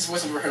has the sexiest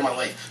voice I've ever heard in my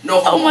life.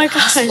 No, oh my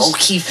gosh.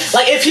 Queef.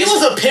 Like if he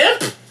was a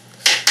pimp.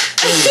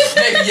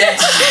 Nigga, yes.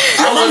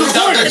 No, Ollie is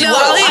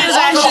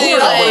actually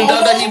like...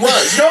 that he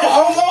was. No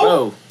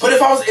homo. But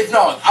if I was,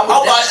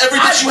 I'll buy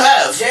everything you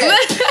have. Yeah.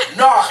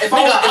 No, if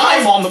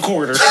I'm on the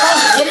corner. If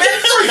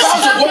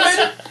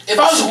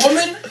I was a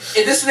woman,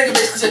 if this nigga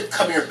basically said,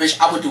 "Come here, bitch,"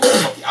 I would do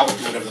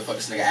whatever the fuck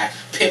this nigga act.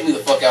 Pimp me the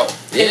fuck out.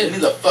 Pimp me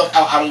the fuck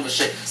out. I don't give a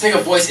shit. This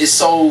nigga voice is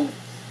so.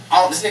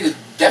 This nigga's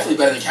definitely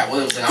better than Cat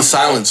Williams. The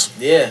silence.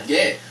 Yeah.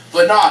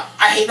 But nah,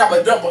 I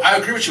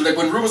agree with you. Like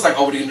when Rue was like,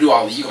 "Oh, what are you gonna do,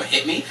 Ollie? You gonna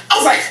hit me?" I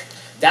was like,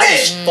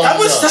 that's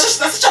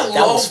such a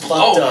low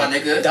blow, my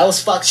nigga. That was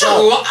fucked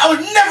up. I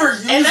would never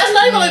use and that's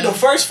not even like the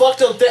first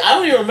fucked up thing. I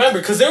don't even remember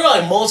because there were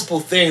like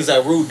multiple things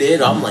that Rue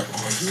did. I'm like,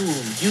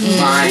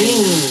 I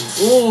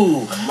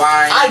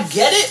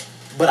get it,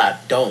 but I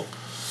don't.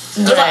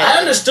 Because I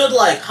understood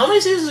like how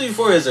many seasons of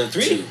Euphoria is there?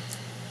 3?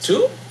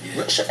 2?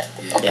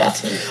 Yeah,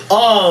 2.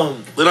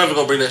 They're not even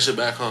gonna bring that shit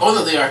back, huh? Oh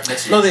no, they are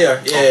next year. No, they are.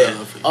 Yeah.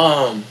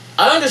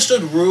 I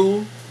understood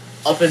Rue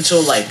up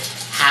until like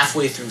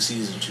halfway through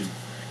season 2.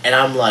 And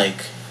I'm like,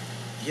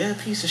 you're a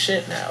piece of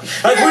shit now.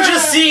 Like, we're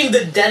just seeing the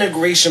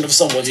denigration of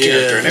someone's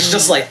character. And it's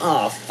just like,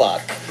 oh,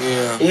 fuck.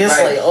 Yeah. It's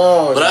like,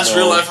 oh, but that's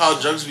real life how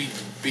drugs be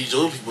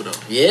doing people, though.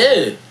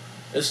 Yeah.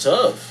 It's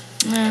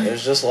tough. Yeah.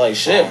 It's just like,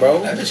 shit,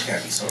 bro. That bitch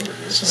can't be sober.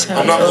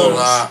 I'm not gonna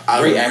lie.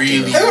 I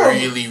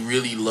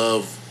really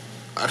love...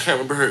 I can't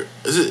remember her...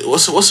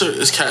 What's her...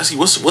 Is Cassie...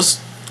 What's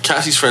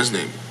Cassie's friend's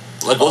name?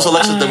 Like, what's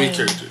Alexa's demi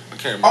character? I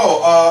can't remember.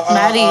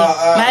 Maddie.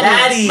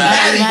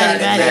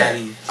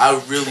 I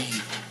really...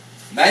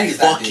 Maddie's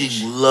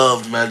fucking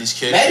loved Maddie's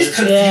character. Maddie's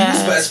confused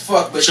as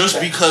fuck, but just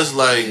because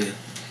like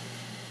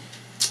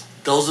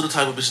those are the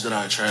type of bitches that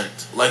I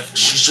attract. Like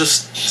she's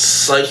just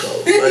psycho,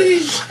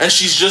 and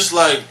she's just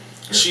like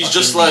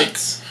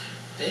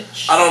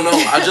bitch. I don't know.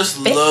 I just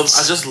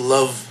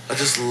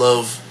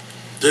love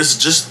there's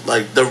just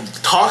like the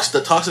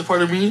toxic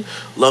part of me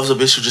loves a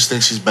bitch who just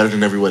thinks she's better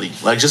than everybody,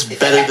 like just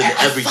better than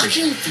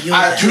everything. I feel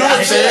that. You know what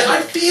I'm saying?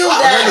 I feel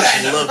that.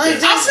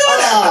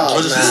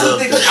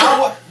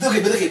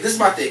 Okay, this is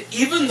my thing.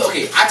 Even though,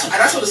 and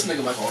I told this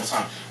nigga Mike all the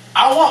time.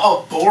 I want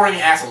a boring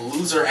ass,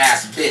 loser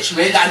ass bitch who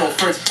ain't got no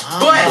friends.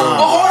 But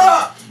hold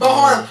up.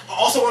 I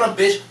also want a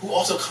bitch who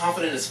also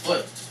confident as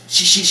fuck.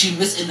 She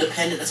Miss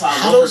Independent. That's why I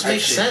love her. Those make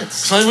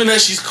sense. It's not even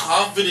that she's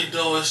confident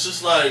though. It's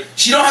just like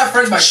she don't have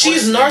friends by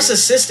she's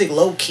narcissistic,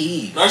 low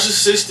key.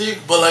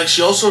 Narcissistic, but like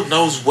she also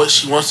knows what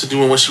she wants to do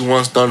and what she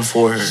wants done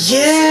for her.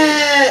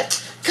 Yeah.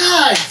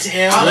 God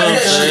damn. You know what I'm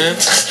saying?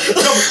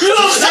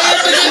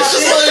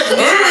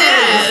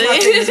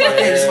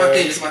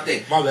 This is my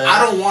thing. My bad. I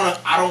don't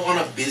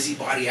want a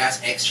busybody ass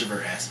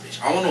extrovert ass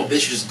bitch. I want no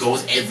bitch who just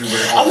goes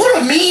everywhere. I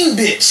want a mean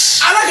bitch.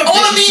 I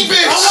want a mean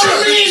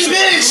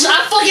bitch.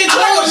 I fucking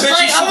told you.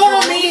 I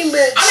want a mean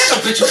bitch. I like a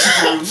bitch who's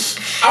super rude.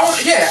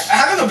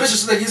 Having a bitch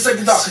who's like it's like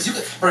the dog because you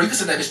can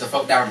send that bitch the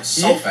fuck down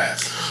so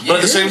fast. But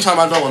at the same time,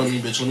 I don't want a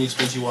mean bitch. Let me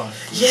explain to you why.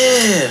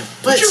 Yeah,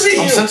 but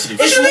I'm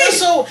sensitive. It's more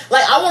so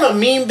like I want a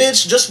mean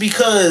bitch just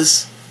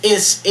because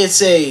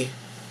it's a.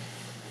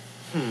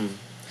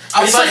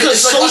 It's like a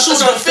social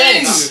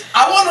defense.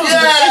 I want to. It's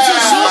a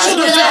social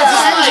defense.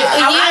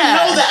 I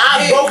know that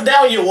I broke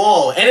down your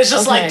wall, and it's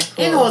just like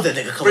ain't no other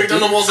nigga coming. Break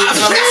down the walls. Come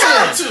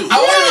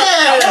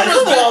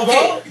on,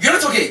 bro.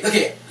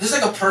 Okay. This is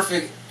like a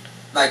perfect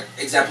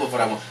example of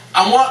what I want.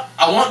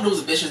 I want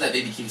those bitches that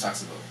Baby Keem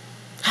talks about.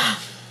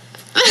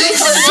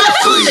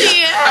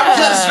 Exactly. I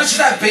want those bitches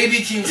that Baby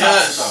Keem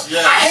talks about.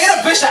 Yes. I hate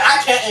a bitch that I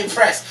can't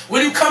impress.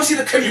 When you come see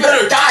the crib, you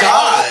better die.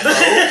 Bro.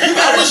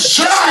 I was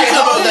just thinking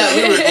about that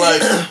lyric,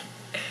 like,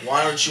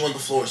 why aren't you on the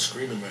floor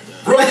screaming right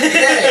now? Bro,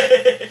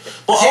 yeah.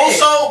 But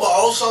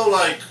also,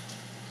 like,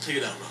 take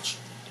it down, Roach.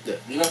 Yeah,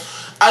 you know?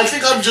 I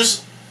think I'm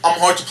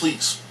hard to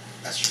please.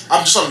 That's true.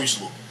 I'm just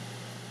unreasonable.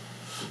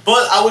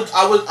 But I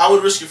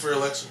would risk it for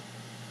Alexa.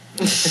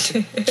 I risk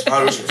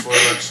it for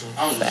Alexa.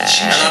 And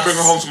I bring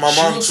her home to my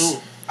mom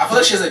too. I feel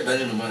like she has like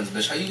Benjamin Buttons,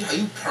 bitch. How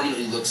you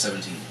permanently look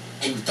 17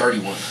 and you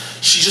 31?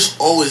 She just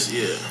always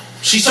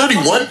She's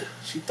 31.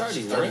 She's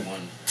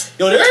 31.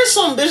 Yo, there are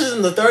some bitches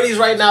in the 30s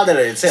right now that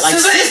are insane. Like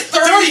SZA is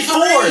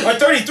 34 or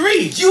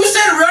 33. You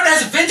said Rihanna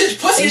has vintage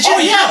pussy. Oh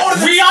yeah,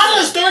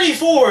 Rihanna's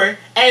 34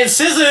 and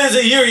SZA is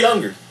a year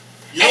younger.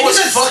 You know what's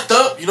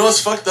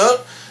fucked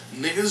up?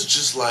 Niggas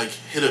just like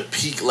hit a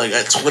peak like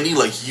at 20,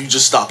 like you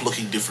just stop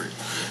looking different.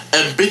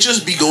 And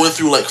bitches be going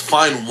through like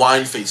fine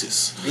wine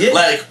phases. Yeah.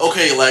 Like,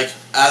 okay, like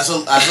as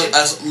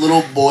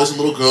little boys and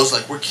little girls,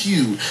 like we're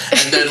cute.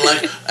 And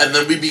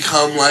then we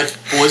become like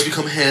boys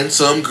become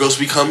handsome, girls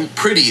become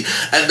pretty.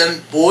 And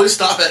then boys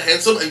stop at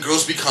handsome and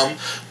girls become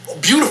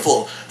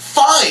beautiful,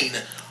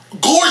 fine,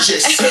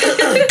 gorgeous.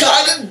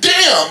 God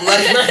damn.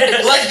 Like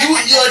you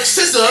like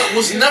SZA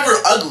was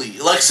never ugly.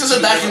 Like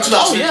SZA back in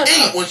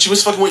 2008 when she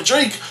was fucking with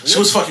Drake, she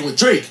was fucking with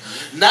Drake.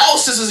 Now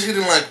SZA's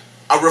hitting like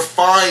a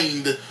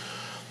refined.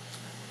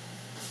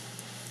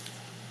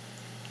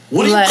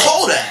 What do you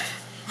call that?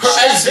 Her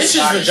ass bitch's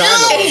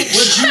vagina.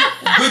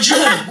 Would you?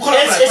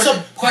 It's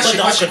a question.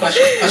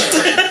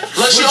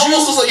 Like she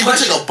almost looks like you could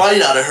take a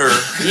bite out of her.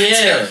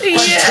 Yeah. But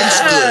she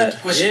tastes good.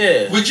 Question.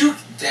 Yeah. Would you?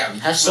 Damn.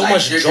 Has so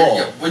much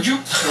jaw. Would you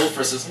kill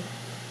for SZA?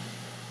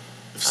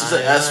 If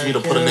SZA asked me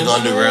to put a nigga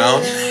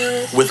underground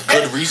with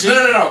good reason.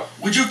 No.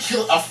 Would you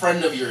kill a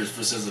friend of yours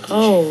for SZA?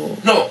 Oh.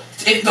 No.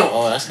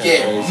 Oh, that's kind of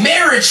crazy.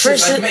 Marriage.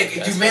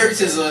 You married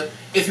SZA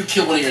if you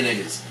kill one of your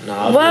niggas.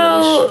 No,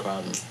 well,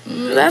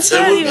 that's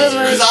not even like.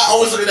 Because I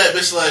always look at that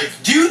bitch like.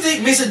 Do you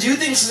think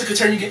SZA could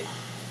turn you gay?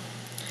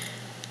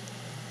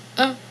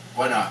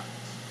 Why not?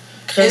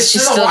 Because she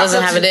still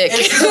doesn't have a dick.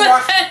 If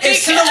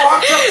SZA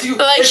walked up to you,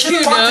 like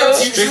SZA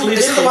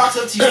walked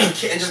up to you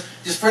and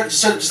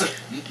just like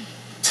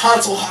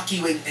tonsil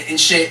hockey and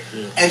shit,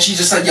 and she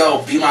just said,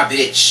 "Yo, be my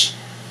bitch."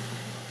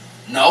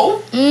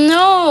 No.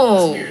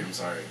 No. That's weird. I'm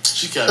sorry.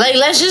 She capping. Like,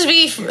 let's just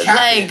be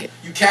like.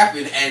 You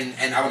capping,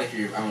 and I want to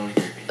hear your opinion.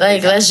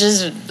 Like, let's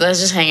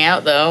just hang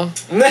out though.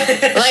 Like,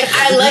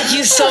 I like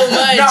you so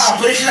much. No,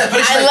 but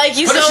I like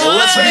you so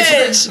much.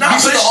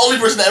 You're the only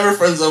person that ever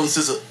friends with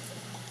SZA.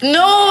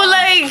 No,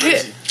 like.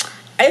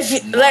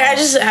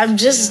 I'm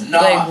just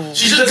like.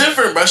 She's just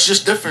different, bro. She's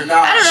just different.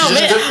 Nah, I don't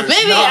know.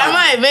 Maybe I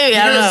might. Maybe I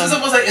don't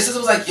know. SZA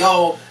was like,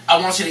 yo, I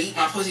want you to eat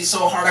my pussy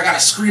so hard I gotta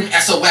scream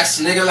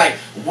SOS, nigga. Like,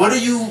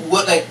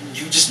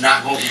 you just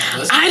not gonna eat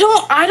pussy?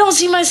 I don't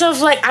see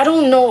myself like, I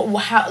don't know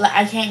how, like,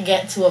 I can't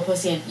get to a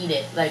pussy and eat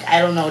it. Like, I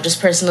don't know.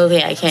 Just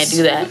personally, I can't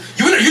do that.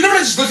 You never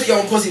just looked at your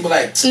own pussy and be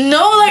like,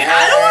 no, like,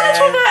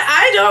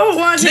 I don't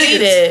want to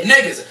eat it.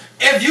 Niggas.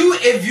 If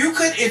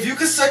you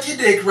could suck your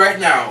dick right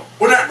now,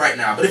 well not right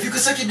now, but if you could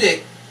suck your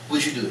dick,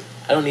 would you do it?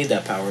 I don't need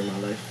that power in my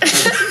life.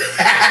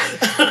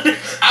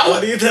 I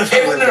would need that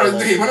power.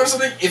 Okay, what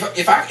something?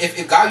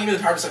 If God gave me the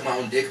power to suck my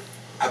own dick,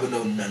 I would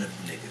know none of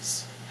you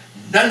niggas.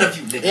 None of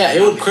you niggas. Yeah,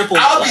 it would cripple.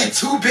 I would be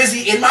too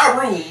busy in my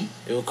room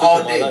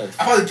all day.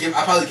 I probably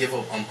give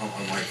up on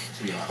like,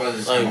 to be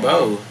honest. Like,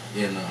 bro.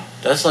 Yeah, no.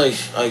 That's like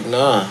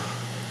nah.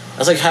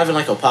 That's like having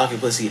like a pocket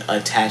pussy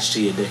attached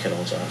to your dick at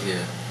all times.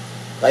 Yeah.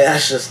 Like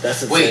that's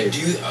insane. Wait, do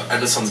you? I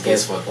know sounds gay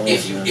as fuck.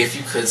 If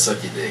you could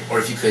suck your dick, or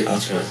if you could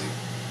eat your pussy,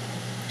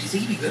 do you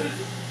think you'd be good at it?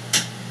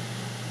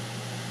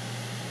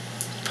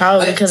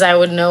 Probably because I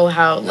would know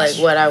how, like,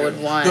 what I would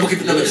want. No, but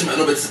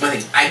this is my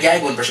thing. I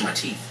gag when brushing my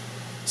teeth,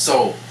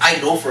 so I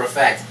know for a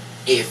fact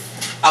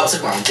if I was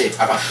sucking my own dick,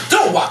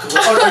 don't walk away.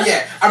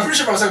 Yeah, I'm pretty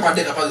sure if I was sucking my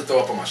dick, I'd probably throw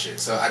up on my shit.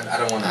 So I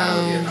don't want to.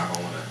 I don't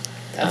want to.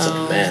 That's a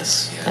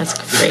mess. Yeah, that's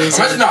crazy.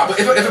 Imagine, but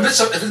if a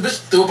bitch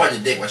threw up on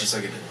your dick, why she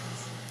sucking it?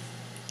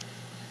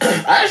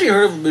 I actually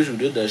heard of a bitch who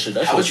did that shit.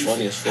 That shit was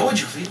funny as fuck. How would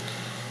you feel?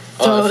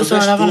 If a bitch threw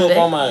up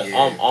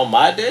on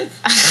my dick,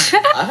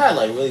 I've had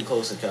like really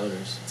close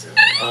encounters.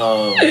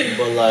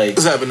 But like,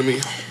 what's happened to me?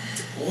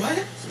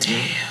 What?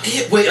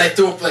 Damn. Wait, like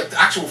throw up like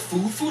actual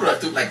food, or like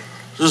through like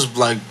just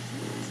like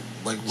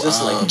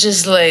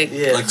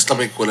yeah, like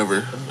stomach,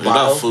 whatever.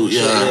 Not food,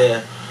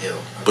 yeah. Ew.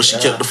 But she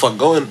kept the fuck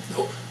going.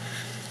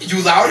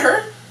 You allowed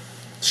her?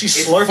 She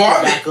slurped it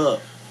back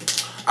up.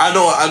 I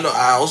know.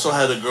 I also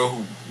had a girl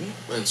who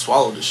went and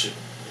swallowed this shit.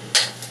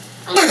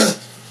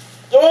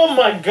 Oh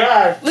my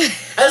god! At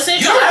the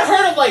same time, I've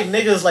heard of like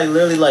niggas like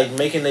literally like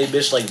making they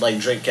bitch like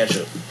drink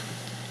ketchup.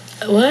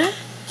 What?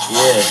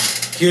 Yeah.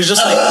 He was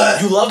just like,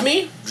 you love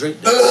me?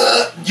 Drink this.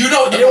 You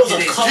know, and it was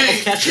a cup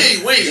of ketchup.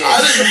 Hey, wait, I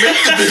didn't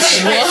make the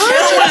bitch.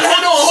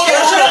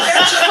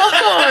 Hold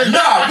on.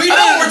 Nah, we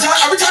know.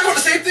 Are we talking about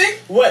the same thing?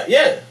 What?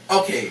 Yeah.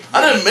 Okay.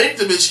 I didn't make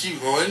the bitch keep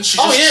going. She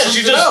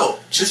just out.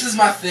 This is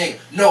my thing.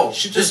 No,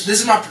 this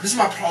is my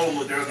problem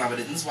with girls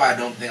nowadays. This is why I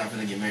don't think I'm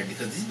gonna get married,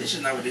 because these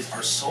bitches nowadays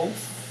are so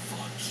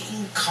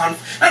fucking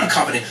not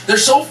confident. They're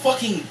so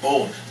fucking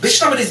bold.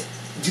 Bitches nowadays,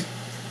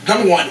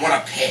 number one,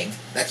 want to peg.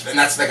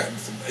 That's like an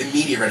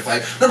immediate red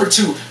flag. Number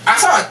two, I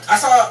saw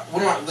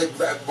one of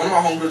my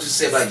homegirls just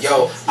say like,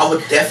 yo, I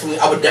would definitely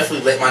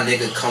let my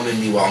nigga come in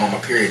me while I'm on my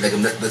period. Like,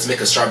 let's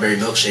make a strawberry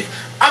milkshake.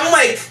 I'm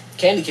like,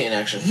 candy cane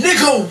action.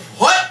 Nigga,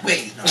 what?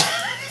 Wait, no,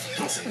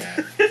 don't say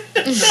that.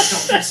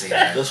 Don't say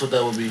that. That's what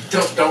that would be.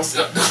 Don't.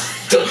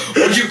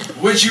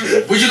 Would you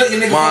let your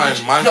nigga?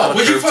 Mine. No.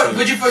 Would you fuck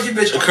your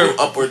bitch? It curve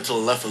upward to the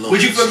left a little.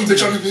 Would you fuck your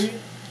bitch on the beam?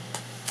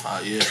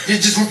 Yeah.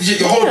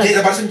 Your whole day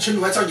about to turn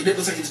the lights on, your dick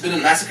looks like it's been in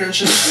a massacre and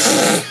shit.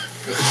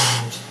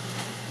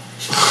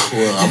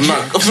 Well, I'm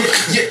not.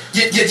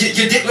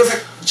 Your dick looks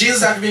like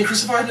Jesus after being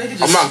crucified,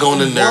 nigga. I'm not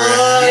going in there.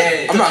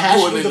 Yeah. I'm not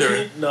going in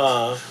there.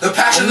 Nah. The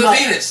Passion of the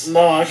Venus.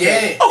 No, I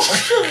can't.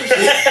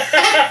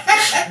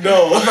 Yeah.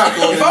 No, I'm not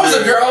going. If I was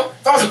a girl,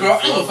 I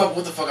don't give a fuck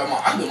what the fuck I'm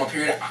on. I'm doing my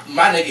period.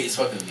 My nigga is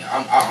fucking me.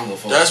 I'm gonna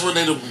fuck. That's when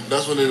they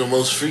the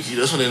most freaky.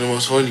 That's when they the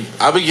most horny.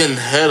 I be getting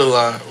head a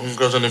lot when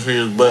girls on their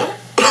periods, but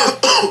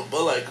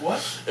like what?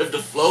 If the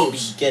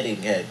flows, be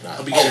getting head.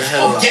 I'll be getting head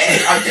a lot.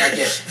 I get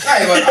it.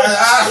 Hey, but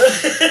I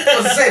was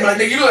to say, but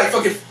nigga, you look like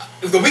fucking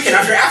the weekend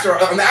on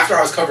the after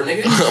hours cover,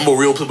 nigga. I'm a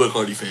real Playboy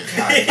Cardi fan.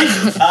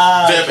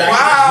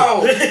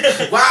 Wow.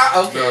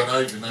 Okay. No,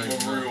 not even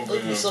real. Do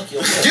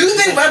you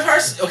think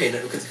vampires? Okay,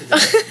 no, because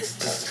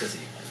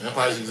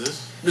vampires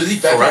exist. Do these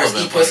vampires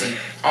eat pussy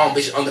on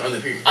the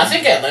period? I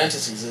think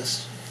Atlantis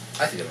exists.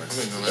 I think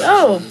Atlantis.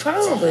 Oh,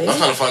 probably. I'm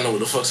trying to find out what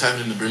the fuck's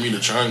happening in the Bermuda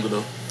Triangle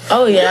though.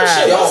 Oh yeah.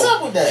 What's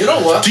up with that? You know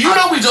what? Do you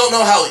know we don't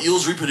know how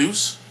eels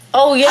reproduce?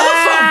 Oh yeah. How the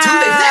fuck do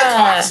they? Is that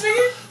cocks,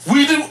 nigga?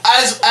 We do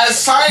as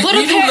science.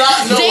 We do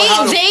not know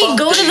how they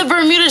go to the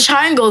Bermuda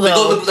Triangle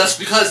though. That's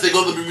because they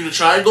go to the Bermuda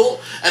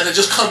Triangle and then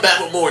just come back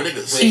with more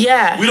niggas.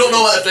 Yeah. We don't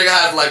know if they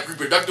have like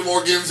reproductive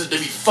organs, if they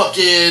be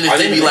fucking, if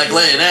they be like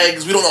laying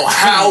eggs. We don't know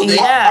how they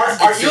are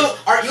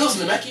eels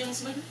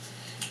Namekians, nigga?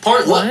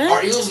 Part what?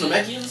 Are eels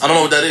Namekians? I don't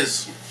know what that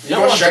is. You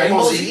watch Dragon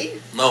Ball Z?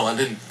 No, I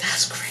didn't.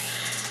 That's great.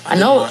 I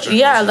know,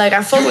 yeah, like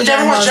I fuck with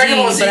Dragon Ball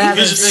Z, but I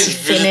haven't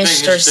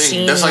finished or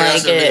seen that's like like I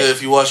said, it. nigga,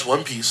 if you watch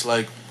One Piece,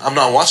 like I'm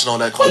not watching all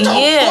that.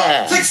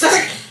 Yeah, it's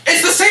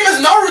the same as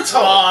Naruto.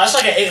 Oh, that's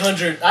like an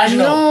 800.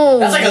 No,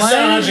 that's like a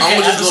 700.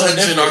 I'm gonna just go ahead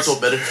and say Naruto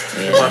better.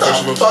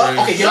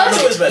 Okay,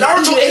 Naruto is better.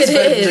 Naruto is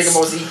better than Dragon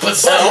Ball Z, but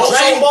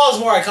Dragon Ball is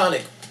more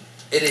iconic.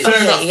 It is. Fair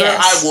enough.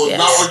 I will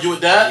not argue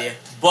with that,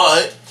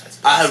 but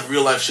I have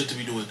real life shit to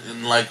be doing,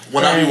 and like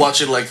when I be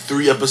watching like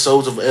 3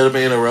 episodes of anime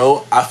in a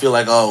row, I feel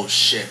like, oh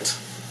shit.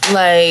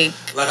 Like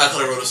I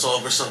could have wrote a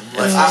song or something.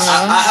 Like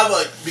I have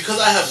because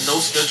I have no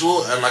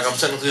schedule and like I'm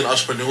technically an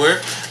entrepreneur.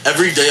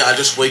 Every day I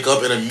just wake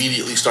up and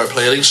immediately start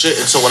planning shit.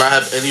 And so when I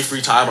have any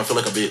free time, I feel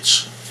like a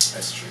bitch.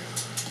 That's true.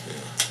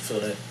 Yeah, I feel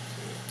that.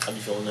 I be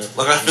feeling that.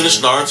 Like I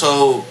finished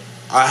Naruto.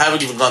 I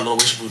haven't even gotten all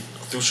the way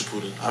through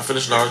Shippuden. I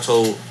finished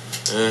Naruto.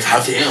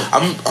 God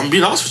damn. I'm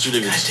being honest with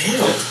you, niggas.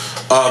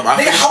 God damn.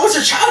 Nigga, how was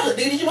your childhood?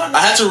 Nigga,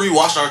 I had to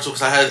rewatch Naruto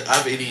because I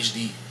have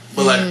ADHD.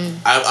 But like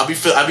I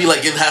be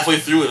like getting halfway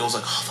through it and I was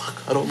like, oh fuck,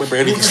 I don't remember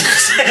anything.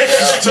 So I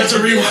had to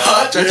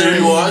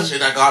rewatch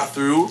and I got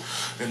through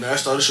and then I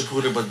started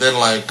Shippuden, but then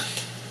like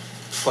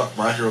fuck,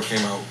 My Hero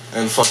came out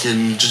and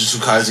fucking Jujutsu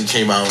Kaisen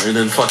came out and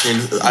then fucking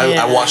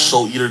I watched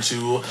Soul Eater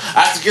 2.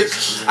 I had to get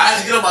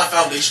on my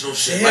foundational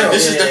shit. Like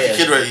this is the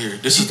kid right here.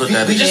 This is the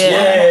daddy.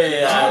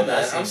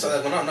 I'm sorry,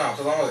 well, no,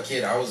 because when I was a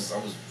kid, I was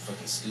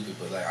fucking stupid,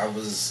 but like I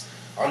was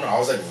I don't know. I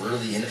was like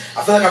really in it.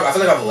 I feel like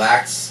I've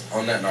lacked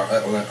on that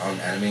on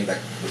anime,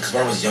 like because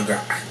when I was younger,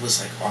 I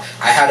was like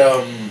I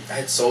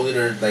had Soul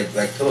Eater like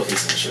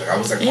pillowcases and shit. Like I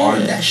was like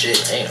on that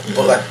shit.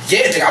 But like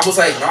nigga, I was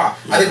like nah.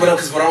 I think when I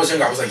was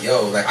younger, I was like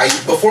yo, like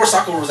before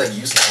Sakura was like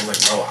used, I was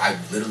like bro, I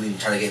literally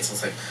trying to get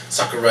into like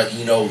Sakura,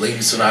 Lady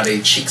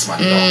Tsunade cheeks, my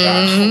nigga. Oh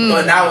god.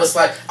 But now it's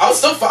like I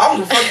don't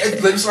give a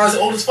fuck. Lady Tsunade's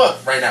old as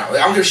fuck right now.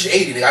 Like I don't care if she's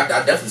 80. Nigga, I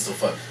definitely still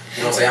fuck.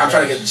 You know what I'm saying? I'm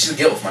trying to get she's a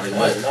gilf, my nigga.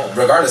 But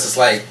regardless, it's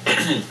like.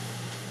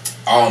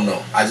 I don't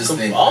know. I just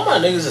think all my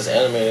niggas is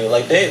animated.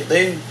 Like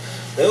they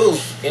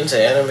was into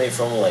anime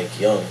from like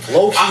young.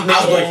 Low key,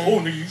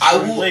 I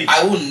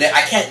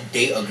can't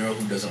date a girl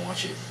who doesn't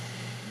watch it.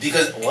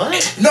 Because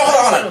what? No,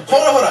 hold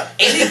on.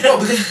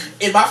 Because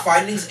in my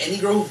findings, any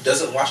girl who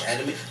doesn't watch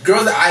anime,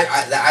 girls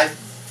that I've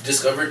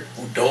discovered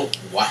who don't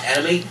watch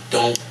anime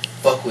don't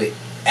fuck with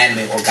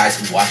anime or guys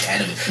who watch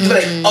anime. They're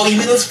like, oh, you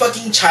mean those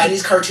fucking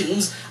Chinese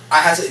cartoons? I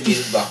had to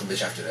immediately block the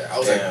bitch after that. I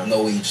was like,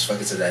 no way, you just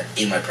fucking said that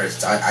in my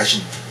presence. I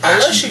should.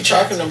 Unless you're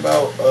talking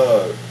about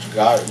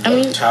God,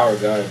 Tower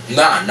God.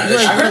 Nah. I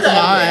heard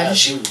that.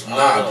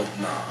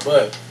 Nah.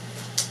 But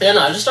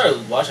I just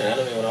started watching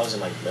anime when I was in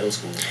like middle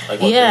school. Like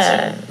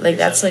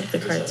that's like the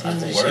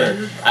cartoons and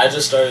shit. I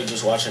just started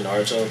watching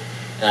Naruto,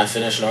 and I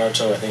finished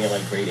Naruto. I think in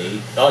like grade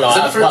 8. No, I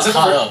got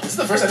caught up. Is it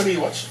the first anime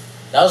you watched?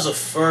 That was the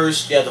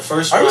first. Yeah, the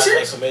first. Are you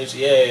serious?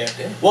 Yeah.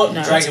 What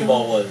Dragon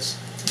Ball was.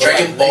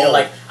 Dragon Ball.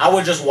 Like I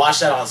would just watch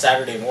that on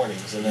Saturday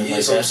mornings, and then that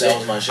was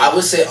my shit. I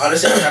would say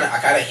honestly, I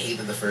kind of hate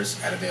that the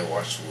first anime I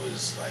watched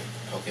was like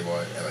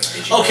Pokemon and like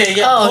Digimon. Okay,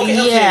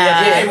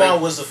 yeah.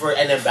 Pokemon was the first,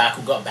 and then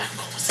Bakugan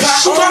was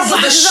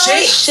the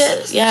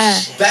shit. Yeah.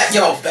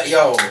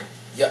 Yo.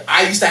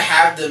 I used to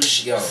have them.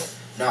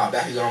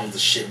 Bakugan was the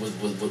shit. Was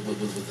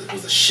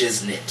a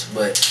shiznit,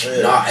 but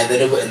and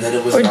then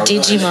it was. Or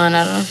Digimon.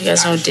 I don't know if you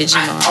guys know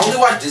Digimon. I only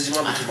watched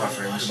Digimon because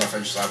my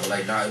friend saw it, but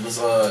like it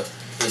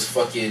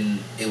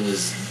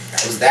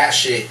was that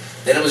shit.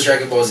 Then it was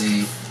Dragon Ball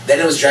Z. Then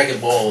it was Dragon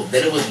Ball.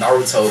 Then it was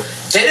Naruto.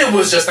 Then it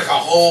was just like a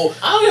whole.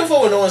 I don't give a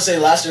fuck when no one say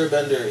Last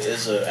Airbender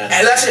is a.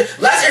 And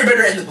Last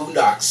Airbender and the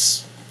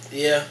Boondocks.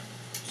 Yeah.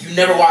 You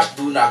never watched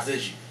Boondocks,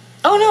 did you?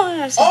 Oh no,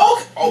 I've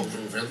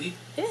seen really?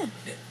 Yeah.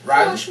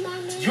 Riley,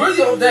 you're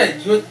the only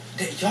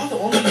y'all the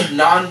only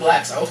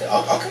non-blacks. Okay. I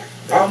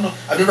don't know.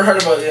 I've never heard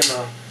about it.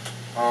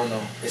 I don't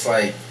know. It's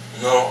like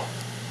no.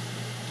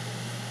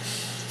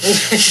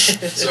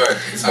 Sorry,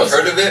 I've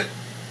heard of it.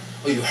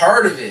 Oh, you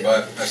heard of it?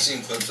 But I've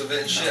seen clips of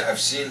it and shit. I've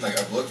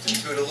looked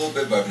into it a little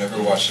bit, but I've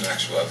never watched an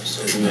actual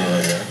episode.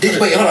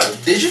 Wait, hold on.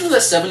 Did you know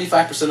that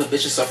 75% of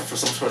bitches suffer from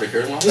some sort of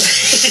hearing loss?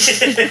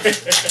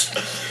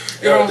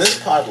 This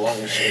pod long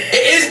as shit. It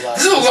is.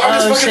 This is the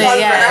longest fucking pod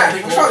we've ever had.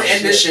 We'll probably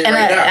end this shit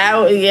right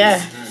now. Yeah.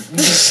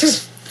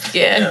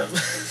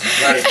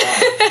 Right.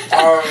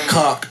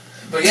 Cock.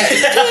 But yeah.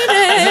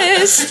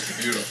 It is.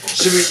 Beautiful.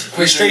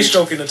 We're straight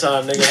stroking the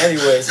time, nigga.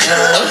 Anyways.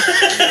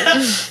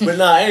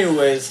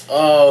 Anyways. I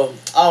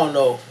don't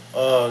know.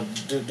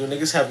 Do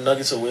niggas have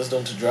nuggets of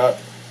wisdom to drop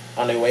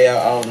on their way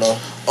out? I don't know.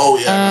 Oh,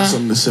 yeah. I got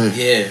something to say.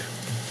 Yeah.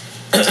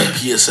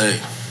 PSA.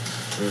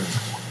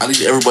 I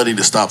need everybody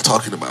to stop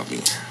talking about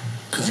me.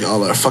 Because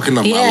y'all are fucking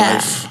up my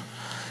life.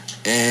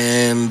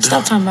 And...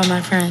 Stop talking about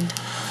my friend.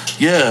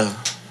 Yeah.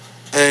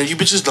 And you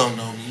bitches don't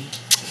know me.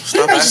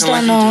 Stop acting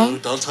like you do.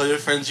 Don't tell your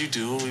friends you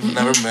do. We've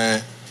never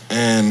met.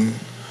 And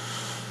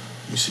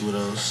let me see what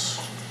else.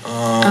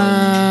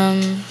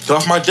 Get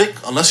off my dick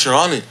unless you're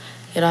on it.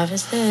 Get off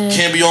his dick.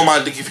 Can't be on my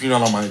dick if you're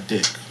not on my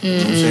dick. You know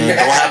what I'm saying?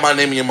 Don't have my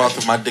name in your mouth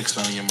if my dick's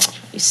not in your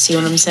mouth. You see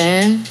what I'm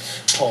saying?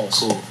 Pause.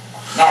 Cool.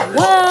 Not really.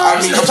 Well,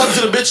 I'm talking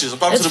to the bitches.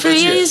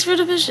 It's for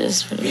the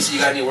bitches. Misa, you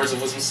got any words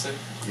of wisdom to say?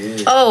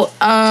 Yeah. Oh,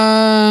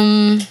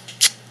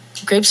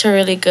 grapes are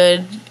really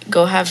good.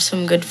 Go have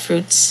some good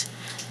fruits.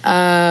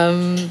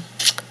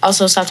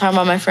 Also, stop talking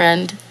about my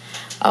friend.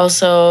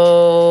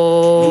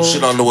 Also, new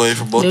shit on the way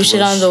for both of us. New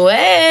shit on the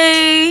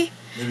way.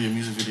 Maybe a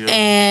music video.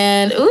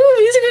 And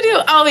music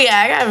video. Oh yeah,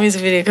 I got a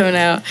music video coming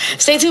out.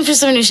 Stay tuned for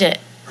some new shit.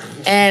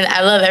 And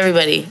I love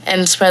everybody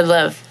and spread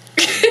love.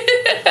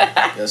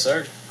 Yes,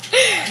 sir.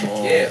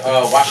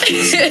 Watch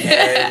this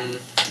and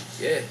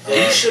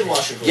you should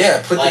wash your pussy.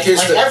 Yeah, put the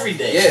kids to every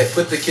day. Yeah,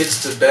 put the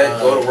kids to bed.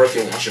 Go to work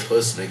and wash your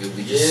pussy, nigga.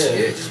 We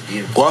just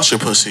be. Wash your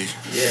pussy.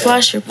 Yeah.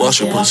 Wash your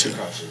pussy. Wash your pussy.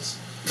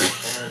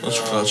 Wash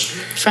your crotch.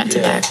 Front to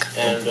back.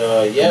 And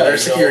better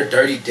stick your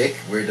dirty dick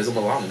where it doesn't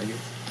belong, nigga.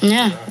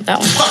 Yeah, that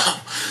one.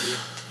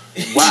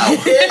 Wow.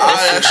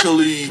 I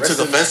actually took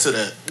offense to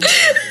that.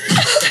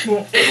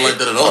 Didn't like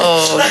that at all.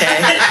 Oh,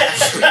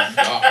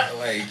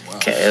 okay. Wow.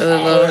 Okay.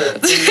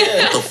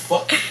 What the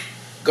fuck?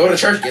 Go to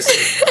church, get some.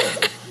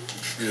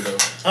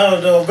 I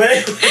don't know,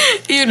 babe.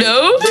 You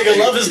know? Nigga,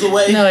 love is the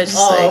way. No, it's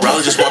just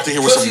Riley just walked in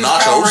here with some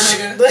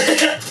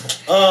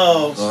nachos.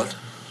 Oh, God.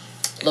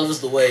 Love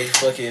is the way.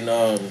 Fucking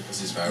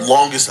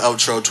longest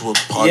outro to a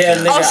podcast. Yeah,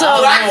 nigga. Also,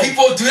 black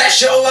people do that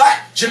shit a lot.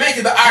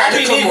 Jamaican, but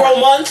Happy Negro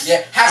Month.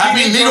 Yeah,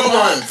 Happy Negro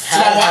Month. To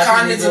my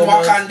Wakandans and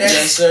Wakandas.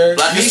 Yes, sir.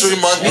 Black History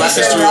Month. Black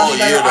History all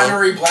year.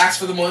 Honorary blacks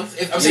for the month.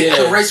 If I'm saying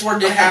the race war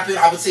didn't happen,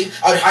 I would say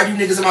I would hide you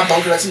niggas in my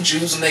bunker like some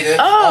Jews, nigga.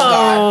 Oh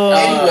God.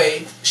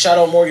 Anyway, shout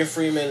out Morgan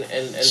Freeman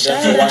and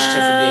Denzel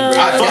Washington for being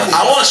great.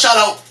 I want to shout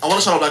out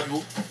black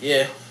people.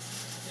 Yeah.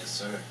 Yes,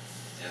 sir.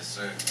 Yes,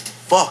 sir.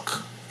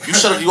 Fuck.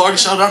 You already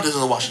shouted out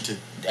Denzel Washington.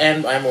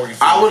 And I'm Morgan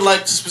Freeman. I would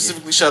like to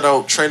specifically shout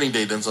out Training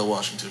Day Denzel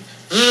Washington.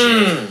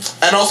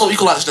 And also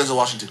Equalizer Denzel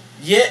Washington.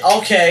 Yeah,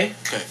 okay.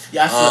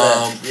 Yeah, I feel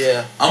that.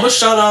 Yeah. I'm gonna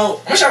shout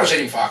out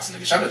Jamie Foxx,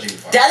 nigga. Shout out Jamie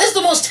Foxx. That is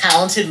the most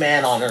talented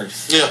man on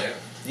earth. Yeah.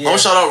 I'm gonna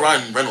shout out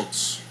Ryan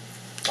Reynolds.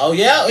 Oh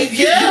yeah?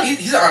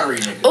 He's an honorary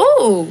nigga.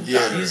 Ooh.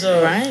 Yeah. He's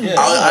alright. Yeah.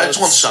 I just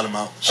want to shout him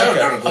out. Shout out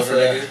Donald Glover,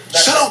 nigga.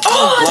 Shout out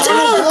Donald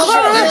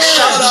Glover.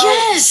 Shout out.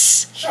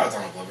 Yes. Shout out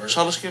Donald Glover.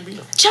 Childish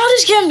Gambino.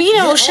 Childish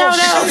Gambino. Shout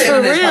out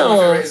for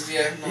real.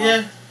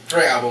 Yeah.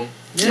 Great album.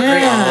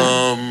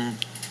 Yeah.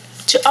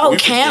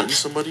 Camp.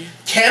 Somebody?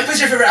 Camp is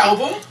your favorite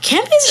album?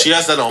 Camp is. She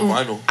has that on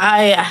vinyl.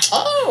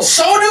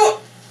 So do.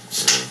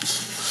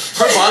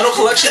 Her vinyl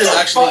collection is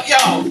actually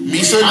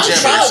Misaa and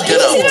Jammers.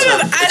 Get up.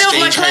 I don't.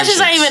 My collection's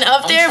not even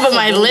up there, but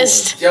my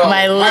list.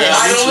 My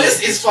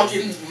list is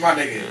fucking my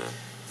nigga.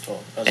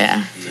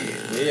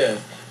 Yeah.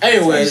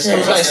 Anyways, it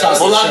was like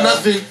whole lot of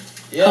nothing.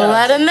 Yeah. Whole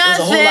lot of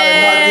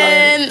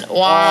nothing.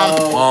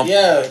 Womp.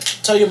 Yeah.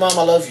 Tell your mom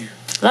I love you.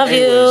 Love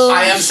you.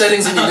 I am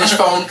settings in your bitch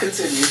phone.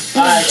 Continue.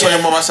 Alright, tell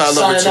your mom I said I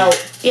love her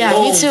too. Yeah,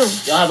 me too.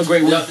 Y'all have a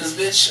great week. Love this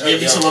bitch. Yeah,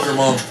 me too. Love your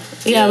mom.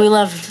 Yeah, we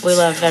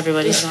love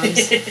everybody's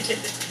moms.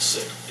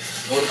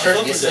 Go to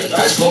church, get sick.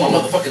 I just blow my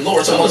motherfucking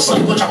Lord. So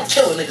motherfucking bitch, I'm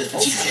killing niggas.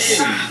 Jesus.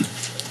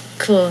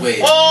 Cool.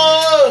 Wait.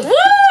 Oh!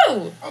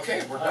 Woo!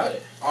 Okay, we're done.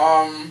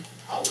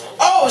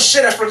 Oh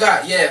shit! I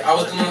forgot. Yeah, I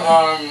was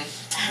gonna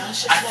I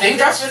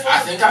think I finished.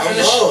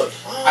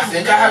 I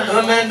think I have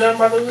Gunman done,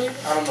 by the way.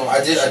 I don't know. I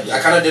did. I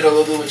kind of did a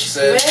little bit what you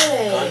said.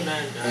 Really?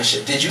 Gunman done.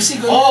 Shit. Did you see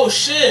Gunman? Oh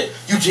shit!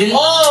 You didn't?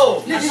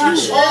 Oh! Nigga,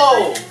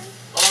 you.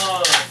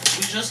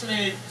 We just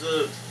made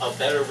a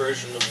better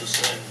version of the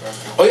slang, bro.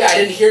 Oh yeah, I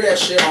didn't hear that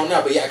shit on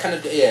now, but yeah, I kind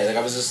of like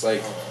I was just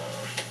like.